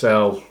couldn't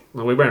sell.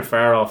 Well, we weren't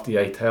far off the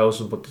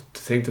 8,000, but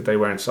to think that they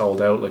weren't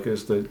sold out, like,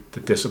 is the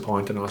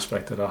disappointing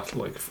aspect of that.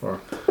 Like for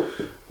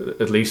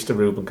at least the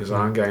Ruben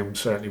Kazan game,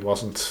 certainly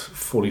wasn't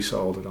fully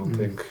sold. I don't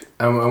think.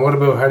 And what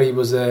about Harry?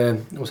 Was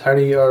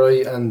Harry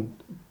alright? And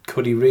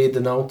could he read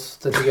the notes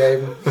that you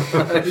gave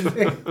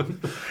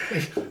him?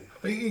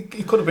 He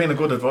could have been a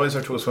good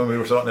advisor to us when we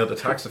were sorting out the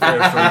tax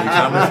affairs for the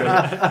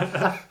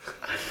examination.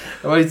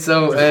 Right,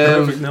 so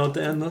Perfect note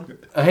to end on.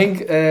 I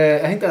think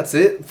that's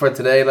it for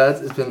today,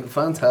 lads. It's been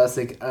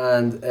fantastic,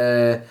 and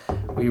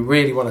we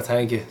really want to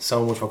thank you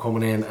so much for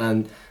coming in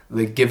and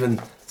like giving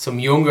some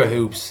younger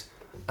hoops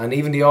and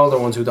even the older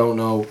ones who don't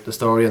know the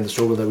story and the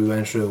struggle that we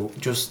went through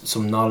just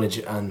some knowledge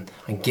and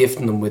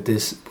gifting them with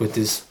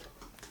this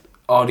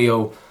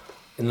audio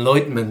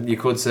enlightenment, you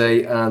could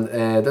say. And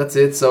that's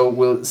it. So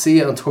we'll see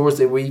you on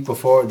Thursday week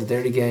before the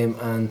Derry game,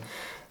 and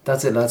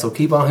that's it, lads. So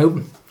keep on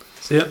hooping.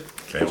 See ya.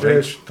 Okay,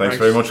 Cheers. thanks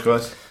very much,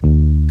 guys.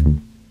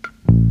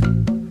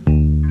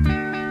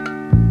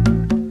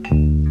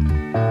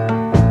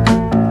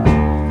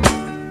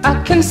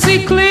 I can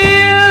see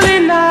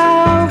clearly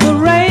now, the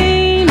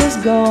rain is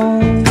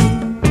gone.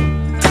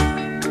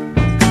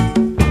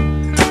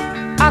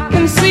 I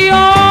can see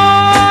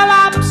all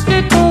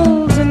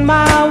obstacles in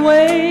my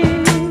way.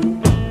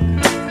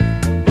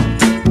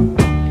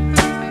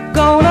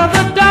 Gone are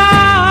the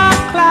dark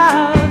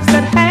clouds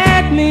that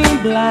had me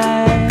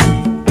blind.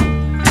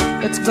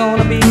 It's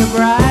gonna be a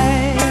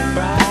bright,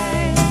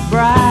 bright,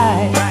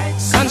 bright,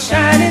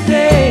 sunshiny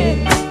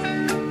day.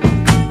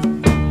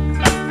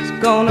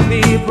 Gonna be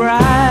a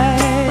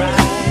bright,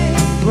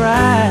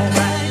 bright,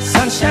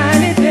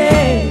 sunshiny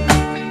day.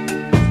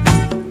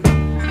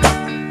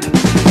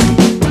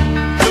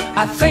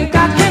 I think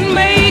I can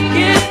make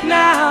it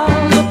now.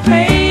 The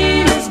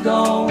pain is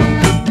gone.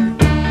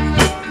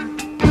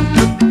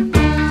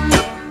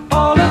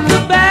 All of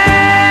the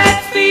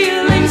bad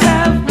feelings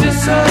have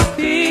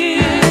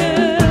disappeared.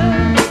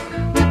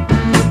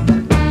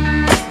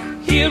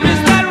 Here is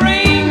that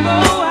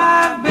rainbow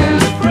I've been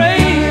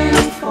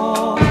praying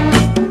for.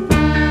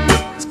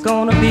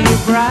 Gonna be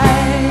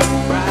bright.